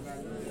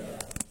 Amen.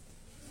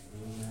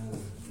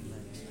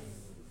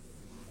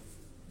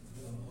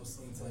 An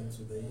awesome time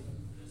today.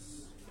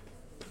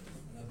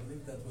 And I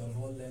believe that we have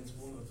all learned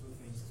one or two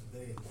things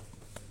today.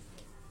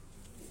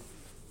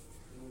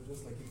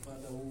 Just like a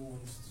father who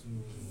wants to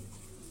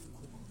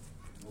cook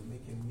or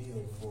make a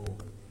meal for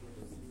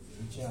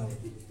a child.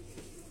 You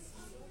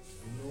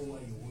know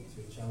what you want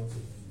your child to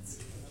be.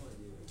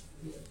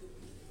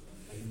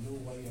 and you know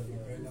why you are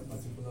preparing that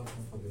particular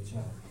food for the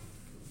child.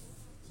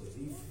 So if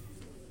you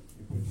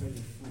prepare the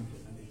food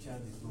and the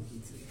child is not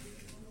eating,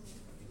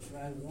 you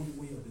try one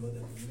way or the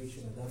other to make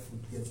sure that that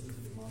food gets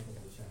into the mouth of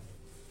the child,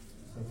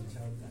 so the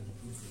child can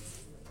eat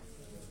it.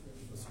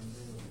 Because you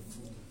know what the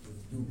food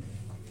will do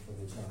for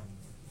the child.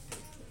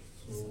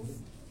 So,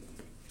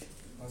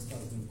 Pastor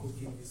has been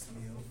cooking this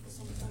meal for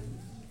some time,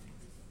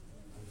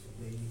 and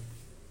today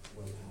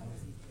we'll have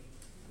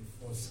the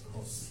first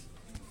course,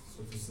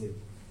 so to say.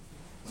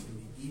 So in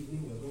the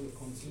evening we're going to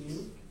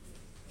continue,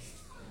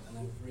 and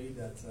I pray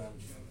that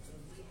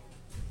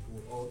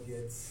we'll all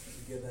get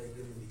together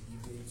again in the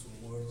evening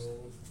tomorrow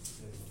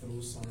and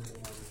through something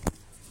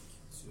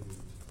to.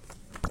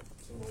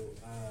 So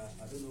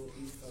I don't know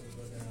if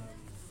Brother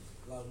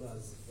Lalo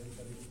has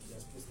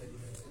posted it.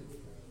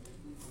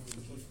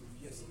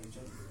 Yes, in the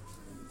church group.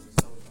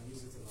 So we can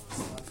use it in our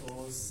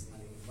status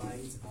and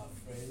invite our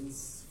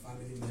friends,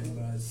 family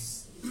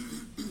members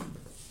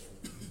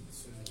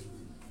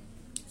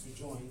to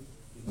join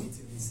the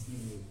meeting this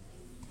evening.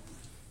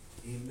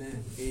 Amen.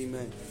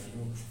 Amen.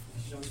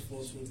 John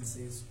 4:20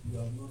 says, "You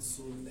have not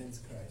so learned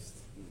Christ."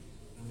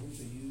 I'm going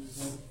to use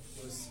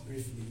just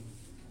briefly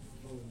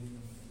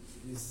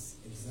this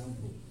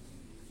example.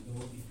 You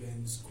know, if you're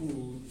in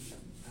school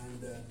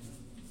and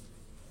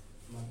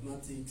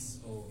mathematics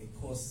or a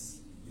course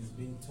is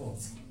being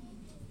taught,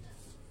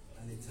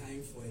 and the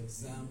time for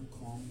exam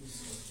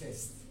comes or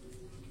test,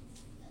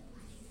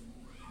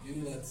 you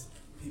know that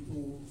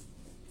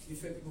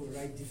different people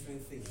write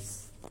different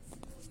things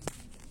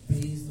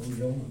based on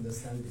their own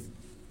understanding.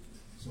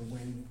 So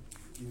when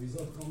the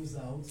result comes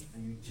out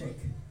and you check,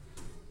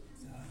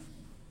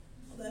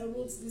 I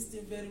wrote this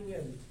thing very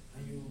well,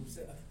 and you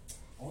say,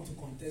 I want to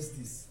contest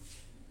this,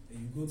 and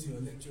you go to your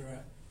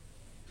lecturer,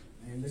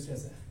 and your lecturer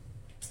says,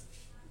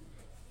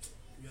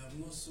 you have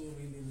not so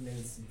really learned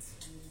it.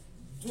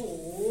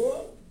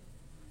 Though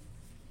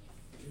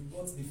you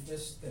got the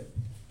first step,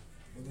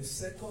 but the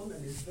second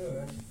and the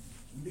third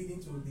leading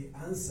to the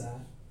answer,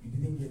 you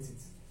didn't get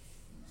it.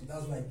 So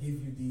that's why I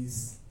gave you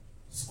this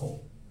score.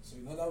 So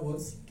in other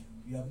words,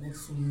 you have not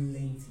so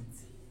learned it.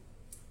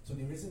 So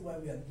the reason why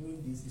we are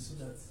doing this is so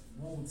that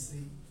one would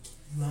say,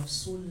 you have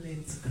so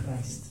learned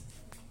Christ.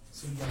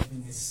 So you have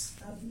been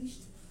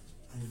established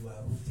and you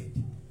are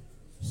rooted.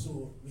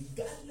 So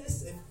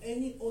regardless of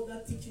any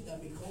other teaching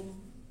that may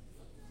come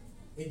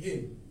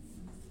again,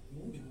 you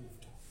won't be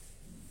moved.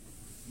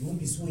 You won't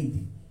be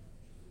swayed,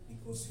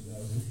 because you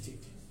are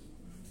rooted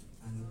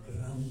and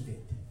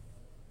grounded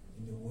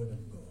in the Word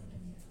of God.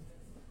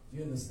 Do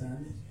you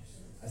understand?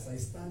 As I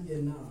stand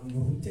here now, I'm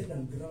rooted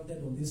and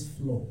grounded on this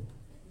floor.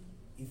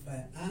 If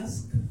I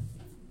ask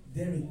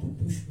Derek to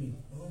push me,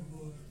 oh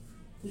God,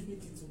 push me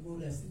to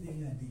go, I still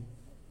there.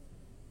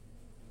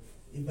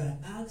 If I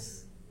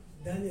ask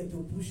Daniel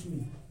to push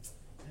me,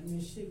 I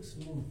may shake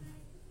small.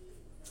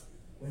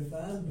 But if I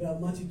ask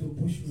Bramati to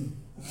push me,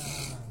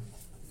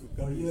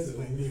 my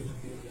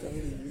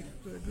name.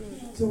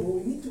 So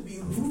we need to be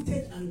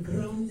rooted and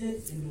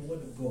grounded in the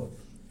Word of God.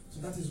 So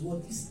that is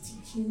what this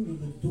teaching will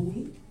be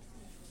doing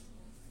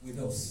with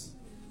us.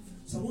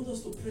 So I want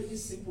us to pray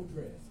this simple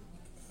prayer.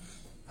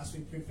 As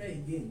we prepare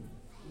again,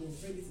 we will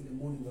pray it in the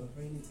morning, we're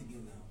praying it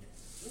again now.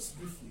 Just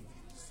briefly,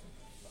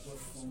 but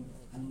from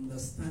an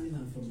understanding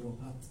and from your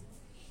heart,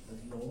 that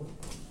Lord,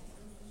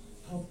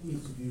 help me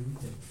to be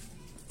rooted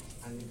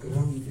and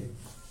grounded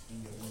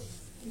in your word.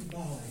 We bow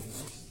our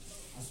heads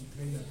as we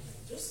pray that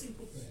prayer. Just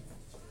simple prayer.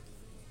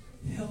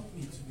 Help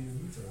me to be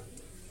rooted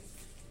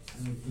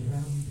and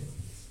grounded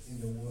in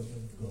the word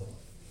of God.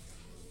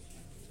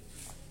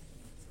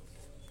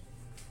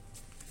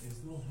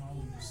 There's no how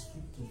you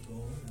speak to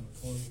God and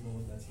call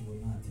God that He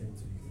will not attend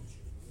to you.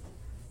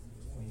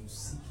 When you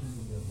seek Him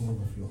with the whole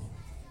of your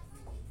heart.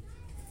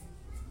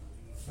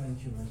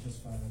 Thank you, righteous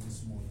Father,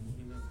 this morning.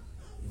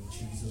 In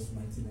Jesus'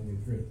 mighty name we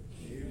pray.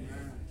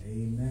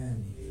 Amen.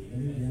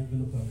 Leave the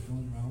envelope have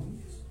gone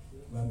round.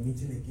 We are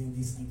meeting again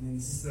this evening,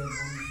 7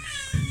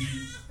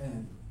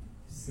 p.m.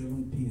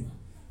 7 p.m.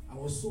 I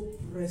was so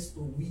pressed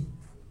to weep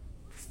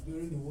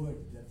during the word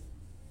that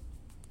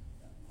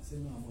I said,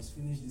 no, I must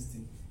finish this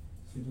thing.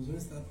 So it was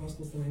when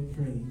Pastor started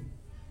praying,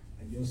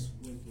 I just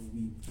went to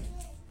weep.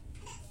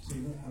 So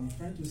I'm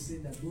trying to say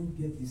that don't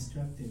get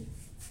distracted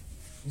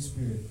this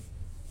period.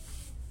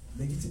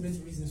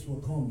 Legitimate reasons will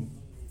come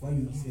while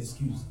you give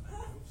excuse.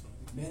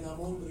 Man, I'm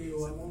hungry,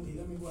 or I'm hungry,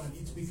 let me go and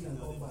eat quickly and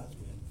come back.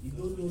 You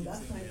don't know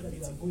that time that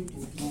you are going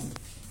to do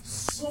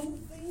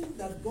something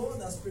that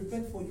God has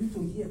prepared for you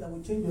to hear that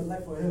will change your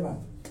life forever.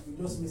 You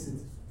just miss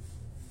it.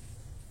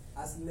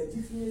 As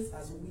legitimate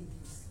as we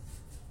is.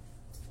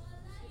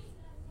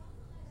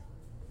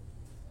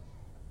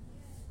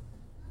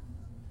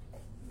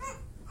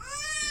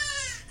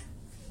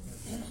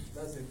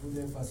 That's a good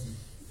emphasis.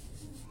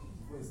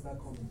 Before it start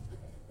coming.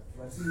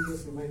 But he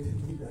just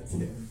reminded me that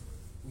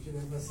we should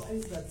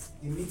emphasize that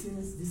the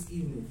meetings this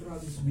evening,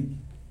 throughout this week,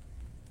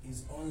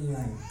 is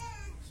online.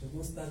 So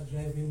don't start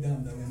driving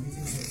down that we're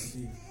meeting here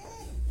today.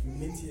 You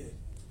meet here.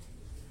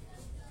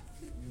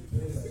 You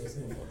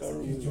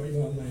Enjoy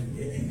online.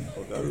 Yeah.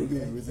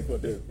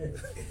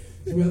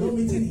 So we are not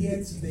meeting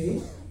here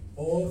today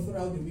or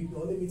throughout the week.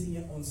 We're only meeting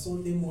here on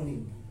Sunday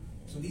morning.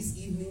 So this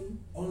evening,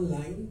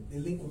 online, the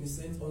link will be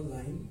sent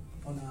online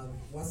on our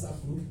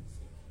WhatsApp group.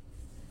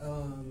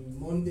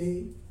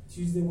 Monday,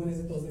 Tuesday,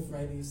 Wednesday, Thursday,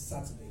 Friday,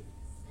 Saturday.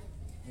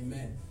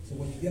 Amen. So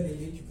when you get the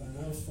link, you can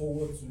now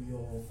forward to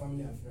your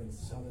family and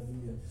friends.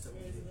 Hallelujah.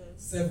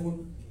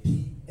 7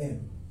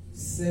 p.m.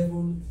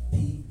 7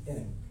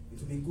 p.m. It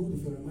will be good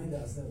if we remind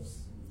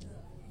ourselves.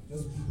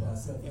 Just keep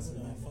ourselves as a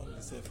man.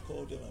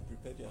 Call them and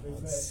prepare their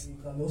hearts. You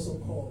can also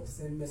call,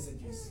 send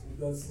messages.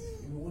 Because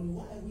you wonder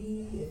why are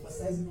we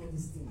emphasizing all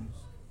these things?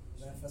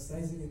 We're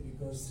emphasizing it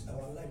because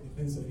our life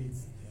depends on it.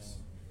 Yes.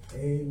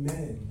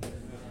 Amen.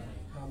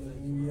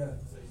 Hallelujah.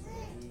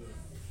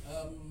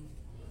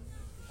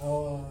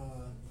 Our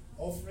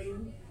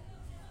offering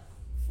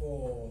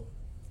for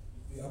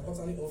our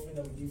quarterly offering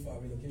that we give for our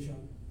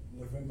relocation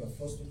November,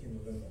 first week in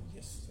November.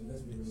 Yes. So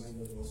let's be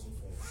reminded also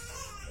for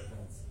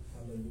that.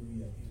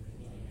 Hallelujah.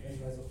 Let's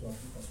rise up to our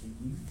feet as we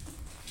give.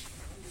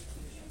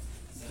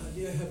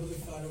 Dear Heavenly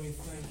Father, we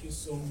thank you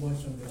so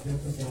much on the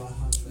depth of our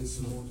hearts this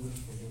morning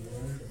for the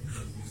word that you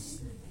have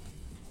received.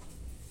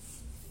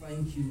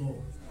 Thank you,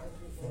 Lord,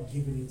 for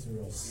giving it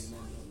to us.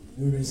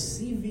 We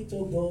receive it,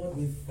 oh God,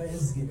 with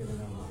thanksgiving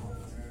in our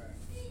hearts.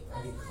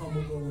 And we come,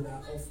 oh God, with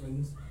our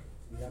offerings.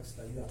 We ask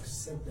that you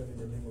accept them in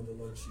the name of the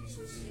Lord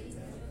Jesus.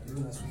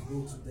 Even as we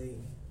go today,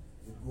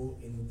 we go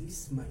in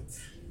this might.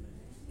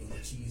 In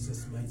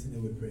Jesus' mighty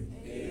name we pray.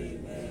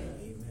 Amen.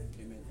 Amen.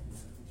 Amen.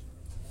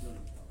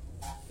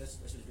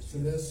 So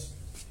let's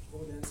go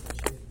dance and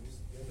share.